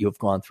travails that you've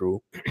gone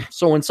through.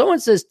 So when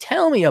someone says,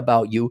 tell me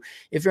about you,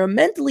 if you're a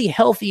mentally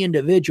healthy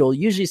individual,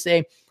 you usually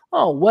say,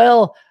 oh,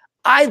 well,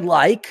 I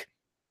like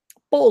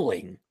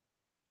bowling,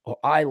 or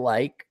I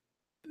like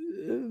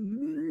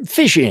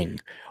fishing,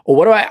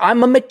 or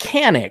I'm a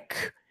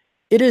mechanic.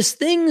 It is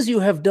things you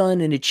have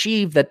done and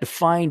achieved that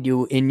define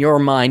you in your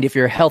mind if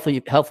you're a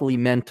healthily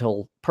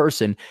mental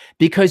person,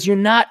 because you're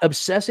not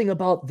obsessing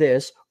about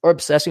this or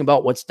obsessing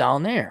about what's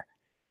down there.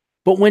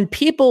 But when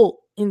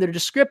people in their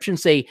description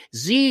say,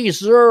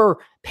 zer,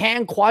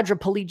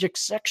 pan-quadriplegic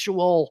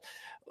sexual,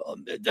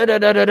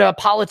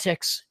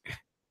 politics,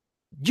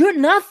 you're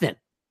nothing.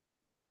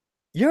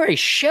 You're a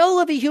shell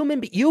of a human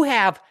being. You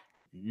have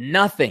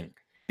nothing.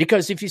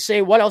 Because if you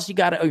say, what else you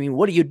got?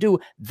 What do you do?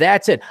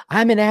 That's it.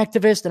 I'm an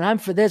activist and I'm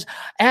for this.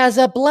 As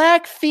a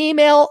black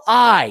female,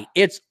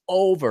 it's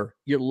over.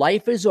 Your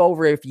life is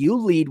over if you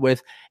lead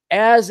with,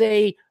 as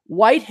a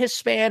white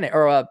Hispanic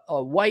or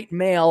a white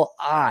male,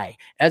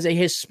 as a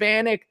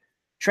Hispanic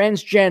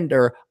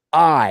transgender,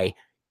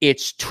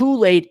 it's too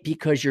late,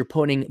 because you're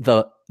putting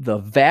the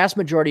vast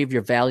majority of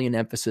your value and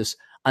emphasis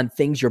on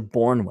things you're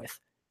born with,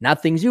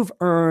 not things you've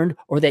earned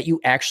or that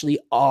you actually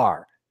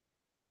are.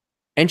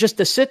 And just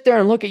to sit there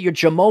and look at your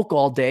jamoke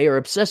all day or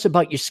obsess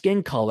about your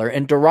skin color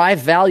and derive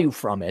value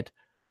from it,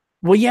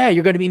 well, yeah,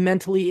 you're going to be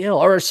mentally ill,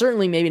 or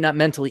certainly maybe not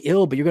mentally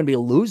ill, but you're going to be a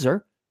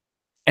loser.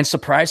 And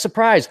surprise,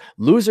 surprise,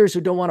 losers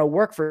who don't want to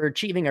work for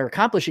achieving or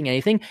accomplishing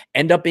anything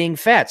end up being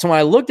fat. So when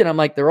I looked at them,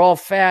 like, they're all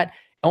fat.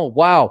 Oh,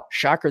 wow.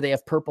 Shocker. They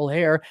have purple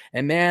hair.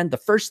 And man, the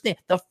first thing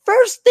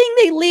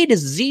they lead is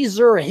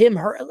zer, him,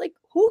 her. Like,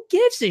 who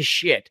gives a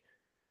shit?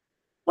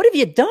 What have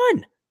you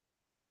done?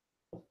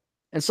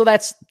 And so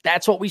that's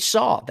what we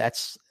saw.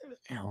 That's,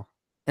 and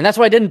that's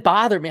why it didn't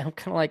bother me. I'm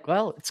kind of like,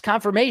 well, it's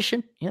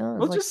confirmation.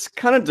 Well, just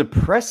kind of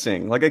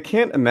depressing. Like, I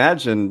can't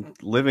imagine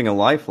living a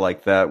life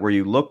like that where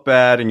you look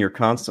bad and you're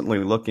constantly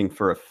looking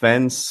for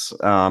offense.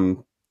 I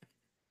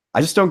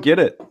just don't get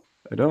it.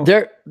 I don't.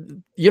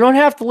 You don't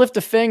have to lift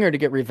a finger to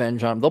get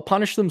revenge on them. They'll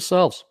punish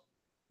themselves.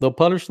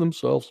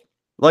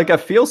 Like, I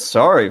feel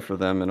sorry for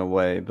them in a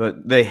way,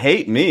 but they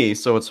hate me,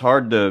 so it's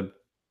hard to,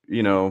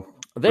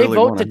 They really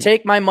vote to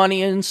take my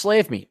money and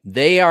enslave me.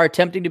 They are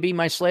attempting to be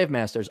my slave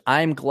masters.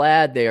 I'm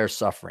glad they are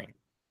suffering.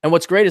 And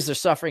what's great is they're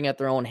suffering at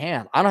their own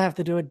hand. I don't have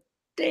to do a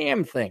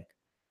damn thing.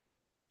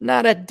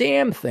 Not a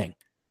damn thing.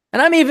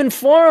 And I'm even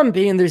for them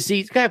being their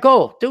seats.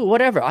 Go, do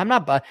whatever. I'm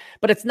not, but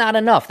it's not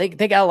enough. They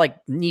gotta like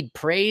need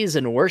praise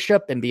and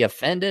worship and be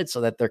offended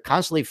so that they're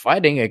constantly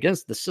fighting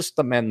against the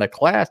system and the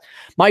class.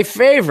 My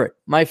favorite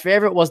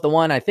was the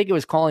one, I think it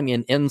was calling me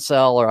an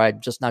incel or I'm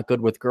just not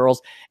good with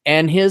girls.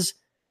 And his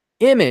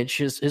image,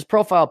 his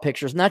profile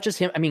picture is not just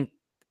him. I mean,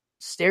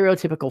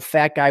 stereotypical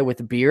fat guy with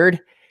a beard.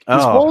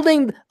 He's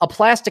holding a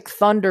plastic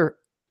thunder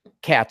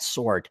cat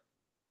sword.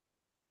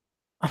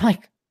 I'm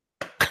like,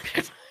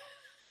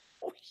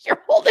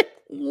 you're holding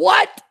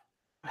what?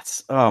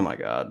 Oh my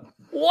God.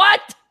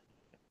 What?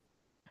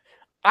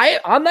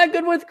 I'm not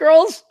good with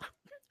girls.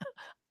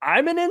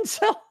 I'm an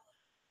incel.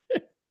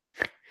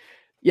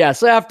 Yeah,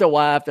 so after a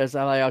while, I'm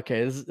like,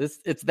 okay,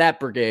 it's that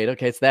brigade.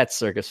 Okay, it's that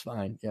circus.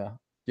 Fine. Yeah.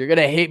 You're going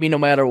to hate me no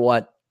matter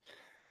what.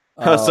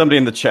 Somebody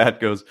in the chat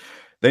goes,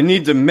 they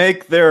need to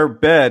make their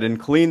bed and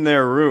clean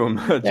their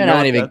room. They're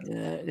not even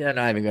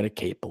going to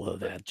capable of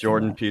that.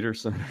 Jordan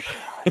Peterson.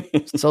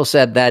 So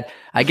said that.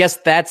 I guess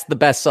that's the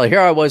best sell. Here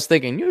I was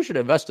thinking, you should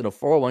invest in a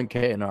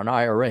 401k and an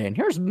IRA. And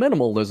here's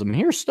minimalism.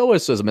 Here's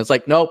stoicism. It's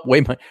like, nope,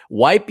 wait,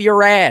 wipe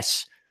your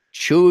ass,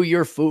 chew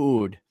your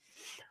food,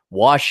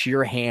 wash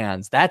your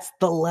hands. That's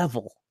the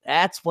level.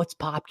 That's what's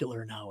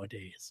popular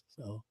nowadays.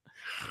 So,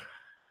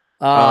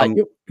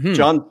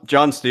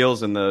 John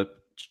Steele's in the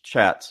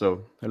chat.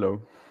 So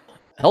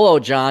hello,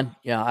 John.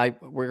 Yeah,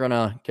 we're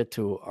gonna get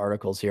to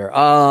articles here.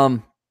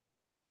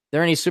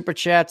 There any super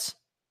chats?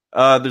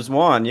 There's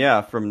one,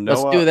 from Noah.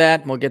 Let's do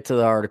that, and we'll get to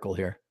the article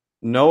here.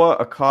 Noah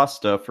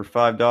Acosta for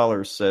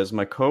 $5 says,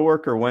 my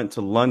coworker went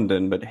to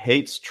London but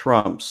hates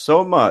Trump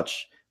so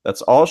much.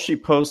 That's all she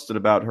posted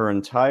about her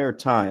entire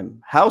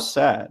time. How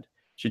sad.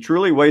 She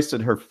truly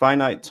wasted her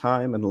finite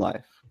time in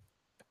life.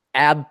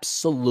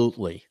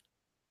 Absolutely.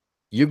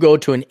 You go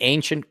to an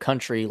ancient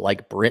country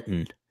like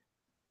Britain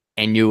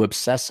and you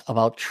obsess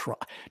about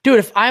Trump. Dude,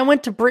 if I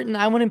went to Britain,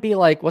 I wouldn't be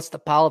like, what's the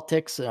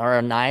politics or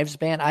a knives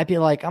band? I'd be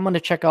like, I'm going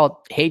to check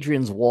out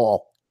Hadrian's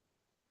Wall.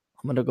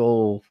 I'm going to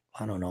go,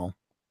 I don't know.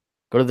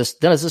 Go to this.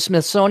 Does the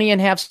Smithsonian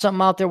have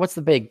something out there? What's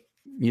the big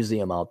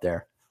museum out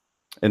there?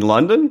 In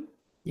London?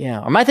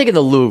 Yeah. Or am I thinking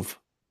the Louvre?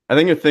 I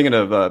think you're thinking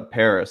of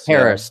Paris.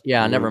 Paris.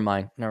 Yeah. Never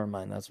mind.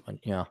 That's one.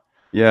 Yeah.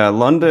 Yeah.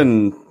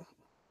 London.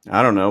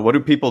 I don't know. What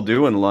do people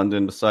do in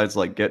London besides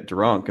like get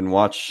drunk and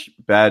watch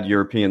bad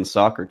European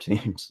soccer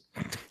teams?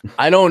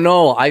 I don't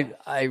know.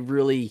 I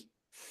really,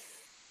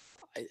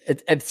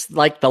 it's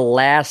like the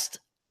last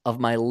of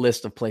my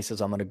list of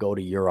places I'm going to go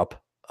to Europe.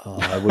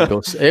 I would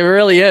go. It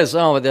really is.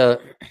 Oh,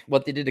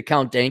 what they did to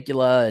Count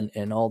Dankula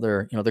and all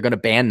their, they're going to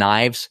ban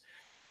knives.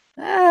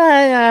 No,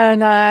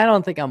 I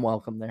don't think I'm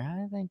welcome there.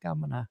 I think I'm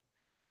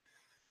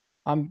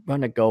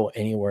gonna go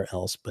anywhere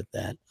else but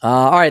that.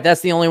 All right,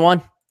 that's the only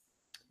one.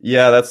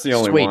 Yeah, that's the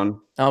only one.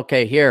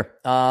 Okay, here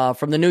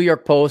from the New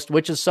York Post,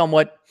 which is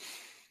somewhat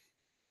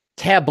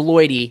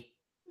tabloidy.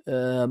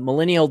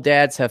 Millennial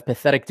dads have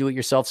pathetic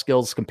do-it-yourself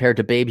skills compared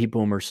to baby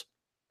boomers.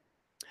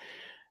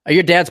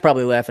 Your dad's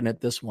probably laughing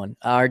at this one.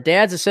 Our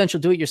dad's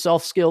essential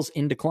do-it-yourself skills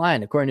in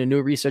decline. According to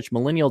new research,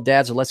 millennial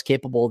dads are less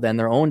capable than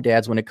their own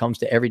dads when it comes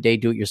to everyday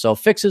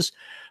do-it-yourself fixes,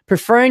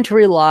 preferring to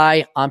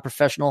rely on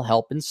professional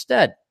help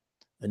instead.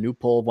 A new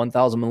poll of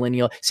 1,000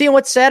 millennial. See, and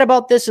what's sad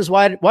about this is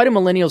why do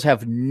millennials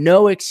have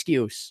no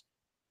excuse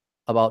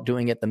about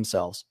doing it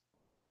themselves?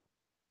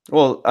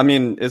 Well, I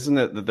mean, isn't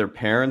it that their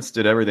parents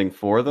did everything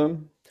for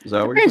them? Is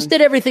that what parents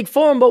did everything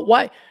for them, but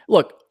why?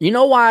 Look, you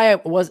know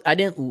why I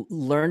didn't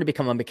learn to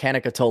become a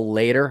mechanic until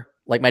later?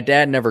 Like my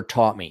dad never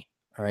taught me.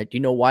 All right. Do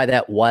you know why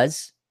that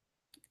was?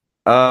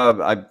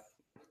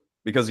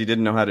 Because he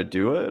didn't know how to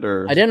do it,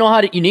 or I didn't know how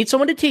to. You need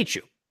someone to teach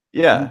you.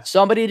 Yeah.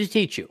 Somebody to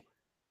teach you.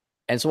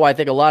 And so I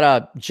think a lot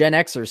of Gen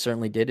Xers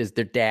certainly did is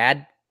their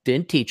dad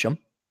didn't teach them.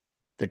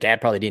 Their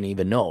dad probably didn't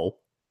even know.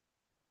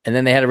 And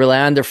then they had to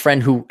rely on their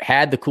friend who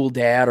had the cool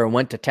dad or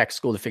went to tech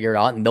school to figure it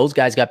out. And those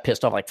guys got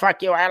pissed off like,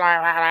 fuck you, I don't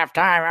have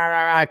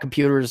time,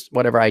 computers,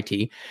 whatever,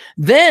 IT.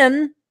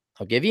 Then,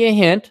 I'll give you a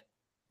hint,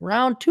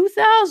 around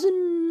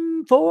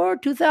 2004,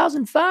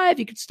 2005,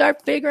 you could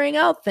start figuring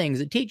out things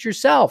and teach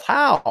yourself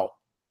how.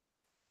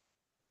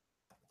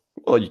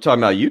 Well, you're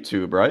talking about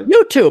YouTube, right?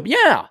 YouTube,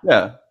 yeah.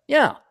 Yeah.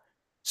 Yeah.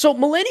 So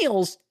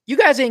millennials, you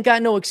guys ain't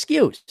got no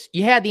excuse.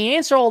 You had the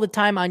answer all the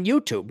time on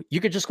YouTube.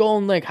 You could just go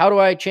and like, how do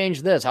I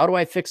change this? How do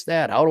I fix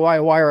that? How do I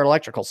wire an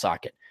electrical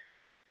socket?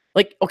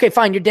 Like, okay,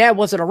 fine. Your dad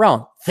wasn't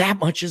around. That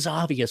much is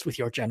obvious with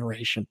your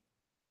generation.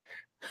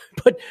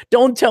 But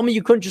don't tell me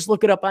you couldn't just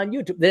look it up on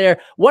YouTube.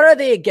 What are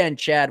they again,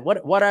 Chad?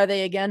 What are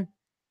they again?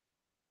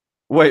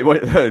 Wait,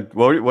 what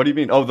do you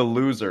mean? Oh, the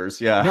losers.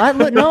 Yeah.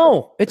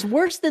 No, it's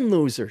worse than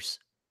losers.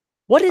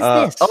 What is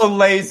this? Oh,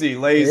 lazy.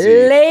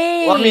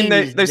 Well, I mean,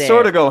 they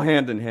sort of go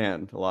hand in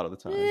hand a lot of the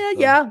time.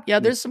 Yeah.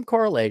 There's some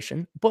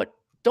correlation, but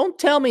don't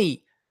tell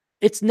me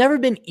it's never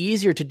been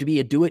easier to be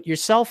a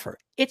do-it-yourselfer.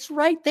 It's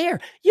right there.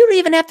 You don't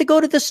even have to go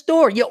to the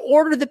store. You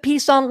order the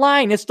piece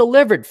online. It's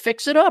delivered.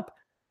 Fix it up.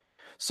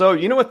 So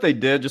you know what they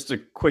did? Just a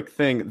quick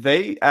thing.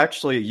 They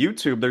actually,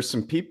 YouTube, there's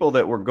some people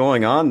that were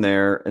going on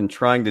there and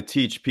trying to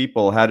teach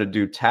people how to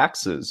do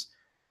taxes.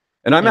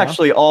 And I'm Yeah.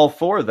 actually all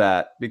for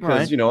that because,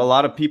 Right. you know, a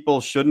lot of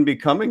people shouldn't be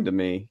coming to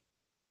me.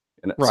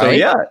 And so, Right.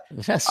 yeah,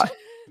 Yes.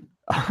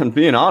 I'm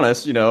being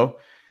honest, you know,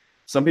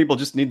 some people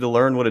just need to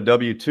learn what a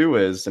W-2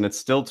 is, and it's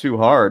still too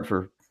hard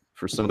for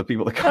some of the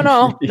people that come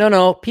to me.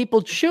 No.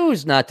 People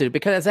choose not to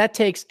because that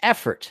takes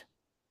effort.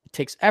 It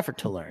takes effort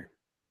to learn.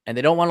 And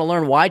they don't want to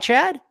learn why,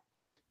 Chad?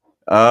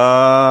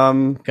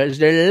 Because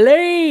they're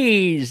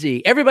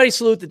lazy. Everybody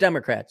salute the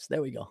Democrats.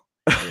 There we go.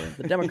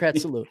 The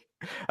Democrats salute.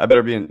 I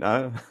better be in.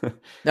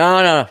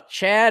 No.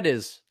 Chad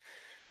is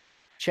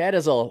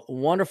a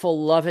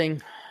wonderful,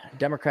 loving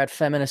Democrat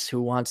feminist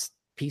who wants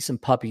peace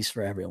and puppies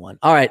for everyone.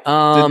 All right.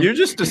 Did you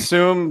just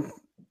assume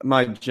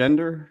my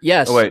gender?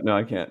 Yes. Oh, wait, no,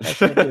 I can't.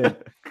 Yes, I did.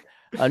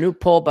 A new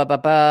poll.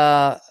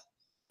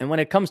 And when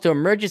it comes to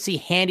emergency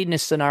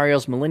handiness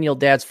scenarios, millennial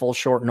dads fall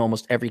short in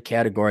almost every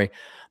category.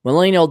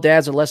 Millennial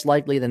dads are less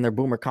likely than their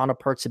boomer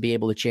counterparts to be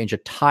able to change a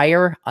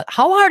tire.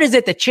 How hard is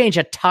it to change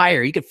a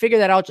tire? You can figure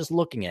that out just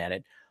looking at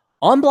it.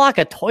 Unblock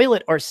a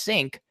toilet or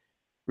sink.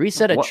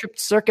 Reset a tripped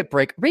circuit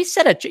breaker.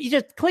 You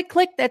just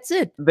click, that's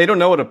it. They don't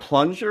know what a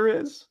plunger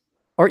is?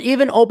 Or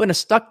even open a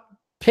stuck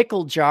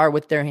pickle jar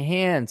with their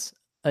hands.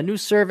 A new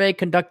survey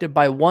conducted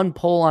by One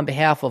Poll on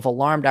behalf of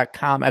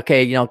alarm.com.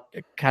 Okay,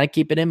 kind of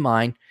keep it in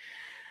mind.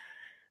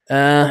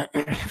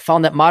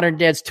 Found that modern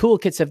dads'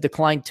 toolkits have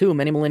declined too.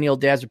 Many millennial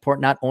dads report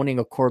not owning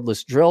a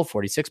cordless drill,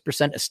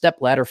 46%, a step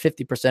ladder,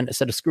 50%, a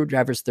set of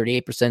screwdrivers,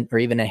 38%, or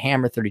even a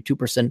hammer,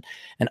 32%,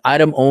 an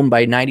item owned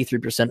by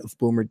 93% of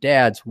boomer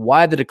dads.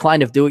 Why the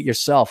decline of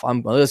do-it-yourself?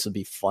 This would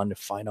be fun to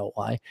find out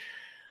why.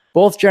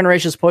 Both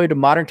generations point to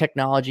modern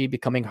technology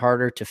becoming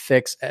harder to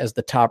fix as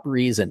the top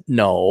reason.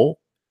 No,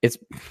 it's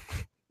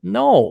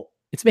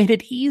made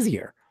it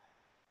easier.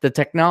 The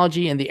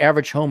technology in the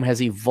average home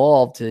has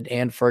evolved, said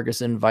Ann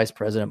Ferguson, vice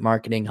president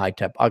marketing,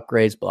 high-tech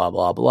upgrades, blah,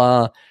 blah,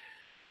 blah.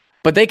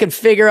 But they can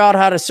figure out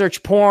how to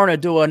search porn or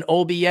do an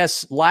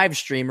OBS live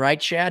stream, right,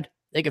 Chad?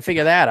 They can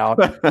figure that out.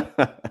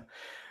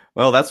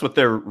 Well, that's what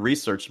their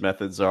research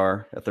methods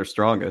are at their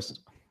strongest.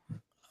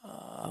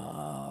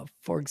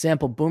 For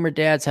example, boomer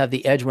dads have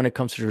the edge when it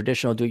comes to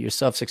traditional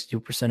do-it-yourself.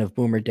 62% of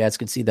boomer dads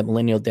can see that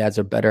millennial dads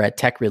are better at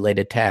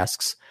tech-related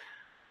tasks.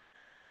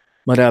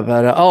 But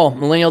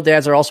millennial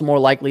dads are also more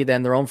likely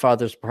than their own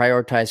fathers to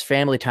prioritize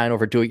family time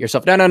over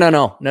do-it-yourself.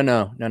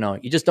 No.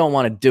 You just don't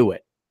want to do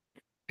it.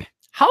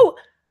 How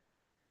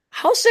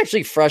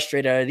sexually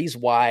frustrated are these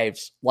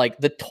wives? Like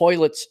the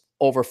toilet's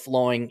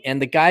overflowing and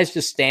the guy's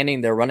just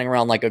standing there running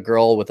around like a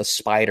girl with a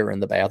spider in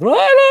the bathroom.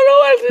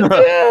 I don't know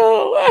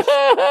what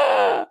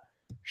to do.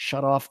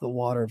 Shut off the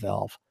water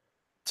valve.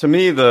 To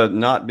me, the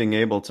not being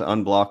able to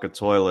unblock a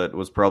toilet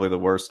was probably the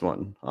worst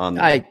one.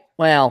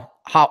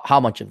 How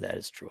much of that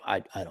is true?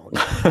 I don't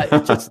know.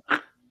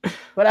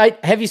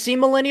 Have you seen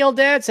millennial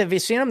dads? Have you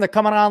seen them? They're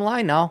coming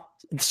online now.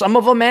 Some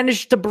of them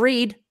managed to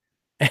breed,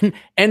 and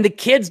the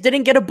kids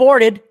didn't get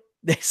aborted.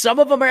 Some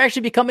of them are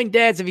actually becoming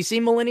dads. Have you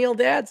seen millennial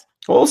dads?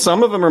 Well,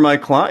 some of them are my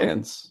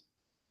clients.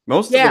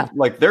 Most of them,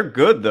 they're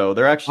good though.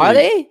 They're actually are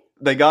they?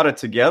 They got it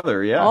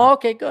together. Yeah. Oh,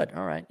 okay, good.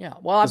 All right. Yeah.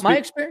 Well, my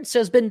experience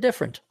has been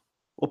different.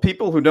 Well,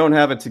 people who don't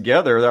have it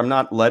together, I'm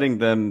not letting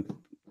them.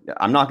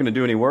 I'm not going to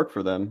do any work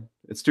for them.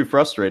 It's too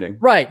frustrating.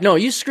 Right. No,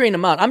 you screen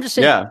them out. I'm just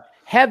saying, yeah.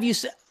 Have you,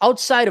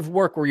 outside of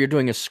work where you're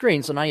doing a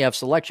screen, so now you have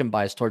selection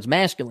bias towards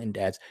masculine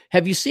dads,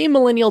 have you seen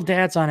millennial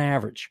dads on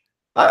average?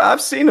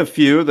 I've seen a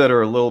few that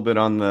are a little bit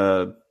on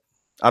the,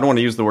 I don't want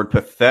to use the word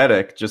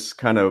pathetic, just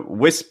kind of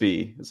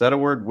wispy. Is that a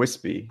word?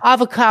 Wispy.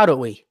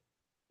 Avocado-y.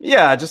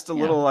 Yeah, just a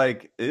little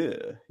like,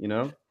 you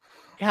know?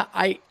 Yeah,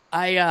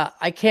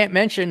 I can't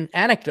mention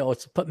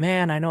anecdotes, but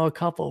man, I know a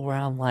couple where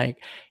I'm like,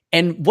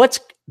 and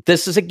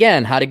this is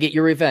again, how to get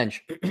your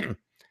revenge.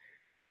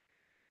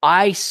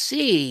 I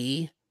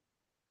see,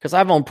 because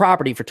I've owned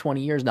property for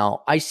 20 years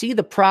now, I see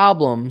the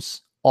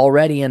problems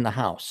already in the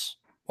house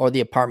or the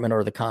apartment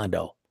or the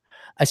condo.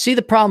 I see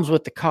the problems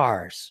with the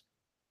cars.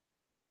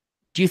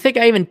 Do you think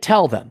I even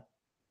tell them?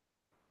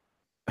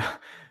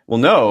 Well,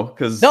 no,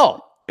 because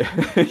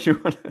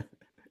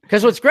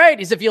because what's great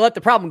is if you let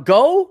the problem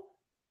go,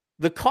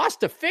 the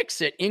cost to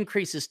fix it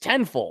increases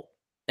tenfold.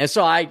 And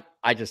so I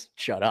just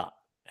shut up.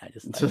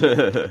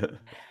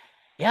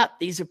 Yeah,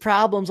 these are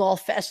problems all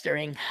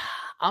festering.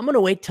 I'm going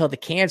to wait till the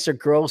cancer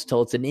grows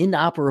till it's an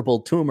inoperable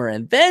tumor,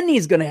 and then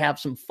he's going to have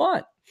some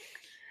fun.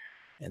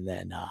 And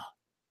then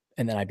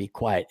I be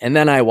quiet. And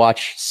then I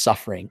watch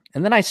suffering.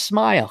 And then I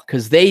smile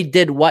because they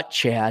did what,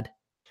 Chad?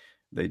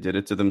 They did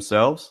it to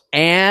themselves.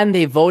 And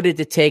they voted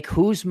to take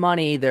whose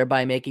money,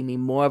 thereby making me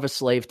more of a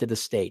slave to the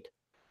state.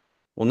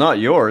 Well, not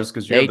yours,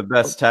 because you have the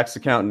best tax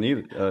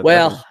accountant.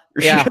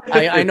 Yeah,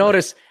 I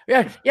noticed.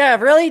 Yeah,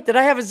 really? Did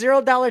I have a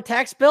 $0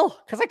 tax bill?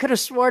 Because I could have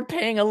sworn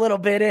paying a little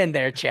bit in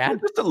there,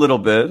 Chad. Just a little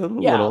bit. A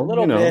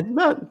little bit.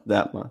 Not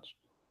that much.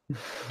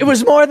 It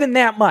was more than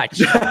that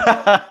much.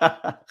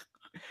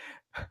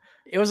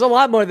 It was a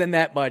lot more than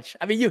that much.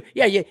 I mean,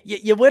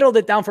 you whittled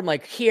it down from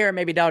like here,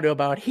 maybe down to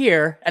about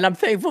here, and I'm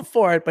thankful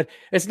for it. But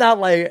it's not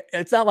like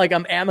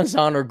I'm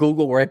Amazon or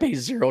Google where I pay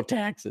zero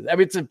taxes. I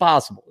mean, it's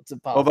impossible. It's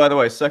impossible. Oh, by the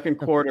way, second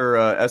quarter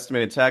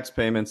estimated tax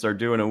payments are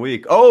due in a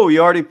week. Oh, you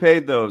already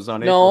paid those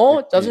on April 15th. No,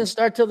 it doesn't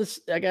start till this.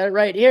 I got it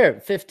right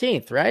here,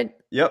 15th, right?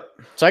 Yep.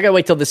 So I got to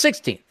wait till the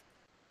 16th.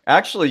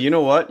 Actually, you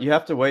know what? You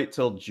have to wait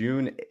till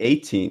June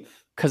 18th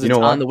because it's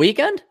on the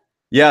weekend.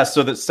 Yeah,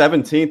 so the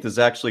 17th is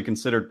actually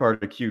considered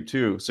part of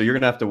Q2. So you're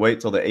going to have to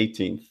wait till the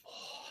 18th.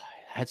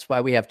 That's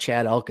why we have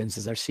Chad Elkins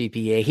as our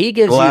CPA. He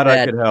gives Glad you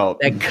I could help.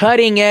 that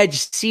cutting edge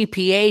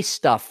CPA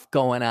stuff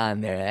going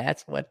on there.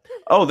 That's what.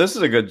 Oh, this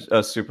is a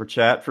good super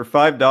chat for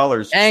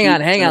 $5. Hang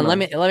on. Let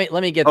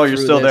me get. Oh, through you're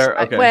still this. there?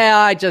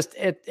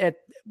 Okay.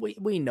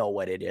 We know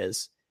what it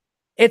is.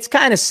 It's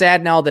kind of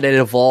sad now that it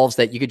evolves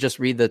that you could just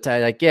read the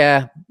title like,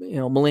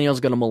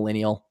 millennial's going to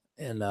millennial,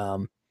 and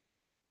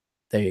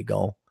there you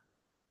go.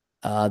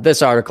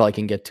 This article I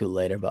can get to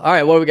later, but all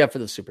right, what do we got for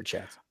the super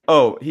chats?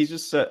 Oh, he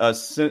just said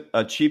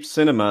a cheap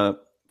cinema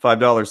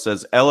 $5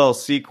 says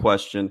LLC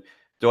question.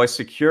 Do I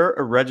secure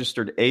a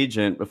registered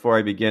agent before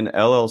I begin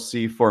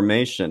LLC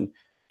formation?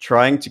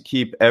 Trying to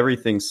keep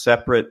everything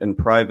separate and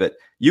private.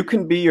 You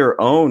can be your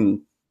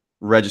own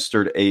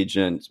registered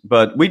agent,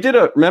 but we did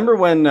remember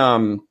when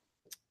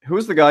who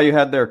was the guy you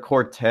had there?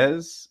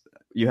 Cortez.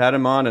 You had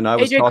him on, and I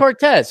was AJ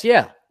Cortez.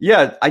 Yeah.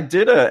 I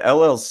did a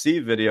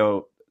LLC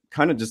video,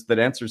 kind of just that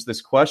answers this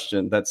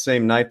question that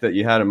same night that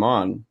you had him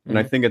on, and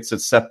I think it's a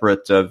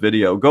separate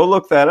video. Go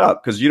look that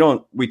up because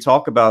we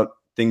talk about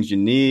things you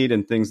need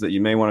and things that you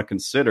may want to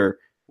consider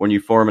when you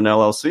form an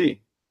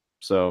LLC.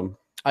 So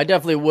I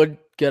definitely would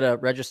get a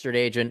registered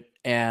agent,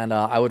 and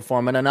I would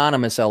form an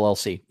anonymous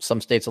LLC.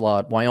 Some states allow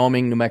it.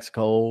 Wyoming, New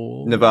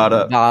Mexico,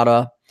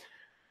 Nevada.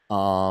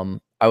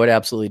 I would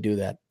absolutely do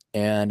that.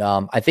 And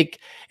I think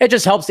it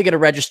just helps to get a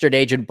registered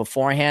agent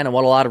beforehand. And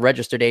what a lot of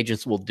registered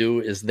agents will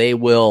do is they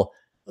will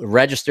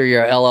register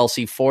your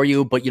LLC for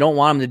you, but you don't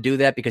want them to do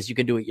that because you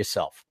can do it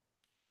yourself.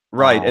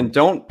 Right. And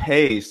don't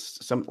pay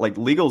some, like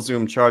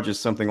LegalZoom charges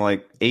something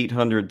like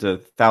 $800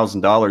 to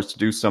 $1,000 to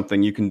do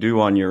something you can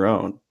do on your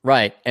own.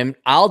 Right. And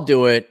I'll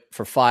do it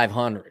for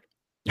 $500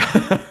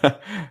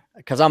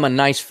 because I'm a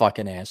nice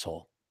fucking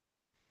asshole.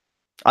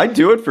 I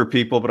do it for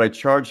people, but I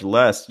charge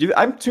less.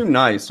 I'm too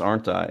nice,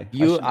 aren't I?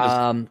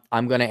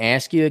 I'm going to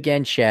ask you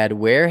again, Chad,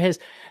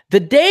 the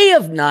day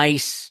of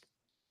nice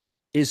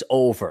is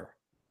over.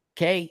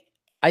 Okay.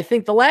 I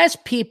think the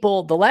last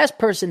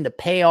person to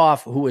pay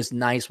off who was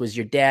nice was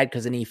your dad,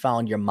 because then he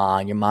found your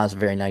mom. Your mom's a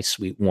very nice,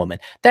 sweet woman.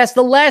 That's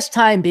the last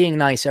time being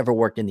nice ever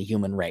worked in the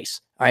human race.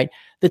 All right.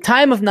 The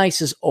time of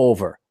nice is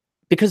over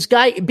because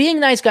being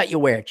nice got you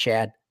where,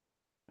 Chad?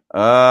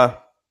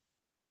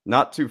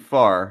 Not too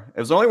far. It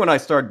was only when I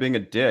started being a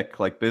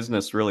dick, like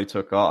business really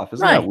took off.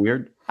 Isn't that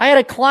weird? I had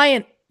a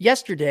client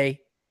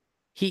yesterday.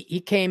 He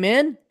came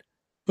in.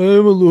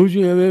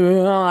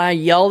 I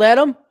yelled at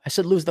him. I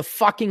said, lose the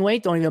fucking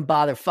weight. Don't even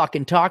bother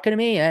fucking talking to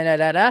me.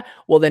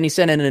 Well, then he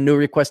sent in a new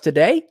request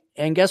today.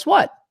 And guess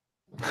what?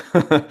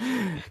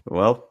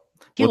 Well,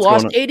 he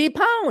lost 80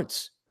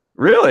 pounds.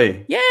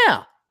 Really?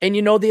 Yeah. And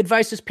you know the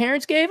advice his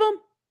parents gave him?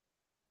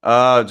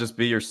 Just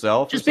be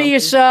yourself. Just be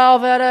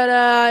yourself.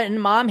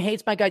 And mom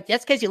hates my guts.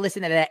 That's because you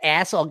listen to that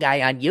asshole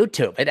guy on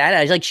YouTube.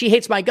 And like, she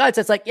hates my guts.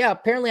 It's like, yeah,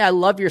 apparently I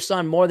love your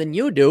son more than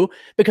you do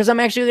because I'm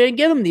actually going to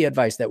give him the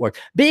advice that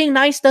works. Being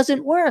nice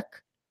doesn't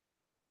work.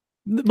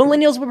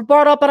 Millennials were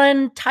brought up on an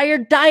entire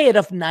diet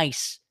of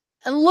nice.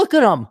 And look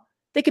at them.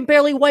 They can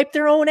barely wipe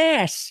their own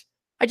ass.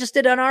 I just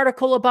did an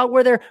article about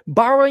where they're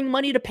borrowing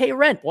money to pay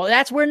rent. Well,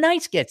 that's where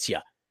nice gets you.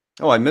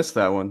 Oh, I missed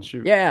that one.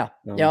 Shoot. Yeah.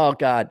 Oh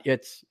God.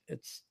 It's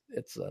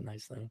a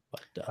nice thing.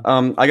 But,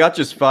 I got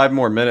just 5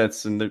 more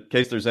minutes in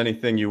case there's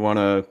anything you want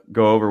to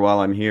go over while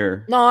I'm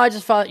here. No, I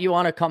just thought you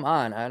want to come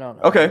on. I don't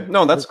know. Okay.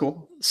 No, that's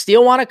cool.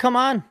 Steele want to come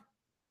on?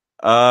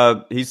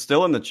 He's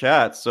still in the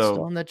chat. So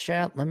still in the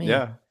chat.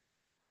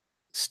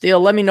 Steele,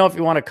 let me know if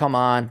you want to come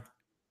on.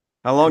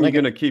 How long are you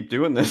going to keep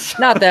doing this?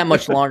 Not that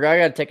much longer. I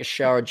got to take a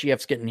shower.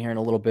 GF's getting here in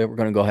a little bit. We're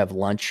going to go have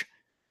lunch.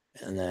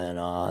 And then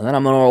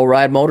I'm going to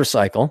ride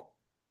motorcycle.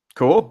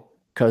 Cool.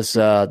 Because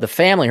her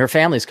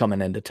family's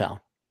coming into town.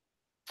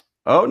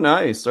 Oh,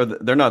 nice.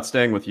 They're not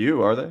staying with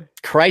you, are they?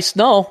 Christ,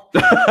 no.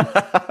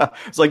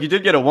 It's like you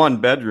did get a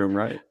 1-bedroom,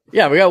 right?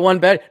 Yeah, we got 1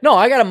 bed. No,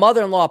 I got a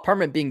mother-in-law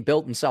apartment being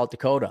built in South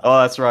Dakota.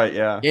 Oh, that's right,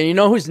 yeah. And you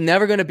know who's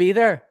never going to be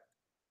there?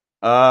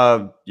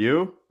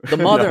 You? The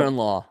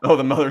mother-in-law. No. Oh,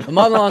 the mother-in-law. The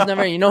mother-in-law's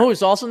never. You know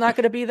who's also not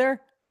going to be there?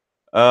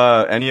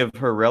 Any of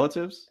her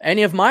relatives?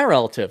 Any of my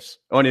relatives.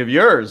 Oh, any of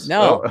yours?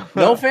 No, oh.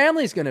 No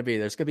family's going to be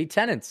there. It's going to be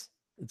tenants.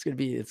 It's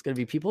gonna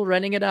be people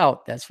renting it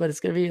out. That's what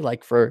it's gonna be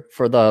like for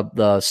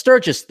the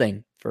Sturgis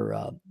thing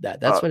for that.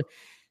 That's what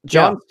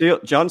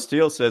John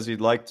Steele says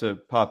he'd like to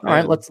pop in. All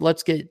right,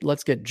 let's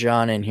get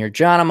John in here.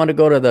 John, I'm gonna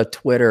go to the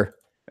Twitter.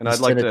 And I'd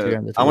like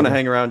to. I want to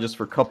hang around just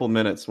for a couple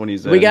minutes when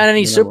he's in. We got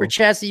any super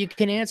chats that you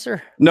can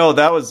answer? No,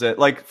 that was it.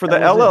 Like for the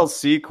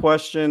LLC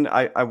question,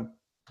 I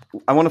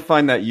I want to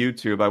find that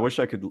YouTube. I wish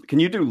I could. Can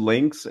you do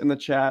links in the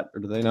chat, or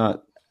do they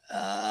not?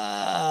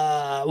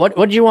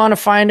 What do you want to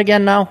find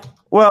again now?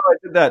 Well, I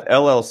did that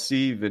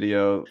LLC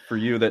video for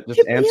you that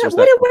just answers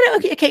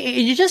that. Okay,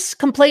 you just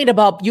complained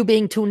about you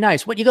being too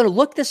nice. What, you going to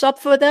look this up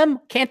for them?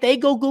 Can't they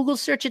go Google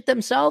search it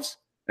themselves?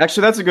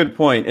 Actually, that's a good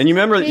point. And you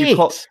remember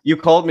you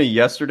called me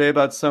yesterday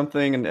about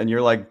something, and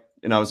you're like,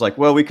 and I was like,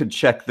 well, we could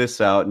check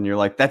this out, and you're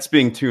like, that's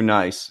being too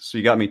nice. So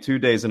you got me 2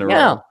 days in a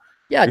row.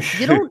 Yeah,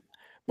 you don't.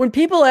 When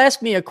people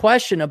ask me a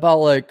question about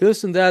like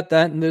this and that,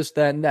 and this,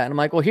 that, and that, and I'm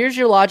like, well, here's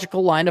your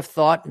logical line of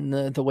thought and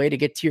the way to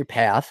get to your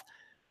path,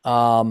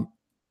 to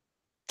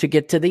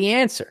get to the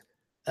answer.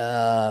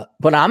 But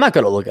I'm not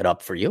going to look it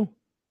up for you.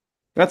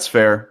 That's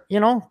fair. You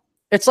know,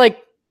 it's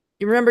like,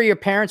 you remember your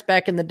parents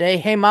back in the day?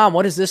 Hey, Mom,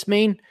 what does this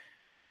mean?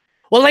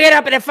 Well, look it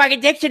up in the fucking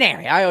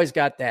dictionary. I always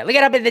got that. Look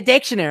it up in the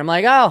dictionary. I'm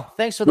like, oh,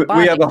 thanks for the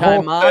bonding time, Mom. We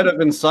have a whole set of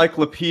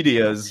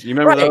encyclopedias. You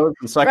remember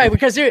those? Right,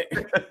 because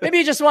maybe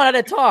you just wanted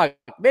to talk.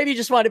 Maybe you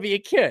just wanted to be a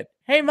kid.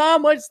 Hey,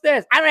 Mom, what's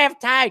this? I don't have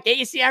time. Can't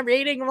you see I'm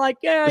reading? I'm like,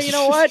 yeah, you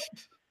know what?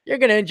 You're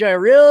going to enjoy a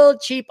real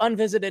cheap,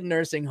 unvisited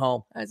nursing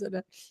home. I said,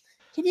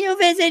 can you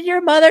visit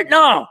your mother?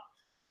 No.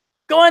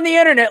 Go on the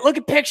internet. Look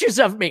at pictures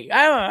of me.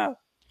 I don't know.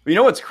 You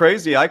know what's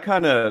crazy? I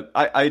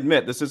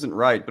admit this isn't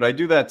right, but I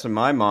do that to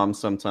my mom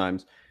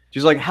sometimes.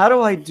 She's like, how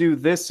do I do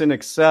this in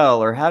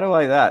Excel, or how do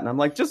I that? And I'm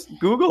like, just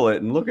Google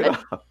it and look it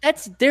up.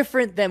 That's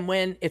different than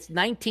when it's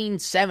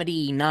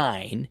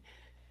 1979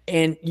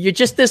 and you're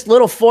just this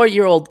little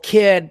 4-year-old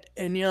kid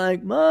and you're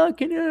like, Mom,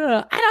 I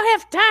don't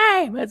have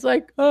time. It's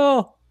like,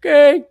 oh,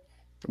 okay.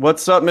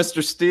 What's up,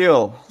 Mr.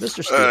 Steele?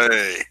 Mr. Steele.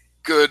 Hey,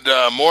 good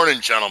morning,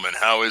 gentlemen.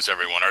 How is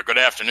everyone? Or good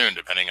afternoon,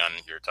 depending on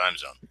your time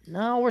zone.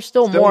 No, we're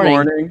still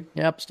morning.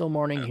 Yep, still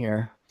morning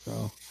here.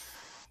 So.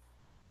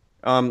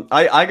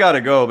 I gotta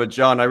go, but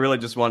John, I really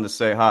just wanted to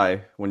say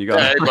hi when you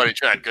got. Hey, buddy,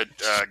 Chad.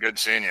 Good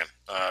seeing you.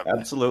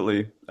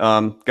 Absolutely.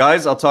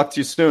 Guys, I'll talk to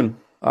you soon.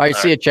 All right,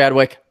 see you,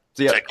 Chadwick.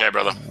 See ya. Take care,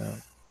 brother.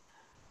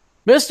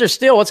 Mr.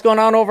 Steele, what's going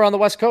on over on the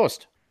West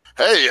Coast?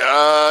 Hey,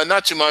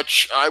 not too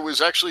much. I was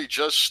actually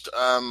just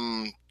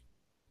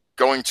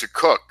going to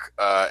cook,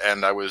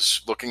 and I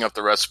was looking up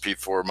the recipe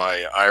for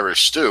my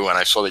Irish stew, and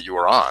I saw that you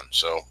were on,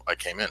 so I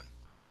came in.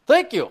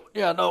 Thank you.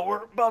 Yeah, no,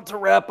 we're about to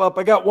wrap up.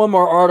 I got one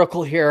more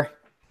article here.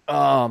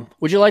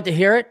 Would you like to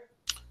hear it?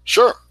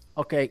 Sure.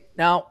 Okay.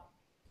 Now,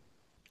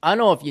 I don't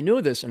know if you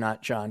knew this or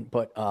not, John,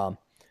 but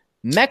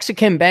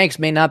Mexican banks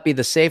may not be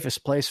the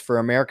safest place for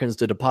Americans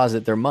to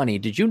deposit their money.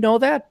 Did you know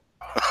that?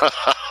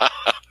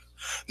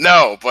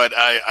 No, but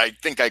I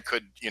think I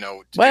could,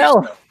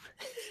 Well,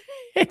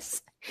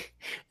 it's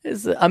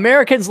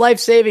Americans' life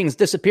savings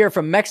disappear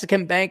from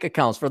Mexican bank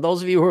accounts. For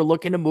those of you who are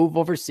looking to move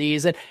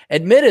overseas, and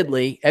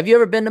admittedly, have you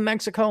ever been to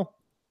Mexico?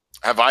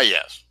 Have I?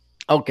 Yes.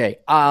 Okay.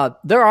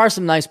 There are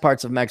some nice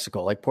parts of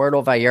Mexico, like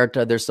Puerto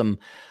Vallarta. There's some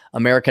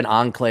American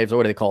enclaves, or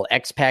what do they call it?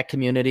 Expat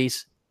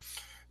communities.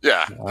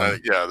 Yeah.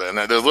 And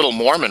there's little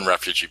Mormon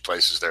refugee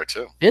places there,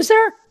 too. Is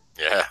there?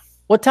 Yeah.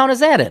 What town is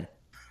that in?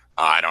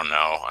 I don't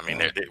know. I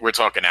mean, we're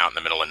talking out in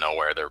the middle of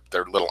nowhere.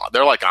 They're little.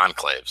 They're like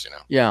enclaves,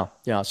 Yeah.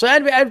 So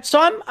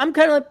I'm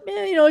kind of like,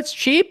 it's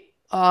cheap.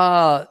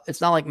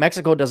 It's not like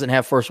Mexico doesn't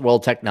have first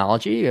world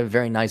technology. You have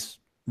very nice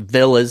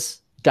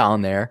villas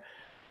down there.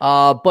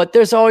 But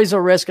there's always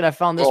a risk, and I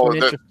found this one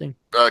interesting.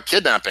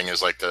 Kidnapping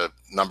is like the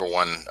number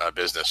one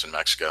business in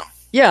Mexico.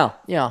 Yeah,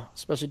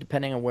 especially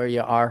depending on where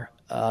you are.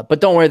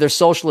 But don't worry, their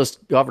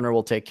socialist governor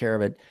will take care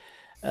of it.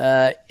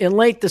 In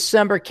late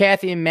December,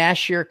 Kathy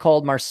Mashier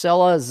called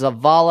Marcela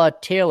Zavala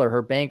Taylor,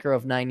 her banker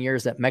of 9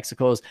 years at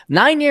Mexico's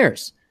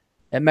Monex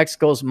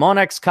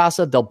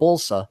Casa de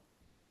Bolsa,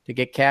 to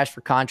get cash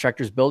for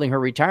contractors building her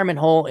retirement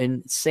home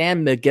in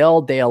San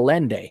Miguel de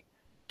Allende.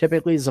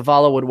 Typically,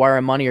 Zavala would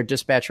wire money or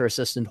dispatch her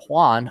assistant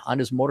Juan on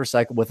his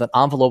motorcycle with an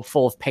envelope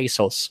full of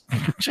pesos.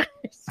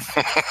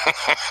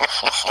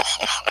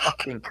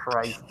 Fucking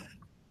Christ.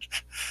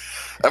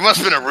 That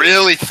must have been a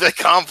really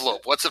thick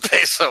envelope. What's a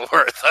peso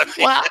worth?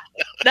 Well,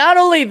 not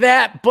only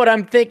that, but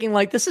I'm thinking,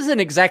 like, this isn't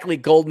exactly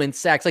Goldman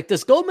Sachs. Like,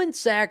 does Goldman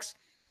Sachs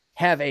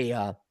have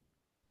a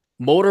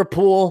motor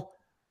pool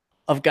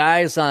of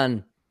guys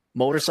on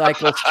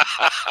motorcycles?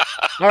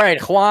 All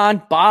right,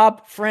 Juan,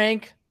 Bob,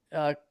 Frank,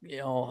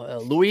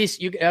 Luis,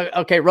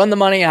 okay, run the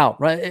money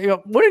out. Right?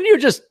 Wouldn't you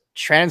just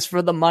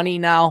transfer the money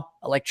now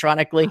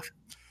electronically?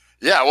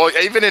 Yeah, well,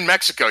 even in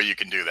Mexico, you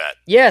can do that.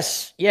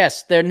 Yes,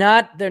 they're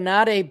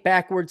not a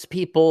backwards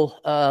people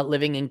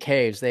living in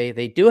caves.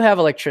 They do have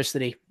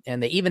electricity,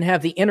 and they even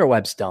have the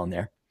interwebs down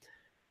there.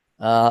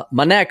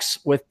 Monex,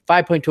 with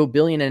 $5.2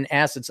 billion in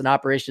assets and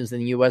operations in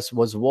the U.S.,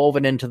 was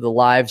woven into the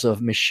lives of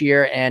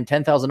Mashier and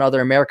 10,000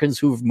 other Americans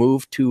who've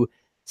moved to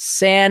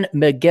San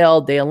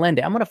Miguel de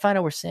Allende. I'm going to find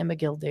out where San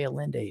Miguel de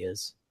Allende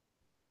is.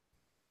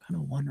 Kind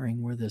of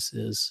wondering where this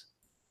is.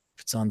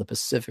 If it's on the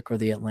Pacific or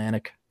the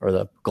Atlantic or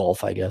the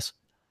Gulf, I guess.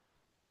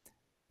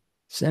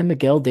 San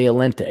Miguel de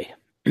Allende.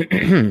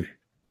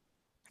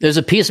 There's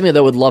a piece of me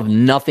that would love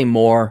nothing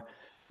more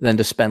than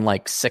to spend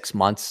like 6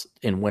 months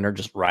in winter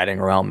just riding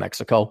around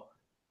Mexico.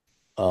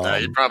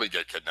 You'd probably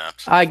get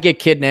kidnapped. I'd get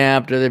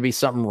kidnapped, or there'd be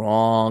something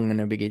wrong, and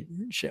there'd be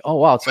shit. Oh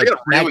wow, it's they like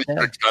got really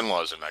strict gun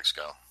laws in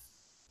Mexico.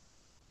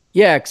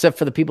 Yeah, except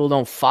for the people who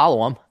don't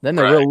follow them. Then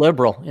they're real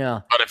liberal.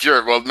 Yeah. But if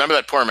remember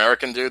that poor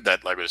American dude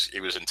that he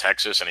was in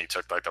Texas and he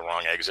took like the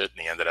wrong exit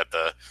and he ended at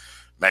the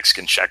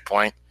Mexican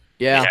checkpoint.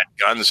 Yeah. He had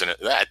guns in it.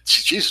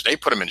 Jesus, they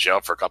put him in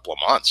jail for a couple of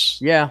months.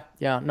 Yeah.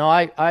 No,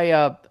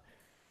 I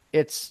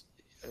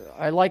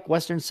like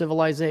Western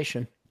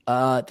civilization.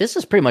 This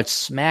is pretty much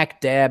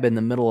smack dab in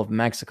the middle of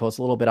Mexico. It's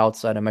a little bit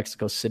outside of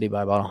Mexico City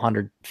by about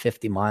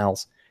 150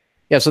 miles.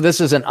 Yeah, so this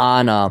isn't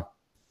on a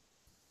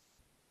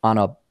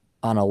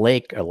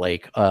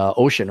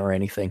ocean or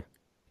anything.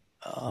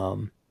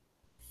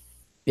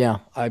 Yeah,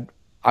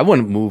 I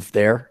wouldn't move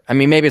there. I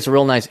mean, maybe it's a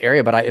real nice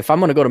area, but if I'm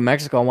going to go to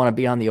Mexico, I want to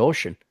be on the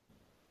ocean.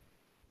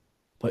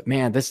 But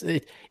man, it's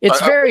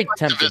very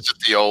tempting. To visit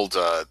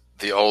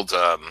the old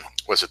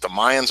was it the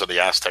Mayans or the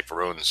Aztec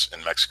ruins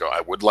in Mexico?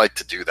 I would like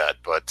to do that,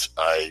 but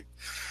I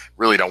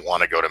really don't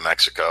want to go to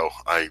Mexico.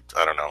 I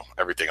don't know,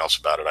 everything else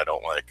about it I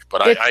don't like.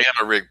 But I am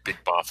a really big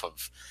buff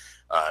of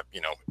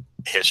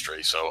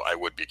history, so I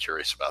would be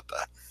curious about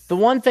that. The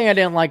one thing I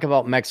didn't like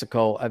about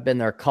Mexico, I've been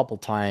there a couple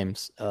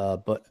times,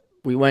 but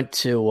we went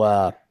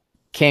to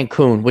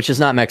Cancun, which is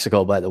not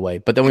Mexico, by the way.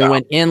 But then we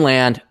went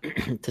inland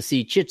to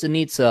see Chichen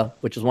Itza,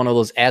 which is one of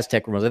those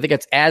Aztec ruins. I think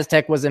it's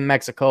Aztec was in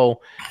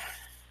Mexico.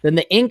 Then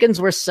the Incans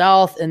were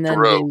south, and then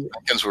Peru.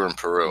 Incans were in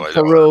Peru.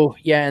 Peru,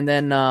 yeah, and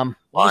then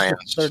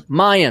Mayans.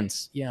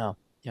 Mayans, yeah,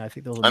 I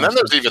think those. And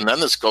then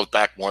this goes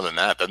back more than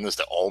that. Then there's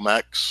the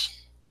Olmecs.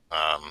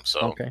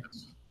 Okay.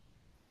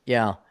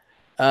 Yeah.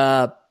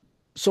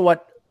 So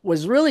what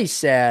was really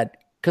sad,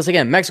 because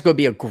again, Mexico would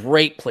be a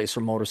great place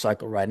for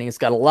motorcycle riding. It's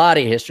got a lot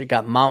of history,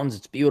 got mountains,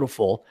 it's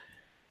beautiful.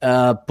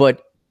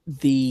 But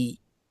there's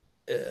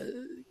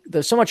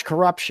so much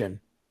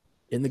corruption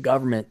in the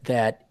government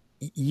that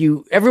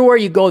everywhere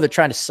you go, they're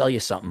trying to sell you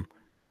something.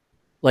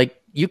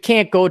 Like you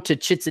can't go to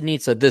Chichen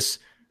Itza, this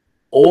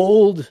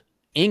old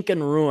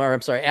Incan ruin, or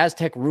I'm sorry,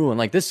 Aztec ruin.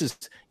 Like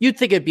you'd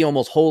think it'd be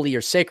almost holy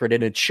or sacred,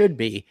 and it should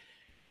be.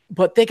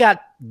 But they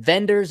got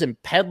vendors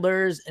and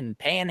peddlers and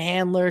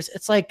panhandlers.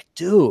 It's like,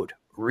 dude,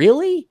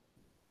 really?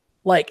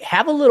 Like,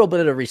 have a little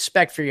bit of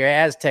respect for your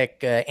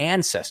Aztec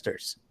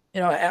ancestors,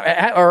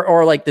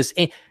 or like this.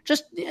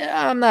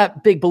 I'm not a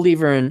big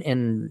believer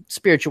in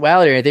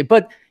spirituality or anything,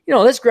 but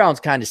this ground's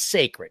kind of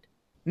sacred.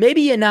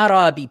 Maybe you not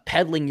ought to be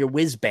peddling your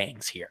whiz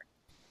bangs here.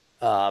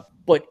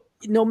 But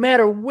no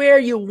matter where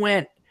you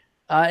went,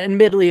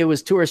 admittedly it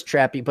was tourist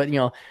trappy, but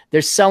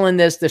they're selling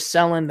this, they're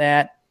selling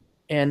that.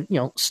 And,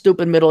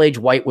 stupid middle-aged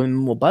white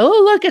women will buy, oh,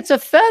 look, it's a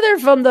feather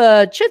from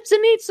the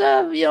Chichen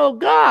Itza,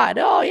 god.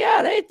 Oh,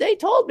 yeah, they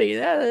told me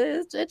that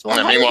it's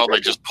one. Meanwhile, they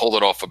just pulled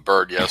it off a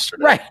bird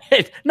yesterday.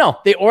 Right. No,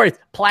 they ordered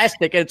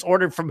plastic, and it's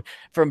ordered from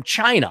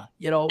China,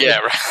 Yeah,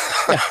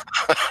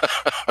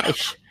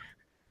 right.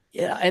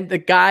 Yeah, and the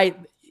guy,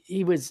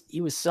 he was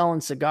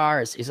selling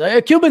cigars. He's like,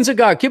 a Cuban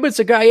cigar.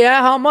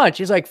 Yeah, how much?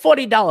 He's like,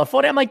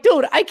 $40. I'm like,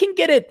 dude, I can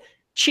get it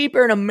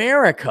cheaper in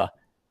America.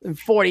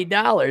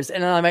 $40,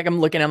 and I'm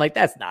looking. I'm like,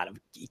 that's not.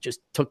 He just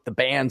took the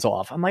bands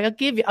off. I'm like, I'll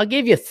give you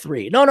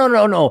 $3.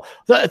 No,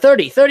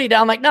 30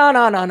 down. I'm like,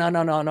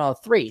 no,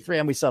 three,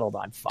 and we settled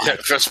on 5. Yeah,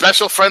 for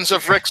special friends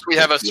of Rick's, we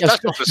have a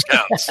special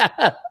discount.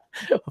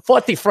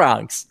 40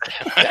 francs.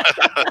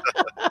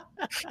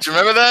 Do you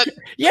remember that?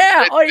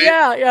 Yeah. Oh,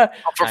 yeah.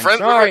 For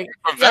very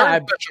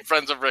special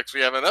friends of Rick's,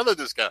 we have another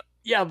discount.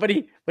 Yeah, but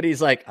he's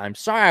like, I'm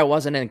sorry I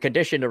wasn't in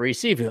condition to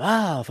receive you.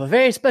 For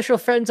very special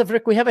friends of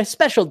Rick, we have a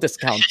special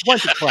discount.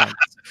 20 francs.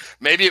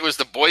 Maybe it was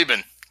the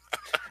Boyman.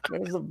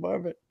 It was the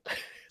Bourbon.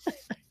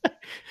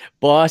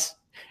 Boss,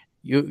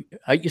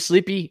 are you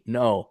sleepy?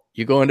 No.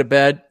 You going to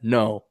bed?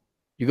 No.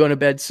 You going to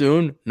bed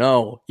soon?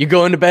 No. You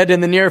going to bed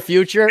in the near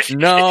future?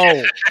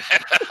 No.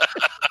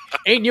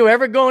 Ain't you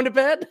ever going to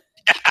bed?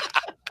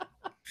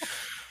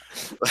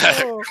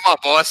 Come on,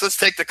 boss. Let's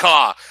take the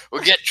car.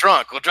 We'll get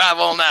drunk. We'll drive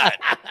all night.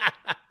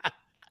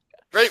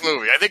 Great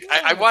movie. I think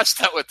I watched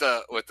that with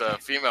a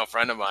female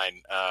friend of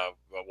mine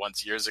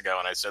once years ago,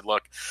 and I said,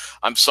 "Look,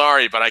 I'm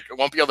sorry, but I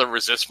won't be able to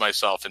resist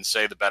myself and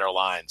say the better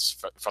lines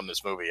from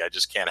this movie. I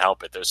just can't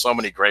help it. There's so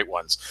many great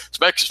ones,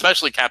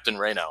 especially Captain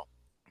Reno."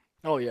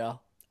 Oh yeah,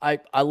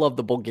 I love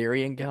the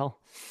Bulgarian gal.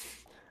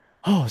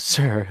 Oh,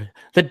 sir,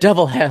 the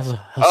devil has us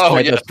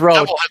by the throat. The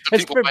devil has the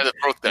people by the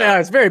throat there. Yeah,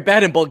 it's very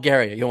bad in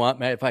Bulgaria. You want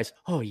my advice?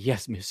 Oh,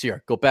 yes,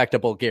 monsieur. Go back to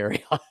Bulgaria.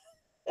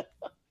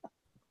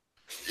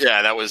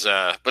 Yeah, that was.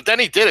 But then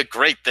he did a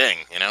great thing,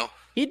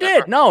 He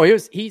did. No,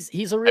 he's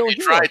a real hero. Have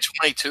you tried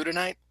 22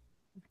 tonight?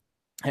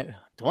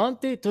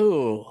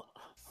 22.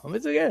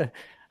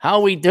 How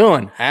are we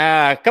doing?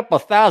 A couple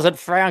of 1,000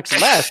 francs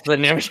less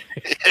than him.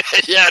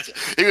 Yeah,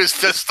 he was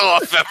pissed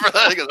off. Remember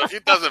that? He goes, a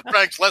few dozen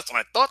francs less than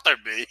I thought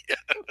there'd be.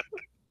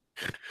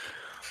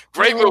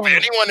 Great movie.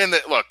 Anyone in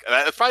the look?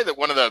 That's probably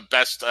one of the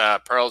best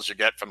pearls you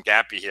get from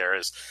Gappy here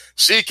is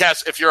see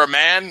if you're a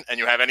man and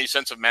you have any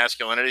sense of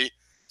masculinity,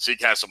 see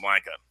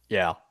Casablanca.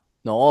 Yeah.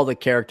 No, all the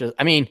characters.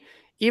 I mean,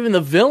 even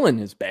the villain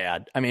is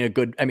bad.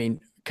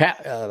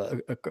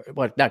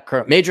 Not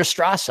Colonel, Major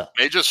Strasser.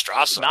 Major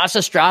Strasser.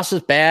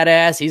 Strasser's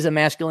badass. He's a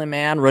masculine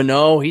man.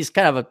 Renault, he's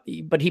kind of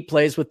but he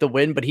plays with the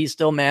wind, but he's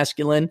still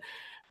masculine.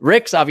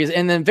 Rick's obvious,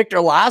 and then Victor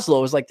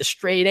Laszlo is like the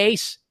straight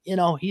ace.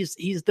 He's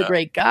the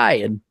great guy,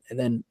 and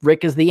then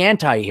Rick is the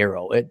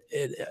anti-hero.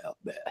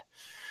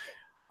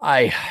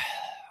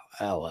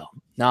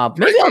 No,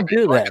 maybe I'll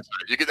do that.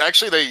 You could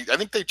actually, I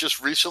think they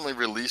just recently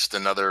released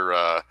another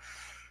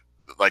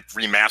like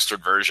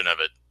remastered version of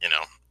it.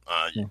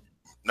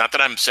 Not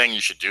that I'm saying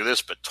you should do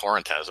this, but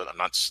Torrent has it. I'm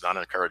not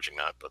encouraging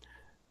that, but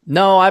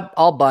no,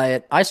 I'll buy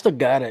it. I still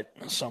got it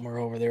somewhere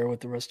over there with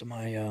the rest of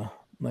my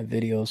my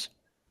videos.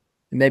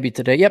 Maybe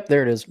today. Yep,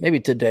 there it is. Maybe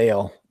today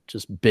I'll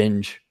just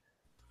binge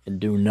and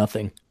do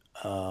nothing.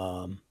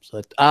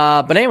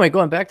 But anyway,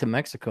 going back to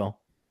Mexico,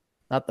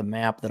 not the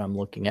map that I'm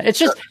looking at.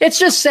 It's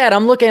just sad.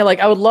 I'm looking at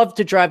I would love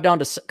to drive down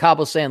to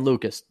Cabo San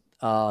Lucas,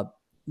 down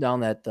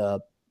that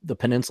the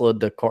peninsula,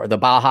 the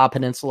Baja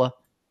Peninsula.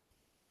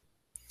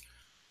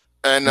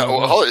 And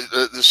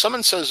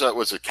someone says,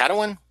 was it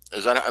Catawin?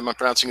 Am I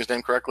pronouncing his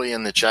name correctly?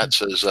 In the chat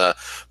says, the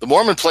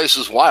Mormon place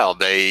is wild.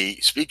 They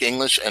speak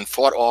English and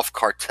fought off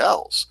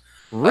cartels.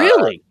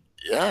 Really?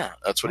 Yeah,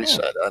 that's what he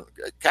said.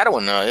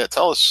 Catawin,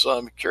 tell us.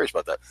 I'm curious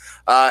about that.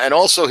 And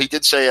also, he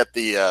did say at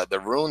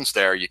the ruins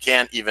there, you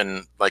can't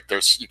even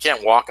you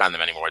can't walk on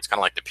them anymore. It's kind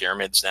of like the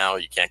pyramids now.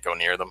 You can't go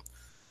near them,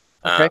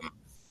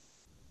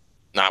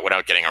 not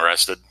without getting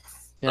arrested.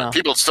 Yeah.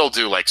 People still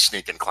do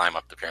sneak and climb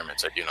up the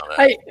pyramids. I do know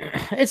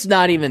that. It's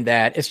not even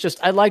that. It's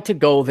just I'd like to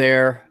go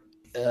there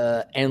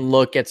and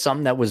look at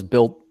something that was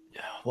built.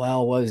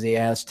 Well, what was the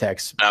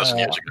Aztecs?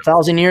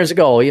 1,000 years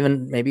ago,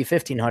 even maybe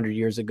 1,500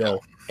 years ago,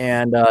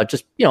 and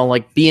just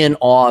be in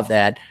awe of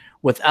that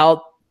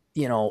without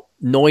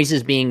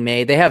noises being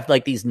made. They have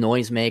these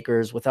noise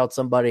makers without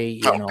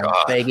somebody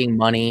begging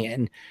money,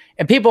 and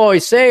people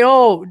always say,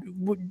 "Oh,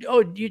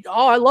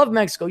 I love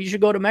Mexico. You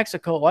should go to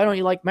Mexico. Why don't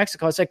you like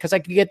Mexico?" I said, "Because I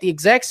could get the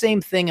exact same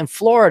thing in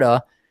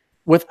Florida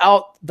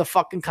without the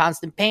fucking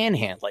constant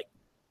panhandling."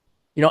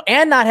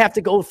 And not have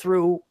to go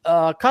through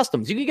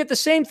customs. You can get the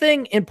same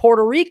thing in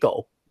Puerto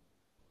Rico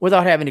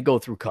without having to go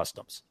through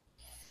customs.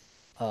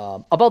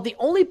 About the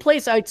only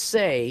place I'd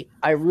say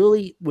I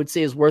really would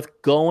say is worth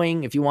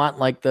going if you want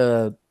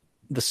the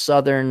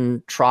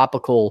southern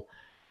tropical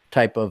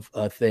type of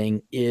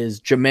thing is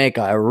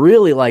Jamaica. I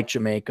really like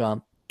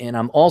Jamaica, and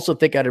I'm also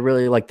think I'd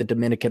really like the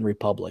Dominican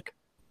Republic.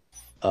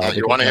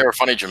 You want to hear a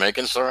funny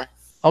Jamaican story?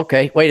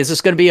 Okay. Wait, is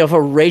this going to be of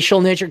a racial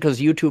nature?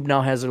 Because YouTube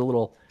now has it a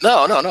little.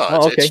 No.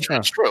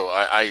 It's true.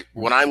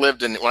 When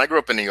I grew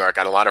up in New York, I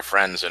had a lot of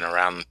friends, and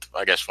around,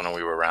 I guess when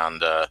we were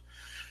around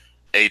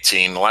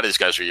 18, a lot of these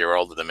guys were a year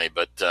older than me,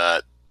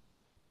 but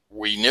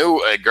we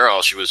knew a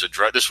girl. She was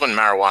this when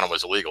marijuana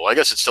was illegal. I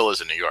guess it still is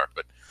in New York,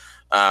 but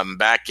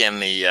back in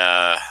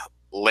the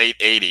late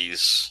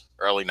 80s,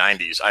 early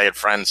 90s, I had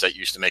friends that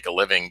used to make a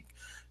living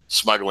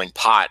smuggling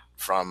pot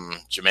from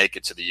Jamaica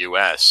to the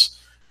U.S.,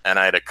 and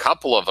I had a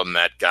couple of them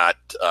that got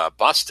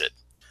busted,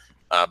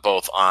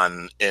 both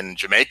in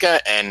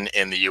Jamaica and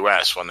in the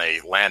U.S. when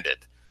they landed.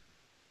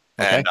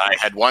 Okay. And I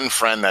had one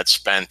friend that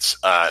spent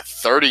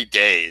 30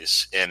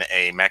 days in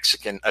a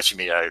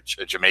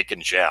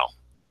Jamaican jail.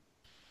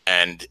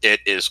 And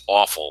it is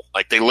awful.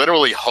 They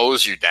literally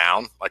hose you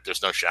down.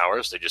 There's no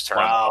showers. They just turn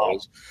on the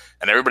hose.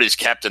 And everybody's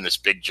kept in this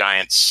big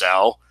giant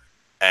cell.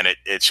 And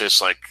it's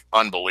just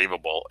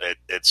unbelievable.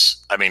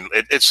 It's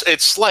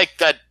like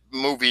that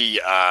movie,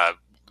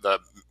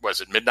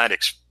 Midnight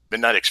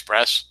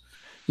Express?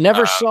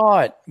 Never saw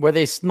it. Where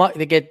they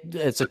get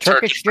it's a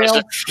Turkish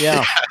jail.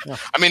 Yeah.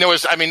 None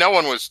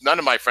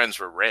of my friends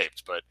were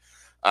raped, but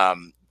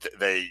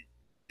they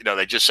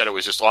just said it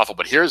was just awful.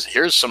 But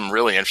here's some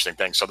really interesting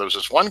things. So there was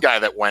this one guy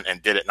that went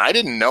and did it, and I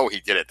didn't know he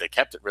did it. They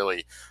kept it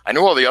really. I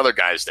knew all the other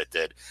guys that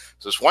did.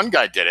 So this one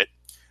guy did it,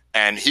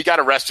 and he got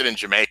arrested in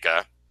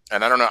Jamaica.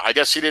 And I don't know. I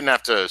guess he didn't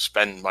have to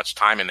spend much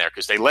time in there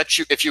because they let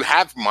you, if you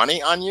have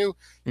money on you,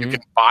 you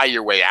can buy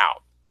your way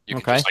out. You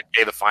can just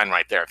pay the fine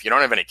right there. If you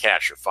don't have any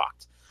cash, you're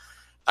fucked.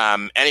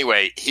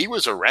 Anyway, he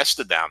was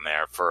arrested down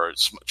there for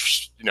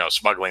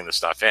smuggling the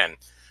stuff in,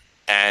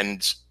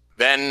 and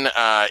then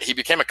he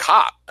became a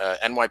cop,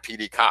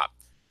 NYPD cop.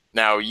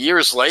 Now,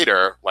 years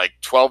later,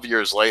 12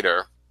 years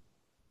later,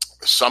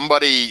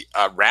 somebody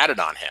ratted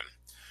on him,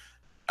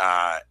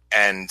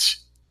 and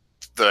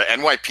the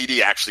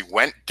NYPD actually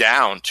went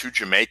down to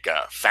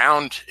Jamaica,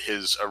 found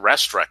his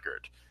arrest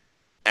record,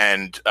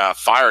 and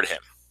fired him.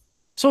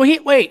 So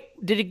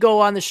did he go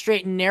on the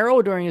straight and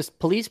narrow during his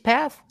police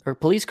path or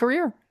police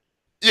career?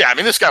 Yeah,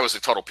 this guy was a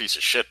total piece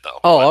of shit, though.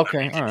 Oh,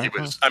 okay.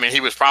 He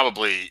was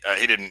probably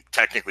he didn't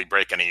technically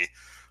break any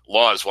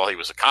laws while he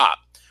was a cop,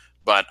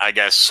 but I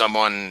guess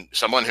someone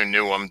who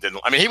knew him didn't.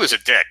 He was a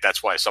dick.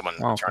 That's why someone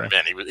turned him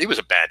in. He was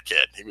a bad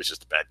kid. He was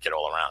just a bad kid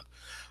all around.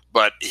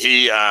 But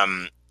he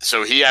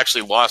so he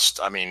actually lost.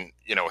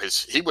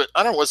 He was.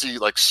 I don't know. Was he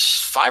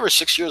 5 or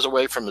 6 years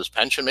away from his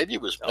pension? Maybe he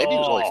was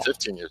only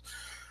 15 years.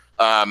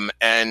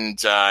 And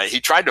he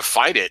tried to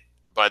fight it,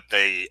 but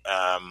they,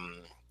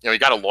 he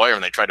got a lawyer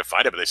and they tried to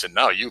fight it, but they said,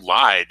 no, you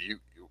lied.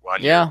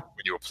 when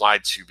you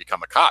applied to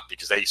become a cop,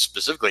 because they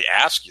specifically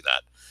ask you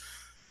that.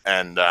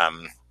 And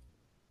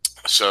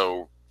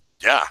so,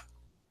 yeah,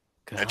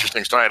 God.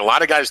 Interesting story. And a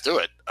lot of guys do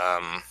it.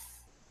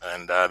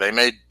 And they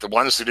made the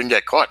ones who didn't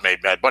get caught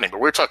made mad money, but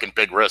we're talking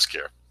big risk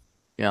here.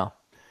 Yeah.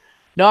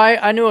 No,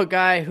 I knew a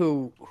guy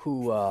who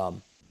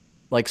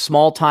like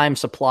small time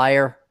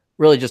supplier,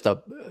 really just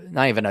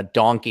not even a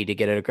donkey to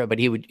get it, but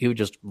he would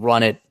just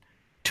run it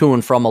to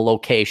and from a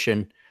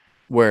location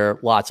where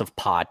lots of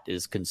pot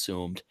is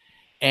consumed.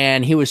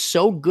 And he was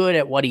so good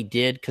at what he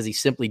did because he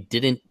simply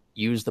didn't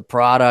use the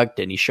product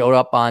and he showed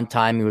up on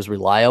time. He was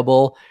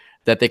reliable,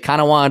 that they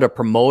kind of wanted to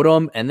promote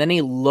him. And then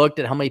he looked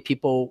at how many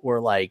people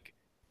were like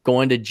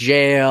going to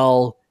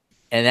jail.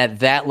 And at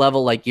that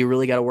level, like you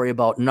really got to worry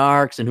about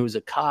narcs and who's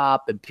a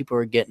cop, and people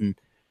are getting,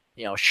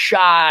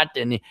 shot,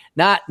 and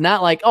not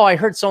like, oh, I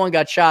heard someone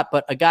got shot,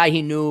 but a guy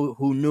he knew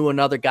who knew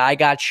another guy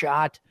got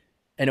shot,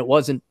 and it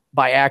wasn't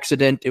by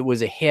accident. It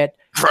was a hit.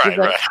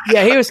 Right.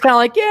 Yeah. He was kind of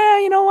like, yeah,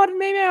 you know what?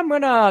 Maybe I'm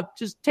going to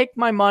just take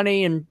my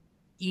money and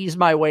ease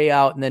my way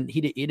out. And then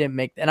he didn't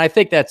make, and I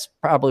think that's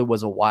probably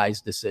was a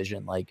wise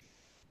decision. Like,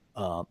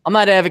 I'm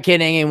not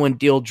advocating anyone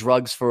deal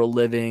drugs for a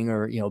living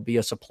or, be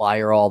a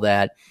supplier, all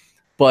that.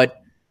 But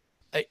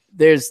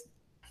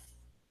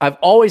I've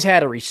always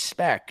had a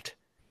respect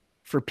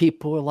for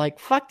people who are like,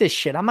 fuck this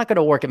shit. I'm not going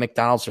to work at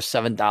McDonald's for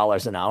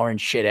 $7 an hour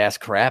and shit ass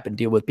crap and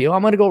deal with people.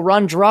 I'm going to go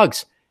run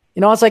drugs.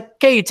 It's like,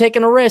 okay, you're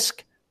taking a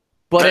risk,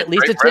 but at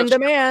least it's in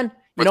demand.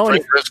 With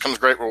great risk comes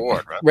great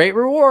reward, right? Great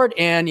reward.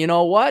 And you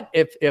know what?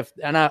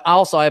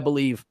 I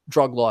believe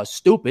drug law is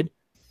stupid.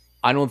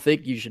 I don't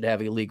think you should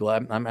have illegal.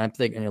 I'm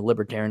thinking a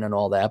libertarian and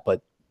all that,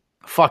 but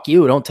fuck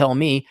you. Don't tell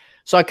me.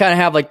 So I kind of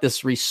have like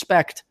this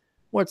respect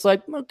where it's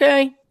like,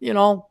 okay,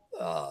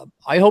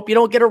 I hope you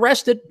don't get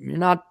arrested. You're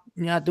not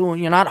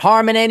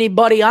harming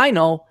anybody I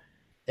know.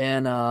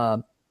 And,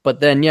 but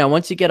then,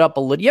 once you get up a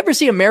little, you ever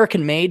see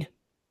American Made?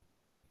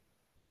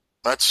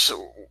 That's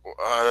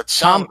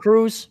Tom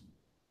Cruise.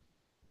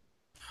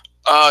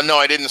 No,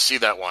 I didn't see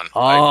that one.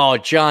 Oh,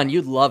 John,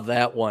 you'd love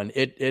that one.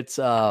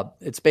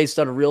 It's based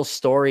on a real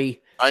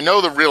story. I know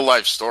the real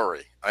life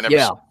story. I never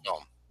saw the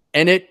film.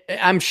 And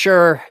I'm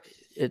sure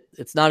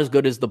it's not as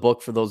good as the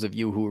book for those of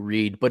you who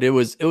read, but it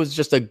was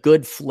just a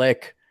good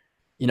flick,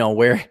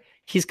 where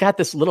he's got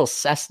this little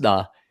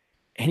Cessna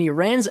and he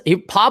runs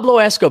Pablo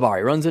Escobar.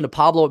 He runs into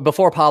Pablo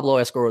before Pablo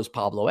Escobar was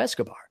Pablo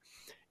Escobar.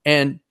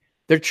 And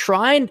they're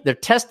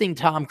testing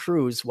Tom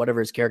Cruise, whatever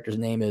his character's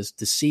name is,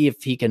 to see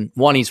if he can,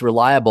 one, he's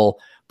reliable,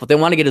 but they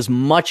want to get as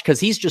much, because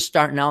he's just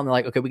starting out and they're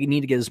like, okay, we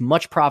need to get as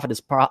much profit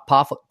as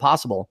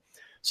possible.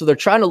 So they're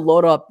trying to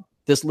load up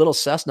this little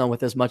Cessna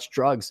with as much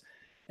drugs.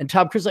 And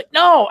Tom Cruise is like,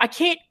 no, I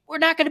can't, we're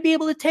not going to be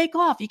able to take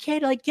off. You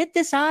can't get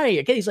this out of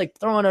here. Okay, he's like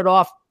throwing it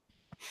off.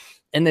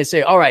 And they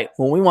say, all right,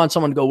 well, we want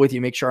someone to go with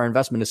you, make sure our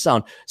investment is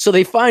sound. So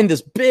they find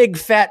this big,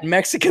 fat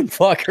Mexican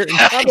fucker.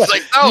 And he's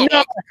like,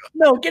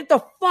 no, get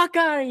the fuck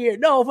out of here.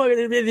 No,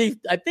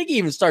 I think he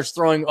even starts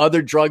throwing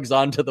other drugs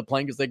onto the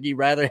plane because like he'd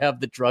rather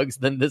have the drugs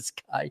than this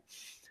guy.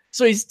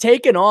 So he's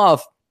taken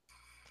off.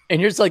 And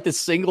here's like this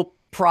single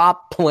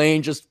prop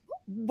plane just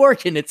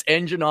working its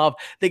engine off.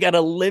 They got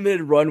a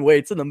limited runway.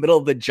 It's in the middle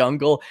of the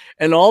jungle.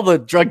 And all the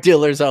drug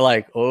dealers are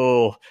like,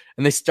 oh,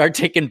 and they start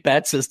taking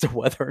bets as to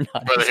whether or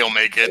not he'll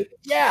make it.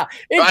 Yeah.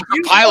 As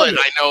a pilot,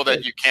 I know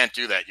that you can't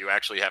do that. You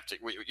actually have to,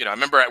 I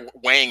remember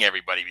weighing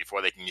everybody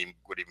before they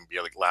would even be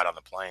allowed on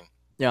the plane.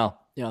 Yeah.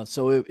 Yeah.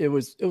 So it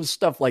was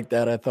stuff like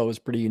that I thought was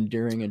pretty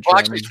endearing. And well,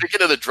 actually,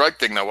 speaking of the drug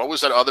thing, though, what was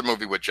that other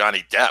movie with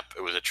Johnny Depp?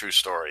 It was a true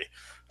story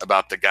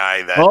about the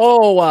guy that.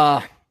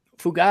 Oh,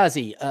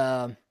 Fugazi.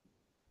 No.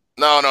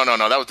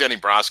 That was Danny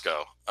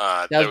Brasco.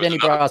 That was Danny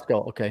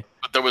Brasco. Okay.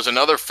 But there was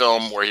another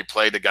film where he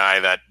played the guy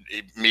that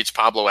he meets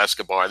Pablo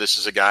Escobar. This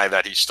is a guy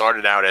that he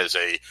started out as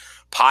a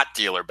pot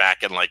dealer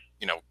back in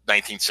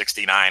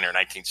 1969 or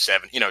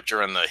 1970,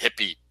 during the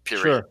hippie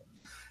period. Sure.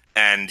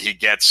 And he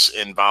gets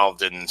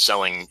involved in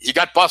selling. He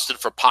got busted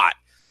for pot,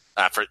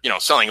 for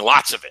selling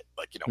lots of it,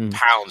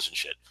 pounds and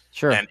shit.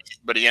 Sure.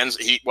 But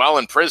while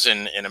in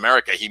prison in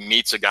America, he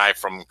meets a guy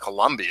from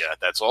Colombia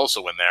that's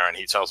also in there, and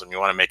he tells him, "You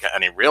want to make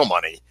any real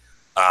money?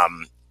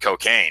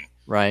 Cocaine."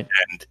 Right.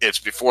 And it's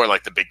before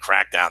the big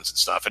crackdowns and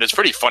stuff. And it's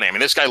pretty funny. I mean,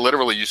 this guy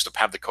literally used to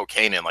have the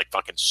cocaine in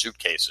fucking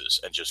suitcases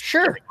and just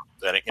sure.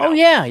 Oh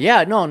yeah.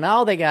 Yeah. No,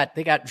 now they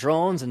got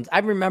drones, and I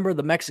remember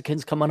the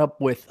Mexicans coming up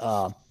with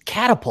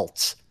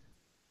catapults.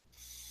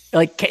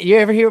 You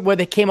ever hear where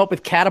they came up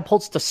with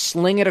catapults to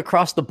sling it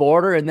across the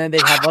border, and then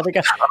they'd have other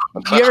guys?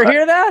 You ever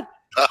hear that?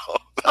 No.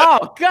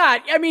 Oh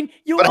God! I mean,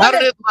 But how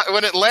did it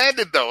when it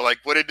landed though?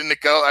 What didn't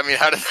it go? I mean,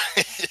 how did?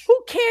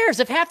 Who cares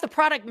if half the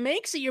product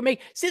makes it?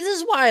 See, this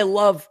is why I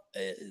love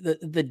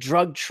the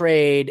drug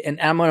trade,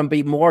 and I'm going to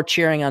be more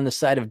cheering on the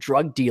side of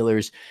drug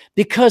dealers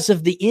because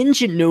of the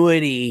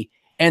ingenuity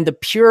and the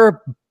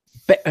pure,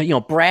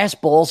 brass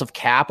balls of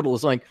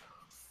capitalism.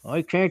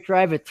 I can't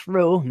drive it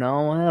through.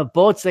 No,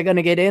 boats, they're going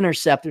to get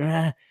intercepted.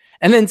 And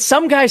then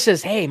some guy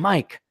says, hey,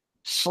 Mike,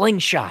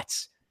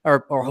 slingshots.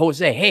 Or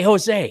Jose. Hey,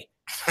 Jose,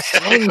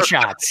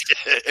 Slingshots.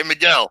 Hey,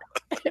 Miguel.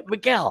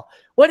 Miguel.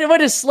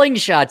 What is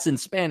slingshots in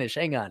Spanish?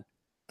 Hang on.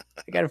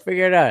 I got to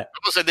figure it out.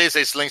 ¿Cómo se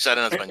dice slingshot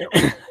en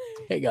español?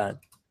 Hang on.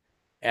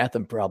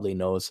 Athen probably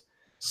knows.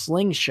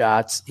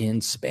 Slingshots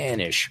in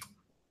Spanish.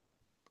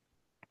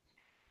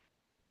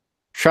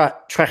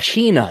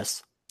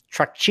 Trachinas.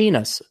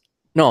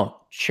 No,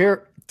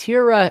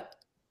 tiracinas.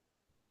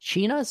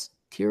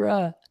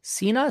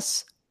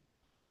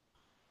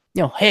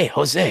 No, hey,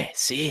 Jose,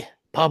 see,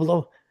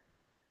 Pablo,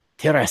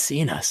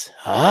 tiracinas.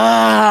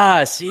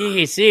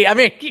 See. I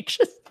mean,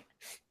 just.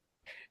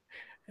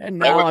 And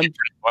now I'm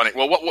funny.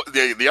 Well, what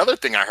the other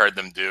thing I heard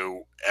them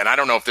do, and I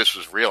don't know if this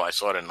was real. I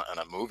saw it in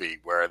a movie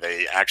where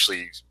they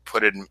actually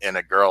put it in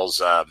a girl's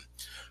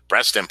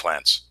breast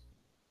implants.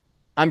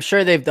 I'm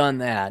sure they've done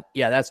that.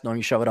 Yeah, that's known.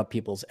 You shove it up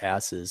people's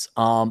asses.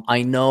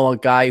 I know a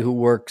guy who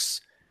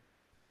works,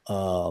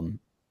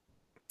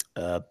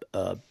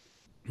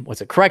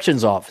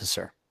 corrections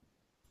officer,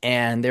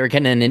 and they're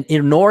getting an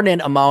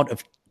inordinate amount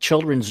of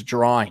children's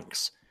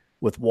drawings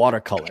with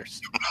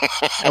watercolors.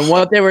 And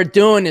what they were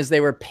doing is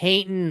they were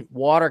painting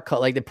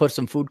watercolor, like they put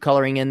some food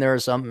coloring in there or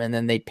something, and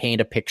then they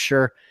paint a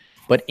picture.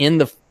 But in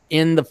the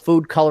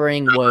food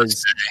coloring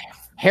was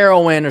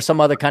heroin or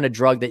some other kind of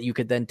drug that you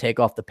could then take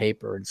off the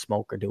paper and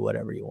smoke or do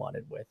whatever you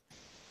wanted with.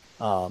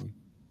 I'm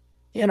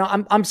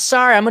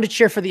sorry. I'm going to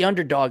cheer for the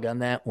underdog on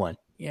that one.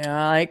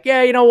 Yeah,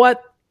 you know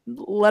what?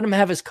 Let him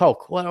have his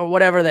Coke,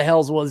 whatever the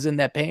hell was in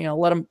that paint.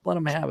 Let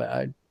him have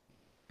it.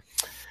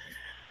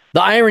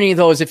 The irony,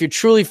 though, is if you're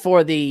truly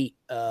for the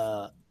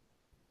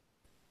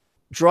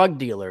drug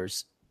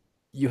dealers,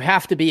 you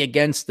have to be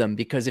against them,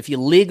 because if you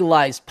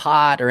legalize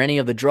pot or any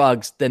of the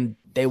drugs, then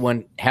they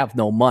wouldn't have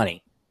no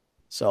money.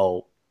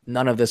 So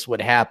none of this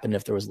would happen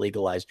if there was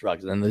legalized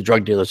drugs, and then the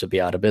drug dealers would be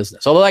out of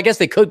business. Although I guess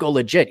they could go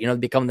legit,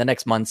 become the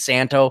next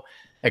Monsanto,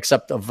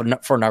 except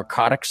for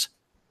narcotics.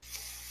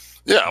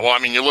 Yeah, well, I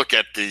mean, you look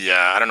at the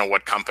I don't know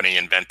what company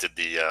invented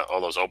all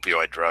those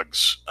opioid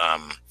drugs.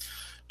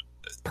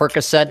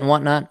 Percocet and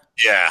whatnot.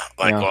 Yeah,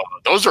 well,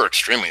 those are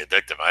extremely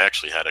addictive. I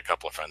actually had a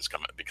couple of friends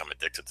become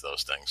addicted to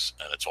those things,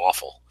 and it's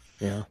awful.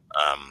 Yeah.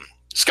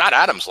 Scott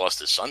Adams lost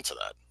his son to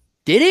that.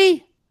 Did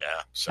he?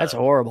 Yeah. That's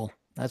horrible.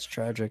 That's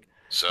tragic.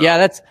 So,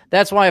 yeah,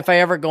 that's why if I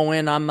ever go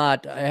in, I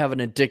have an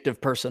addictive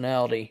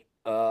personality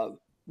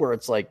where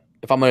it's like,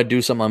 if I'm going to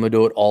do something, I'm going to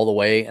do it all the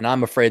way. And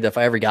I'm afraid that if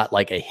I ever got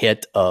like a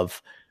hit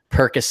of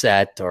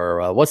Percocet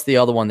or what's the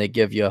other one they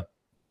give you?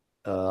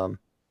 Percocet,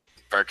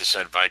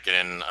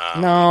 Vicodin.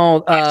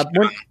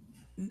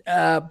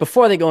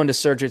 Before they go into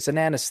surgery, it's an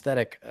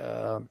anesthetic,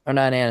 or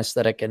not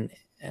anesthetic, and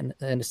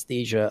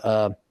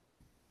anesthesia.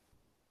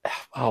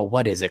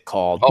 What is it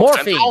called?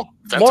 Morphine.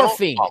 Fentanyl?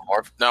 Morphine.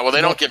 No, well,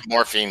 they don't give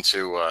morphine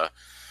to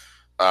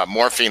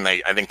morphine.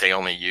 I think they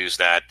only use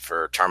that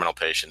for terminal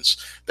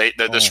patients.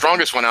 The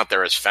strongest one out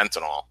there is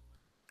fentanyl.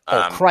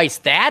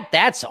 Christ,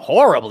 that's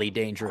horribly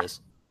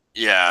dangerous.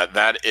 Yeah,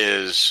 that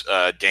is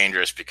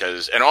dangerous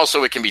and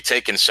also it can be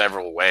taken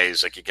several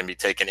ways. Like, it can be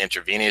taken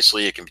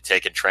intravenously, it can be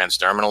taken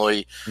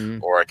transdermally,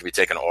 or it can be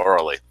taken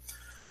orally.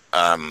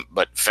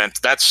 But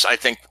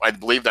I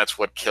believe that's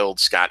what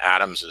killed Scott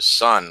Adams'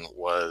 son.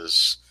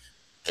 Was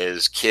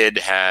his kid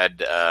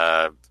had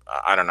I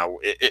don't know.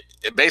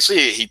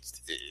 Basically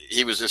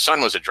his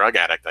son was a drug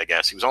addict. I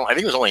guess I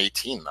think he was only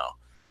 18 though.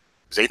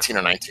 He was 18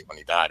 or 19 when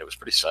he died. It was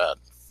pretty sad.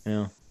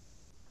 Yeah,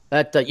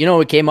 that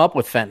who came up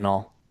with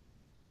fentanyl?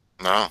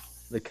 No.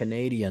 The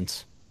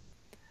Canadians.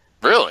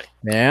 Really?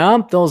 Yeah,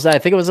 I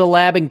think it was a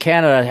lab in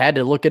Canada had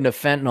to look into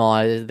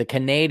fentanyl. The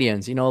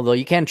Canadians, though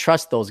you can't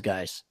trust those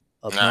guys.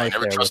 No,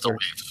 never trust a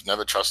leaf.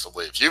 Never trust a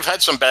leaf. You've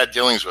had some bad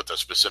dealings with a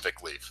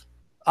specific leaf.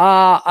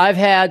 I've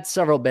had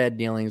several bad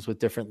dealings with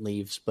different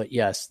leaves, but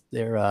yes,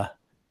 they're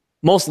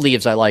most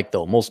leaves I like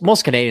though.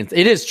 Most Canadians,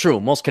 it is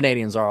true. Most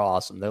Canadians are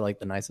awesome. They're like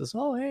the nicest.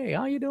 Oh, hey,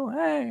 how you doing?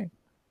 Hey,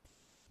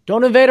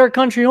 don't invade our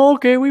country.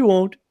 Okay, we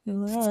won't. All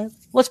right,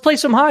 let's play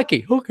some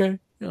hockey. Okay.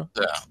 Yeah.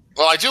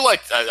 Well, I do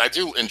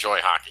enjoy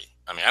hockey.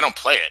 I mean, I don't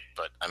play it,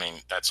 but I mean,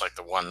 that's like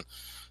the one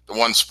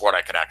sport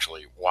I could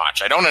actually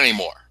watch. I don't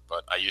anymore,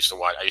 but I used to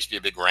watch. I used to be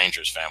a big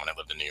Rangers fan when I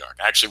lived in New York.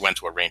 I actually went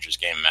to a Rangers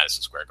game in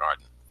Madison Square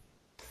Garden.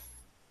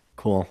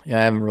 Cool. Yeah,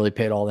 I haven't really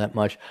paid all that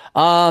much.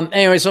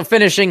 Anyway, so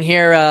finishing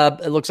here,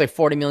 it looks like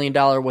 $40 million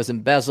was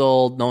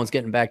embezzled. No one's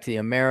getting back to the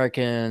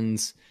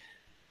Americans.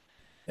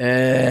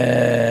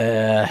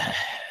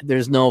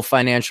 There's no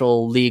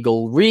financial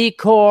legal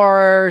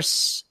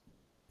recourse.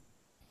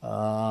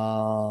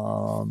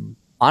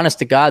 Honest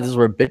to God, this is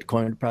where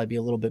Bitcoin would probably be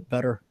a little bit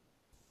better.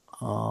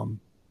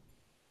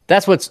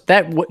 That's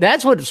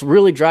what's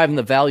really driving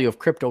the value of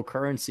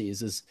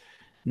cryptocurrencies, is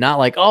not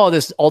like,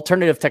 this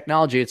alternative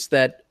technology. It's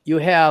that you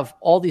have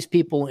all these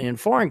people in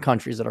foreign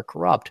countries that are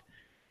corrupt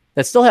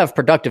that still have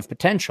productive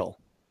potential.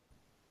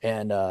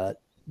 And are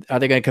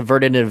they going to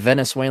convert it into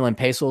Venezuelan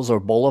pesos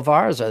or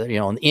bolivars?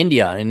 In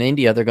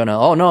India, they're going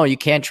to, no, you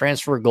can't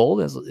transfer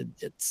gold.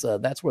 It's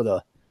that's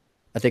where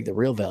I think the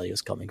real value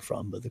is coming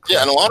from. But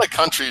and a lot of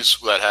countries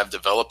that have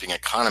developing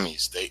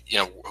economies, they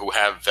who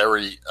have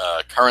very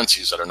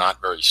currencies that are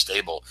not very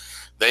stable,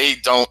 they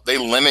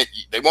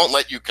won't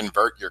let you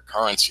convert your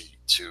currency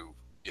to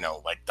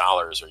like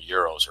dollars or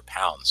euros or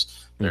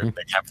pounds. They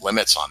have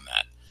limits on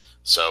that.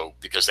 So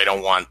because they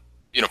don't want,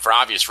 for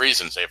obvious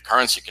reasons, they have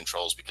currency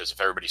controls, because if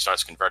everybody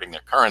starts converting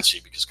their currency,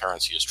 because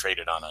currency is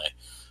traded on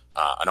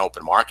an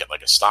open market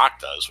like a stock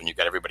does, when you've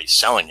got everybody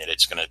selling it,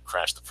 it's going to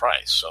crash the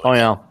price. So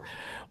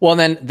well,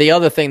 then the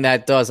other thing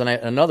that does, and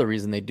another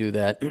reason they do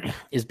that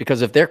is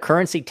because if their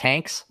currency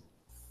tanks,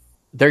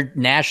 their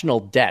national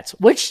debts,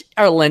 which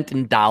are lent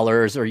in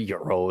dollars or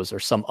euros or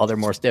some other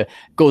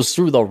goes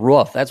through the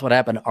roof. That's what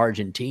happened to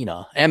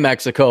Argentina and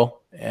Mexico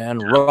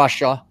and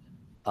Russia.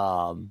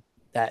 Russia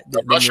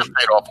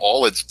paid off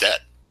all its debt.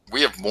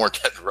 We have more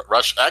debt.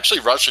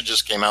 Russia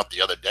just came out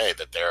the other day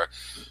that their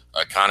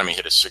economy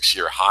hit a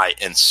 6-year high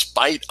in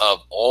spite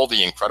of all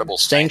the incredible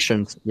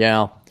sanctions.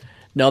 Yeah.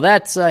 No,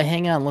 that's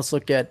hang on. Let's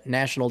look at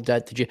national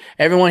debt to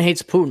everyone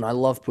hates Putin. I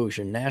love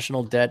Putin.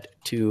 National debt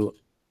to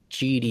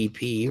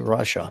GDP,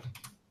 Russia.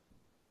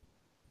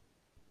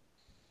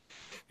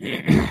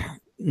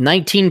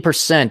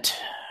 19%.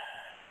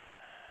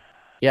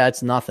 Yeah,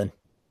 it's nothing.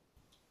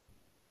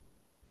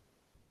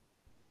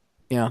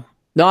 Yeah.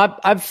 No,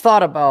 I've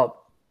thought about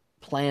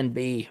plan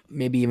B,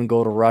 maybe even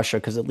go to Russia,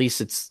 because at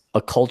least it's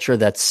a culture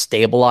that's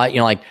stabilized.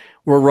 Like,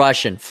 we're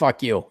Russian,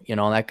 fuck you,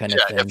 that kind of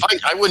thing.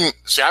 I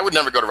would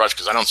never go to Russia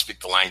because I don't speak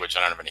the language.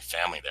 I don't have any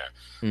family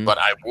there. But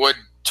I would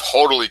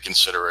totally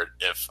consider it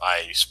if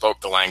I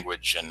spoke the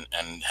language and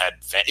had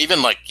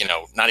even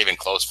not even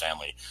close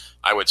family.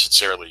 I would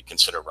sincerely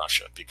consider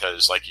Russia,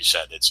 because, like you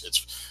said,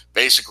 it's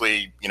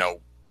basically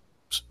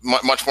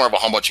much more of a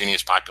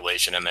homogeneous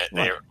population, and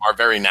they are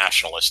very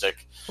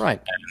nationalistic. Right.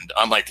 And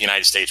unlike the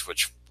United States,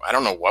 which I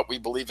don't know what we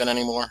believe in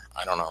anymore.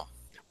 I don't know.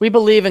 We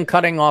believe in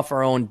cutting off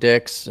our own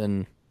dicks,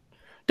 and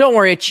don't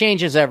worry, it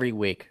changes every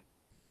week.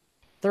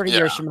 30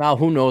 years from now,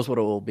 who knows what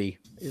it will be.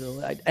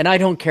 And I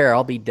don't care.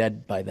 I'll be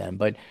dead by then.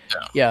 But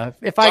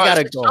if I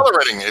gotta go,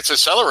 it's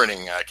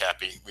accelerating,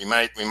 Cappy. We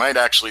might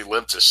actually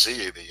live to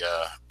see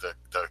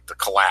the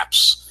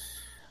collapse.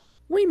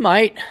 We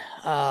might.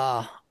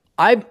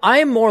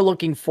 I'm more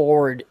looking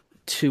forward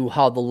to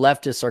how the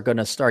leftists are going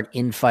to start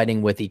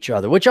infighting with each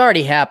other, which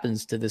already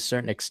happens to this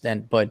certain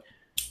extent. But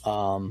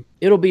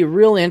it'll be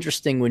real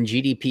interesting when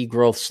GDP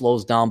growth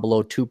slows down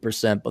below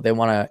 2%, but they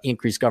want to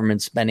increase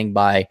government spending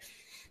by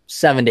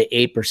 7 to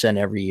 8%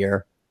 every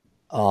year.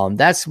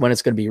 That's when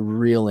it's going to be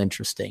real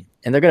interesting.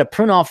 And they're going to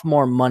print off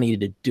more money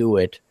to do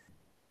it,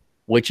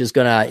 which is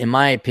going to, in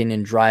my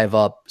opinion, drive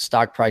up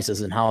stock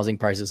prices and housing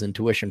prices and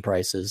tuition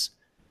prices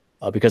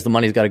because the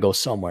money's got to go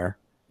somewhere.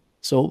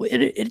 So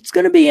it's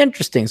going to be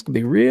interesting. It's going to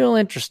be real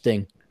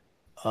interesting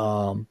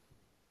to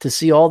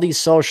see all these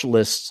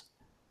socialists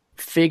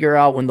figure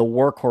out when the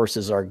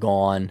workhorses are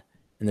gone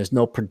and there's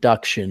no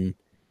production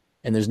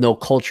and there's no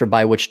culture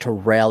by which to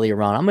rally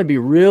around. I'm going to be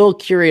real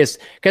curious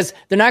because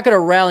they're not going to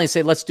rally and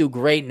say, let's do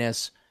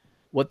greatness.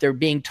 What they're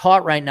being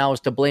taught right now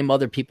is to blame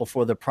other people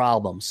for the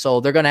problems.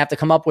 So they're going to have to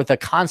come up with a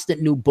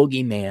constant new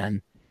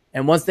boogeyman.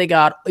 And once they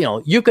got,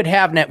 you could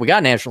have we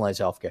got nationalized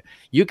healthcare.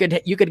 You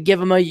could give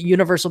them a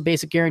universal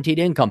basic guaranteed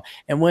income.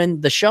 And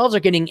when the shelves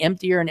are getting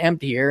emptier and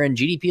emptier and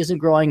GDP isn't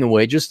growing and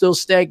wages still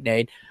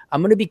stagnate,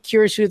 I'm going to be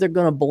curious who they're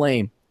going to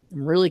blame.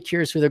 I'm really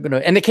curious who they're going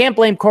to, and they can't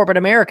blame corporate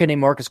America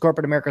anymore because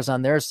corporate America's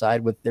on their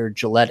side with their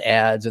Gillette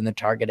ads and the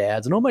Target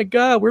ads. And oh my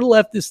God, we're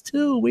leftists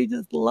too. We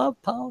just love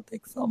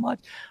politics so much.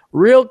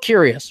 Real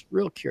curious.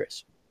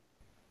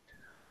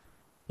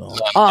 So,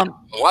 a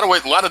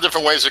lot of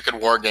different ways it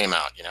could war game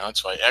out.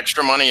 It's like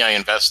extra money I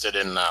invested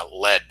in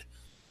lead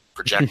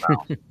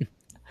projectile.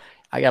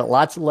 I got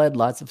lots of lead,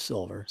 lots of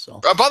silver. So,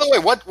 by the way,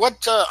 what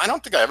I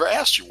don't think I ever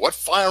asked you. What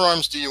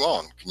firearms do you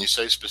own? Can you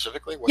say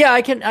specifically?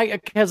 I can.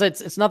 Because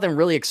it's nothing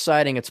really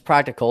exciting. It's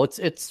practical.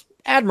 It's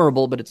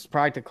admirable, but it's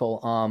practical.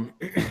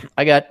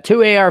 I got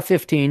 2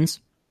 AR-15s.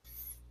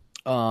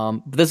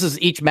 This is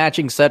each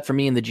matching set for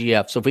me and the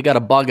GF. So if we got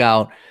a bug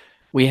out,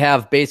 we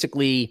have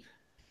basically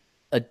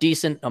a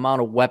decent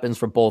amount of weapons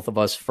for both of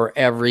us for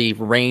every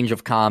range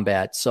of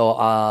combat.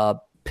 So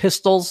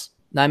pistols.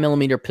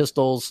 9mm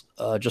pistols,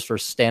 just for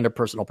standard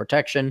personal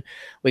protection.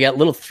 We got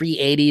little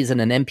 380s and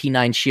an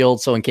MP9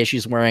 shield. So in case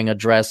she's wearing a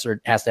dress or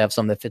has to have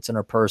something that fits in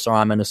her purse, or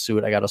I'm in a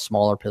suit, I got a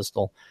smaller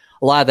pistol.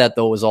 A lot of that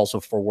though is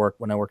also for work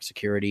when I work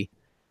security.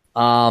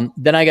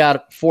 Then I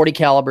got 40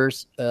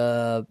 calibers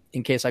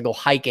in case I go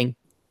hiking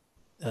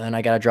and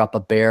I got to drop a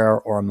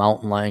bear or a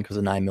mountain lion because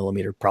a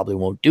 9mm probably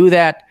won't do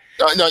that.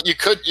 No, you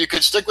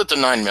could stick with the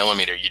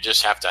 9mm. You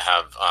just have to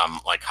have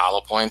like hollow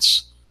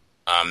points.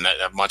 That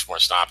have much more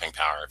stopping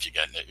power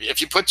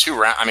if you put 2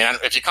 rounds. I mean,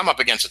 if you come up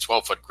against a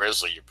 12-foot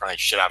grizzly, you're probably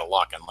shit out of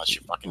luck unless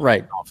you fucking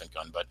right. An elephant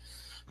gun. But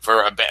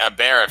for a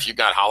bear, if you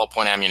got hollow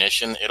point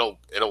ammunition, it'll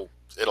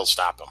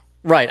stop them.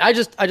 Right. I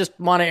just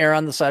want to err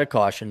on the side of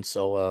caution,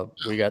 so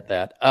we got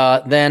that.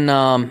 Then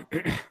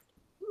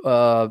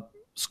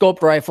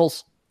scoped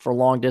rifles for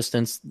long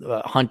distance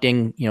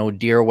hunting,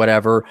 deer,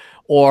 whatever,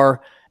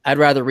 or I'd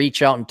rather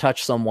reach out and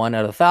touch someone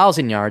at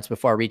 1,000 yards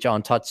before I reach out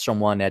and touch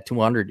someone at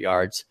 200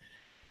 yards.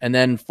 And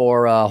then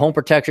for home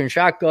protection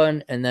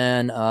shotgun, and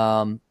then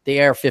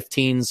the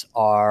AR-15s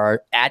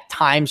are at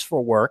times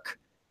for work,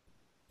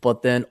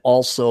 but then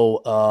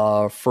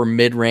also for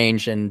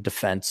mid-range and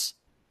defense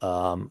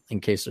in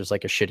case there's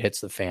like a shit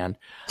hits the fan.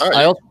 All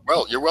right.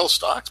 You're well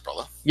stocked,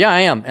 brother. Yeah,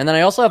 I am. And then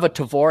I also have a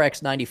Tavor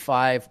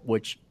X95,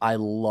 which I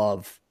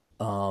love.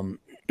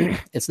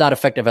 It's not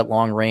effective at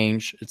long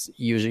range. It's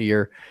usually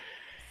your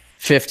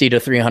 50 to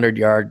 300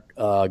 yard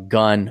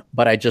gun,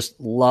 but I just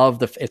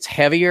love it's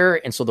heavier,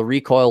 and so the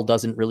recoil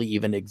doesn't really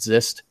even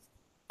exist.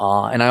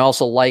 And I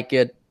also like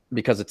it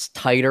because it's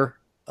tighter.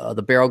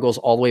 The barrel goes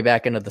all the way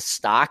back into the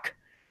stock.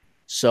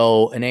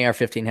 So an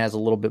AR-15 has a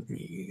little bit,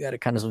 you got to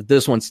kind of,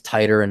 this one's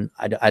tighter, and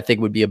I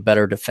think would be a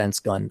better defense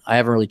gun. I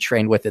haven't really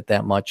trained with it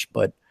that much,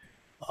 but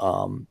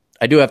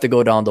I do have to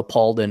go down to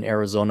Paulden,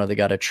 Arizona. They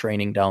got a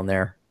training down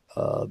there,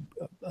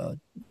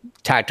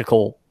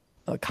 tactical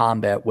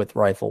combat with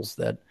rifles.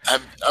 That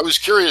I was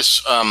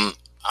curious. I'm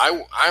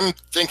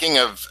thinking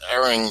of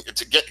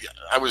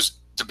I was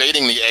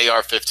debating the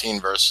AR-15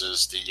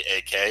 versus the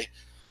AK.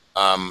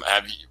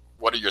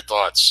 What are your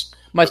thoughts?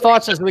 My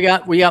thoughts is we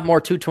got more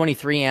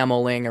 223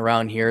 ammo laying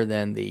around here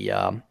than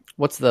the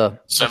what's the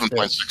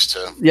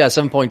 7.62? Yeah,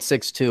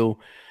 7.62.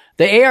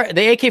 The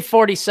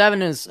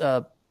AK-47 is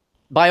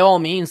by all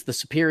means the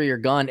superior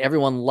gun.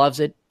 Everyone loves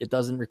it. It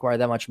doesn't require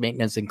that much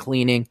maintenance and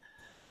cleaning.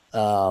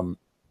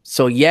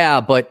 So yeah,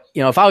 but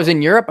if I was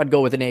in Europe, I'd go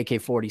with an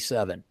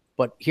AK-47.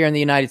 But here in the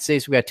United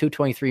States, we got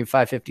 223 and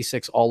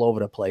 556 all over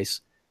the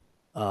place.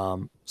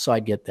 So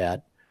I'd get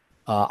that.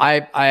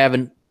 I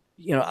haven't.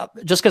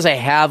 Just because I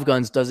have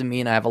guns doesn't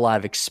mean I have a lot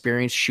of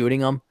experience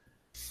shooting them.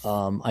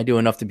 I do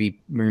enough to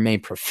remain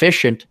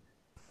proficient,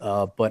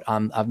 but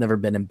I've never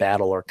been in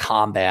battle or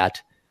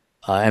combat.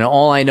 And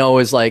all I know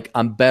is like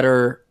I'm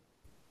better.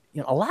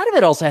 A lot of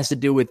it also has to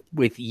do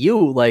with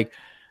you. Like,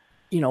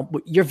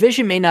 your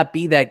vision may not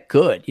be that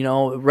good.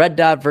 Red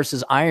dot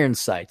versus iron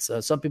sights.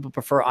 Some people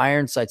prefer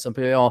iron sights. Some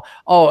people,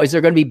 is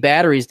there going to be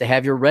batteries to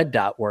have your red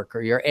dot work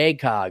or your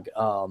ACOG?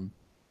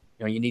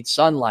 You need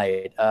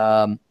sunlight.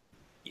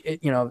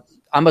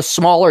 I'm a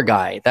smaller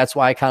guy. That's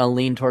why I kind of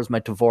lean towards my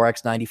Tavor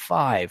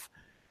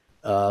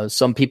X95.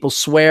 Some people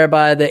swear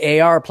by the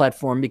AR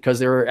platform because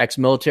they're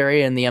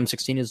ex-military, and the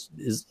M16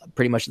 is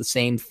pretty much the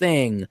same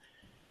thing.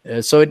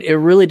 So it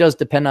really does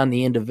depend on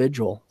the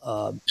individual.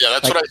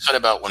 That's what I said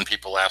about when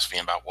people ask me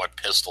about what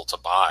pistol to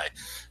buy.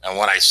 And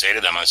what I say to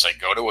them, I say,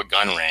 go to a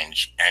gun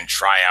range and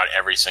try out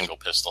every single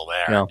pistol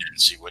there and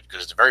see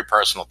because it's a very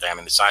personal thing. I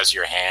mean, the size of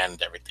your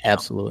hand, everything.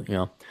 Absolutely.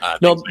 Things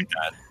like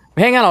that.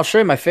 Hang on, I'll show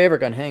you my favorite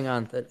gun. Hang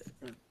on.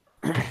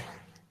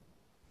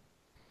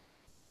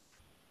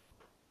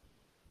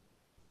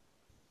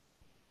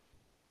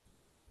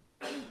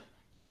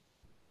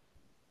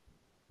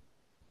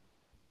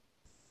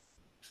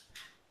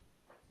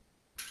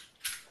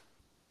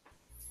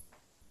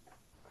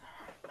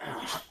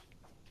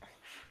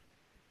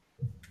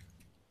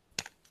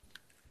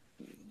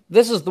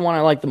 This is the one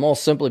I like the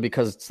most simply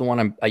because it's the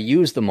one I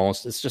use the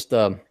most. It's just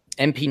a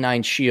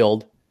MP9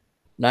 Shield,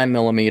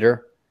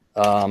 9mm.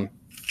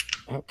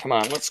 Come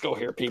on, let's go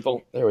here,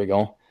 people. There we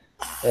go.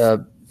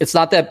 It's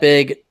not that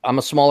big. I'm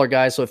a smaller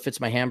guy, so it fits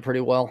my hand pretty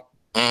well.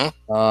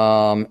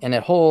 Mm-hmm. And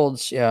it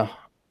holds, 10.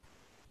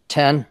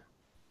 It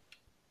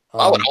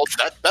holds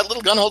that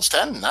little gun holds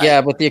 10. Nice. Yeah,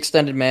 with the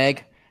extended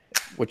mag,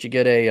 which you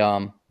get it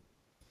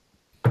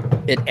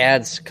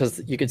adds, because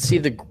you can see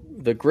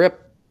the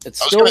grip. It's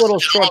still a little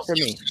short for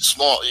me.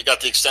 Small. You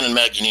got the extended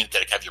mag. You need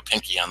to have your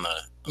pinky on the.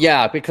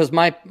 Yeah, because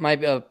my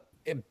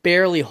it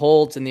barely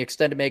holds, and the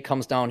extended mag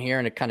comes down here,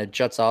 and it kind of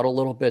juts out a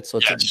little bit, so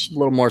it's a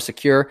little more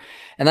secure.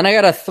 And then I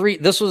got a 3.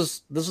 This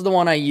is the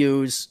one I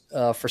use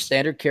for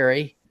standard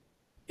carry.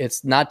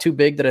 It's not too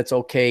big that it's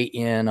okay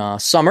in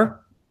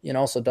summer,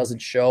 so it doesn't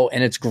show,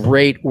 and it's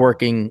great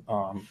working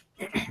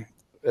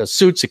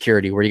suit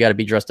security where you got to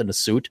be dressed in a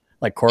suit,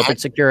 like corporate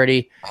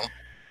security,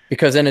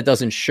 because then it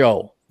doesn't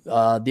show.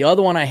 The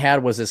other one I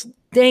had was this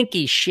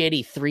danky,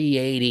 shitty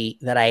 380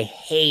 that I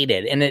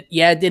hated, and it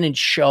didn't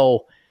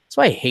show.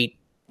 So I hate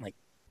like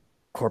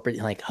corporate,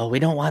 like, we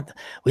don't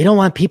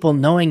want people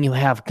knowing you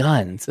have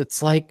guns.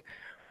 It's like,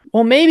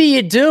 well, maybe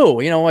you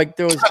do. Like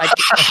there was,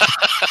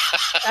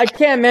 I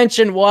can't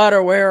mention what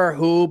or where or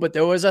who, but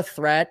there was a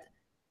threat,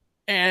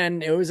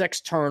 and it was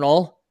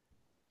external,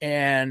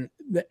 and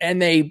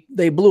they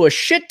blew a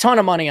shit ton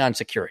of money on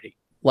security,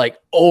 like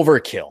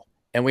overkill,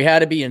 and we had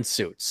to be in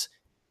suits.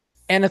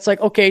 And it's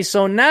like, okay,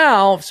 so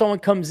now if someone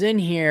comes in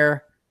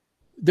here,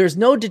 there's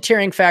no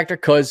deterring factor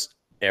because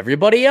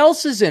everybody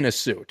else is in a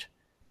suit.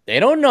 They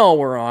don't know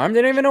we're armed.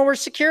 They don't even know we're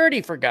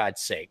security, for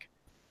God's sake.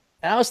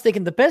 And I was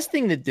thinking the best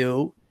thing to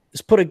do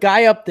is put a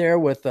guy up there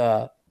with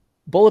a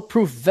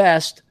bulletproof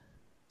vest,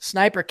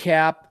 sniper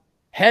cap,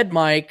 head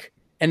mic,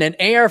 and an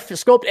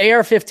scoped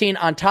AR-15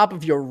 on top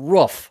of your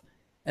roof.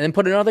 And then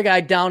put another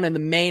guy down in the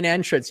main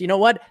entrance. You know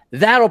what?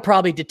 That'll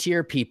probably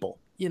deter people.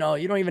 You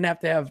don't even have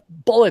to have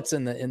bullets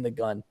in the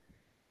gun.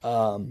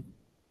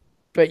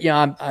 But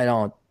yeah, I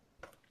don't.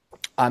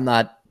 I'm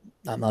not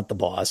the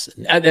boss,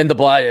 and the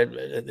boss,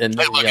 and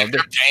Hey, look, if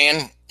they're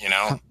paying,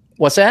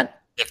 what's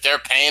that? If they're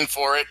paying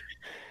for it,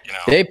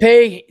 they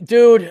pay,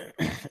 dude.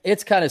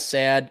 It's kind of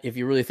sad if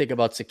you really think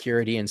about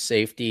security and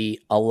safety.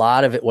 A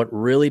lot of it, what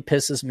really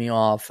pisses me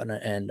off,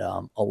 and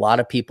a lot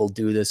of people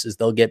do this, is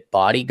they'll get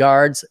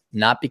bodyguards,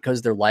 not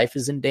because their life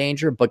is in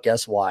danger, but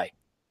guess why?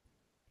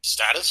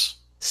 Status.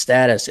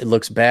 It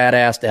looks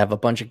badass to have a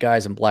bunch of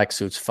guys in black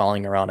suits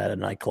following around at a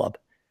nightclub.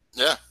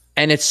 Yeah.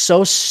 And it's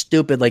so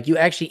stupid. Like, you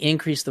actually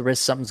increase the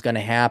risk something's going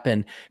to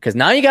happen, because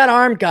now you got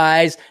armed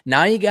guys.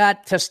 Now you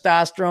got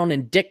testosterone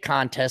and dick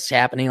contests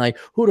happening. Like,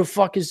 who the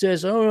fuck is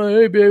this? Oh,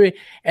 hey, baby.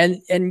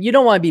 And you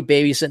don't want to be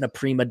babysitting a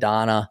prima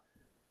donna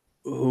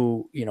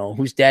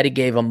whose daddy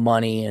gave him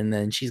money, and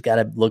then she's got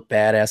to look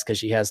badass because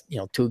she has,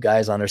 two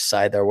guys on her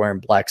side that are wearing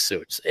black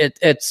suits.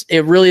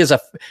 It really is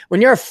when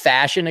you're a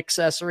fashion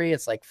accessory,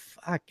 it's like,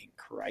 fucking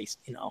Christ,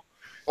 Well,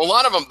 a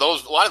lot of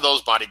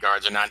those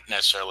bodyguards are not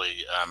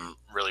necessarily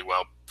really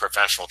well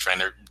professional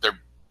trained. They're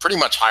pretty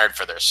much hired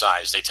for their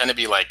size. They tend to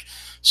be like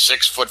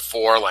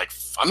 6'4", like,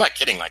 I'm not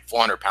kidding, like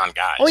 400-pound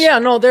guys. Oh yeah,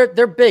 no,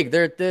 they're big.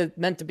 They're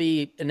meant to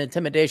be an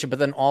intimidation, but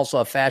then also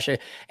a fashion.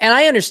 And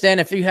I understand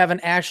if you have an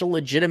actual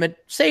legitimate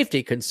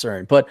safety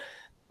concern, but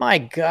my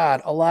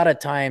God, a lot of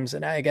times,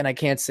 and I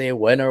can't say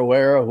when or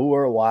where or who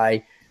or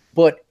why,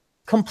 but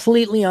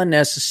completely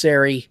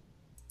unnecessary.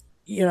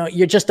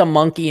 You're just a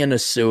monkey in a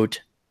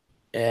suit.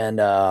 And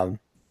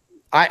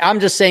I'm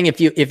just saying,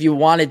 if you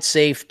wanted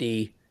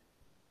safety,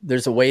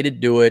 there's a way to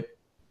do it.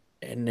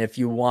 And if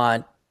you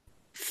want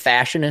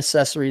fashion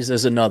accessories,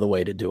 there's another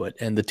way to do it.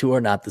 And the two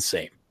are not the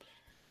same.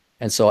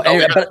 And so,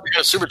 anyway, we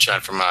got a super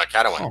chat from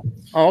Catawin.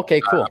 Oh, okay,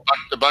 cool.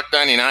 The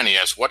 $1.99, he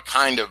asks, what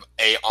kind of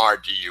AR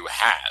do you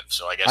have?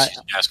 So I guess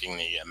he's asking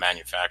the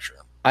manufacturer.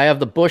 I have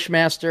the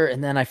Bushmaster,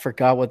 and then I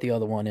forgot what the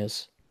other one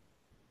is.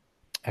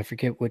 I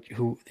forget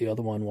who the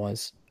other one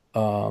was.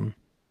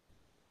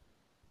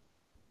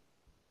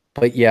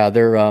 But yeah,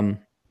 they're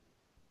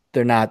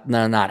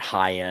not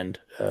high end.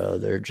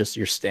 They're just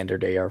your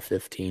standard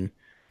AR-15.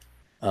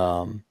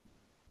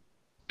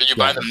 Did you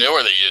buy them new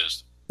or they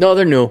used? No,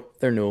 they're new.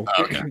 They're new.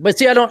 Oh, okay. But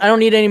see, I don't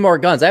need any more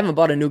guns. I haven't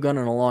bought a new gun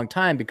in a long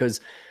time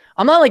because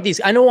I'm not like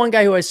these. I know one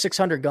guy who has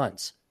 600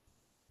 guns,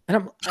 and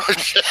I'm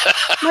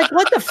like,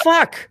 what the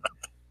fuck?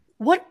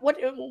 What?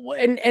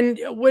 And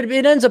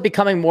it ends up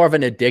becoming more of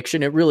an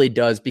addiction. It really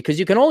does, because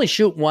you can only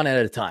shoot one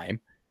at a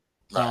time.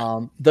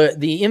 Right.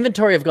 The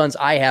inventory of guns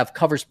I have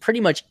covers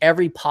pretty much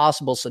every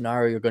possible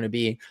scenario you're going to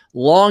be,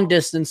 long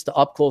distance to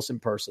up close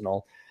and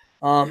personal.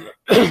 And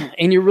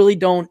you really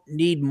don't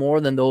need more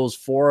than those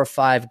 4 or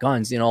 5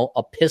 guns,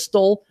 a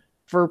pistol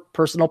for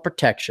personal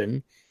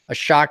protection, a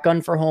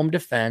shotgun for home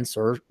defense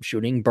or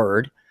shooting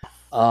bird,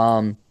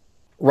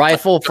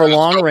 rifle for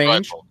long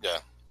range. Rifle,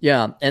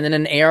 yeah. And then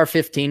an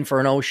AR-15 for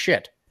an oh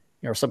shit,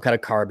 some kind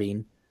of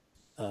carbine.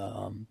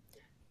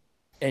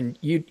 And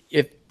you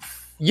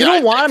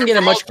don't want them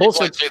getting much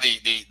closer. I'd say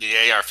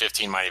the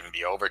AR-15 might even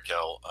be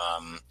overkill.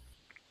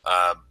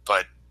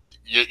 But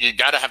you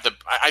got to have the.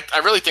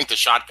 I really think the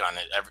shotgun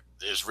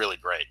is really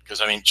great, because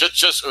I mean,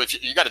 just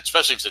if you got it,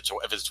 especially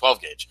if it's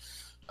 12 gauge,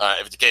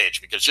 if it's gauge,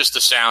 because just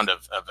the sound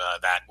of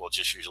that will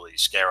just usually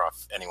scare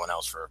off anyone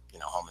else for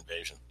home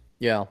invasion.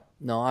 Yeah,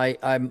 no,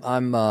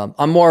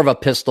 I'm more of a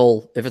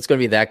pistol. If it's going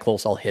to be that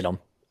close, I'll hit them.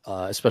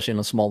 Especially in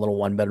a small little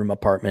 1-bedroom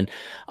apartment.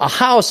 A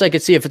house, I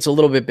could see if it's a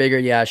little bit bigger.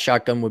 Yeah, a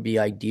shotgun would be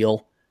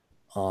ideal.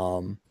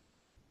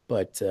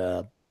 But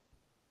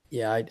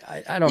yeah,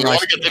 I don't know.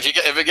 If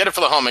you get it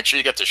for the home, make sure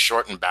you get the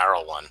shortened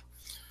barrel one,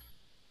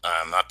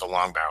 not the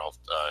long barrel.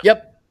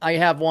 Yep, I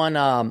have one.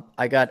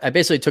 I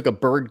basically took a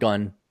bird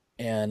gun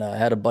and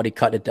had a buddy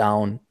cut it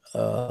down.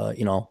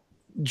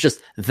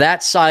 Just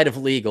that side of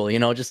legal.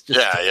 Just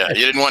yeah. You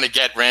didn't want to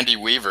get Randy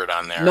Weavered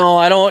on there. No,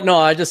 I don't know.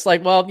 I just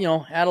add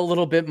a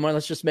little bit more.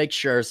 Let's just make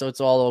sure so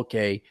it's all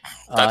okay.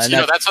 That's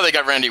how they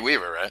got Randy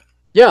Weaver, right?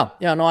 Yeah,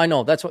 no, I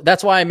know.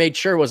 That's why I made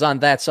sure it was on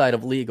that side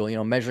of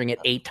legal, measuring it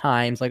 8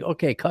 times, like,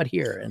 okay, cut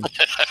here.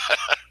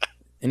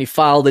 And he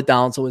filed it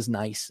down, so it was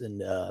nice.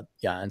 And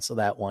and so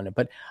that one.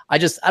 But I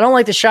don't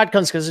like the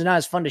shotguns because they're not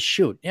as fun to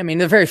shoot. I mean,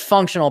 they're very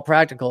functional,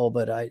 practical,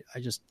 but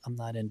I'm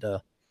not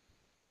into.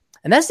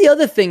 And that's the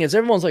other thing, is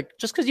everyone's like,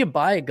 just because you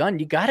buy a gun,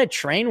 you got to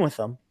train with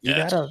them.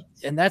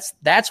 And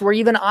that's where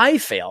even I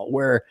fail,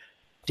 where,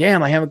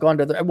 damn, I haven't gone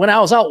to when I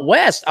was out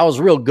west, I was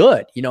real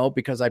good,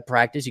 because I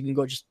practiced. You can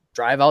go just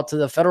drive out to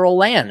the federal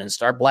land and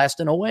start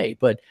blasting away.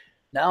 But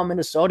now in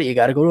Minnesota, you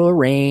got to go to a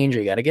range, or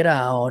you got to get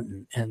out,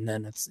 and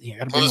then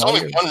there's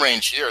only one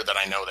range here that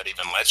I know that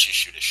even lets you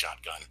shoot a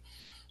shotgun,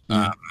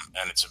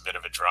 and it's a bit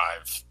of a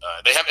drive.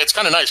 It's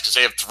kind of nice because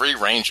they have 3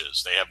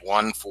 ranges. They have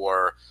one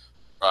for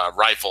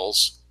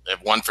rifles, they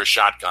have one for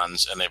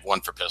shotguns, and they have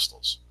one for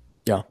pistols.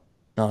 Yeah,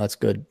 no, that's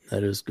good.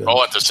 That is good.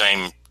 All at the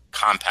same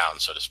compound,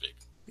 so to speak.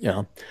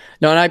 Yeah,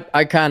 no, and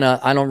I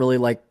don't really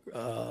like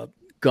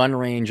gun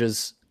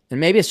ranges. And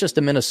maybe it's just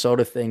a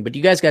Minnesota thing, but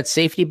you guys got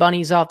safety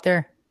bunnies out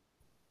there?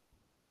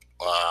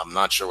 I'm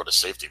not sure what a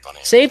safety bunny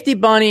is. Safety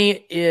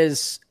bunny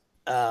is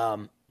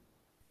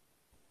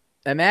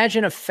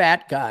imagine a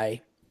fat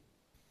guy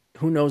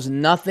who knows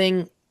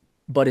nothing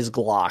but his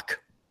Glock,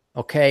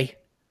 okay?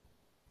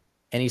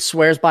 And he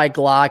swears by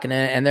Glock,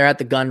 and they're at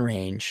the gun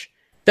range.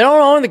 They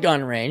don't own the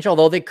gun range,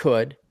 although they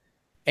could.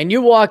 And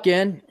you walk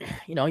in,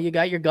 you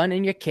got your gun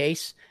in your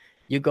case.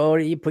 You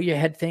put your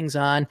head things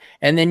on,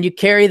 and then you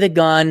carry the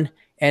gun,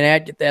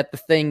 and at the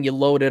thing, you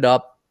load it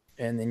up,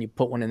 and then you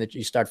put one in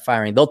you start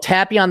firing. They'll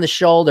tap you on the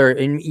shoulder,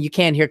 and you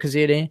can't hear because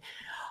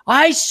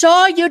I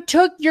saw you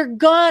took your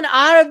gun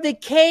out of the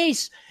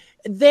case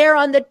there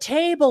on the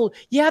table.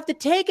 You have to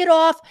take it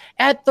off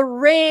at the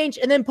range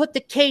and then put the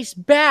case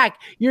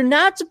back. You're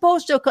not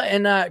supposed to.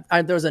 And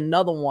there's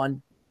another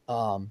one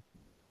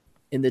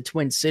in the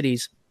Twin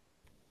Cities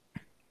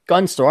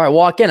gun store. I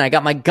walk in, I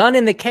got my gun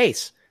in the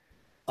case,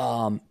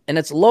 and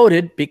it's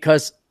loaded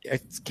because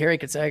Clarey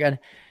could say I got it.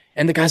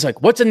 And the guy's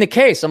like, "What's in the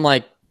case?" I'm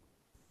like,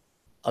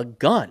 "A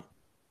gun."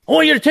 "I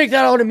want you to take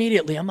that out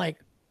immediately." I'm like,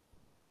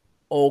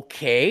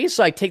 "Okay."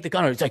 So I take the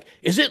gun. He's like,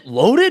 "Is it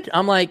loaded?"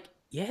 I'm like,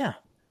 "Yeah."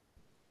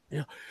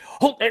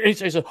 He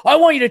says, "I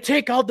want you to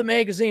take out the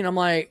magazine." I'm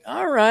like,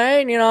 "All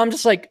right." I'm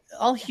just like,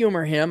 I'll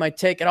humor him. I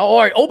take it. All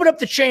right, open up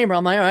the chamber.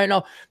 I'm like, "All right,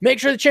 no, make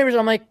sure the chamber's."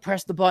 I'm like,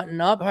 press the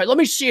button up. All right, let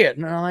me see it.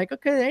 And I'm like,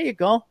 "Okay, there you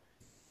go."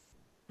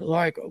 They're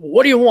like,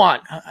 "What do you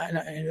want?" And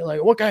they're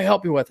like, "What can I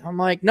help you with?" I'm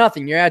like,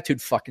 "Nothing. Your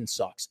attitude fucking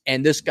sucks."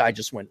 And this guy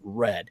just went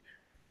red.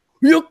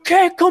 "You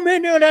can't come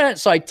in there."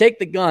 So I take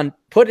the gun,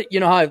 put it,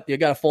 how you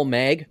got a full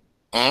mag,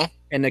 and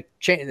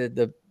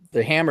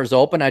the hammer's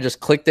open. I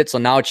just clicked it, so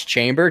now it's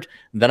chambered.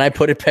 Then I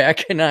put it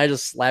back, and I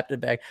just slapped it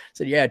back. I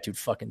said, "Yeah, dude,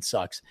 fucking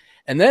sucks."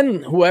 And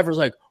then whoever's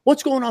like,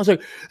 "What's going on?" I was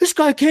like, "This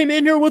guy came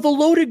in here with a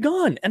loaded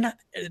gun." And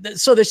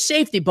so they're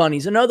safety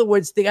bunnies. In other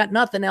words, they got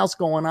nothing else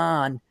going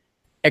on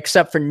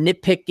except for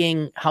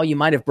nitpicking how you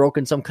might have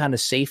broken some kind of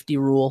safety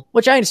rule,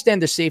 which I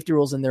understand there's safety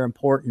rules and they're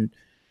important.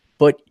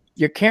 But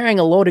you're carrying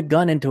a loaded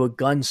gun into a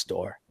gun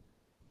store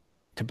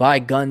to buy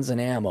guns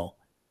and ammo.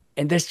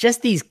 And there's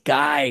just these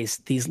guys,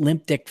 these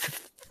limp dick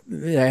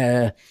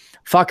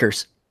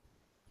fuckers.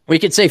 We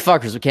could say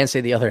fuckers. We can't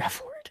say the other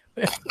F word.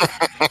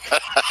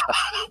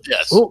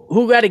 Yes.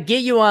 Who got to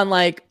get you on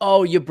like,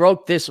 "Oh, you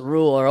broke this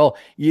rule," or "Oh,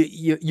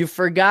 you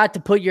forgot to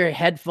put your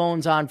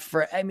headphones on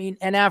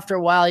and after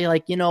a while you're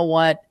like, "You know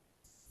what?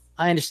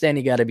 I understand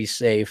you got to be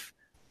safe,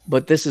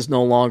 but this is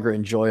no longer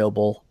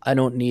enjoyable. I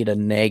don't need a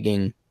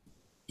nagging,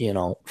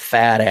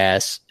 fat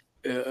ass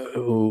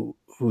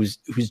who's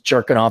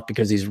jerking off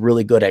because he's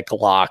really good at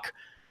Glock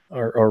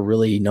or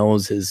really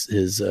knows his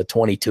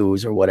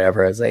 22s or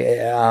whatever." I was like,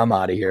 "Yeah, I'm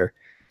out of here."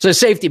 So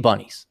safety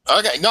bunnies.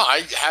 Okay. No,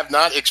 I have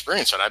not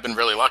experienced it. I've been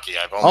really lucky.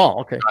 I've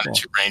only gone to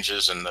 2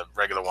 ranges, and the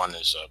regular one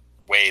is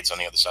Wade's on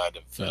the other side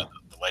of the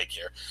lake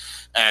here.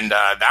 And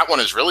that one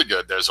is really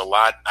good. There's a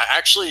lot.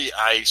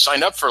 I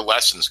signed up for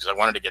lessons because I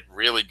wanted to get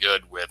really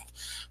good with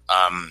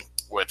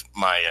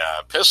my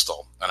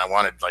pistol. And I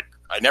wanted,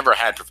 I never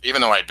had, even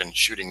though I'd been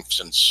shooting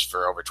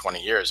for over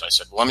 20 years, I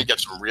said, well, let me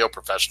get some real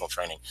professional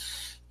training.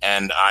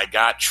 And I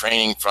got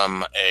training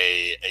from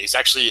he's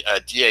actually a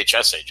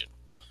DHS agent.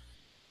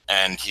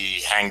 And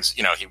he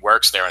he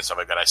works there and stuff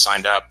like that. I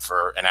signed up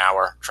for an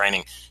hour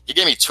training. He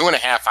gave me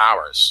 2.5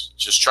 hours,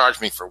 just charged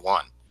me for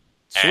one.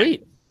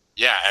 Sweet.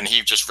 And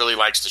he just really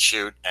likes to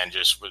shoot and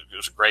just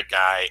was a great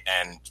guy.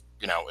 And,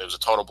 it was a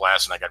total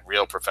blast. And I got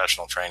real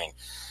professional training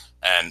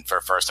and for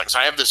first time. So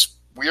I have this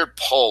weird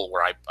pull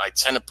where I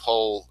tend to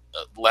pull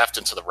left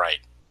and to the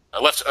right.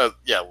 Left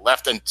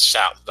and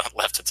south, not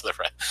left and to the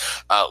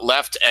right.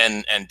 Left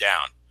and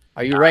down.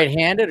 Are you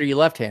right-handed or are you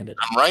left-handed?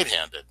 I'm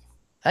right-handed.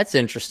 That's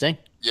interesting.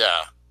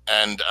 Yeah.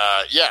 And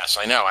yes,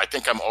 I know. I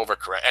think I'm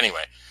overcorrect.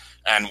 Anyway,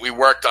 and we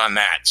worked on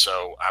that.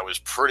 So I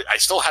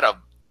still had at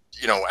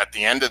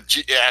the end of the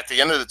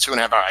 2.5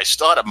 hours, I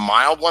still had a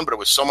mild one, but it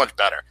was so much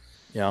better.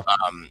 Yeah.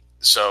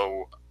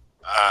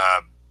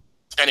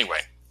 Anyway,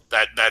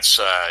 that's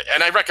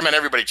and I recommend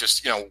everybody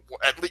just,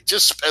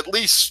 at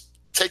least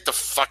take the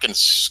fucking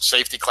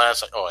safety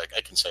class.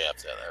 I can say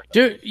after that.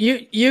 Dude,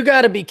 you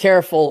got to be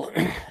careful.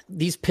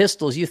 These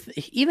pistols,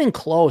 even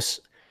close.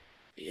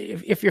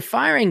 If you're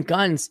firing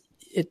guns,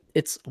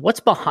 it's what's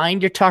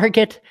behind your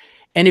target.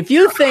 And if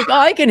you think,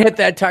 I can hit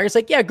that target, it's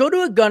like, yeah, go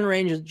to a gun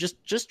range and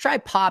just try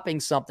popping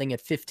something at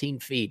 15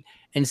 feet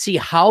and see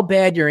how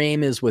bad your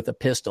aim is with a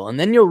pistol. And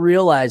then you'll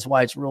realize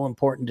why it's real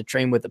important to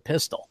train with a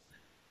pistol.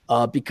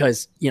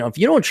 Because, if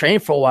you don't train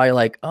for a while, you're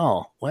like,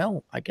 oh,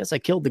 well, I guess I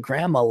killed the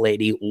grandma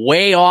lady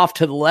way off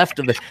to the left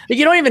of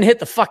you don't even hit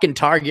the fucking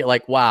target.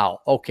 Like, wow,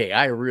 okay,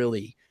 I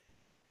really,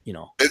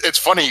 It's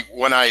funny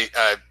when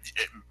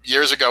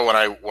years ago when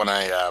I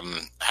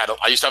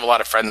I used to have a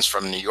lot of friends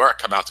from New York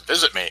come out to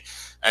visit me,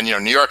 and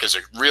New York is a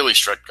really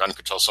strict gun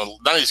control, so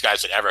none of these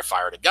guys had ever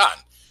fired a gun.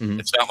 Mm-hmm.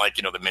 It's not like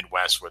the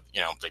Midwest where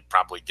they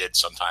probably did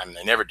sometime.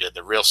 They never did.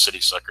 The real city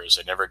slickers,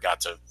 they never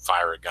got to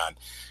fire a gun,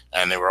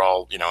 and they were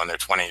all in their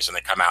 20s, and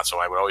they come out. So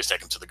I would always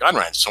take them to the gun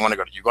range. So when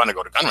you want to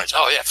go to gun range?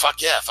 Oh yeah,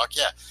 fuck yeah.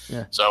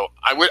 Yeah. So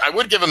I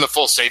would give them the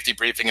full safety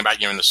briefing about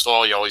in the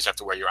stall. You always have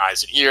to wear your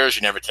eyes and ears.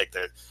 You never take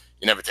the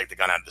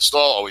gun out of the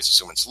stall. Always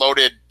assume it's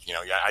loaded.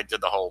 I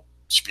did the whole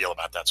spiel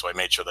about that. So I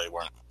made sure they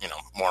weren't,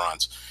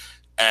 morons.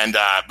 And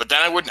but then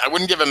I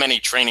wouldn't give them any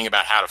training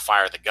about how to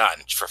fire the gun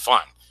for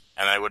fun.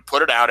 And I would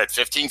put it out at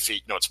 15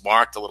 feet. It's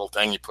marked, the little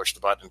thing. You push the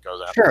button, it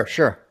goes out.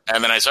 Sure.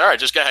 And then I said, all right,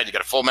 just go ahead. You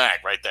got a full mag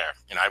right there.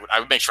 I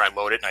would make sure I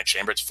load it and I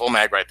chamber it. It's full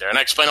mag right there. And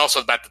I explain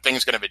also about the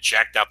thing's going to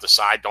eject out the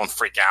side. Don't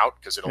freak out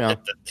because it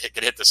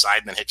could hit the side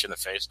and then hit you in the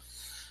face.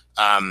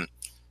 And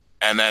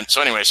then,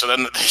 so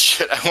then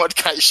one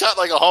guy shot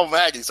like a whole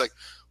mag. He's like,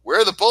 where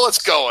are the bullets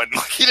going?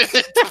 Like, he didn't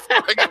hit the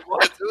friggin'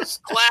 bullets. It was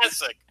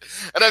classic.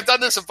 And I've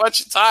done this a bunch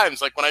of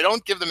times, like when I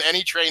don't give them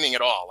any training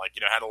at all, like,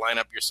 how to line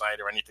up your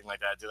sight or anything like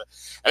that. Do that.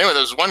 Anyway,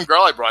 there was one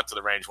girl I brought to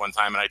the range one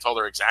time, and I told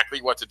her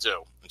exactly what to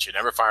do. And she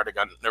never fired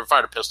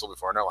a pistol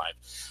before in her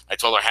life. I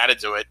told her how to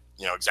do it,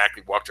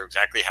 walked her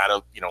exactly how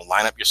to,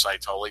 line up your sight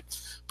totally.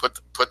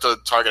 Put the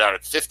target out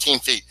at 15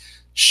 feet.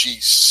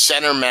 She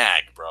center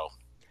mag, bro.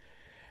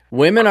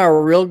 Women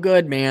are real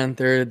good, man.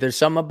 There's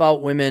something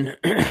about women.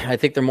 I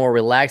think they're more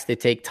relaxed. They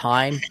take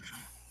time.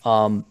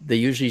 They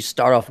usually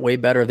start off way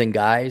better than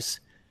guys.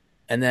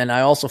 And then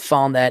I also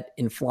found that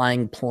in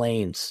flying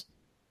planes.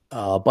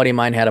 A buddy of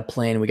mine had a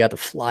plane. We got to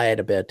fly it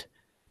a bit.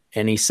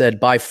 And he said,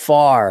 by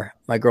far,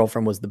 my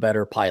girlfriend was the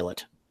better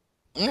pilot.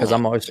 Because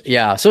I'm always,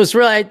 So it's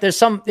really,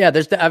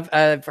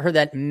 I've heard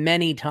that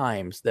many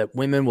times that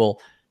women will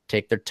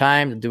take their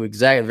time to do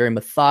exactly, very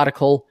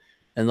methodical.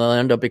 And they'll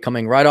end up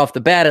becoming, right off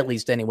the bat, at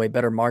least anyway,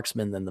 better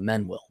marksmen than the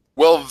men will.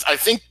 Well, I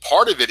think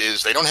part of it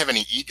is they don't have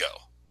any ego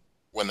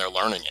when they're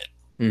learning it.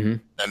 Mm-hmm.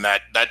 And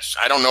that's,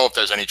 I don't know if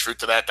there's any truth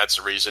to that. That's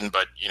the reason.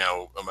 But,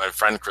 my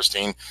friend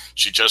Christine,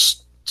 she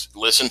just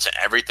listened to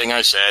everything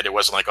I said. It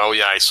wasn't like, oh,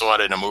 yeah, I saw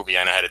it in a movie.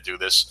 I know how to do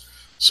this.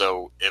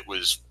 So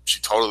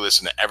she totally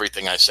listened to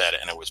everything I said,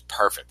 and it was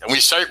perfect. And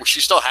she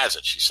still has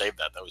it. She saved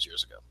that. That was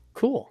years ago.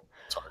 Cool.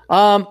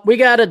 We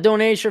got a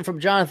donation from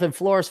Jonathan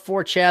Flores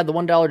for Chad. The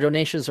 $1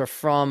 donations are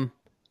from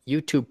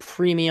YouTube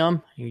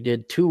Premium. He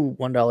did 2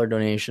 $1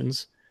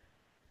 donations.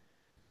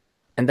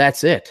 And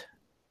that's it.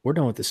 We're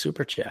done with the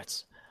super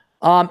chats.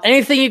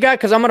 Anything you got?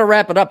 Because I'm going to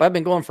wrap it up. I've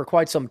been going for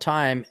quite some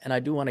time, and I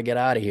do want to get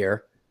out of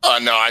here.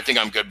 No, I think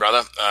I'm good,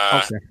 brother.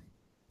 Okay.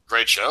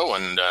 Great show.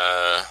 And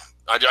I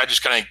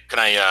just can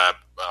I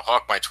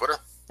hawk my Twitter?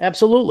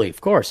 Absolutely,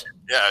 of course.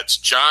 Yeah, it's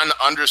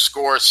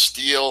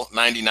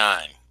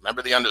John_Steele99.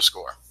 Remember the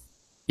underscore.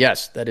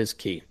 Yes, that is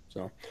key.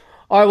 So,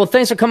 all right. Well,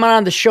 thanks for coming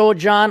on the show,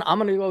 John. I'm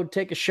going to go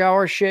take a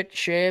shower,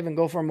 shave, and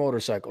go for a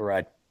motorcycle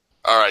ride.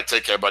 All right.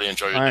 Take care, buddy.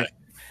 Enjoy your day.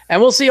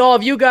 And we'll see all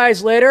of you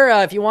guys later.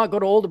 If you want, go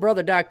to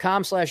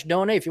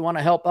olderbrother.com/donate. If you want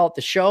to help out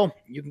the show,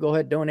 you can go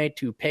ahead and donate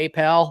to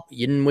PayPal,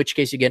 in which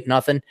case you get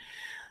nothing.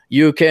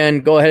 You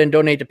can go ahead and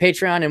donate to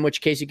Patreon, in which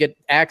case you get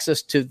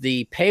access to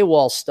the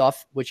paywall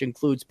stuff, which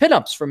includes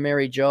pinups from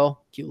Mary Jo.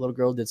 Cute little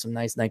girl, did some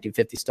nice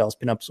 1950s styles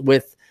pinups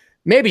with,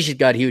 maybe she's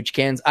got huge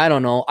cans. I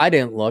don't know. I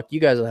didn't look. You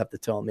guys will have to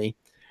tell me.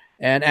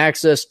 And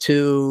access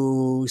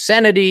to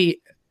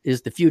Sanity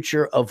is the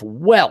Future of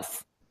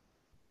Wealth.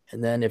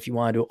 And then if you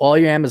want to do all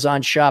your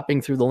Amazon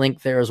shopping through the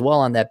link there as well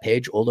on that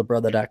page,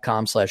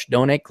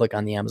 olderbrother.com/donate, click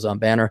on the Amazon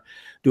banner.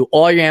 Do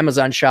all your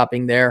Amazon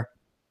shopping there.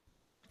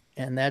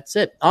 And that's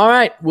it. All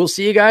right. We'll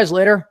see you guys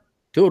later.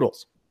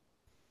 Toodles.